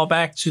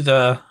callback to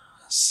the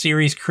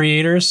series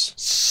creators.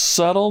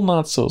 Subtle,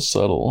 not so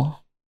subtle.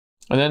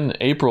 And then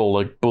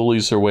April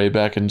bullies her way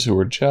back into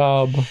her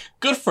job.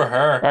 Good for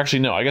her. Actually,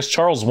 no, I guess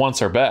Charles wants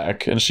her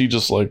back, and she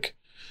just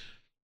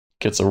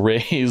gets a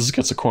raise,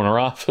 gets a corner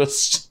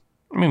office.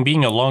 I mean,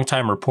 being a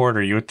longtime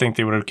reporter, you would think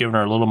they would have given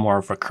her a little more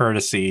of a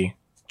courtesy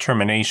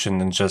termination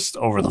than just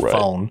over the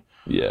phone.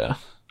 Yeah.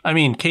 I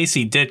mean,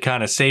 Casey did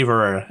kind of save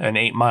her an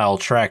 8-mile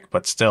trek,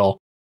 but still.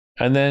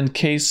 And then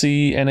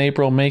Casey and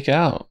April make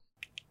out.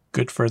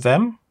 Good for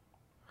them.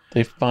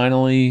 They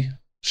finally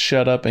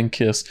shut up and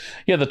kiss.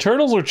 Yeah, the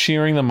turtles are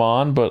cheering them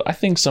on, but I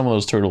think some of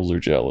those turtles are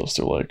jealous.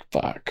 They're like,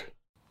 fuck.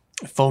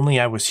 If only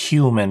I was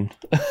human.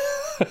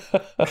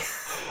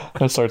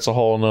 That starts a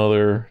whole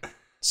nother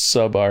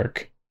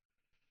sub-arc.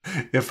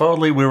 If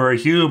only we were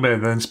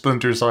human, then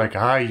Splinter's like,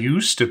 I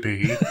used to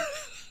be.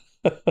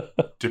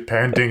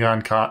 Depending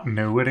on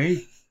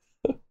continuity.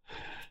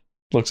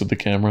 Looks at the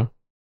camera.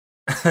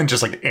 And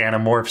just like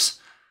animorphs.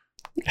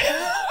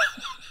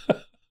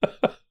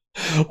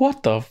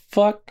 What the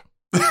fuck?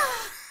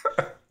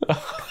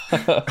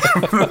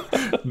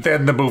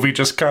 Then the movie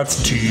just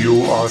cuts to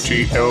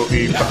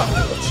U-R-T-L-E.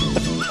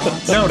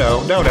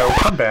 No,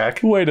 come back.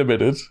 Wait a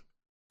minute.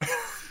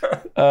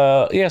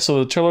 Yeah,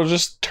 so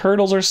the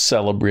turtles are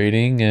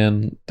celebrating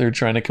and they're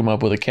trying to come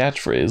up with a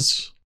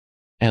catchphrase.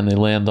 And they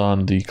land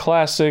on the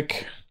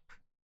classic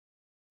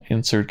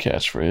insert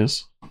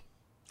catchphrase.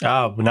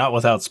 Ah, but not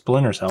without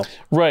Splinter's help.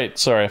 Right,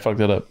 sorry, I fucked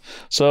that up.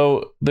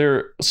 So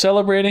they're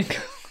celebrating.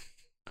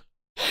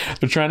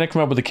 They're trying to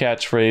come up with a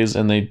catchphrase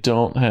and they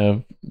don't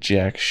have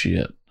jack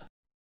shit.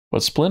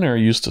 But Splinter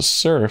used to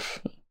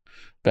surf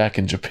back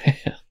in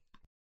Japan.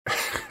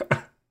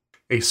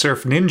 A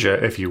surf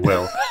ninja, if you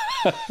will.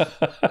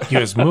 He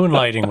was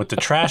moonlighting with the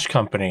trash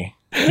company.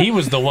 He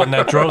was the one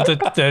that drove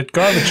the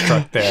garbage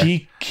truck there.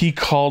 He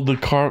called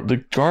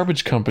the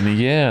garbage company,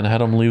 yeah, and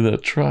had him leave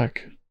that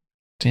truck.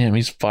 Damn,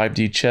 he's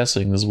 5D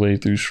chessing his way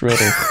through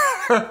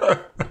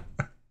Shredder.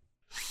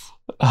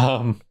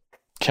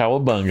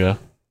 Cowabunga.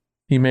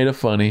 He made it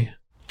funny.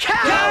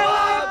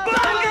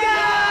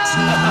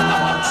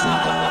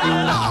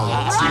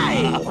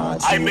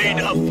 I made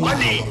a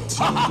funny.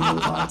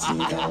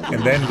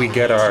 And then we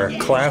get our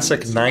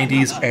classic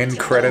 90s end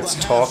credits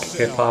talk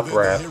hip-hop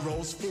rap.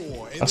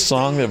 A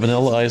song that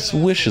Vanilla Ice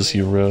wishes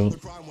he wrote.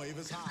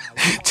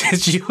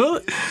 Did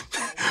you?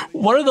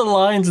 One of the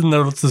lines in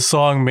the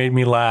song made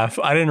me laugh.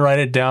 I didn't write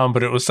it down,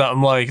 but it was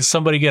something like,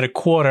 somebody get a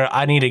quarter,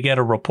 I need to get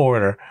a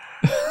reporter.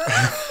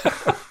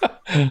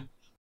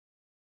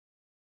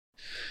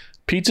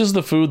 Pizza's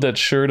the food that's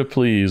sure to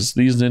please.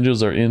 These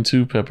ninjas are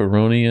into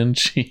pepperoni and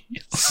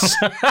cheese.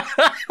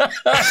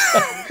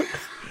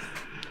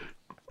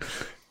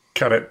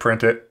 Cut it,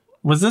 print it.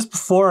 Was this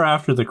before or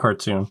after the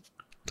cartoon?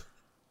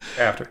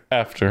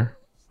 After.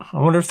 I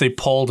wonder if they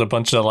polled a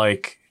bunch of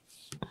like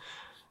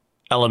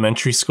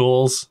elementary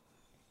schools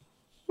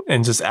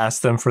and just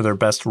asked them for their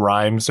best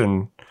rhymes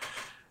and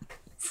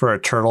for a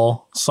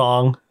turtle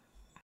song.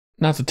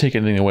 Not to take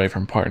anything away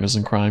from Partners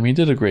in Crime, he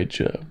did a great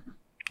job.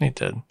 He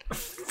did.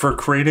 For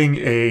creating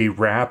a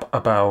rap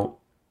about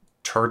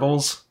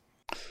turtles,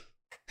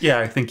 yeah,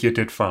 I think you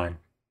did fine.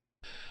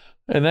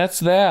 And that's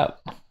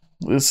that.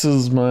 This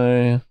is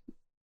like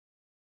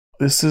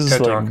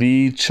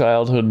the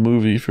childhood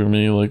movie for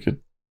me. Like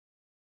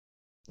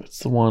it's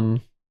the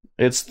one.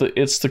 It's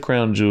the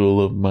crown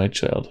jewel of my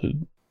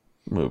childhood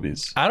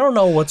movies. I don't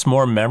know what's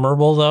more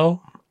memorable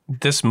though,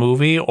 this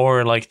movie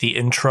or like the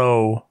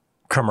intro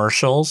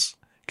commercials,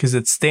 because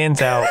it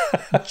stands out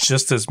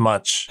just as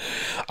much.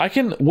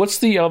 What's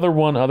the other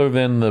one other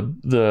than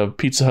the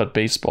Pizza Hut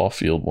baseball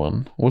field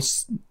one?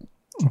 What's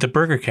the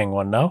Burger King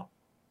one? No,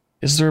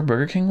 is there a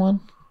Burger King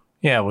one?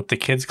 Yeah, with the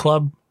kids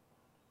club,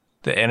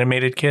 the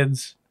animated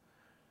kids.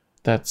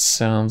 That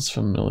sounds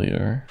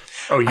familiar.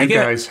 Oh, you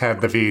guys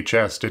had the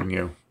VHS, didn't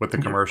you, with the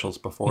commercials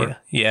before? Yeah.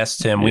 Yes,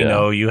 Tim, we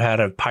know you had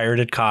a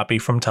pirated copy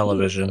from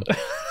television.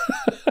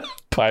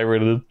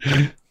 Pirated.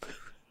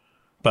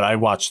 But I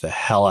watched the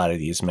hell out of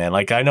these, man.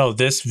 Like, I know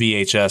this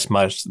VHS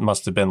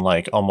must have been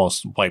like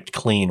almost wiped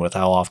clean with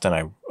how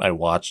often I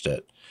watched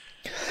it.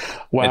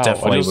 Wow, it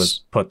definitely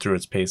was put through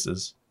its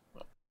paces.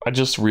 I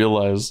just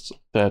realized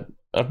that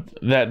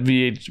that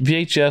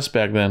VHS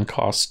back then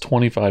cost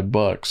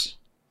 $25.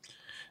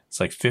 It's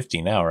like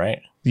 50 now,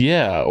 right?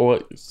 Yeah, or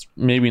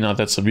maybe not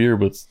that severe,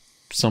 but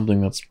something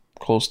that's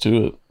close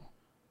to it.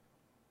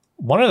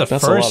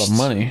 That's a lot of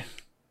money.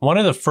 One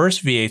of the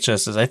first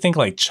VHSs, I think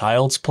like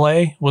Child's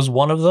Play was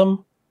one of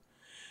them.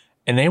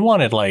 And they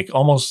wanted like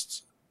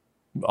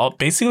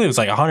basically it was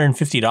like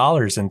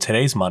 $150 in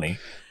today's money.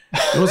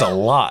 It was a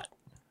lot.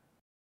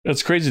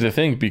 It's crazy to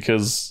think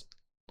because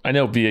I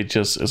know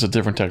VHS is a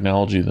different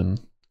technology than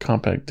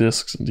compact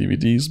discs and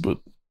DVDs, but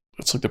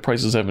it's like the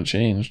prices haven't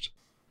changed.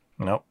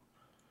 Nope.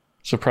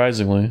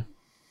 Surprisingly.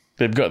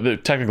 They're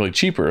technically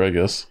cheaper, I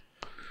guess.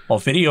 Well,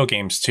 video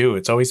games too.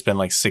 It's always been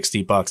like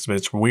 $60, but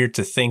it's weird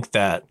to think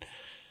that,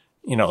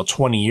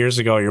 20 years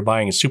ago you're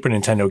buying a Super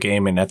Nintendo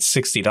game and that's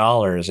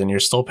 $60 and you're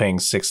still paying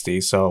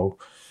 $60. So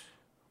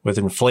with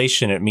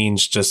inflation, it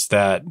means just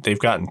that they've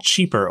gotten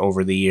cheaper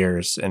over the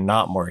years and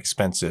not more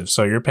expensive.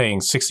 So you're paying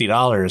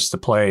 $60 to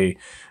play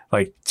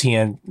like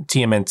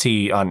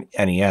TMNT on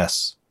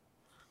NES.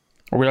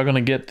 Are we not going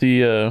to get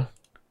the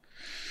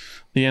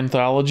The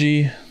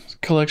anthology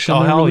collection.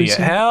 Oh, hell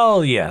releasing? yeah.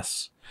 Hell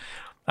yes.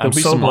 There'll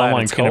be some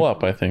online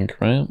co-op, I think,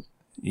 right?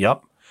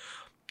 Yep.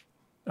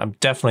 I'm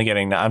definitely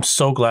getting that. I'm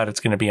so glad it's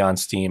going to be on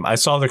Steam. I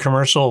saw the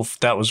commercial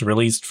that was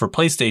released for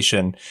PlayStation,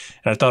 and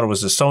I thought it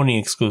was a Sony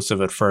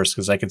exclusive at first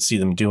because I could see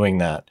them doing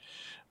that.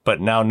 But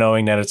now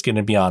knowing that it's going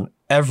to be on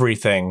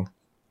everything,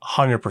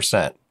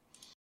 100%.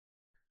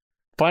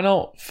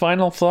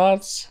 Final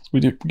thoughts? We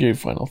gave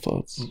final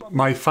thoughts.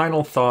 My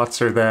final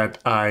thoughts are that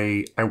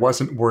I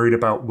wasn't worried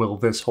about will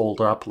this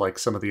hold up like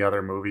some of the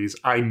other movies.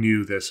 I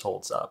knew this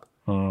holds up.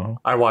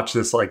 I watch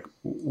this like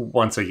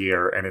once a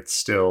year, and it's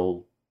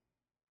still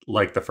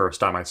like the first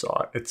time I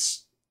saw it.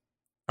 It's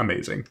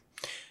amazing.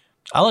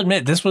 I'll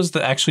admit, this was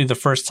actually the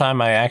first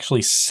time I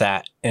actually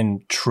sat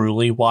and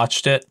truly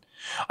watched it.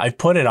 I've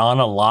put it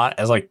on a lot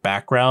as like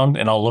background,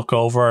 and I'll look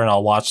over and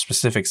I'll watch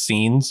specific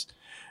scenes,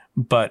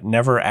 but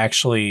never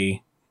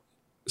actually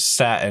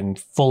sat and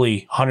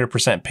fully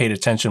 100% paid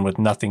attention with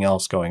nothing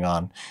else going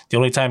on. The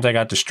only times I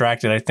got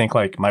distracted, I think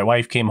like my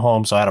wife came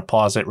home, so I had to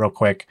pause it real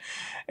quick.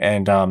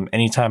 And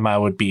anytime I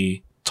would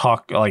be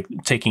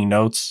taking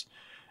notes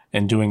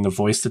and doing the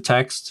voice to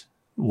text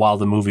while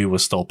the movie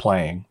was still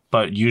playing.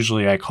 But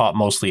usually I caught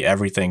mostly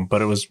everything.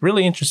 But it was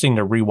really interesting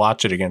to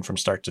rewatch it again from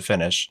start to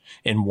finish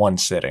in one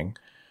sitting.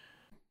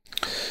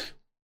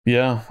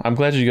 Yeah, I'm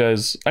glad you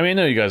guys... I mean, I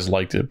know you guys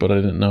liked it, but I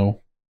didn't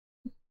know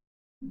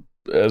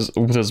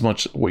as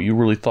much what you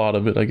really thought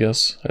of it, I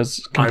guess, as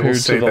compared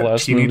to the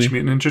last movie. Teenage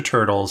Mutant Ninja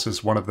Turtles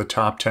is one of the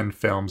top 10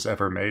 films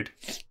ever made.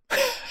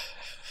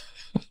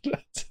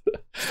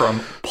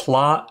 From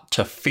plot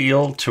to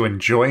feel to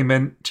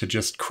enjoyment to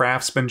just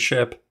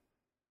craftsmanship,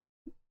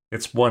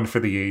 it's one for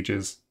the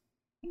ages.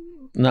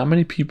 Not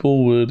many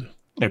people would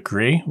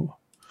agree.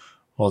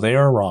 Well, they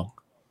are wrong.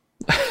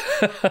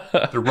 They're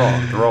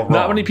wrong. They're all wrong.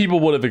 Not many people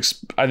would have.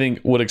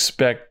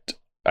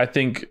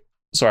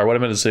 Sorry, what I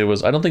meant to say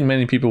was I don't think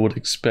many people would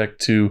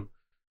expect to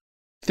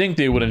think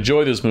they would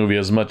enjoy this movie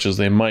as much as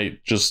they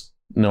might just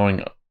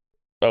knowing,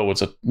 oh,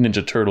 it's a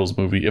Ninja Turtles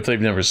movie if they've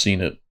never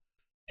seen it,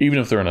 even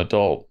if they're an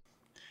adult.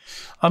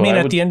 I mean,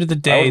 at the end of the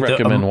day, I would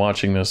recommend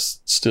watching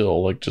this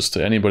still, like just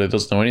to anybody that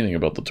doesn't know anything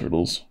about the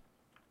Turtles.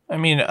 I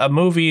mean, a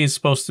movie is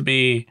supposed to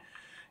be,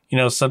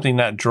 something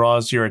that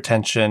draws your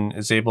attention,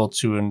 is able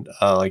to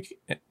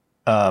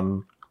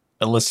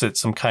elicit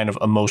some kind of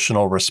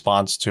emotional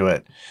response to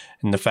it.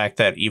 And the fact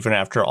that even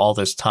after all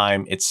this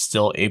time, it's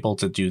still able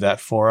to do that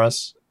for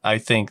us, I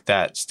think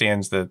that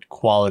stands the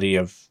quality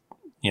of,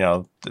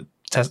 the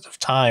test of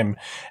time,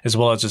 as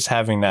well as just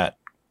having that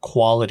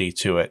quality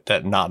to it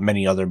that not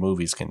many other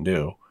movies can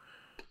do.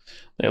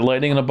 They're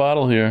lightning in a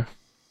bottle here.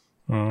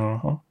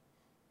 Mm-hmm.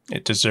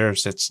 It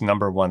deserves its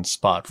 #1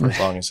 spot for as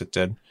long as it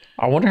did.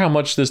 I wonder how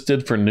much this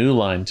did for New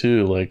Line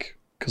too,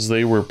 because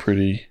they were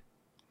pretty...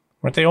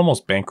 Weren't they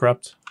almost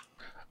bankrupt?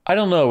 I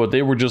don't know, but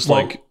they were just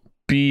like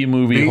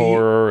B-movie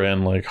horror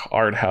and like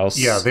art house.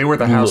 Yeah, they were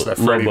the house that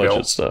Freddie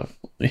built. Stuff.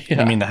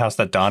 Yeah. You mean the house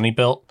that Donnie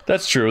built?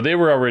 That's true. They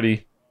were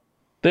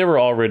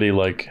already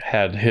like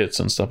had hits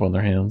and stuff on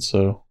their hands,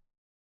 so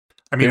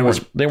I mean,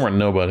 they weren't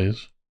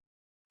nobodies.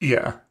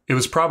 Yeah, it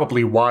was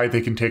probably why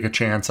they can take a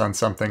chance on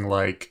something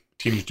like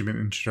Teenage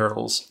Mutant Ninja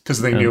Turtles,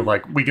 because they knew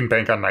like we can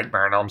bank on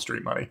Nightmare on Elm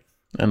Street money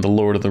and the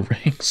Lord of the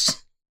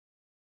Rings.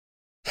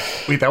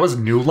 Wait, that was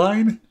New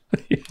Line?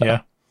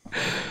 Yeah.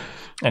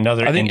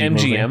 Another. I think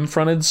MGM movie.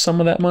 fronted some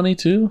of that money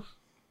too,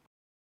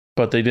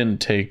 but they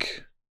didn't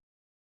take.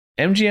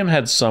 MGM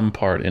had some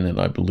part in it,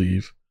 I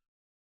believe,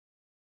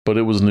 but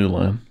it was New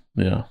Line.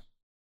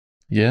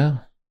 Yeah.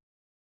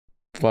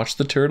 Watch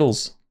the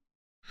Turtles,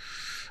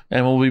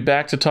 and we'll be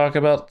back to talk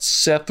about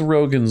Seth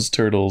Rogen's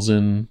Turtles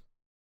in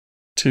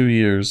 2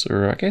 years,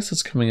 or I guess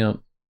it's coming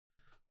out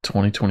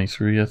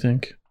 2023. I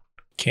think.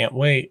 Can't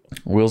wait.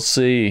 We'll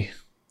see.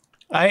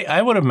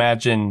 I would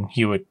imagine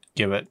he would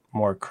give it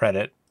more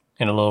credit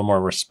and a little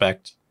more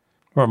respect,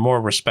 or more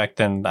respect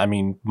than,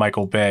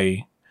 Michael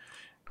Bay.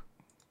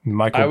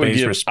 Michael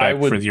Bay's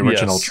respect for the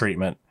original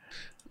treatment.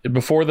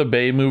 Before the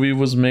Bay movie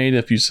was made,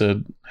 if you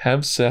said,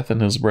 have Seth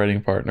and his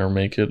writing partner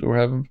make it, or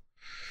have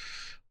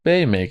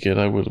Bay make it,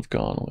 I would have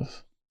gone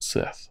with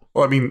Seth.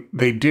 Well,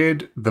 they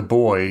did The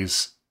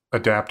Boys,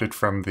 adapted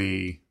from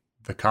the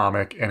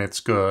comic, and it's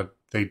good.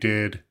 They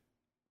did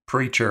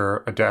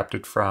Preacher,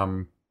 adapted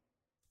from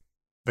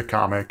the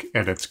comic,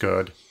 and it's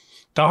good.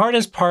 The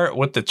hardest part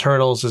with the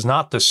Turtles is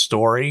not the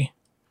story,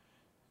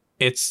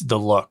 it's the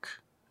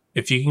look.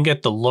 If you can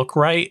get the look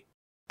right,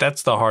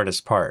 that's the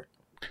hardest part.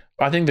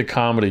 I think the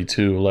comedy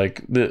too,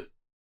 like the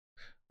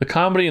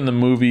comedy in the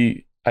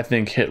movie, I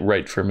think hit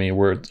right for me,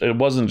 where it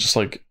wasn't just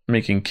like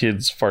making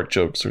kids fart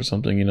jokes or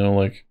something,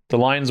 like the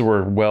lines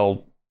were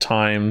well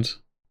timed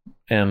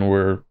and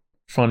were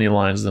funny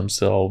lines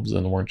themselves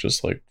and weren't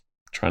just like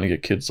trying to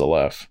get kids to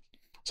laugh.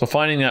 So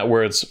finding that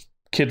where it's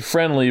kid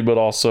friendly, but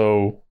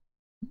also,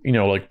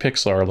 like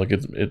Pixar, like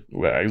it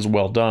is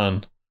well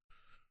done,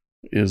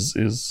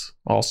 is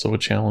also a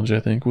challenge, I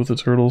think, with the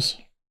Turtles.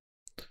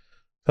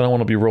 I don't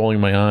want to be rolling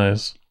my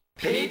eyes.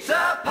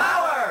 Pizza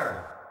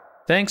power!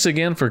 Thanks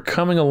again for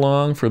coming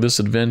along for this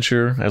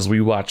adventure as we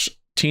watch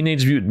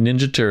Teenage Mutant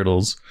Ninja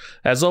Turtles.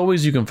 As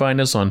always, you can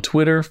find us on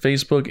Twitter,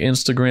 Facebook,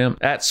 Instagram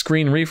at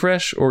Screen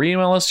Refresh, or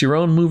email us your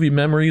own movie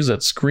memories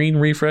at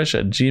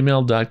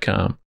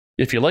screenrefresh@gmail.com.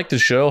 If you like the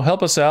show,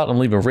 help us out and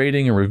leave a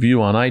rating and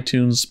review on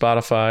iTunes,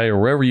 Spotify, or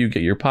wherever you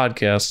get your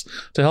podcasts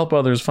to help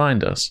others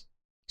find us.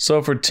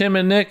 So for Tim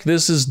and Nick,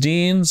 this is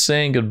Dean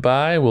saying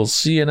goodbye. We'll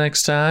see you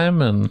next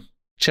time, and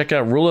check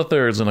out Rule of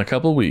Thirds in a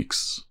couple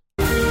weeks.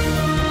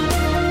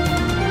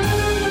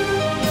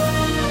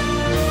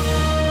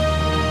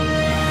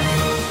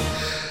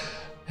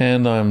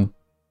 And I'm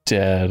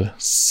dead.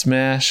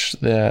 Smash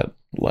that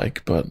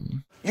like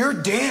button. You're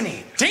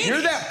Danny. Danny?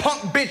 You're that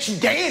punk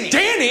bitch Danny.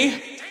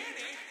 Danny?